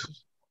the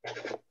sources. I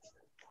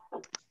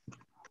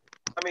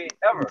mean,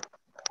 ever.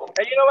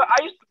 And you know what?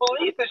 I used to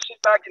believe this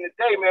shit back in the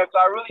day, man. So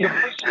I really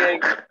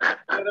appreciate.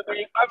 You know what I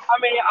mean? I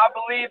mean, I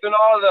believed in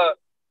all the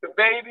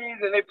babies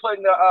and they put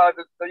in the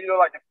you know,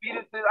 like the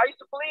fetuses. I used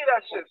to believe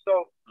that shit.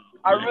 So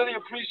I really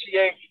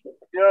appreciate,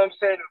 you know what I'm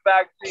saying, the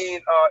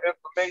vaccine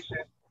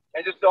information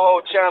and just the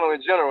whole channel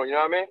in general. You know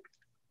what I mean?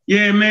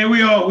 Yeah, man.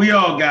 We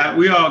all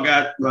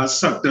got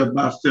sucked up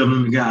by Phil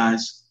and the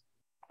guys,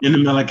 and the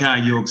Malachi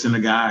Yorks and the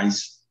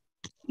guys.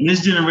 And this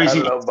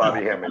generation. I love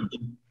Bobby Hemmett.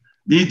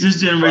 This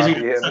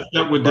generation got sucked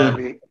up with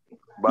Bobby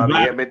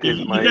Hemmett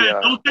is my.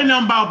 Don't say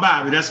nothing about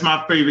Bobby. That's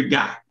my favorite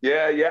guy.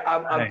 Yeah.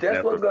 I'm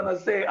just was gonna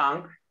say,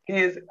 he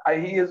is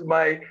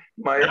my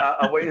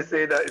way to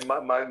say that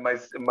my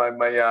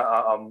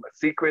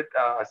secret.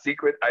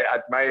 I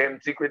admire him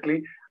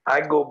secretly.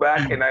 I go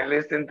back and I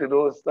listen to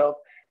those stuff,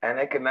 and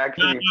I can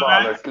actually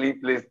fall asleep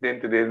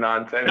listening to this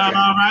nonsense. Y'all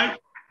all right?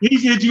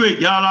 He's hit you.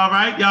 Y'all all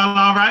right? Y'all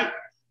all right?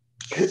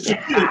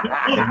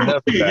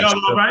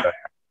 Y'all all right?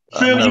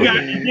 Phil, you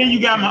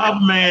got my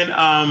other man,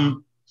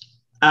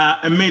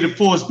 and may the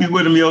force be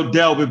with him,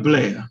 Delbert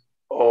Blair.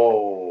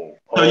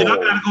 So y'all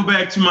gotta go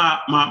back to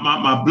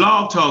my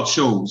blog talk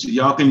shows.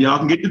 Y'all can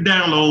get the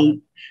download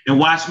and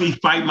watch me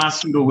fight my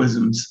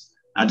pseudoisms.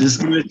 I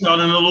just gonna let y'all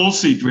in a little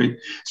secret.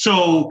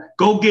 So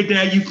go get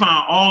that. You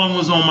find all of them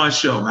was on my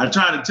show. I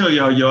tried to tell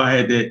y'all I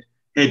had that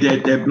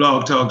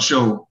blog talk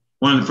show.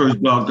 One of the first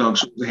blog talk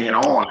shows I had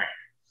all that.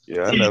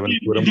 Yeah, I never knew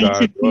what them You guys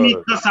can see me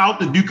was. cuss out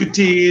the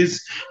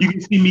Ducateers. You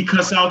can see me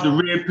cuss out the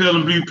red pill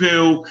and blue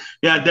pill.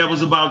 Yeah, that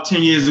was about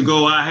 10 years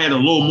ago. I had a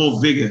little more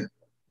vigor.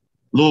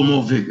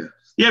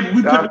 Yeah,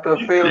 but Dr.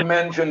 Phil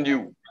mentioned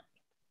you.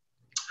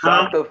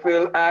 Dr.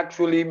 Phil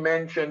actually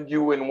mentioned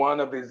you in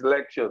one of his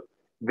lectures.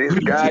 This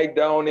guy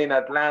down in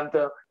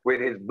Atlanta with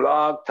his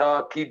blog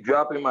talk, keep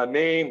dropping my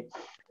name.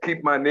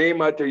 Keep my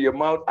name out of your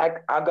mouth. I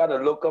gotta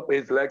look up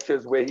his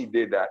lectures where he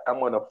did that. I'm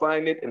gonna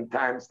find it and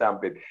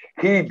timestamp it.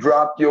 He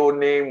dropped your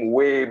name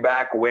way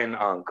back when,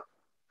 Unc.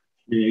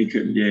 Yeah, he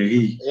couldn't.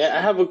 Yeah,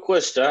 I have a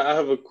question.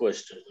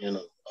 You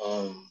know,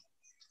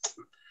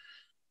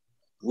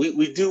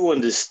 we do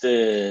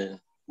understand.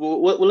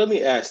 Well, let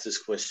me ask this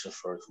question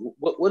first.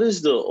 What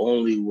is the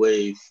only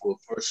way for a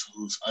person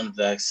who's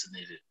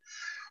unvaccinated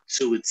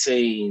to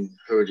attain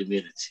herd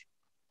immunity?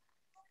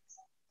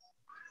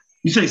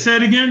 You say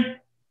it again?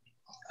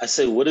 I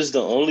say, what is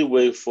the only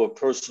way for a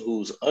person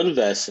who's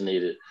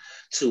unvaccinated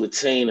to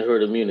attain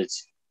herd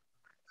immunity?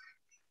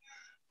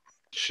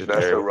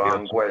 That's a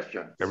wrong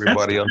question.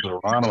 Everybody else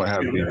around will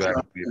have to be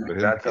vaccinated.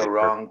 That's a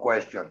wrong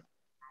question.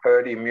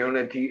 Herd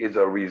immunity is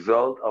a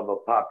result of a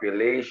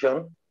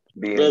population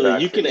being Brother,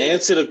 vaccinated. you can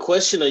answer the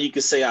question or you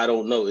can say, I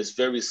don't know. It's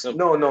very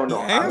simple. No.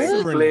 I'm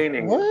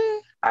explaining.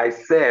 I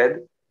said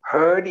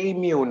herd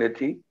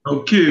immunity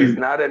is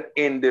not an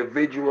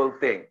individual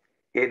thing.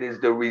 It is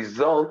the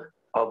result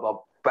of a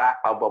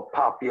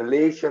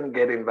population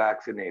getting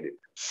vaccinated.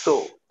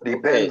 So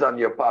depends on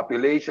your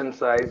population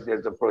size.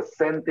 There's a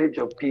percentage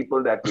of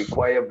people that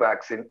require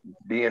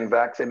being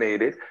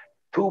vaccinated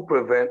to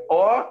prevent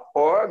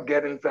or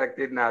get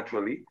infected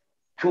naturally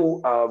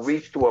to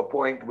reach to a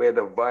point where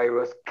the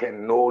virus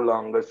can no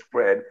longer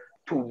spread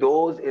to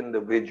those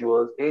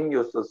individuals in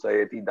your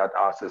society that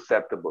are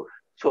susceptible.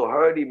 So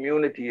herd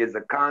immunity is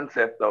a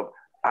concept of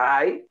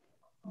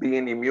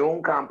being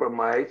immune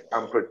compromised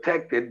and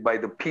protected by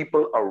the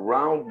people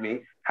around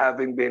me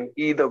having been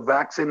either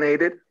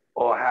vaccinated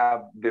or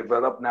have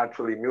developed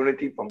natural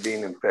immunity from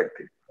being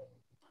infected.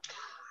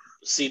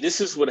 See, this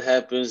is what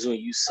happens when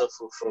you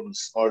suffer from the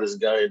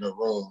smartest guy in the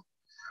room.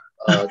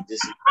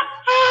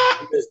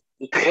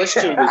 The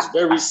question was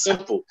very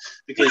simple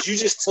because you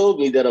just told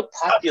me that a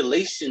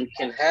population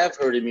can have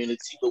herd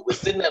immunity, but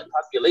within that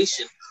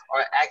population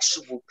are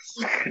actual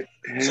people.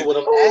 So what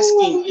I'm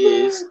asking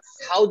is,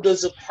 how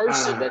does a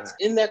person that's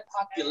in that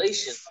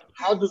population,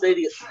 how do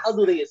they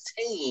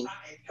attain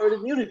herd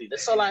immunity?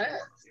 That's all I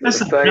ask.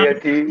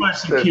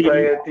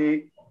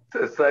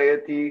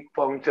 Society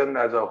function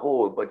as a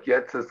whole, but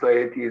yet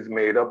society is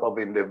made up of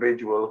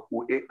individuals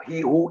who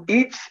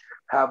each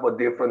have a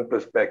different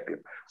perspective.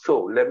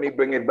 So let me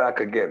bring it back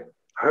again.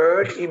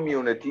 Herd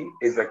immunity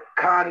is a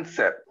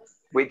concept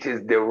which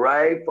is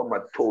derived from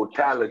a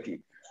totality.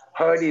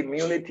 Herd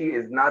immunity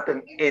is not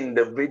an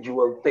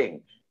individual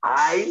thing.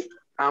 I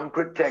am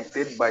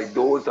protected by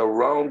those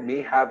around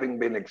me having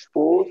been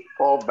exposed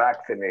or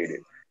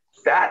vaccinated.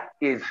 That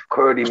is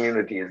herd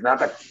immunity. It's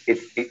not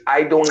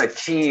I don't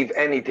achieve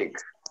anything.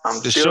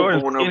 I'm still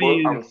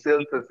vulnerable. I'm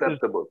still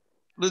susceptible.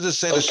 Let's just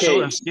say the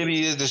short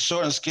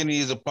and skinny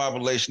is a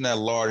population that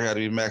large have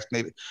to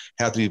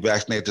be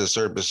vaccinated to a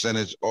certain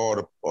percentage,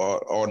 or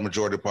the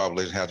majority of the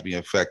population have to be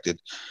infected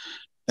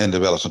and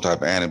develop some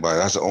type of antibody.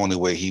 That's the only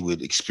way he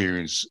would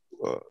experience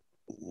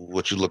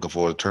what you're looking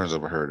for in terms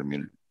of a herd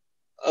immunity.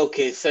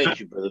 Okay, thank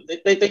you, brother.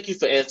 Thank you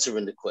for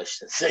answering the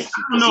question. Thank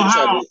you. I don't know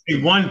how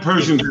one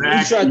person could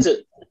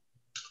actually.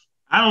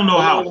 I don't know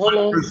how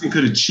one person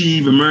could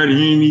achieve a herd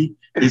immunity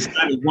It's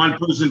not a one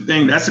person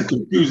thing. That's a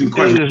confusing It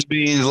question. just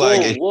means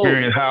like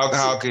experience.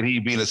 How could he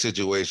be in a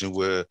situation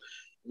where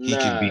he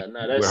can be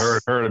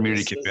where herd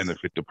immunity can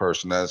benefit the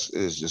person? That's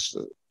just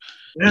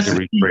that's a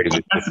rephrase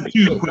it. That's a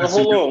cute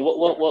question. Hold on.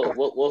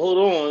 Well, hold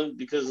on,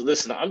 because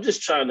listen, I'm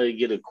just trying to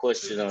get a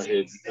question out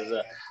here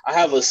because I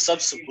have a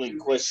subsequent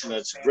question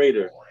that's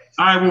greater.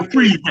 All right, well,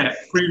 freeze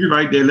that. Freeze it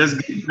right there. Let's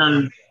get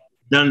done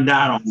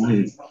on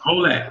here.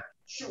 Hold that.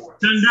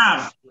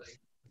 Done.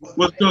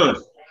 What's good?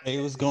 Hey,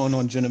 what's going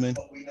on, gentlemen?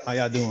 How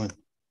y'all doing?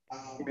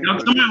 Now,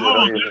 come on, hold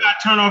on. You gotta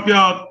turn off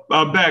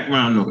y'all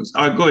background noise.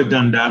 All right, go ahead,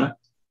 Dundada.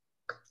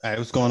 All right,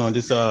 what's going on?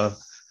 Just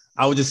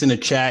I was just in the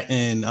chat,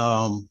 and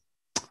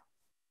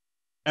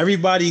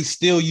everybody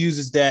still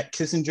uses that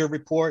Kissinger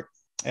report,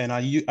 and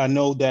I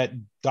know that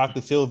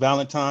Dr. Phil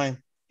Valentine,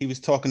 he was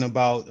talking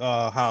about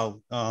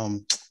how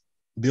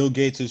Bill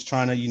Gates is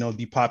trying to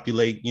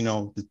depopulate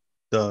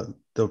the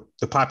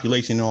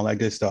population and all that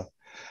good stuff.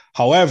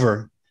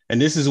 However, and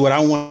this is what I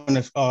want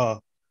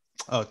to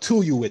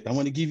tool you with. I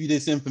want to give you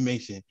this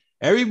information.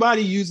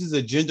 Everybody uses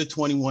Agenda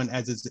 21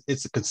 as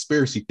it's a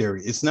conspiracy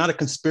theory. It's not a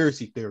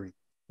conspiracy theory.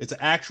 It's an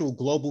actual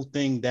global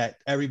thing that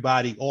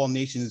everybody, all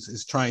nations,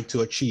 is trying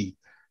to achieve.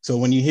 So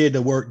when you hear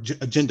the word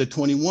Agenda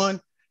 21,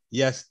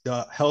 yes,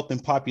 the health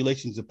and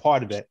population is a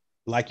part of it.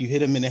 Like you hit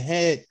them in the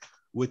head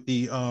with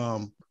the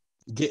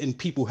getting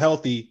people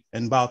healthy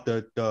and about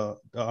the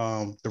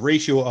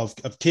ratio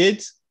of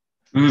kids.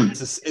 It's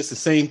the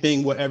same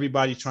thing what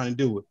everybody's trying to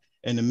do.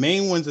 And the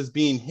main ones that's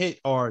being hit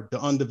are the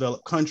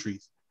undeveloped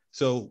countries.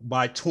 So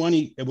by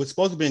it was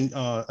supposed to be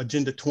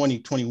Agenda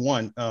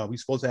 2021. We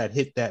supposed to have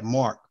hit that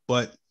mark,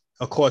 but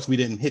of course we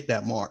didn't hit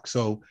that mark.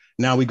 So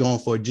now we're going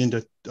for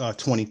Agenda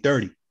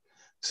 2030.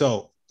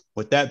 So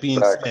with that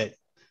being said,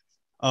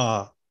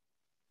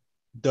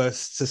 the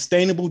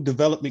Sustainable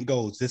Development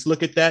Goals, just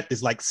look at that.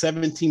 There's like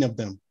 17 of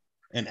them,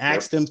 and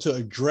ask them to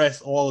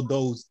address all of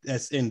those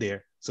that's in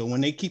there. So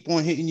when they keep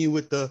on hitting you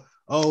with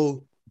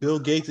Bill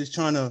Gates is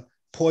trying to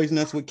poison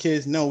us with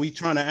kids. No, we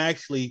trying to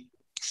actually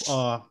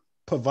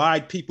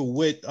provide people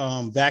with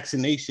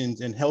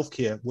vaccinations and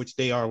healthcare, which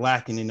they are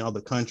lacking in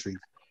other countries.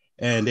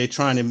 And they're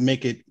trying to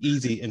make it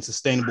easy and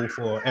sustainable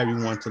for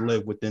everyone to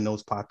live within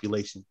those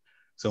populations.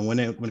 So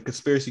when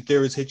conspiracy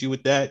theorists hit you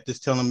with that,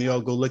 just tell them,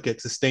 go look at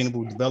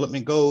Sustainable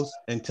Development Goals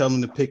and tell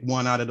them to pick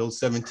one out of those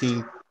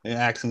 17 and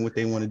ask them what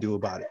they want to do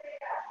about it.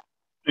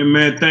 Hey,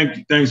 man,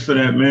 thanks for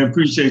that, man.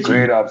 Appreciate you.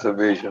 Great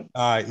observation.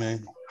 All right,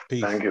 man.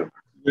 Peace. Thank you.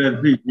 Yeah,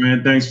 peace,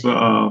 man. Thanks for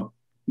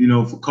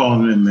for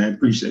calling in, man.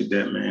 Appreciate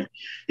that, man.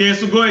 Yeah,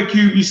 so go ahead,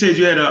 Cube. You said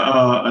you had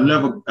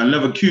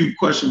another Cube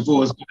question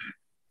for us.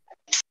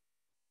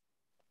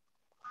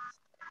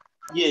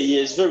 Yeah,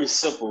 it's very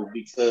simple,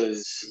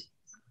 because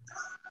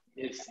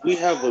if we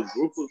have a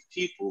group of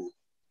people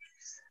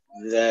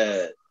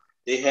that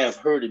they have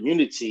herd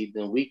immunity,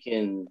 then we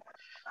can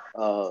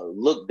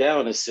look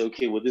down and say,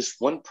 okay, well, this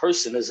one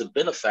person is a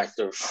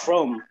benefactor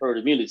from herd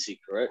immunity,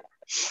 correct?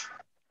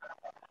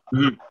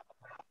 Mm-hmm.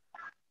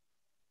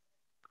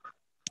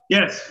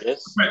 Yes.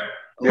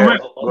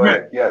 Correct.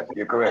 Correct. Yes,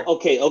 you're correct.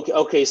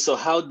 Okay. So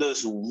how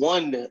does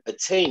one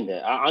attain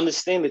that? I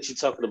understand that you're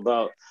talking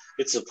about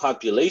it's a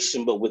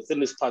population, but within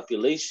this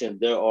population,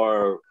 there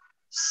are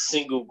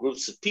single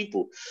groups of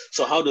people.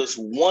 So how does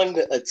one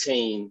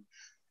attain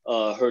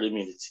herd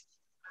immunity?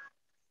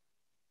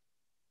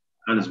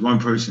 That is one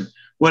person.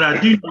 What I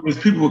do know is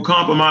people with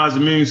compromised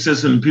immune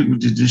system, people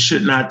just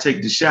should not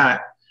take the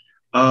shot.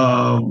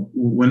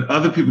 When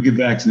other people get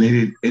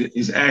vaccinated,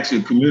 it's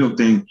actually a communal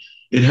thing.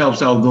 It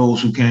helps out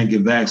those who can't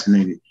get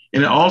vaccinated.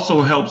 And it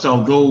also helps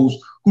out those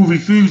who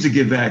refuse to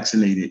get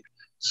vaccinated.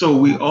 So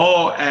we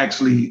all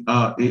actually,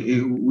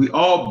 we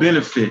all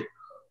benefit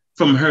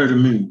from herd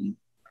immunity.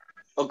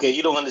 Okay,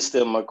 you don't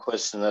understand my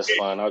question. That's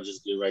fine. I'll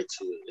just get right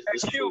to it.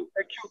 Hey, Q,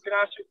 can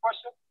I ask you a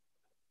question?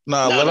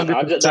 Let him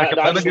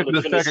get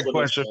the second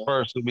question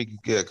first, so we can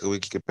get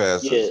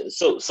past this.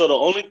 So the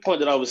only point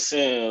that I was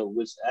saying,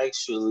 which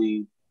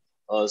actually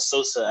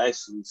Sosa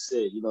actually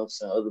said,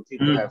 other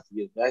people have to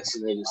get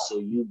vaccinated so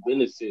you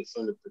benefit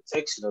from the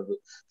protection of it,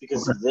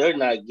 because if they're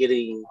not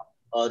getting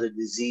the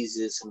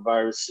diseases and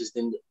viruses,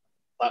 then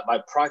by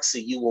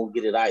proxy you won't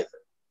get it either.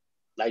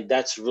 Like,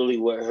 that's really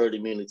what herd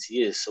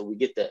immunity is. So we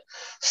get that.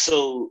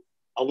 So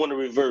I want to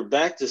revert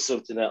back to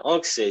something that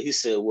Unc said. He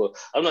said, well,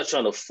 I'm not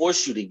trying to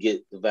force you to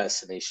get the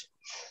vaccination.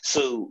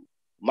 So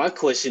my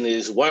question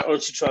is, why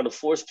aren't you trying to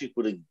force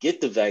people to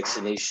get the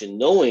vaccination,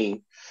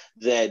 knowing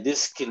that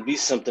this can be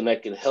something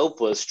that can help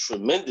us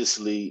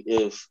tremendously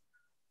if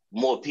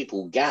more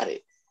people got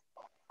it,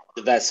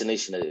 the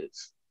vaccination that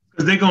is?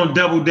 Because they're going to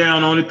double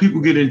down on it. People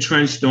get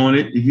entrenched on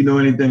it. If you know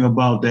anything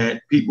about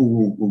that,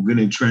 people will get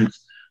entrenched.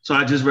 So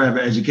I just rather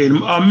educate them.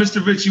 Mr.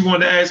 Rich, you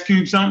want to ask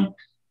Cube something?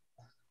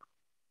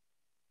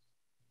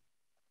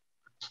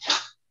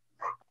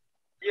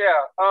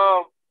 Yeah.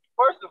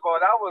 First of all,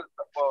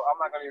 I'm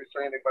not going to even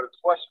say anything but his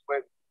question,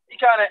 but he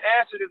kind of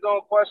answered his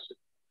own question.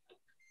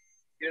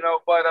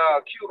 But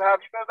Cube,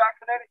 have you been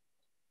vaccinated?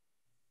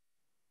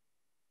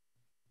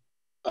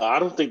 I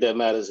don't think that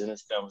matters in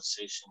this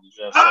conversation. Did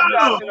you have something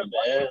else you wanted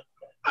to add?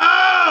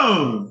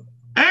 Oh,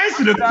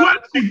 answer the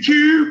question,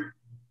 Q.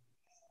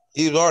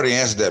 He's already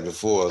answered that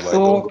before. Like,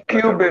 so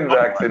Q been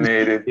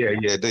vaccinated. Yeah.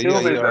 Q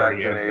been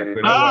vaccinated.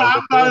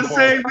 I'm about to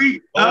say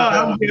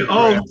I'm getting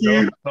old,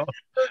 Q.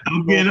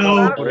 I'm getting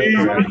old,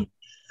 Q.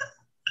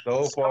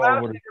 So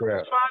far with the crap.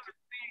 I'm trying to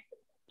see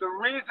the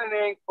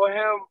reasoning for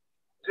him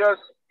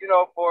just,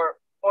 for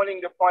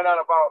wanting to point out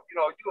about,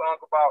 you,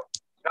 Uncle, about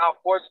now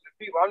forcing the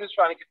people. I'm just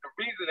trying to get the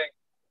reasoning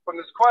from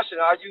this question.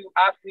 Are you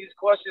asking these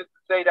questions to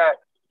say that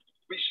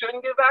we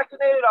shouldn't get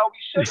vaccinated or we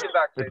should get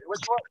vaccinated?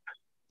 Which one?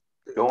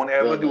 Don't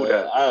ever do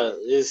that.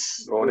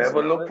 Don't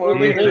ever look for a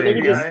reason.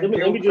 Let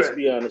me just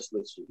be honest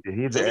with you.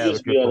 He's let me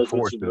just be honest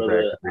with you,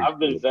 brother.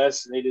 I've been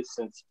vaccinated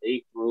since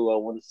April.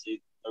 I want to say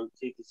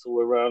 13th or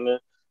somewhere around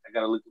there. I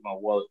gotta look at my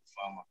wallet to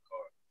find my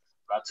card.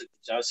 But I took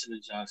the Johnson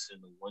 & Johnson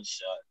in one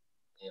shot,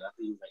 and I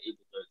think it was like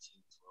April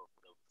 13th, 12th,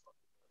 whatever the fuck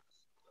it was.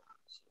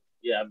 So,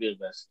 yeah, I've been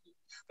vaccinated.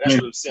 But that's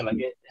what I'm saying.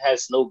 Like, it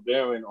has no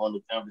bearing on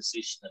the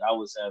conversation that I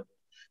was having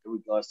in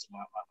regards to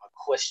my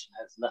question.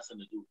 It has nothing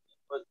to do with it.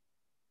 But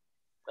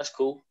that's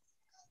cool.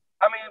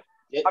 But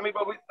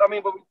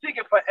we're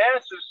seeking for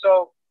answers.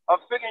 So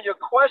I'm figuring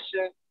your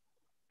question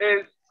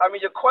is,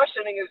 your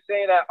questioning is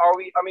saying that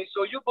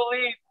so you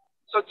believe.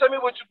 So tell me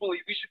what you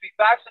believe. We should be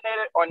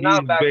vaccinated or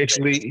not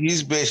vaccinated.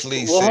 He's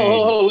basically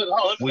saying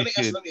we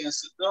should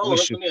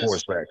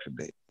force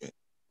vaccinate.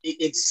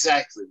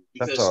 Exactly.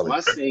 Because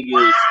my thing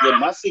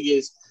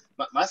is,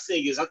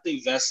 I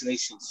think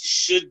vaccinations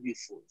should be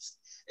forced.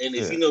 And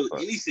if you know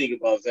anything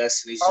about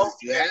vaccinations,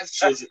 if you have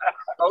children,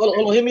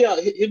 hold on, hear me out,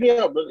 brother. Hear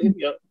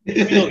me out.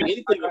 If you know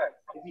anything,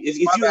 if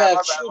you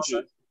have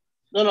children,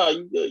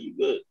 you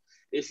good.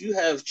 If you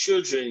have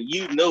children,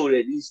 you know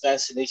that these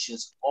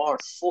vaccinations are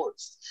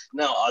forced.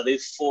 Now, are they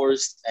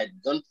forced at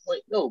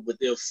gunpoint? No, but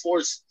they're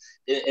forced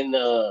in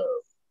a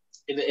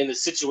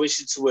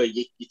situation to where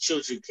your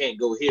children can't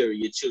go here, or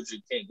your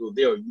children can't go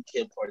there, or you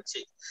can't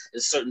partake in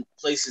certain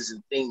places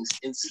and things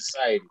in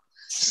society.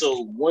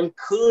 So one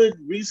could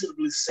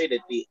reasonably say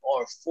that they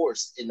are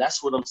forced, and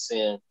that's what I'm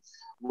saying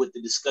with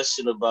the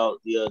discussion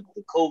about the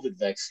COVID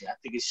vaccine. I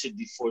think it should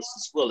be forced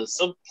as well, and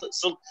some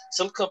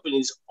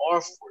companies are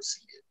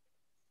forcing it.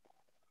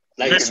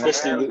 Like,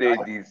 especially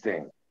with these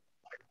things.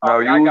 Now,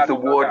 use the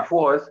word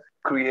force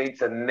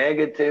creates a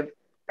negative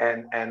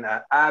and an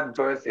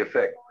adverse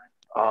effect.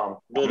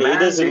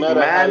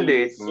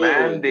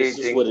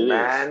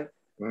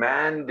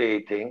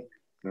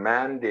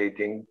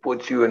 Mandating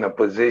puts you in a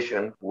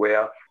position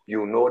where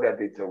you know that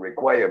it's a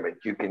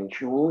requirement. You can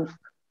choose.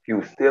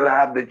 You still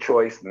have the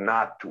choice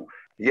not to.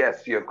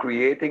 Yes, you're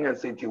creating a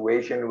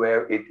situation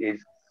where it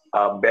is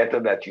better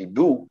that you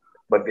do,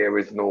 but there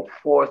is no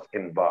force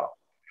involved.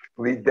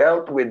 We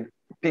dealt with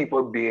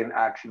people being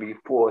actually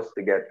forced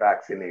to get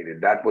vaccinated.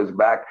 That was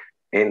back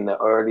in the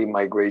early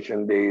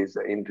migration days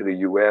into the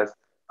US,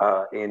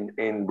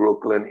 in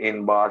Brooklyn,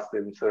 in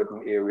Boston,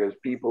 certain areas.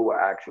 People were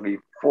actually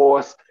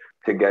forced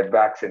to get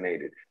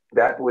vaccinated.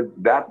 That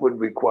would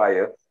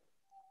require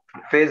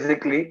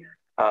physically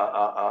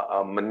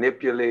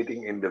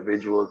manipulating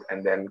individuals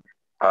and then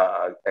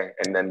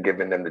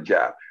giving them the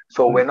jab.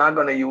 So we're not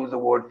going to use the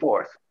word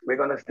force. We're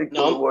going to stick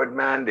to the word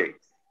mandate.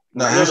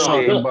 No. I'm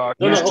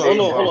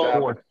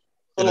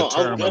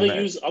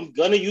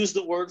gonna use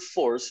the word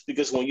force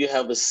because when you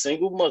have a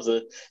single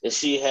mother and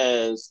she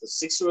has a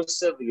 6 or a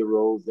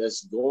 7-year-old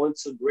that's going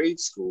to grade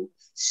school,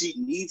 she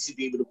needs to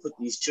be able to put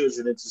these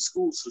children into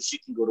school so she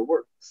can go to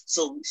work.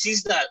 So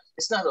it's not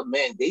a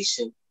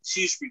mandation.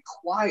 She's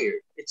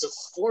required. It's a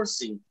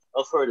forcing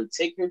of her to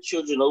take her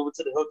children over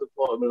to the health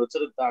department or to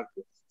the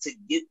doctor to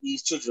get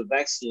these children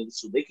vaccinated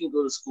so they can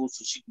go to school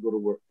so she can go to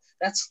work.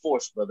 That's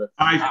forced, brother.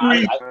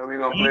 Everybody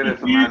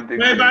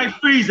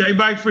freeze.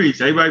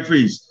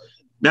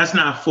 That's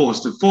not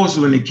forced. The force is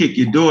when they kick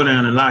your door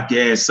down and lock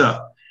your ass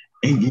up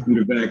and give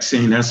you the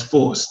vaccine. That's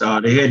forced.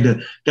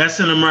 That's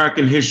in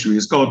American history.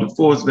 It's called the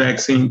forced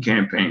vaccine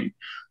campaign,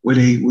 where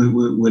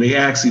they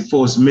actually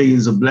forced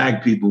millions of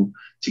Black people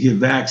to get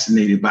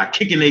vaccinated by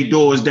kicking their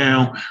doors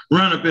down,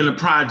 run up in the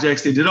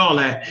projects. They did all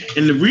that.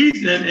 And the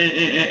reason,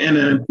 and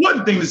an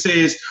important thing to say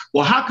is,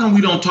 well, how come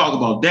we don't talk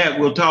about that?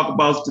 We'll talk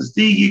about the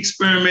Tuskegee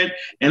experiment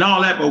and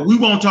all that, but we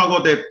won't talk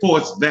about that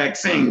forced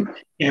vaccine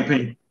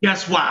campaign.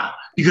 Guess why?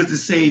 Because it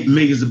saved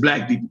millions of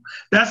Black people.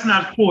 That's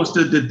not forced.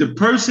 The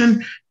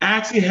person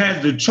actually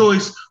has the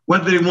choice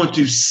whether they want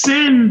to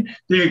send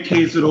their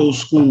kids to those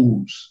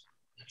schools.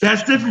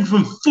 That's different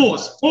from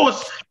force.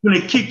 Force when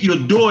they kick your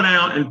door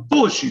down and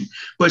force you.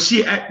 But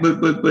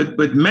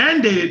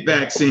mandated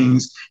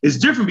vaccines is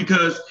different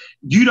because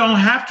you don't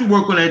have to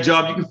work on that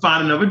job. You can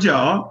find another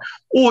job,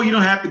 or you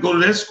don't have to go to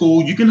that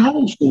school. You can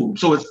homeschool.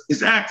 So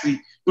it's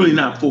actually really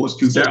not forced.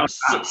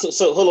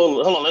 So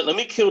hold on. Let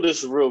me kill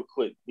this real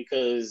quick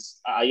because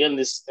I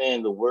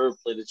understand the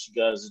wordplay that you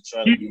guys are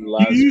trying to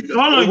utilize. It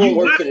won't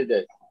work for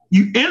today.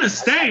 You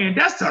understand?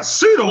 That's a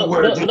pseudo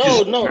word.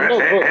 No,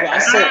 bro. I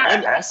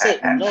said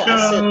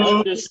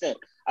understand.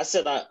 I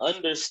said I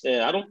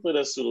understand. I don't play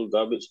that pseudo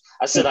garbage.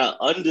 I said I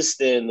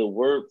understand the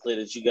wordplay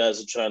that you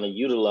guys are trying to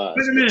utilize.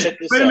 Wait a minute. Check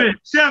this Wait a out. minute,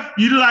 Chef.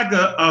 You like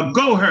a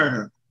go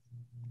herder,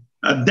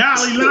 a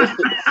Dalai Lama.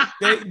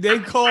 They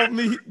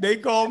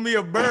called me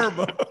a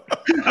Berber.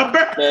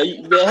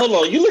 Man, hold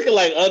on. You looking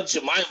like Aunt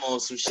Jemima on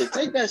some shit.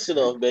 Take that shit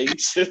off, man. You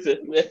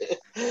tripping, man.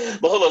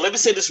 But hold on. Let me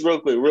say this real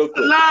quick.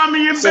 Allow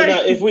me your So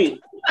now, baby.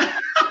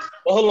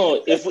 hold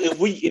on. If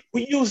we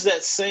use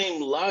that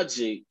same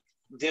logic,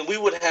 then we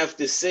would have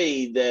to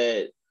say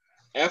that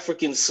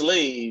African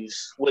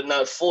slaves were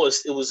not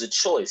forced. It was a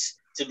choice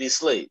to be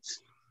slaves,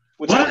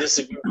 which I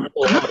disagree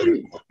with.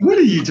 What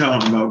are you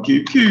talking about,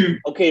 Q?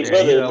 Okay,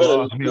 brother.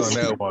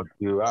 Listen. Hold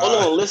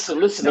on,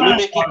 listen. Let me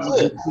make it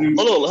clear.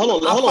 Hold on.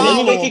 Let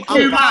me make it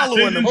clear.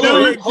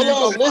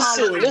 Hold on.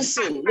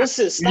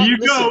 Listen. Stop. You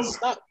go.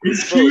 Stop.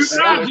 It's Bro, Q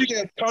stop.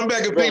 logic. Come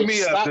back and pick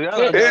me up.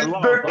 Okay.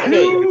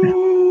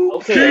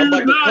 I'm about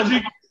to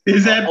logic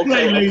is at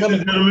play, ladies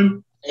and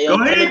gentlemen. Hey, Go I'm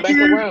coming ahead, back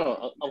Q.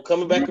 around. I'm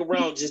coming back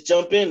around. Just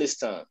jump in this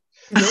time.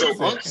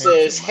 So Unc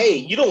says, hey,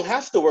 you don't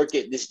have to work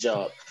at this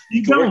job.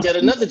 You can work at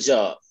another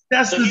job.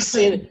 That's so the he's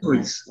saying,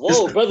 choice.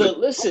 whoa, brother,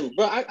 listen,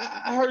 bro,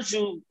 I heard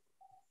you.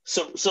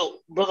 So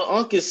brother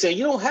Unc is saying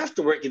you don't have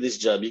to work at this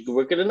job. You can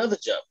work at another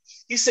job.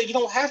 He said you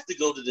don't have to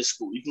go to this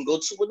school. You can go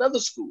to another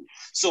school.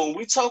 So when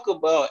we talk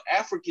about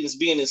Africans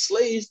being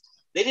enslaved,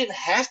 they didn't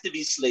have to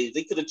be slaves.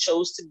 They could have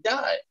chose to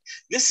die.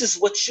 This is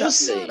what you're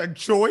saying. Not a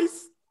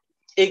choice.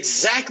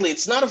 Exactly.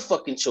 It's not a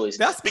fucking choice.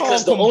 That's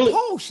because called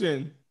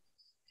compulsion.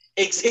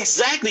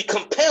 Exactly,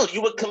 compelled.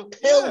 You were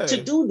compelled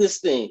to do this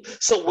thing.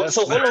 So hold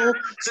on.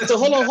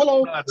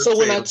 So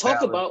when I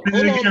talk about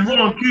Hold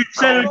on, Q.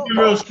 Say it again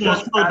real slow.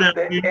 Slow down.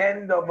 The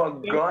end of a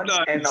gun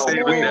and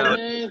a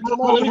man. Come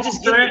on, let me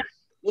just get it.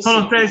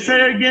 Hold on,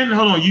 say it again.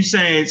 Hold on. You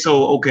saying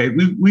so? Okay,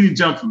 we didn't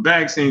jump from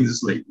vaccines to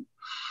slavery,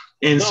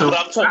 and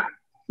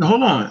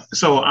hold on.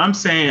 So I'm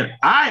saying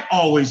I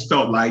always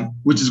felt like,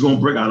 which is going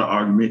to bring out an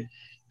argument,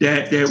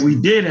 that we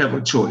did have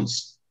a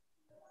choice.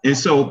 And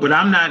so, but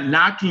I'm not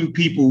knocking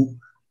people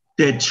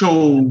that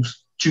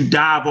chose to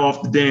dive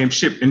off the damn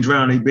ship and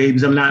drown their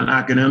babies. I'm not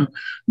knocking them,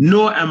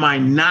 nor am I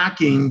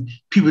knocking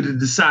people that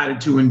decided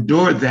to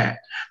endure that.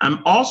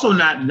 I'm also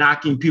not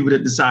knocking people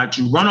that decide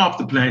to run off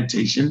the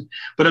plantation,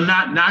 but I'm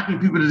not knocking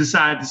people that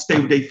decide to stay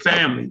with their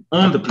family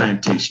on the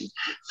plantation.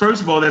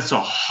 First of all, that's a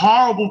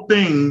horrible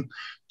thing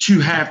to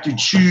have to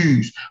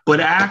choose, but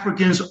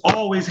Africans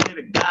always had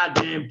a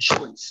goddamn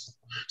choice.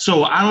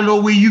 So I don't know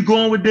where you're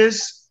going with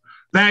this.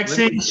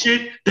 Vaccine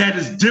shit, that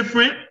is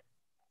different,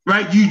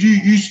 right?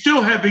 You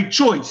still have a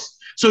choice.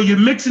 So you're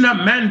mixing up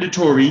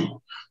mandatory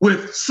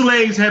with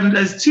slaves having,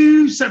 that's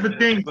two separate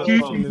things.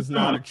 Compulsion is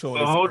not a choice.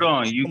 But hold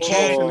on, you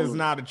compulsion is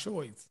not a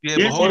choice. Yeah,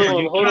 but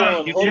hold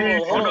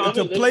on.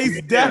 To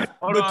place death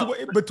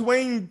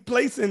between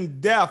placing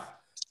death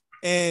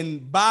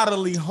and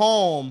bodily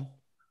harm,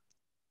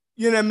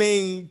 you know what I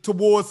mean,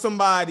 towards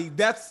somebody,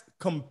 that's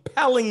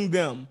compelling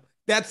them.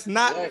 That's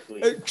not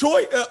a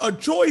choice. A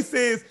choice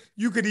is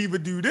you could either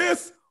do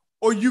this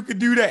or you could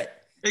do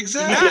that.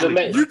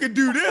 Exactly. You could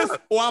do this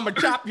or I'm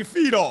gonna chop your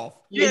feet off.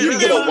 Yeah, you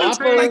get a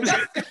whopper.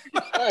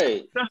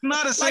 Right. That's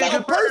not a like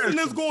a person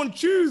is going to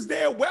choose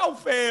their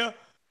welfare.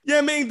 You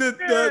know what I mean?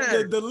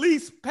 The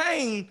least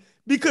pain,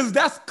 because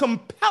that's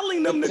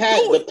compelling them to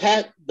do it.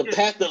 The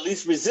path of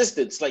least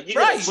resistance. Like you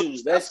gotta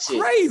choose that that's shit.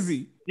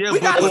 Crazy. Yeah, we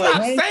gotta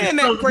stop saying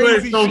that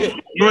crazy shit.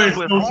 Yeah,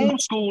 but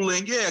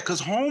homeschooling,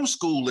 because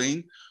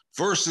homeschooling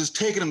versus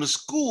taking them to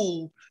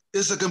school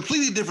is a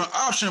completely different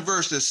option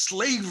versus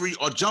slavery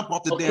or jump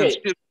off the damn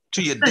ship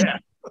to your death.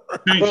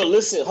 Bro,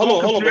 listen,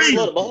 hold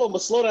on,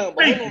 but slow down.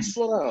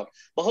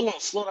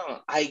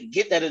 I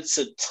get that it's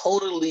a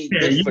totally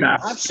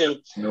different option,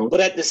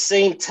 but at the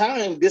same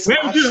time, this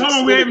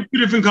option. We're having two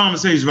different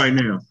conversations right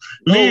now.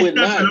 Me and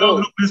Steph been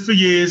over this for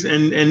years,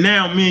 and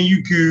now me and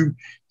you,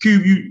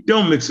 Cube, you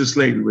don't mix a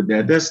slavery with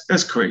that.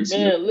 That's crazy.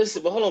 Man,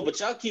 listen, but hold on, but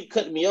y'all keep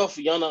cutting me off,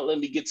 and y'all not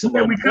letting me get to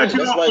my we point. cut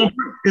you off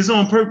it's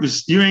on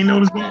purpose. You ain't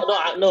noticed that?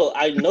 No,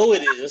 I know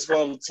it is. That's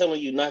why I'm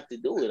telling you not to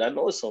do it. I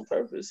know it's on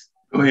purpose.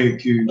 Go ahead,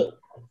 Cube.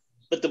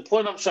 But the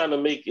point I'm trying to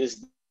make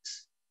is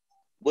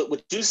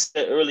what you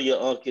said earlier,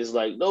 Unc, is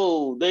like,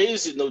 no, there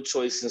isn't no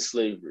choice in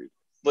slavery.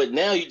 But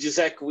now you just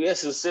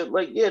acquiesce and said,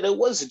 like, yeah, there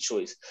was a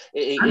choice.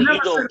 And you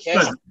don't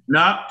cast.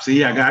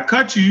 See, I got to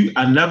cut you.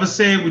 I never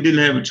said we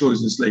didn't have a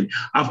choice in slavery.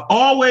 I've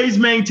always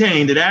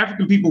maintained that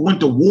African people went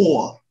to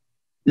war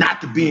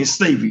not to be in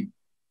slavery.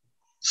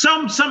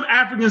 Some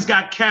Africans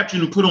got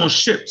captured and put on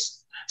ships.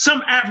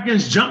 Some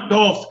Africans jumped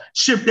off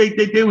ship.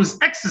 They was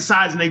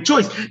exercising their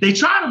choice. They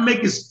try to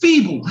make us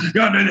feeble.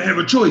 Y'all didn't have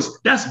a choice.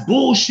 That's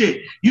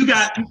bullshit. You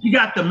got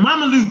the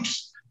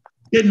Mamelukes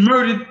that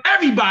murdered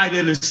everybody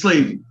that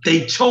enslaved.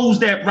 They chose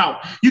that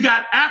route. You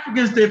got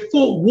Africans that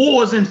fought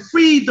wars and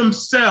freed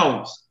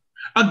themselves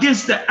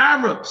against the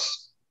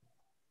Arabs.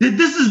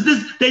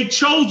 They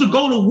chose to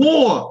go to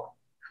war.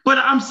 But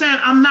I'm saying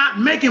I'm not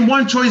making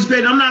one choice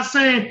better. I'm not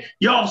saying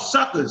y'all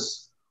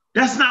suckers.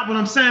 That's not what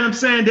I'm saying. I'm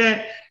saying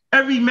that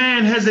Every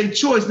man has a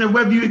choice. Now,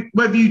 whether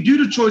you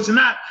do the choice or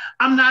not,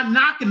 I'm not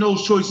knocking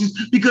those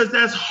choices because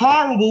that's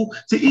horrible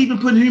to even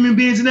put human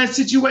beings in that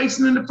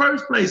situation in the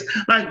first place.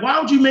 Like, why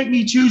would you make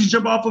me choose to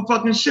jump off a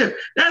fucking ship?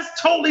 That's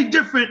totally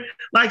different,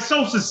 like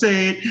Sosa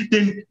said,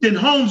 than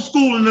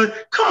homeschooling.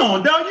 Come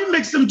on, dog, you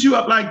mix them two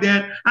up like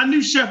that. I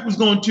knew Chef was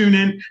going to tune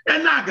in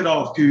and knock it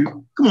off,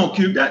 Cube. Come on,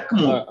 Cube.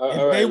 Come on.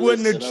 If they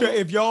wouldn't have,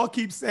 if y'all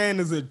keep saying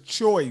there's a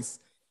choice,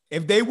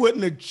 if they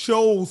wouldn't have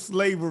chose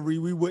slavery,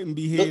 we wouldn't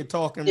be here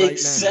talking right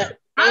now.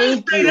 I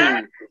didn't say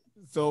that.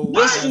 So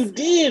yes, you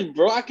did,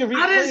 bro. I can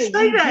replay. I didn't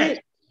say that.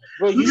 Did.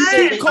 Bro, you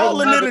said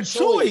calling it a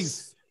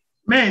choice.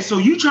 Man, so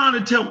you trying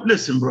to tell?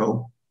 Listen,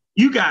 bro.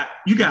 You got.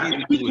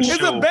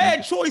 It's a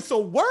bad choice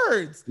of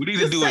words. We need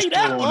to do a show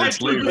on that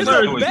slavery. It's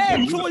a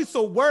bad choice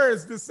of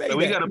words to say.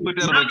 We got to put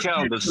that on the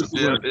calendar.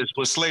 It's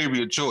for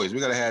slavery a choice. We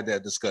got to have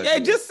that discussion. Yeah,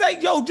 just say,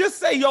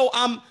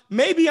 yo.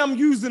 Maybe I'm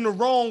using the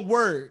wrong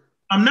word.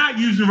 I'm not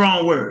using the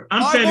wrong word.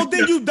 I'm saying. Well,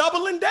 then you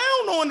doubling down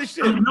on the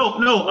shit.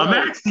 No.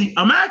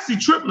 I'm actually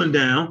tripling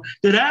down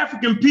that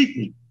African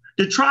people,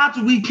 the tribes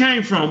that we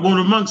came from, were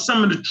among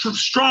some of the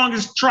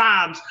strongest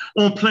tribes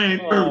on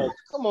planet Earth.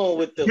 Come on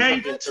with the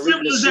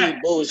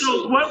bullshit.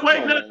 So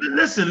wait,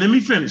 listen. Let me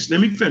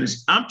finish.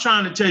 I'm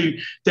trying to tell you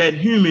that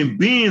human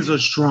beings are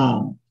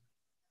strong.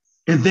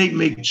 And they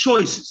make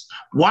choices.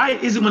 Why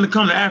is it when it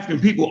comes to African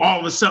people,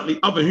 all of a sudden the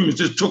other humans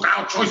just took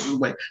our choices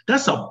away?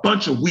 That's a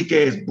bunch of weak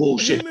ass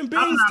bullshit. Human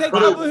beings take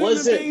other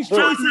human beings'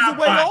 choices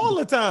away all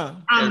the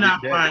time. I'm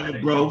not buying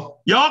it, bro.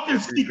 Y'all can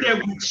speak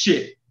that weak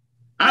shit.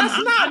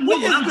 That's not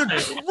what is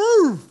the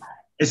truth.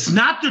 It's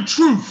not the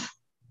truth,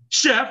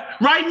 Chef.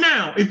 Right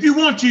now, if you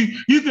want to,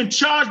 you can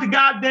charge the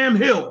goddamn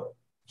hill.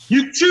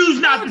 You choose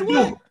not to do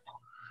it.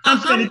 I'm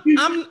saying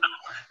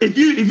if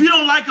you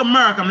don't like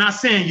America, I'm not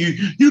saying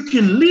you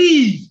can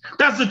leave.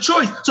 That's a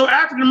choice. So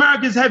African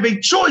Americans have a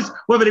choice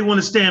whether they want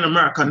to stay in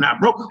America or not,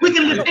 bro. We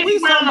can live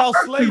anywhere on about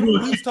slavery.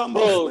 We're talking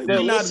about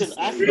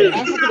slavery.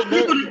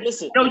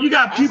 Listen, yo, you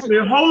got people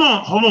here.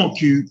 Hold on,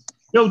 Q.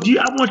 Yo,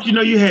 I want you to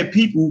know you had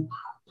people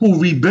who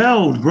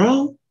rebelled,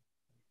 bro,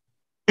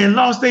 and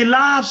lost their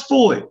lives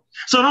for it.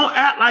 So don't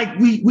act like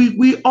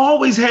we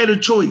always had a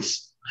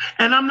choice.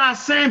 And I'm not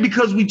saying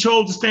because we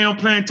chose to stay on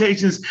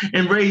plantations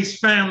and raise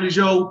families,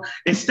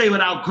 and stay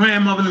without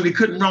grandmother and they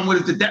couldn't run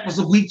with it, that was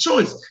a weak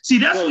choice. See,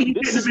 that's what you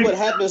this is what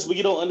happens when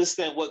you don't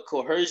understand what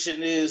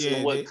coercion is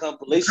and what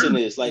compilation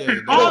is. Like,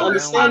 you don't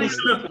understand these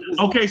things.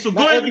 Okay, so go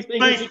ahead and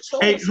explain.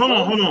 Hey, hold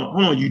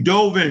on. You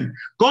dove in.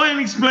 Go ahead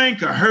and explain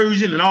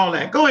coercion and all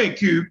that. Go ahead,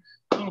 Cube.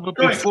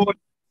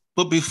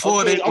 But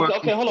before they hold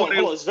on.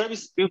 It's very.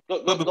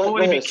 Before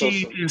they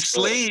became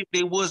enslaved,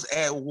 they was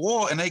at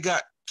war and they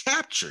got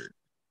captured.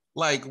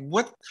 Like,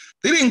 what?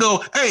 They didn't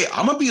go, hey,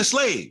 I'm gonna be a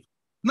slave.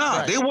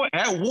 Nah, They were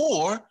at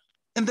war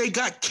and they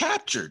got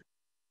captured.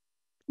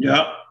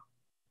 Yeah.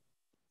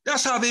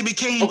 That's how they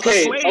became a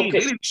slave. They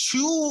didn't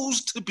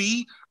choose to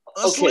be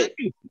a slave.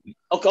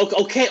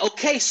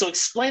 Okay. So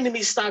explain to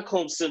me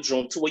Stockholm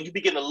Syndrome to where you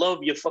begin to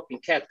love your fucking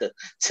captor.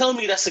 Tell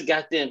me that's a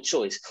goddamn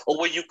choice. Or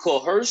were you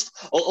coerced?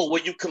 Or were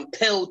you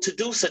compelled to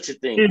do such a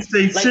thing? It's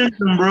a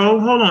syndrome,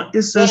 bro. Hold on.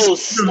 It's a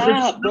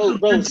stop, bro.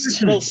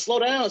 Slow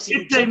down. So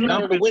you jumping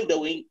out of the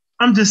window.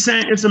 I'm just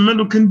saying it's a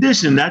mental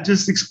condition. I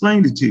just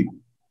explained it to you.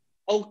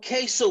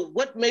 Okay, so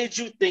what made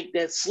you think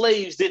that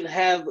slaves didn't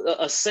have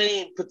a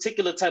same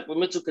particular type of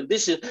mental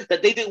condition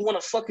that they didn't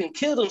want to fucking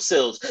kill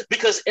themselves?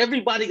 Because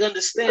everybody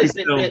understands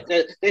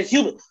that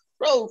human,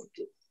 bro,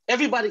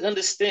 everybody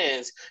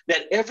understands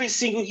that every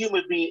single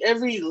human being,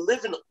 every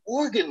living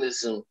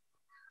organism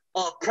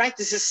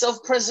practices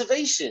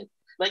self-preservation.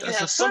 Like, you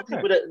have some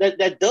people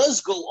that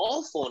does go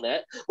off on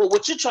that, but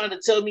what you're trying to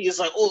tell me is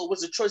like, oh, it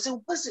was a choice. It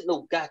wasn't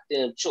no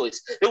goddamn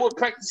choice. They were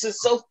practicing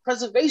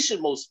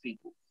self-preservation, most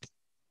people.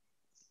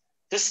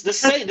 The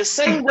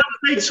same way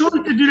they choose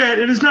to do that,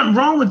 and there's nothing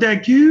wrong with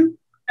that, Q.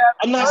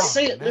 I'm not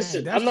saying.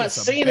 Listen, I'm not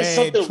saying there's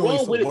something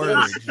wrong with it.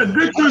 It's a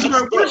good choice.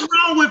 What's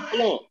wrong with?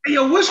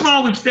 What's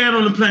wrong with staying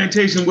on the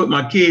plantation with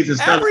my kids and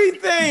stuff?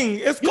 Everything.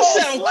 It's you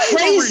sound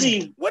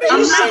crazy. What are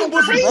you saying?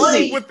 What's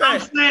wrong with that?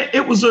 I'm saying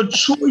it was a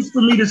choice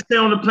for me to stay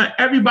on the planet.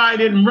 Everybody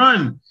didn't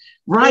run.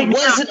 Right? It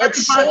wasn't a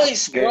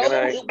choice, bro.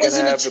 It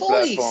wasn't a choice. Can I have the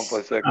platform for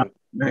a second?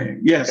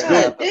 Man, yes. Can I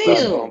have the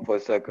platform for a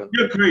second?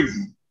 You're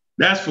crazy.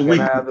 That's for we.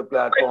 Can I have the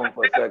platform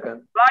for a second?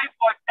 Life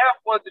or death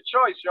was the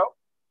choice, yo.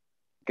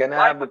 Can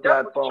I have the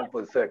platform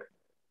for a second?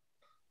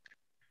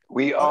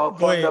 We are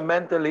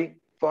fundamentally,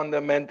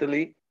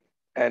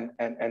 and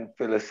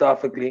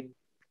philosophically,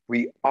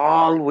 we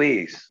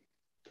always,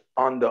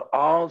 under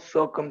all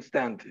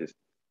circumstances,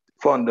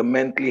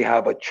 fundamentally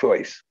have a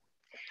choice.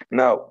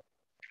 Now,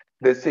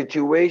 the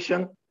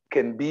situation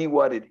can be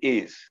what it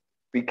is.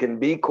 We can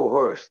be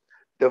coerced.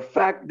 The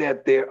fact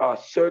that there are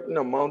certain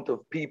amount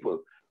of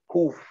people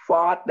who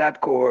fought that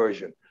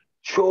coercion,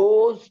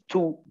 chose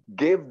to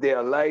give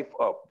their life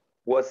up,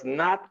 was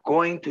not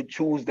going to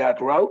choose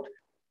that route,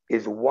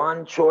 is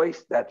one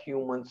choice that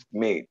humans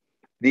made.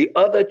 The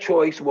other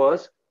choice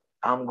was,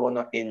 I'm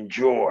gonna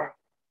endure.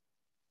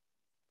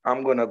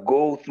 I'm gonna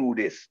go through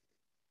this.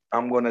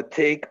 I'm gonna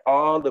take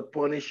all the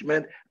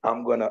punishment.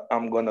 I'm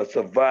gonna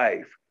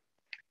survive.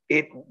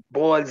 It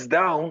boils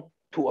down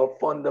to a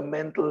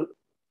fundamental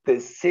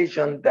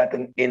decision that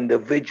an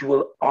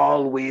individual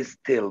always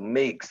still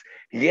makes.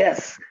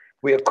 Yes,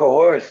 we're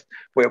coerced.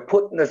 We're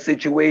put in a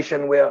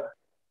situation where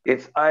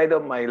it's either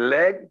my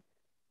leg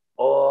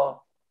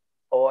or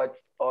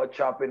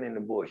chopping in the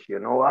bush. You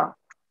know what?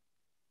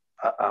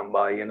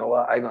 You know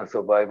what? I'm gonna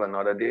survive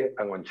another day.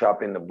 I'm gonna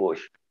chop in the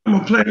bush.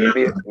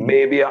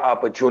 Maybe an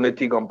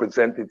opportunity gonna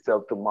present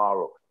itself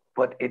tomorrow.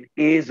 But it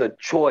is a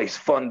choice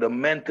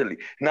fundamentally.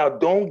 Now,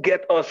 don't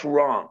get us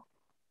wrong.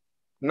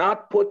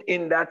 Not put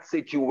in that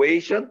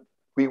situation,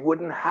 we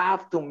wouldn't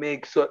have to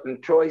make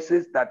certain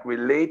choices that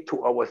relate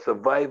to our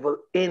survival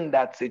in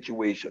that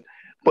situation.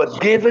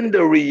 But given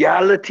the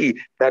reality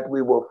that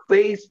we were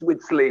faced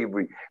with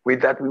slavery,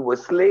 that we were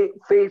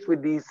faced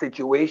with these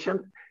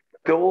situations,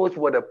 those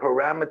were the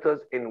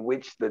parameters in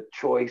which the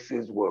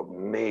choices were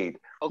made.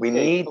 We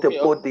need to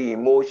put the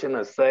emotion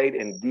aside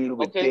and deal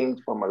with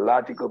things from a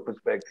logical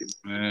perspective.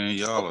 Man,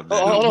 y'all are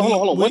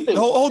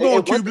hold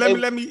on, Cube.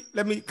 Let me,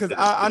 because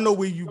I know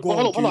where you going.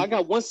 Hold on. I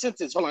got one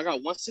sentence. I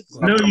got one sentence.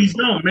 No, you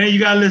don't, man. You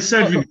gotta let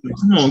Cedric.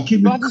 Come on,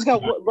 keep it. I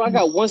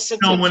got one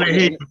sentence. I don't want to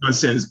hate one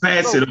sentence.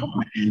 Pass it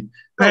on, man.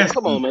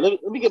 Come on, man.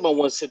 Let me get my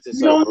one sentence.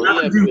 You don't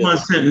have to do one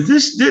sentence.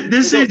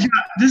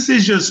 This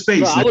is your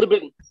space. I would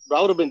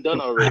have been done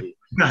already.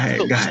 Go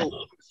ahead.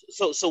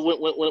 So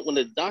when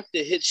the doctor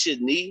hits your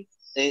knee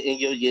and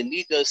your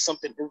knee does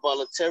something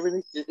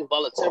involuntarily,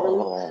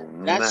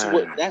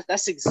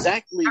 that's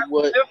exactly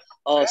what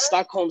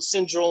Stockholm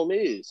syndrome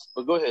is.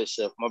 But go ahead,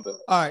 Chef. My bad.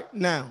 All right,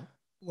 now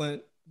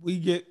when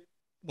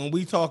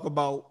we talk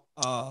about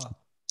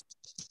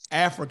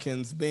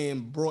Africans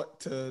being brought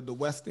to the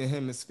Western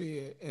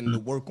Hemisphere and to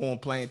work on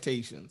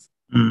plantations,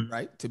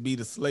 right, to be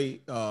the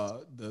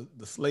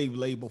slave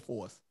labor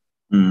force.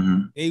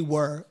 They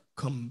were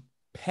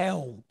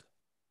compelled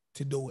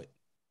to do it.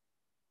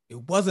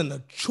 It wasn't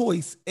a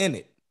choice in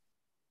it.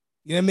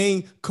 You know what I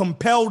mean?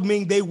 Compelled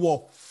mean they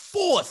were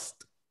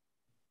forced.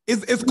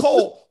 It's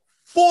called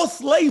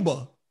forced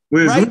labor,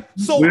 right?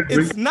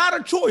 It's not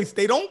a choice.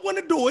 They don't want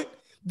to do it.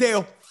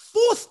 They're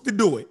forced to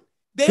do it.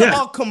 They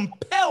are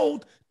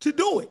compelled to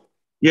do it.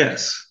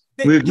 Yes.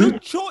 Your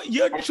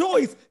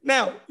choice.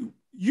 Now,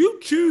 you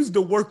choose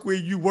to work where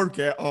you work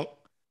at,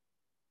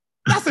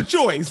 That's a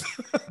choice.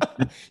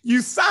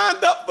 You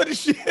signed up for the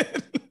shit.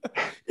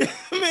 You know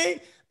what I mean?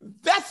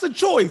 That's a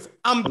choice.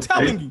 I'm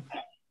telling you,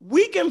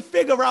 we can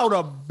figure out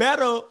a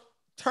better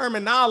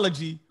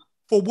terminology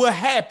for what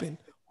happened,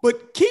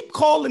 but keep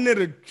calling it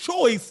a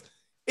choice.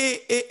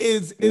 It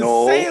is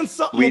saying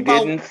something we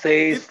about... didn't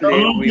say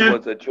slavery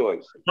was a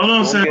choice.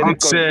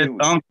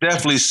 Unc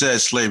definitely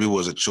said slavery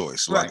was a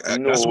choice. Right.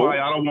 That's why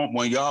I don't want,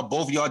 when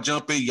both y'all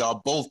jump in,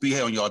 y'all both be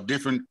on y'all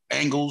different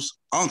angles.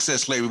 Unc said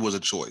slavery was a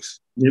choice.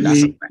 Let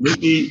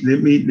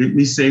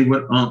me say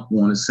what Unc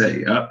want to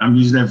say. I'm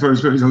using that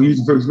first person. I'll use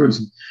the first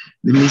person.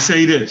 Let me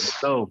say this.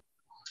 So,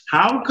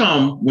 how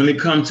come when it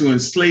comes to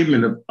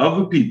enslavement of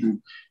other people,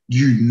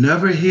 you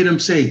never hear them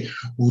say,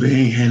 "Oh, they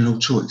ain't had no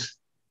choice"?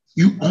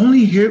 You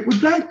only hear it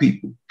with black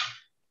people.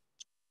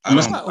 Who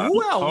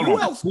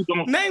else?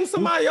 Name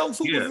somebody else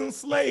who was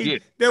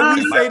enslaved that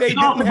we say they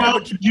didn't have a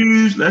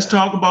choice. Let's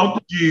talk about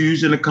the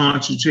Jews in the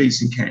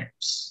concentration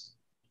camps.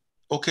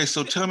 Okay,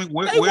 so tell me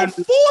where were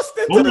forced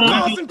into the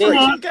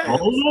concentration camps.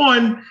 Hold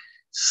on.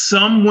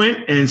 Some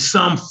went and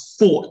some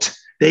fought.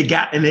 They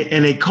got and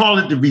they call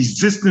it the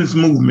resistance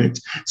movement.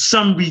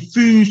 Some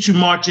refused to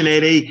march in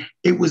that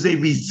it was a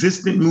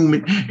resistant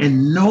movement,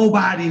 and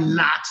nobody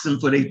knocks them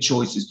for their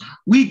choices.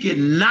 We get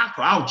knocked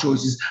for our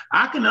choices.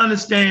 I can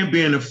understand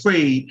being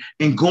afraid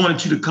and going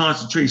to the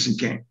concentration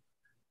camp.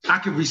 I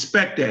can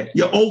respect that.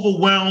 You're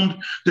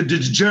overwhelmed, the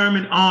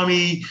German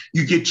army,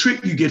 you get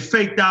tricked, you get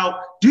faked out.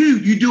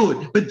 Dude, you do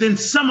it. But then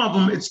some of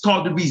them, it's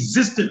called the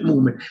resistant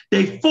movement.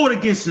 They fought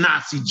against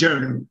Nazi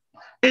Germany.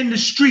 In the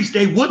streets,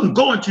 they wouldn't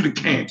go into the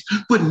camps.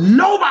 But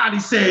nobody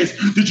says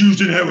the Jews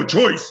didn't have a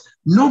choice.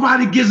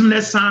 Nobody gives them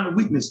that sign of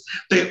weakness.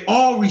 They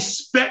all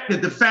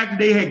respected the fact that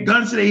they had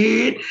guns to their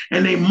head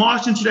and they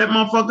marched into that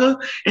motherfucker.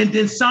 And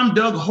then some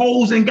dug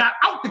holes and got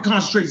out the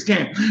concentration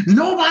camp.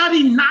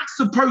 Nobody knocks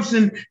the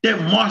person that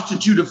marched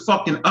into the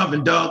fucking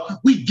oven, dog.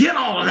 We get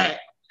all of that.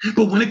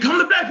 But when it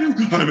comes to black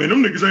people, I mean,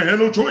 them niggas ain't had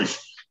no choice.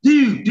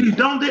 Dude,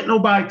 don't let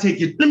nobody take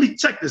you. Let me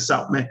check this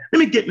out, man. Let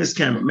me get in this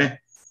camera, man.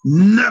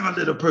 Never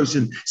let a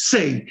person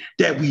say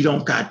that we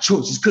don't got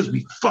choices, because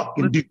we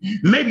fucking do.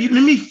 Maybe,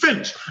 let me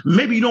finish.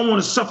 Maybe you don't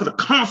want to suffer the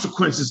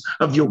consequences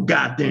of your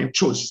goddamn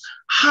choices.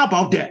 How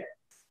about that?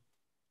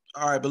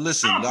 All right, but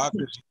listen,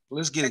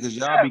 let's get it, because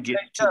y'all will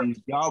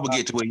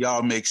get to where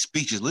y'all make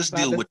speeches. Let's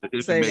deal with the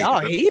information. Y'all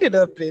heated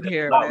up in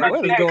here, man.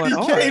 What is going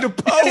on? The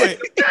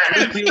poet.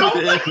 Let's deal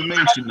with the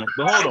information, though.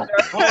 But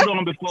hold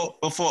on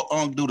before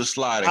Unc do the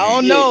slide again. I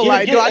don't know.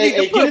 Do I need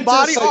to put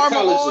body armor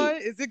on?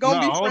 Is it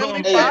gonna be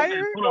friendly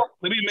fire?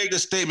 Let me make a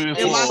statement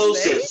before.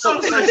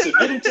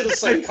 Get into the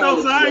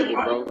psychology,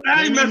 bro.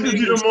 Let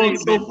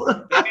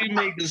me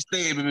make the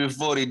statement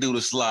before they do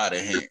the slide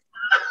ahead.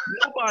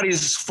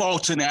 nobody's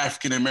faulting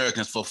African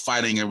Americans for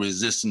fighting and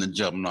resisting and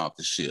jumping off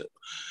the ship.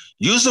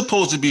 You're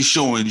supposed to be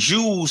showing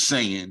Jews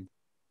saying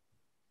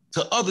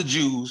to other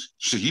Jews,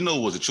 shit, you know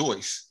it was a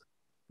choice.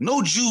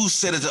 No Jews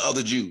said it to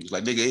other Jews.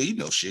 Like, nigga, hey, you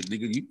know shit,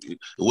 nigga, it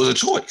was a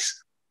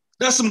choice.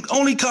 That's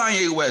only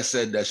Kanye West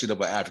said that shit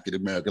about African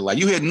American. Like,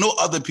 you had no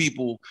other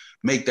people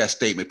make that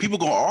statement. People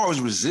gonna always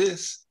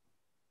resist,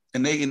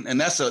 and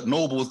that's a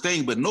noble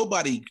thing. But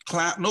nobody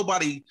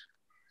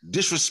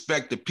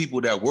disrespect the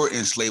people that were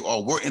enslaved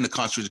or were in the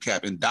concentration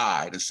camp and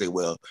died and say,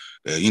 well,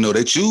 you know,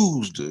 they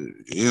choose to,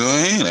 you know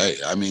what I mean?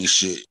 I mean,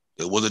 shit,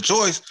 it was a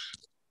choice.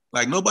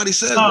 Like, nobody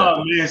says that.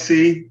 Oh man,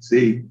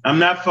 see, I'm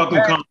not fucking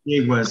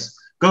Kanye West.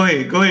 Go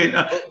ahead.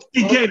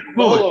 TK,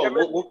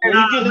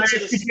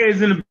 TK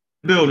is in the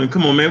building.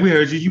 Come on, man. We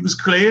heard you. You was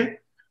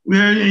clear. We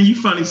heard you, and you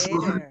funny. So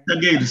I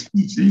gave the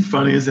speech. You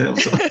funny as hell.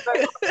 So.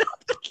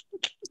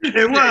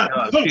 Hey, what?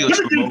 I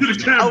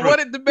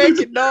wanted to make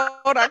it known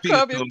I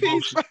come in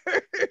peace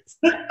first.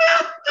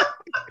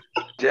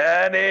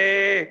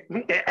 Johnny.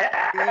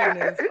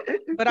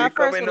 But I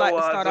first would like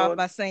to start off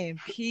by saying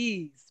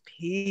peace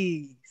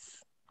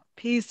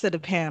to the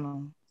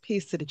panel,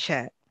 peace to the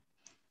chat.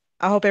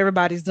 I hope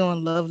everybody's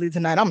doing lovely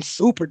tonight. I'm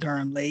super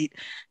darn late,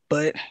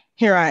 but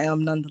here I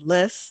am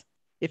nonetheless.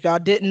 If y'all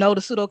didn't know, the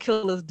Pseudo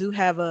Killers do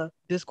have a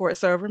Discord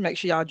server. Make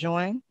sure y'all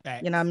join.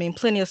 You know what I mean?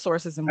 Plenty of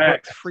sources and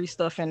books, free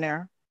stuff in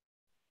there.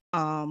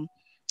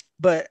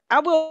 But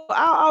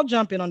I'll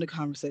jump in on the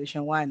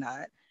conversation. Why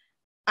not?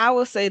 I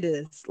will say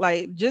this,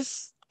 like,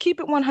 just keep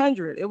it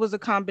 100. It was a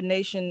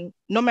combination,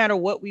 no matter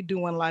what we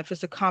do in life,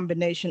 it's a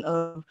combination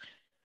of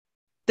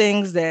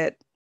things that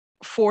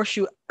force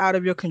you out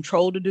of your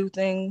control to do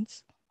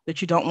things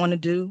that you don't want to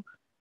do,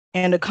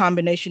 and a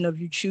combination of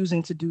you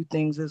choosing to do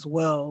things as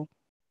well,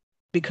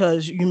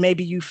 because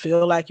maybe you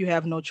feel like you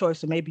have no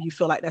choice, or maybe you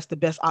feel like that's the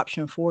best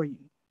option for you.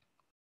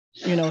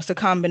 You know, it's a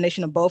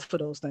combination of both of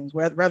those things.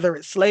 Whether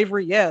it's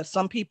slavery, yeah,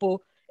 some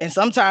people, and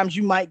sometimes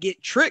you might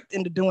get tricked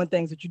into doing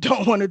things that you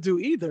don't want to do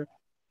either.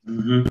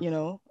 Mm-hmm. You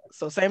know,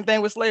 so same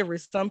thing with slavery.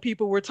 Some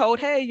people were told,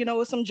 hey, you know,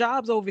 there's some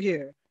jobs over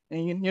here,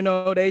 and you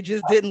know, they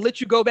just didn't let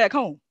you go back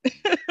home.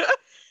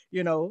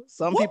 You know,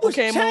 some people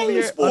came over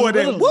here for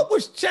them. What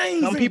was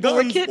changed? Some people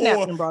were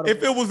kidnapped and brought over.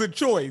 If it was a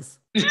choice,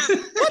 what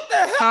the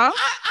hell? Huh?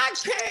 I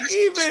can't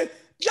even.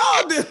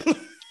 Y'all didn't.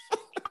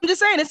 I'm just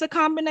saying it's a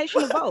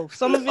combination of both.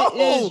 Some of it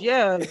is,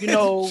 yeah, you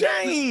know.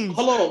 Change.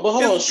 Hold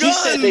on. She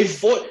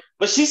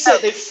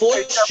said they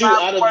forced you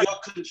out of your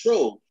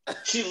control.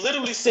 She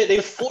literally said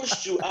they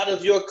forced you out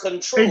of your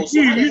control.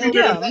 So I'm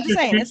just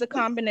saying it's a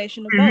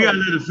combination of both. You gotta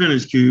let it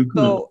finish, Q.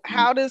 So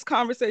how this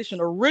conversation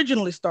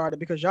originally started,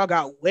 because y'all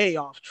got way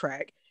off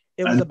track.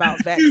 It was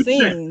about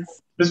vaccines.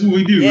 That's what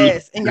we do.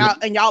 Yes, and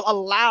y'all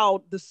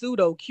allowed the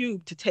pseudo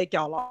cube to take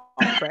y'all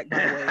off track.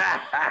 By the way,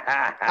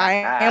 I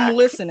am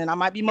listening. I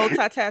might be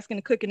multitasking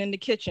and cooking in the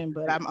kitchen,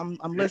 but I'm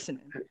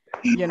listening.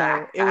 You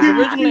know, it was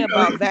originally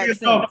about vaccines.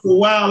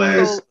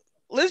 So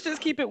let's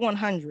just keep it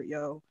 100,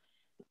 yo.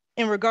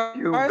 In regards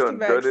to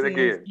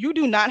vaccines, you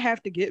do not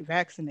have to get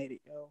vaccinated,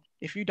 yo,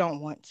 if you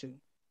don't want to.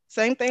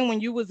 Same thing when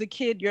you was a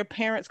kid, your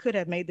parents could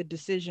have made the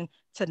decision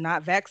to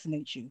not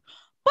vaccinate you,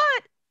 but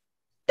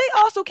they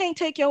also can't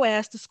take your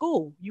ass to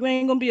school. You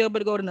ain't gonna be able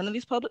to go to none of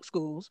these public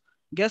schools.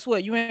 Guess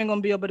what? You ain't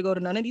gonna be able to go to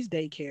none of these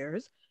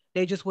daycares.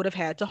 They just would have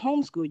had to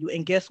homeschool you.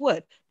 And guess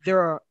what? There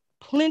are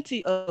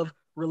plenty of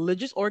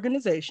religious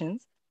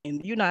organizations in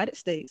the United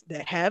States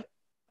that have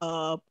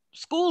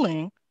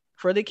schooling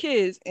for the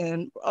kids,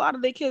 and a lot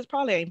of their kids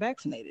probably ain't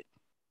vaccinated.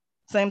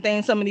 Same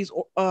thing, some of these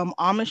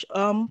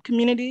Amish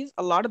communities,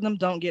 a lot of them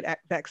don't get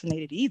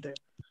vaccinated either.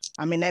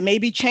 I mean, that may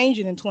be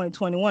changing in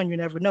 2021. You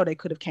never know. They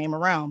could have came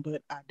around,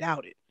 but I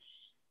doubt it.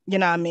 You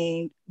know what I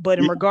mean? But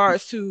in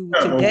regards to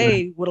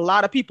today, with a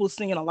lot of people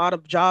seeing a lot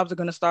of jobs are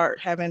going to start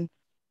having,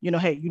 you know,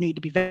 hey, you need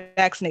to be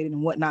vaccinated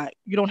and whatnot.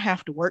 You don't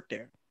have to work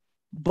there.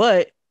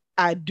 But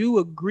I do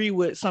agree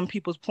with some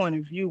people's point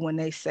of view when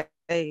they say,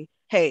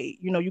 hey,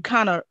 you know, you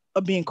kind of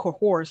are being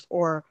coerced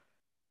or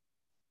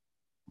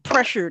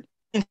pressured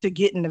into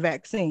getting the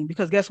vaccine.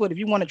 Because guess what? If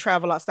you want to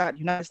travel outside the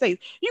United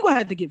States, you're going to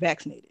have to get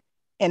vaccinated.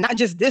 And not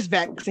just this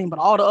vaccine, but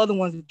all the other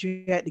ones that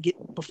you had to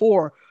get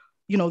before,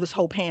 you know, this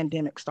whole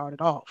pandemic started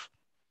off.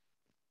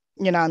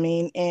 You know what I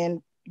mean?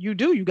 And you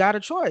got a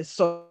choice.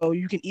 So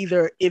you can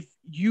either, if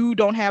you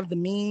don't have the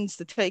means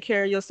to take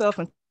care of yourself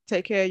and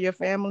take care of your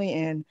family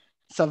and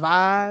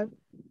survive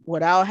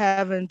without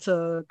having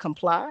to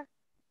comply,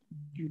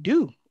 you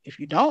do. If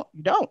you don't,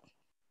 you don't.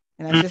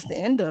 And that's just the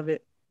end of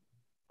it.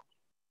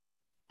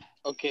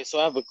 Okay, so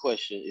I have a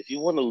question. If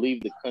you want to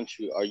leave the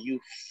country, are you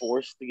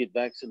forced to get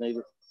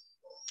vaccinated?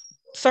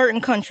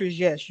 Certain countries,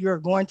 yes, you're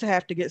going to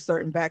have to get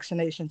certain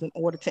vaccinations in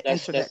order to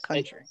enter that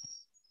country.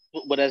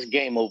 But that's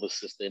game over,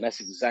 sister, and that's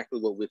exactly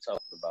what we're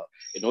talking about.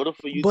 In order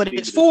for you, but to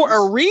it's for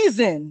a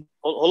reason.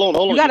 Hold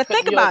on. You got to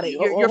think about it.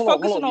 You're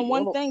focusing on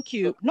one thing,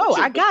 Q. No,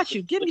 I got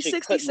you. Give me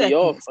 60 seconds. Me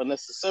off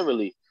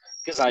unnecessarily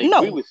because I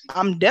agree with you.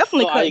 I'm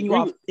definitely cutting you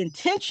off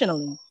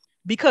intentionally.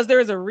 because there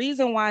is a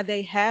reason why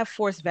they have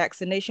forced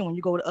vaccination when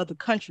you go to other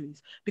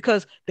countries,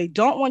 because they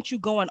don't want you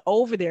going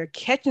over there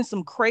catching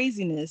some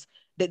craziness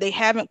that they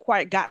haven't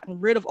quite gotten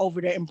rid of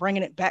over there and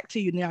bringing it back to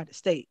the United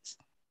States.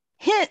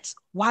 Hence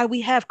why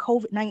we have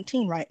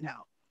COVID-19 right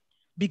now,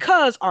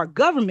 because our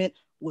government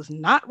was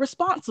not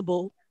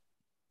responsible,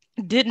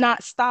 did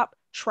not stop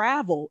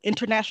travel,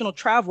 international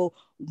travel,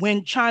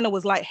 when China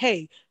was like,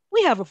 hey,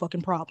 we have a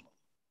fucking problem.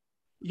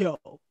 Yo,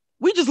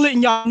 we just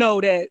letting y'all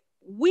know that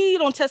we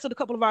don't tested a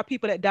couple of our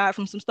people that died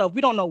from some stuff.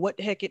 We don't know what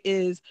the heck it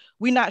is.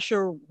 We're not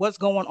sure what's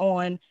going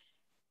on.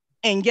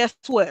 And guess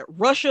what?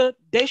 Russia,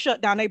 they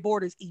shut down their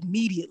borders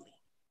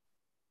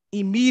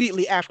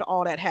immediately after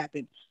all that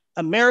happened.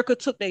 America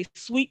took their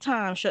sweet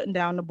time shutting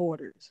down the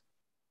borders.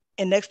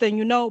 And next thing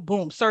you know,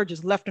 boom,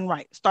 surges left and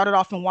right. Started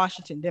off in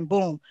Washington, then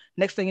boom,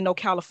 next thing you know,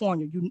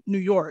 California, New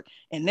York,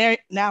 and there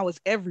now it's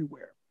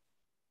everywhere.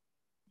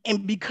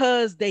 And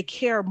because they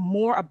care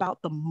more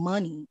about the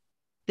money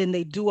than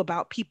they do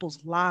about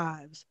people's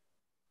lives,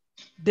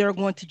 they're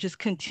going to just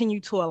continue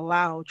to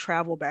allow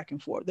travel back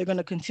and forth. They're going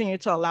to continue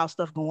to allow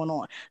stuff going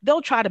on.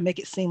 They'll try to make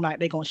it seem like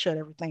they're going to shut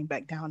everything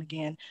back down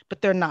again,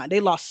 but they're not. They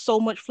lost so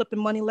much flipping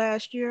money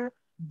last year.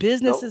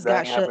 Businesses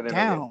got shut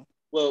down.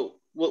 Well,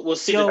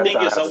 see, the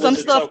thing is, I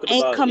wasn't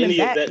talking about any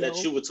of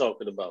that you were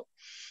talking about.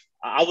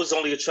 I was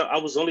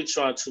only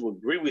trying to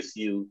agree with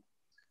you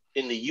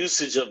in the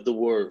usage of the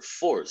word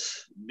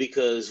force,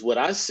 because what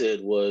I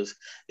said was,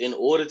 in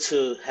order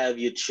to have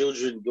your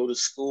children go to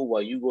school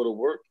while you go to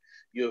work,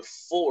 you're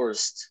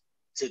forced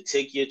to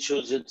take your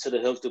children to the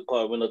health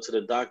department or to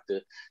the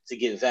doctor to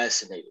get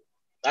vaccinated.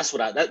 That's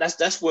what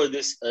that's where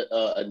this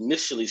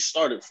initially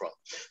started from.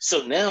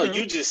 So now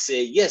you just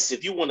said, yes,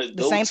 if you want to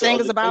go, the same thing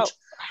is about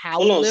how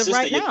we live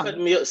right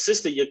now.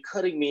 Sister, you're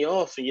cutting me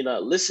off and you're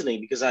not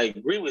listening, because I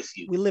agree with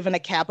you. We live in a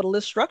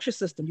capitalist structure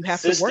system. You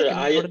have to work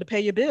in order to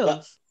pay your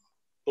bills.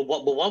 But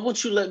why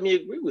won't you let me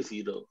agree with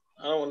you though?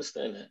 I don't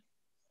understand that.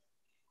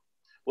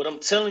 What I'm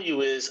telling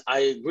you is, I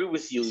agree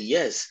with you.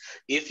 Yes,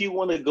 if you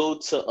want to go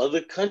to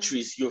other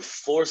countries, you're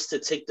forced to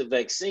take the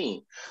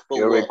vaccine. But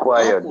you're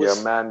required. You're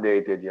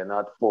mandated. You're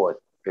not forced.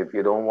 If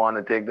you don't want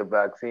to take the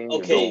vaccine,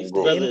 okay, you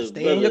don't go.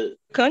 Stay in your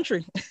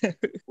country.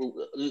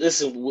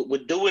 Listen,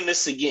 we're doing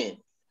this again.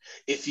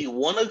 If you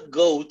want to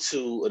go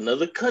to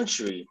another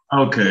country,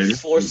 okay,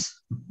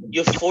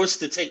 you're forced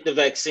to take the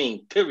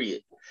vaccine.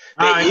 Period.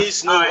 There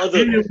is no other.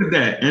 End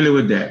it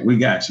with that. We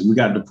got you. We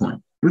got the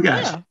point. We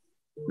got you.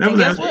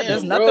 Guess what?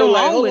 There's nothing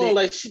wrong with it.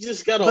 Like, she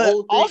just got a but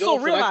whole thing. Also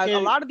realize a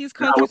lot of these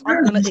countries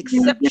aren't going to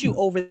accept you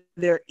over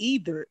there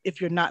either if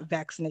you're not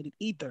vaccinated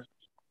either.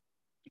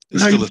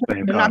 It's still the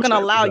same They're not going to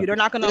allow you. They're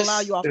not going to allow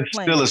you off the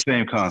plane. It's still the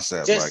same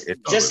concept.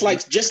 Just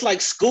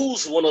like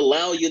schools want to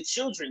allow your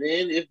children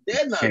in if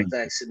they're not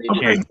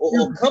vaccinated,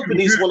 or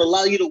companies want to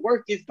allow you to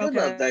work if you're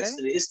not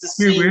vaccinated. It's the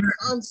same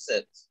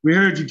concept. We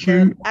heard you,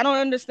 Q. I don't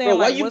understand.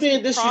 Why you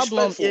being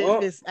disrespectful?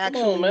 If it's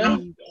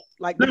actually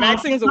like the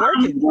vaccines are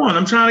working.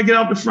 I'm trying to get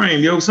out the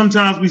frame, yo.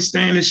 Sometimes we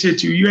stand and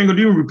shit. You ain't gonna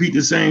do repeat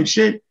the same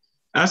shit.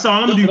 That's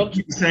all I'm gonna do.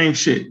 Repeat the same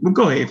shit. But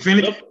go ahead,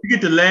 finish. You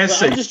get the last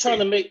say. I'm just trying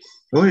to make.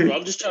 Go ahead.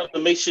 I'm just trying to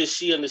make sure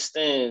she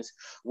understands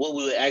what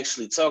we were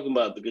actually talking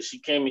about, because she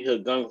came in here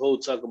gung ho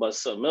talking about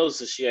something else,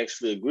 and she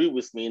actually agreed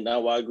with me.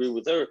 Now I agree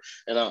with her,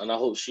 and I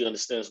hope she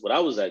understands what I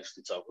was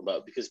actually talking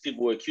about, because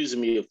people were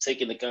accusing me of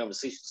taking the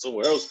conversation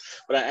somewhere else,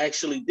 but I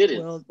actually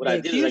didn't. Well, what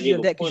I did is I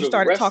gave that because you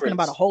started talking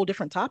about a whole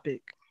different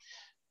topic.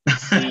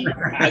 See,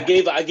 I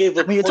gave a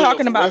when you're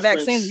talking about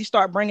vaccines, you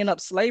start bringing up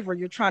slavery.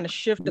 You're trying to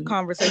shift the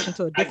conversation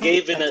to a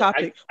different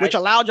topic, which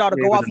allowed y'all to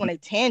go off on a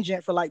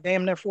tangent for like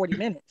damn near 40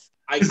 minutes.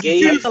 I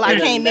gave I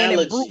came in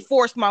and brute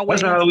forced my way.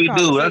 That's how we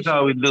do. That's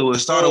how we do. It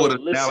started with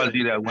an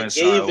analogy that went.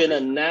 I gave an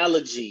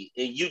analogy,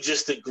 and you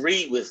just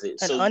agreed with it.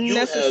 So you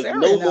have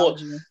no more.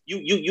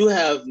 You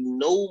have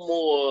no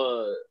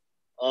more.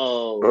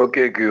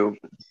 Okay, Q.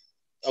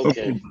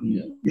 Okay.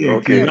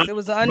 Okay. Yes, it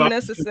was an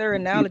unnecessary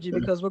analogy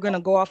because we're going to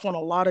go off on a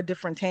lot of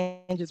different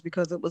tangents,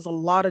 because it was a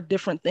lot of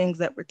different things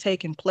that were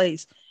taking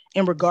place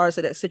in regards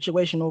to that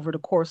situation over the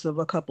course of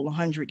a couple of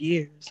 100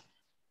 years.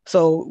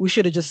 So we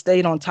should have just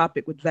stayed on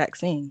topic with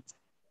vaccines.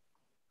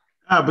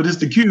 But it's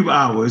the Cube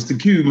hour. It's the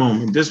Cube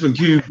moment. That's when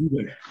Cube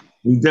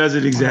he does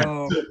it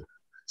exactly.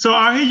 So all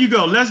right, here you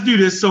go. Let's do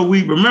this. So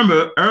we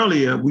remember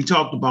earlier we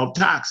talked about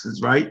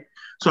toxins, right?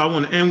 So I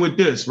want to end with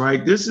this,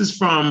 right? This is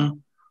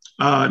from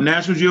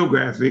National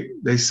Geographic,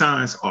 the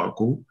science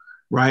article,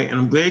 right? And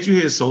I'm glad you're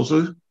here,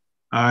 Sosa.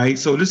 All right.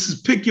 So this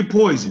is pick your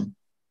poison.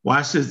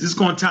 Watch this. This is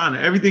going to tie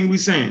into everything we're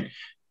saying.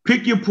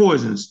 Pick your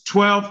poisons,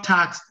 12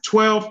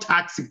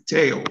 toxic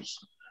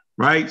tales,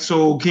 right?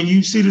 So can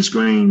you see the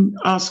screen,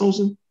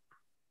 Sosa?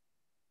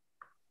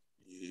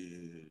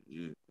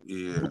 Yeah.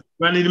 Do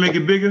I need to make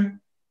it bigger?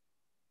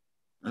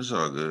 That's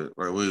all good.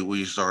 Right, where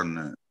you starting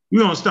at? We're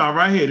going to start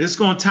right here. This is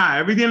going to tie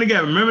everything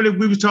together. Remember that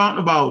we were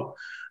talking about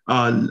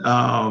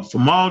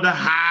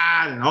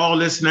formaldehyde and all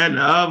this and that and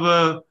the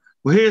other.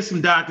 Well, here's some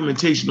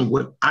documentation of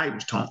what I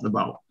was talking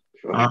about.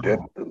 All right,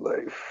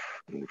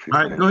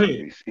 go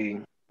ahead.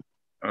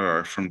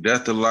 From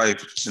death to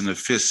life in the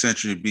 5th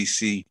century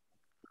BC,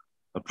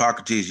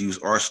 Hippocrates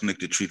used arsenic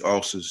to treat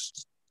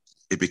ulcers.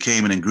 It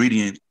became an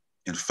ingredient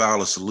in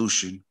Fowler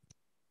solution,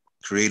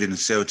 created in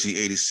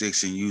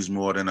 1786 and used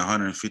more than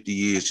 150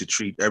 years to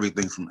treat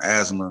everything from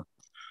asthma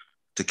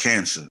to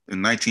cancer.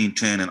 In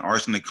 1910, an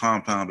arsenic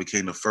compound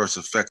became the first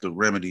effective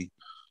remedy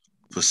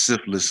for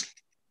syphilis,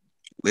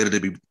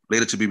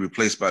 later to be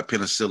replaced by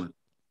penicillin.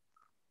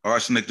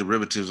 Arsenic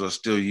derivatives are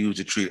still used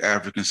to treat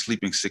African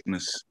sleeping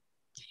sickness.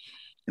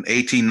 In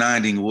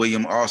 1890,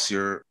 William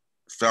Osler,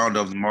 founder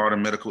of the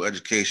modern medical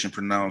education,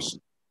 pronounced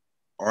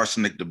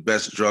arsenic the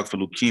best drug for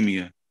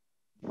leukemia,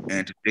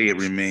 and today it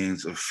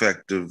remains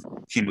effective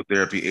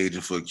chemotherapy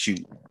agent for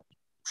acute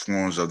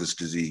forms of this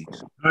disease.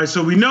 All right,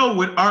 so we know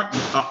what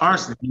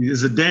arsenic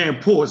is, a damn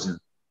poison.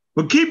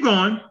 But keep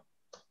going.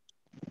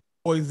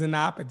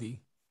 Poisonopathy.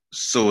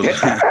 So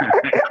Dr.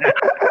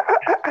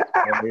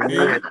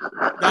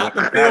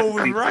 Phil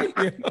was right.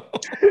 You know?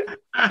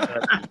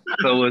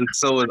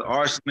 so is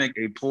arsenic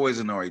a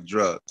poison or a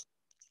drug?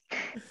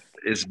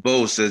 It's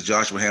both, says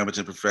Joshua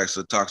Hamilton,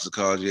 professor of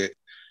toxicology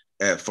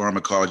at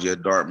pharmacology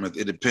at Dartmouth.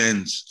 It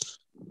depends.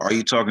 Are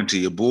you talking to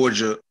your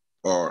Borgia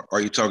or are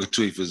you talking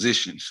to a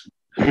physician?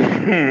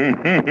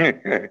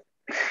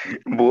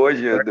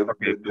 Borgia,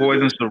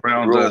 poison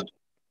surrounds us.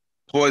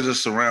 Poison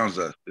surrounds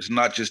us. It's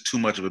not just too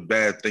much of a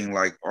bad thing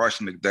like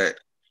arsenic that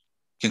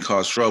can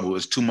cause trouble.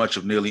 It's too much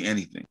of nearly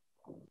anything.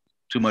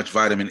 Too much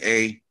vitamin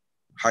A,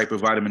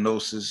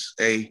 hypervitaminosis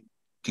A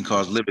can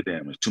cause liver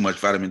damage. Too much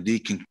vitamin D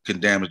can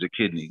damage the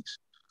kidneys.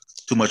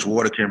 Too much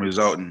water can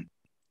result in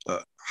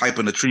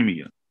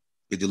hyponatremia,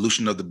 a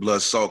dilution of the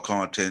blood salt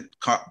content,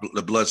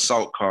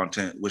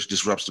 which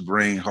disrupts the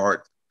brain,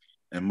 heart,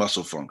 and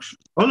muscle function.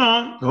 Hold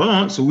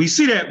on. So we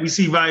see that. We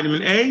see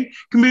vitamin A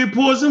can be a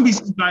poison. We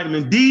see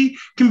vitamin D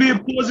can be a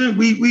poison.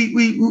 We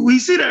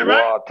see that,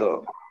 right?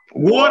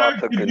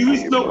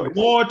 Water.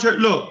 Water.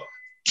 Look,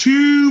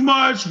 too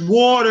much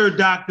water,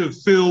 Dr.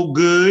 Phil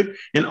Good,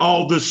 and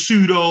all the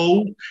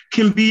pseudo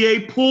can be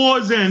a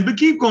poison. But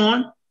keep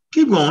going.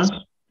 Even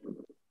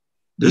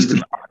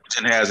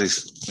oxygen has a.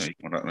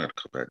 I'm gonna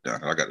come back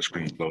down. I got the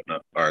screen blown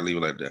up. All right, leave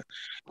it like that.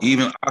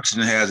 Even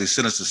oxygen has a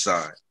sinister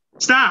side.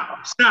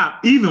 Stop.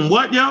 Even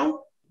what,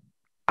 yo?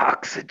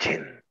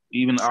 Oxygen.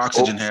 Even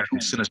oxygen has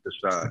a sinister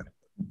side.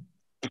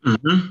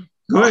 Mm-hmm.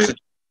 Go ahead.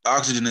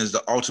 Oxygen is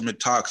the ultimate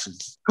toxin.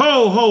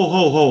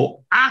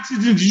 Ho.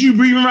 Oxygen that you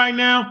breathing right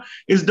now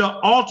is the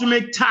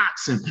ultimate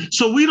toxin.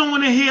 So we don't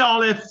want to hear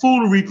all that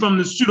foolery from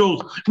the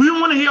pseudos. We don't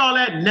want to hear all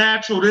that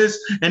natural this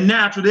and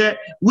natural that.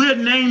 We're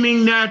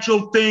naming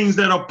natural things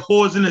that are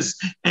poisonous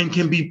and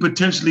can be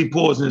potentially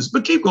poisonous.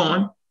 But keep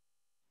going.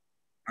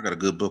 I got a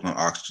good book on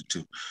oxygen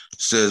too. It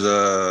says,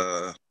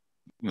 I'm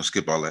gonna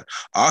skip all that.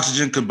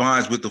 Oxygen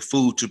combines with the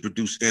food to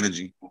produce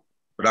energy,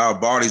 but our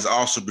bodies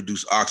also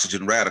produce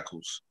oxygen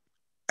radicals,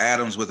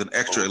 atoms with an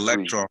extra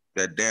electron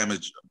that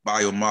damage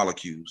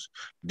biomolecules,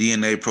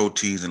 DNA,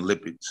 proteins, and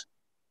lipids.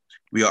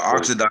 We are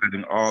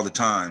oxidizing all the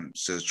time,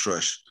 says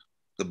Trush.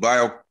 The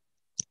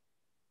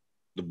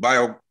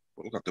biochemical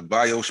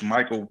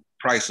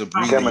price of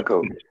breathing.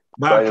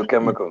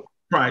 Biochemical.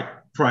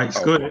 Price.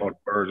 Go ahead.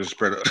 Birds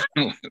spread up.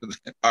 All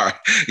right.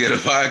 Yeah, the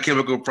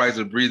biochemical price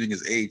of breathing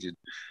is aging.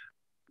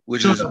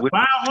 So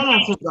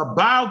the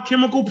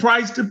biochemical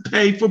price to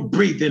pay for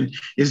breathing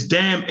is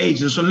damn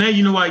aging. So now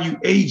you know why you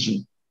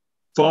aging.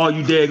 For all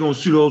you daggone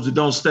pseudos that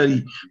don't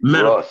study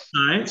medical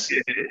science.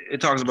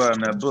 It talks about it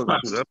in that book.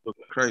 That book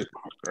is crazy.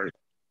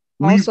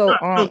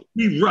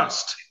 We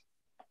rust.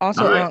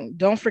 Also,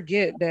 don't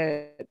forget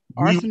that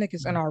arsenic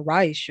is in our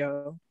rice,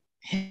 yo.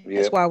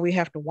 That's why we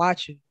have to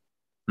watch it.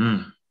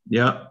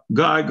 Yeah,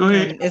 go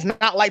ahead. And it's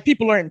not like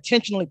people are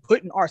intentionally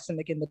putting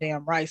arsenic in the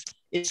damn rice.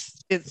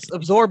 It's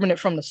absorbing it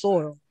from the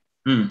soil.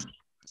 Okay.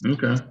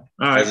 All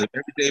right. As if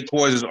everyday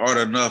poisons aren't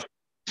enough.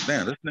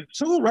 Man,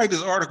 so who write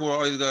this article?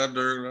 Always got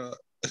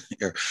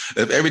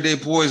if everyday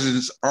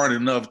poisons aren't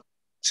enough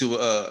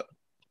to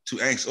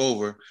angst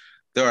over,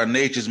 there are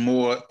nature's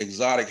more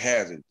exotic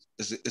hazards.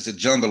 It's a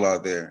jungle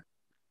out there.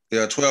 There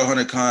are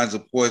 1,200 kinds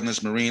of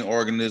poisonous marine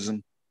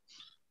organisms,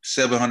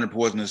 700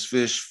 poisonous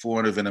fish,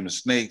 400 venomous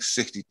snakes,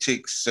 60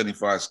 ticks,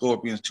 75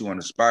 scorpions,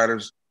 200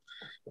 spiders,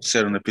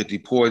 750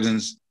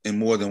 poisons in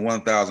more than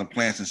 1,000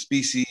 plants and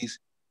species,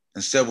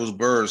 and several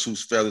birds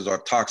whose feathers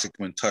are toxic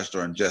when touched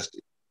or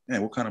ingested.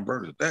 Man, what kind of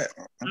bird is that?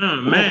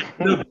 Man,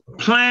 the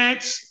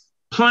plants,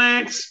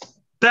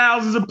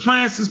 thousands of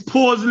plants is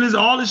poisonous.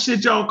 All the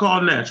shit y'all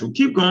call natural.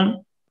 Keep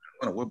going.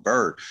 What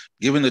bird?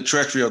 Given the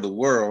treachery of the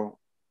world,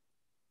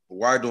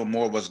 why don't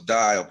more of us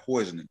die of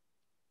poisoning?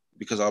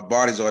 Because our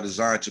bodies are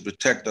designed to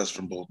protect us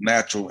from both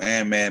natural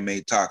and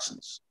man-made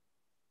toxins.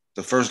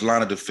 The first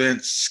line of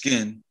defense,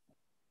 skin,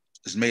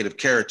 is made of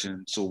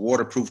keratin, so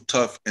waterproof,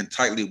 tough, and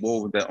tightly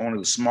woven that only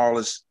the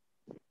smallest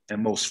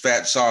and most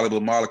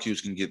fat-soluble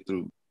molecules can get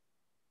through.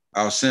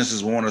 Our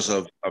senses warn us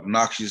of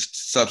obnoxious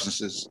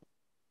substances.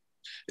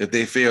 If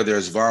they fail, there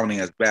is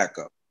vomiting as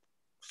backup.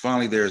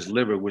 Finally, there is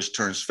liver, which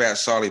turns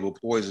fat-soluble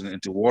poison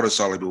into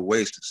water-soluble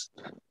wastes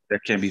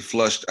that can be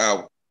flushed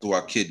out through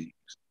our kidneys.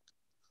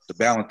 The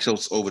balance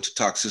tilts over to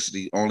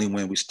toxicity only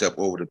when we step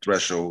over the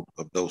threshold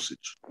of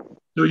dosage.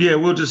 So yeah,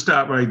 we'll just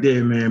stop right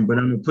there, man. But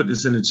I'm gonna put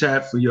this in the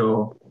chat for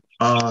y'all.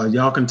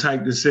 Y'all can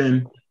type this in.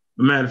 As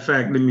a matter of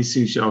fact, let me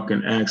see if y'all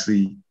can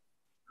actually.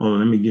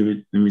 Hold on, let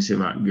me see if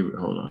I can give it.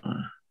 Hold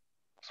on.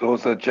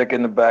 So check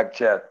in the back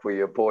chat for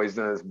your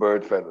poisonous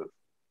bird feathers.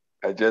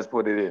 I just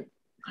put it in.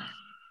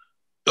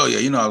 Oh yeah,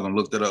 you know I was gonna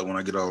look that up when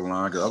I get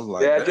online. I was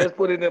like, yeah, I just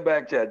put it in the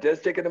back chat.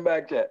 Just check in the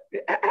back chat.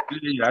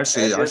 Yeah, I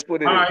see. Just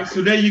put it All in. right,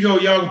 so there you go.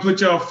 Y'all can put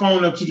y'all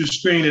phone up to the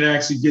screen and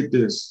actually get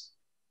this.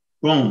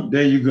 Boom,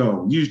 there you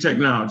go. Use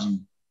technology.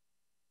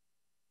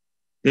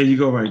 There you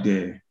go right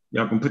there.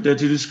 Y'all can put that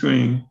to the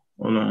screen.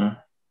 Hold on.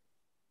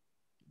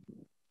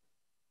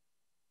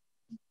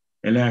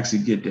 And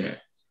actually get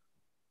that.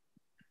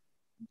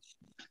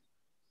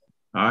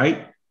 All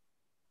right.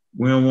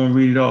 We don't want to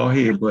read it all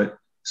here, but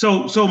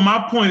so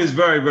my point is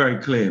very, very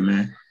clear,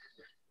 man.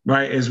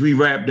 Right, as we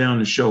wrap down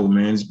the show,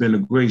 man. It's been a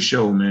great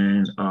show,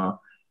 man.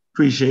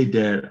 Appreciate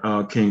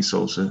that, King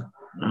Sosa.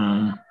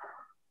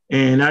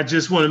 And I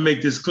just want to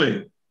make this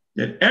clear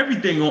that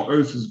everything on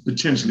earth is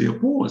potentially a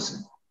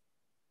poison.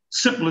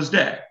 Simple as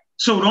that.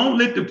 So don't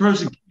let the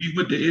person get you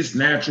with the it's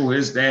natural,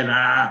 it's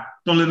that,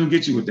 don't let them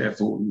get you with that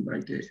foolery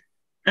right there.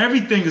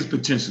 Everything is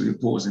potentially a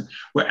poison.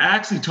 We're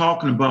actually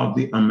talking about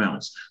the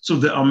amounts. So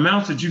the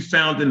amounts that you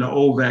found in the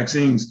old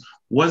vaccines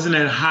wasn't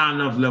at a high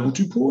enough level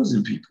to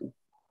poison people.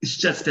 It's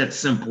just that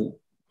simple,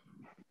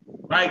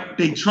 right?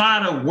 They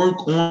try to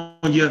work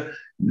on you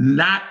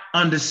not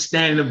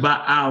understanding the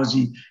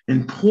biology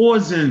and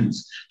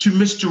poisons to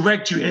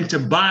misdirect you into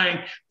buying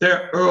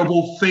their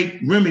herbal fake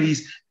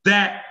remedies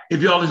that,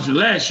 if y'all listen to the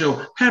last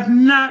show, have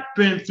not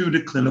been through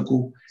the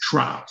clinical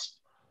trials.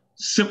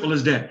 Simple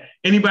as that.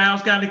 Anybody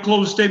else got any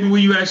closing statement?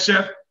 Where you at,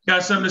 Chef?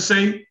 Got something to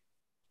say?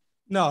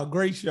 No,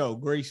 great show.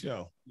 Great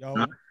show.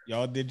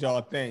 Y'all did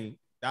y'all thing.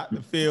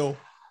 Dr. Phil,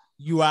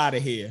 you out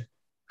of here.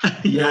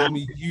 Yeah.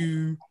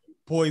 You,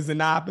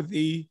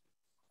 poisonopathy,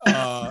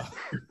 and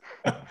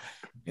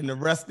the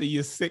rest of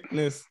your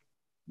sickness.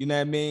 You know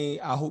what I mean?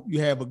 I hope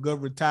you have a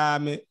good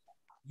retirement.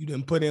 You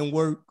didn't put in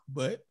work,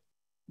 but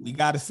we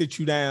got to sit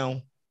you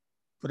down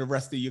for the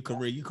rest of your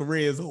career. Your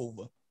career is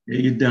over. Yeah,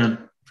 you're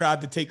done.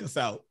 Tried to take us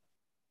out.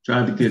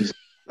 Tried to get us.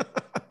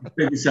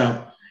 Take us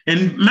out.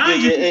 And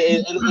mind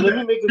and let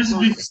me make a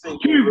closing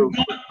statement.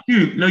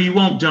 Q, no, you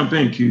won't jump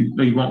in, Q.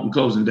 No, you won't. I'm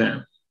closing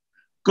down.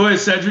 Go ahead,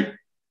 Cedric.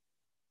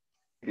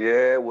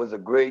 Yeah, it was a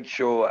great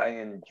show. I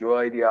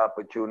enjoyed the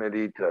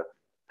opportunity to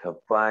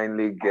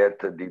finally get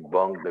to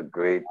debunk the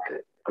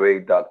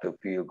great Dr.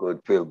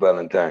 Phil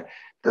Valentine.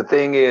 The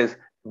thing is,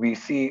 we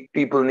see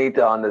people need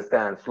to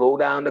understand, slow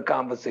down the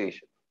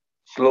conversation,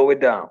 slow it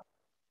down.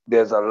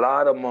 There's a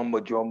lot of mumbo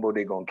jumbo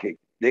they're going to kick.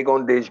 They're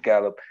going to dish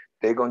gallop.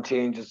 They're going to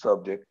change the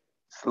subject.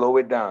 Slow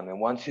it down. And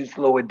once you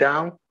slow it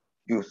down,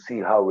 you see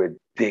how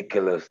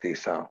ridiculous they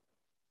sound.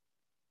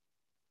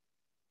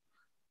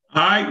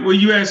 All right, where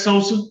you at,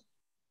 Sosa?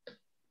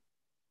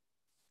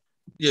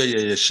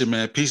 Yeah. Shit,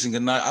 man. Peace and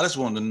good night. I just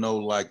wanted to know,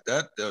 like,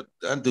 that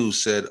dude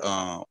said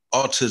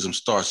autism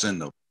starts in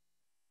the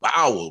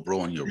bowel,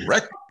 bro, in your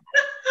rectum.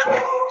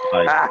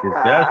 Like,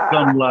 if that's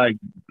something like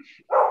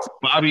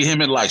Bobby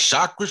Hemmett, like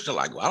shock Christian,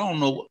 like, I don't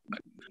know.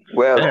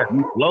 Well,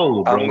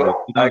 low,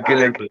 bro.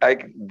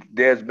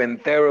 There's been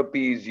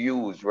therapies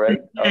used, right?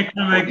 You can't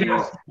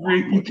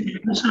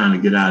trying to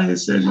get out of here,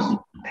 Cedric.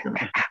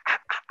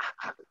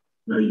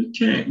 No, you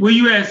can't. Where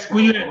you at,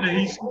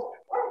 Nahis?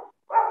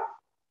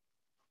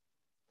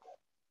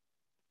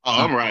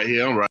 Oh, I'm right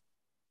here. I'm right.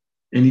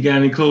 And you got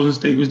any closing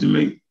statements to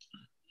make?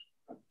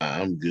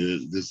 I'm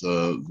good. Just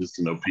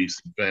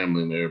peace and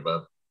family and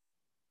everybody.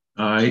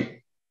 All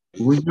right.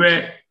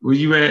 Where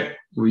you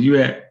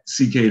at,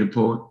 CK the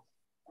Poet?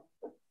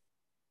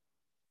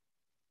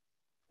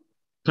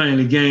 Playing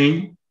the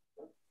game?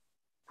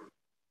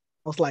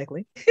 Most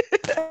likely.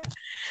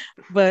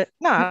 But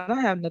no, I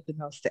don't have nothing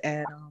else to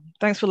add.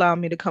 Thanks for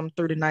allowing me to come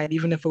through tonight,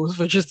 even if it was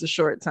for just a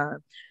short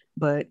time.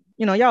 But,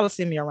 y'all will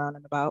see me around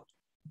and about.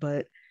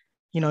 But,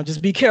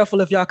 just be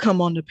careful if y'all come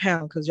on the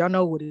panel, because y'all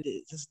know what it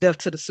is. It's death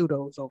to the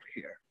pseudos over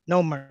here.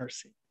 No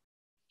mercy.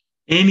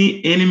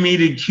 Any enemy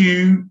to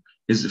Q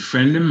is a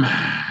friend of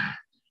mine.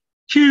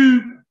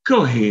 Q,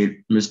 go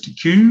ahead, Mr.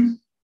 Q.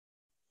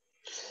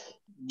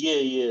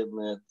 Yeah,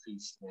 man.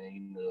 Peace,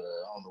 man. I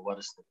don't know why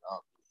this thing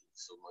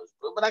so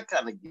much, but I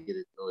kind of get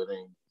it, though. It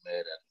ain't mad at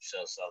him.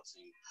 Shouts out to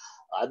you.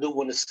 I do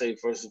want to say,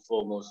 first and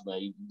foremost, man,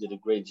 you did a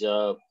great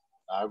job.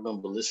 I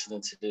remember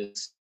listening to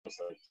this. I was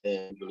like,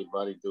 damn, Billy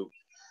Body do.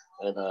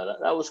 And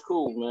that was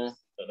cool, man.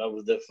 That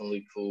was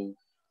definitely cool.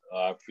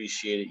 I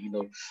appreciate it,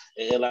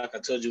 and like I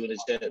told you in the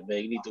chat,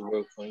 man, you need to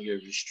work on your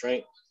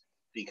restraint,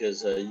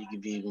 because you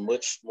can be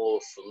much more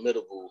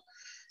formidable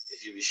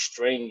if you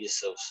restrain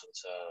yourself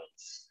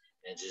sometimes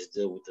and just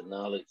deal with the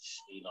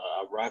knowledge.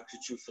 I rock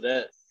with you for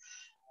that.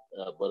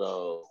 But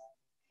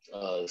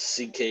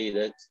CK,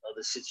 that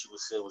other shit you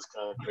said was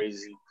kind of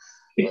crazy.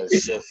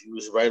 Chef, you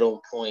was right on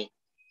point.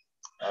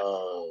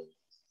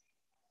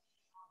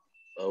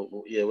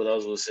 Yeah, what I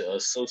was gonna say,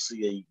 Sosa,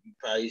 you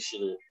probably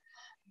should have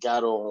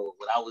got on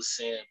what I was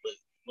saying, but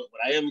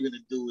what I am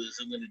gonna do is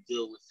I'm gonna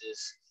deal with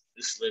this.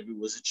 This celebrity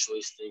was a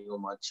choice thing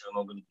on my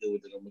channel. I'm gonna deal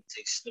with it. I'm gonna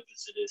take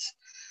snippets of this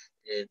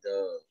and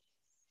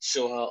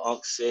show how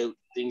Unc said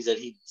things that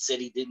he said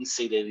he didn't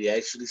say that he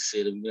actually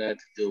said. I'm gonna have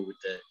to deal with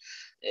that.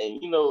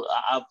 And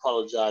I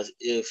apologize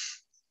if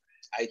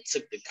I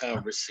took the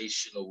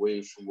conversation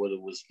away from what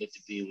it was meant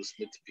to be. It was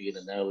meant to be an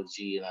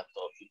analogy, and I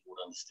thought people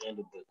would understand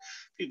it, but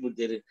people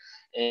didn't.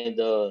 And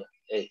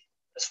hey,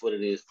 that's what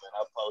it is, man.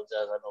 I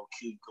apologize. I know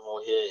Cube come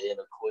on here, and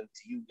according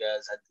to you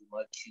guys, I do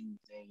my Cube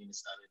thing, and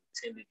it's not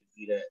intended to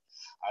be that.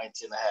 I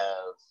intend to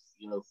have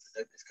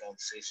productive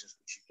conversations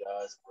with you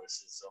guys, but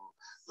since I'm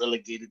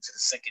relegated to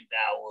the second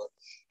hour,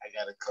 I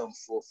gotta come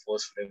full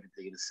force for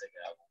everything in the second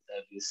hour.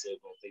 That being said,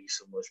 man, thank you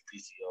so much.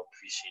 Peace to y'all.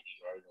 Appreciate it.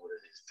 You already know what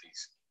it is.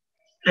 Peace.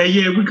 Hey,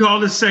 yeah, we call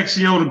this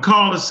section, the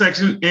caller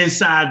section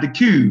inside the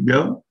Cube,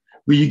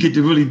 where you get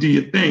to really do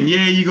your thing.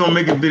 Yeah, you're gonna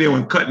make a video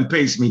and cut and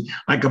paste me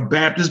like a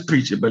Baptist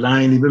preacher, but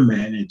I ain't even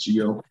mad at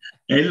you,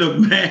 Hey, look,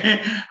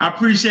 man, I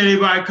appreciate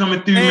everybody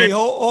coming through. Hey,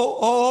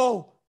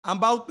 man. I'm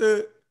about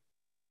to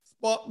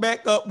spark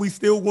back up. We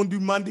still gonna do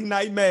Monday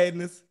Night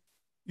Madness.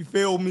 You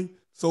feel me?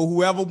 So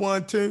whoever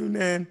want to tune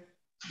in,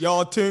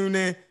 y'all tune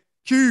in.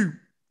 Q,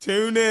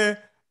 tune in.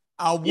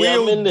 I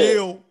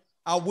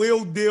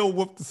will deal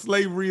with the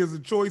slavery as a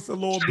choice a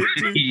little bit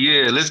too.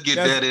 Yeah, let's get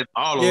that in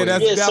all the way.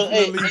 That's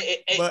definitely.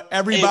 But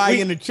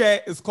everybody in the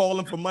chat is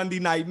calling for Monday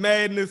Night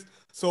Madness.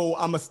 So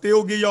I'ma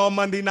still give y'all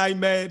Monday Night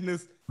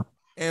Madness.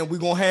 And we're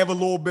gonna have a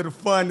little bit of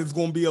fun. It's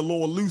gonna be a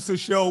little looser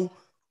show.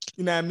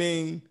 You know what I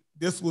mean?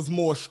 This was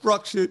more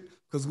structured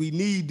because we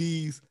need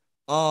these.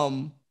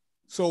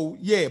 So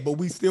yeah, but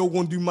we still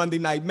gonna do Monday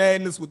Night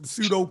Madness with the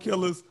pseudo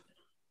killers.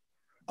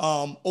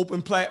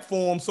 Open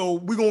platform. So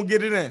we're gonna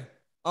get it in.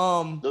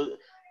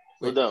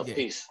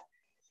 Peace.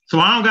 So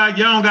y'all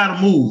don't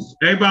gotta move.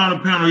 Everybody on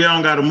the panel, y'all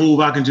don't gotta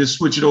move. I can just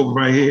switch it over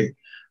right here.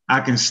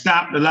 I can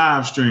stop the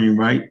live stream,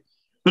 right?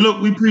 But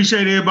look, we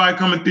appreciate everybody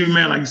coming through,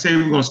 man. Like you say,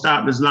 we're gonna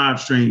stop this live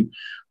stream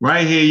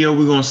right here,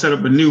 We're gonna set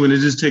up a new one. It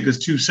just take us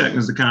 2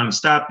 seconds to kind of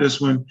stop this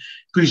one.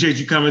 Appreciate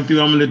you coming through.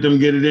 I'm gonna let them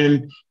get it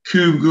in.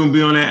 Cube gonna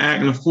be on there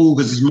acting a fool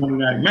because it's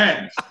Monday Night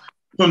Madness.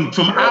 From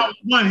hour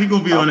one, he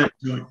gonna be on that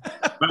joint.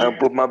 I'll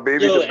put my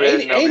baby to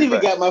bed. I ain't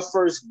even got my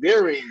first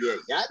beer in yet.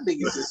 Y'all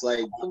niggas just like,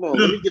 come on,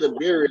 let me get a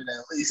beer in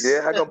at least.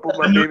 Yeah, I gonna put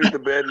my baby to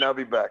bed and I'll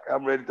be back.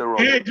 I'm ready to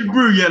roll. Yeah, you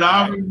brew yet?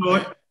 I already know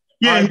it.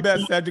 Yeah, all right,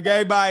 best Cedric.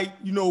 Everybody,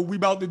 we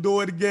about to do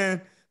it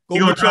again. Go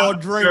get y'all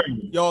drink,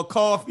 y'all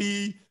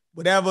coffee,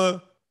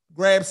 whatever.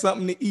 Grab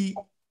something to eat.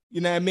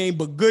 You know what I mean?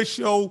 But good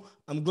show.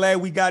 I'm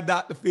glad we got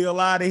Dr. Phil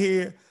out of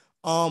here.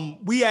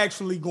 We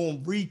actually gonna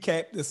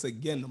recap this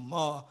again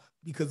tomorrow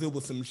because it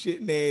was some shit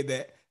in there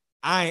that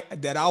I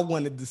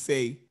wanted to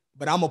say,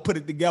 but I'm gonna put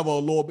it together a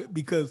little bit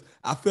because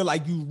I feel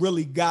like you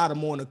really got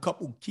him on a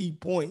couple key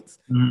points,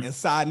 and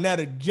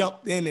Sinetta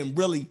jumped in and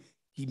really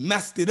he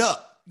messed it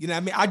up. You know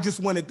what I mean? I just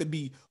want it to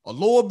be a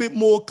little bit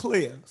more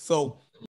clear. So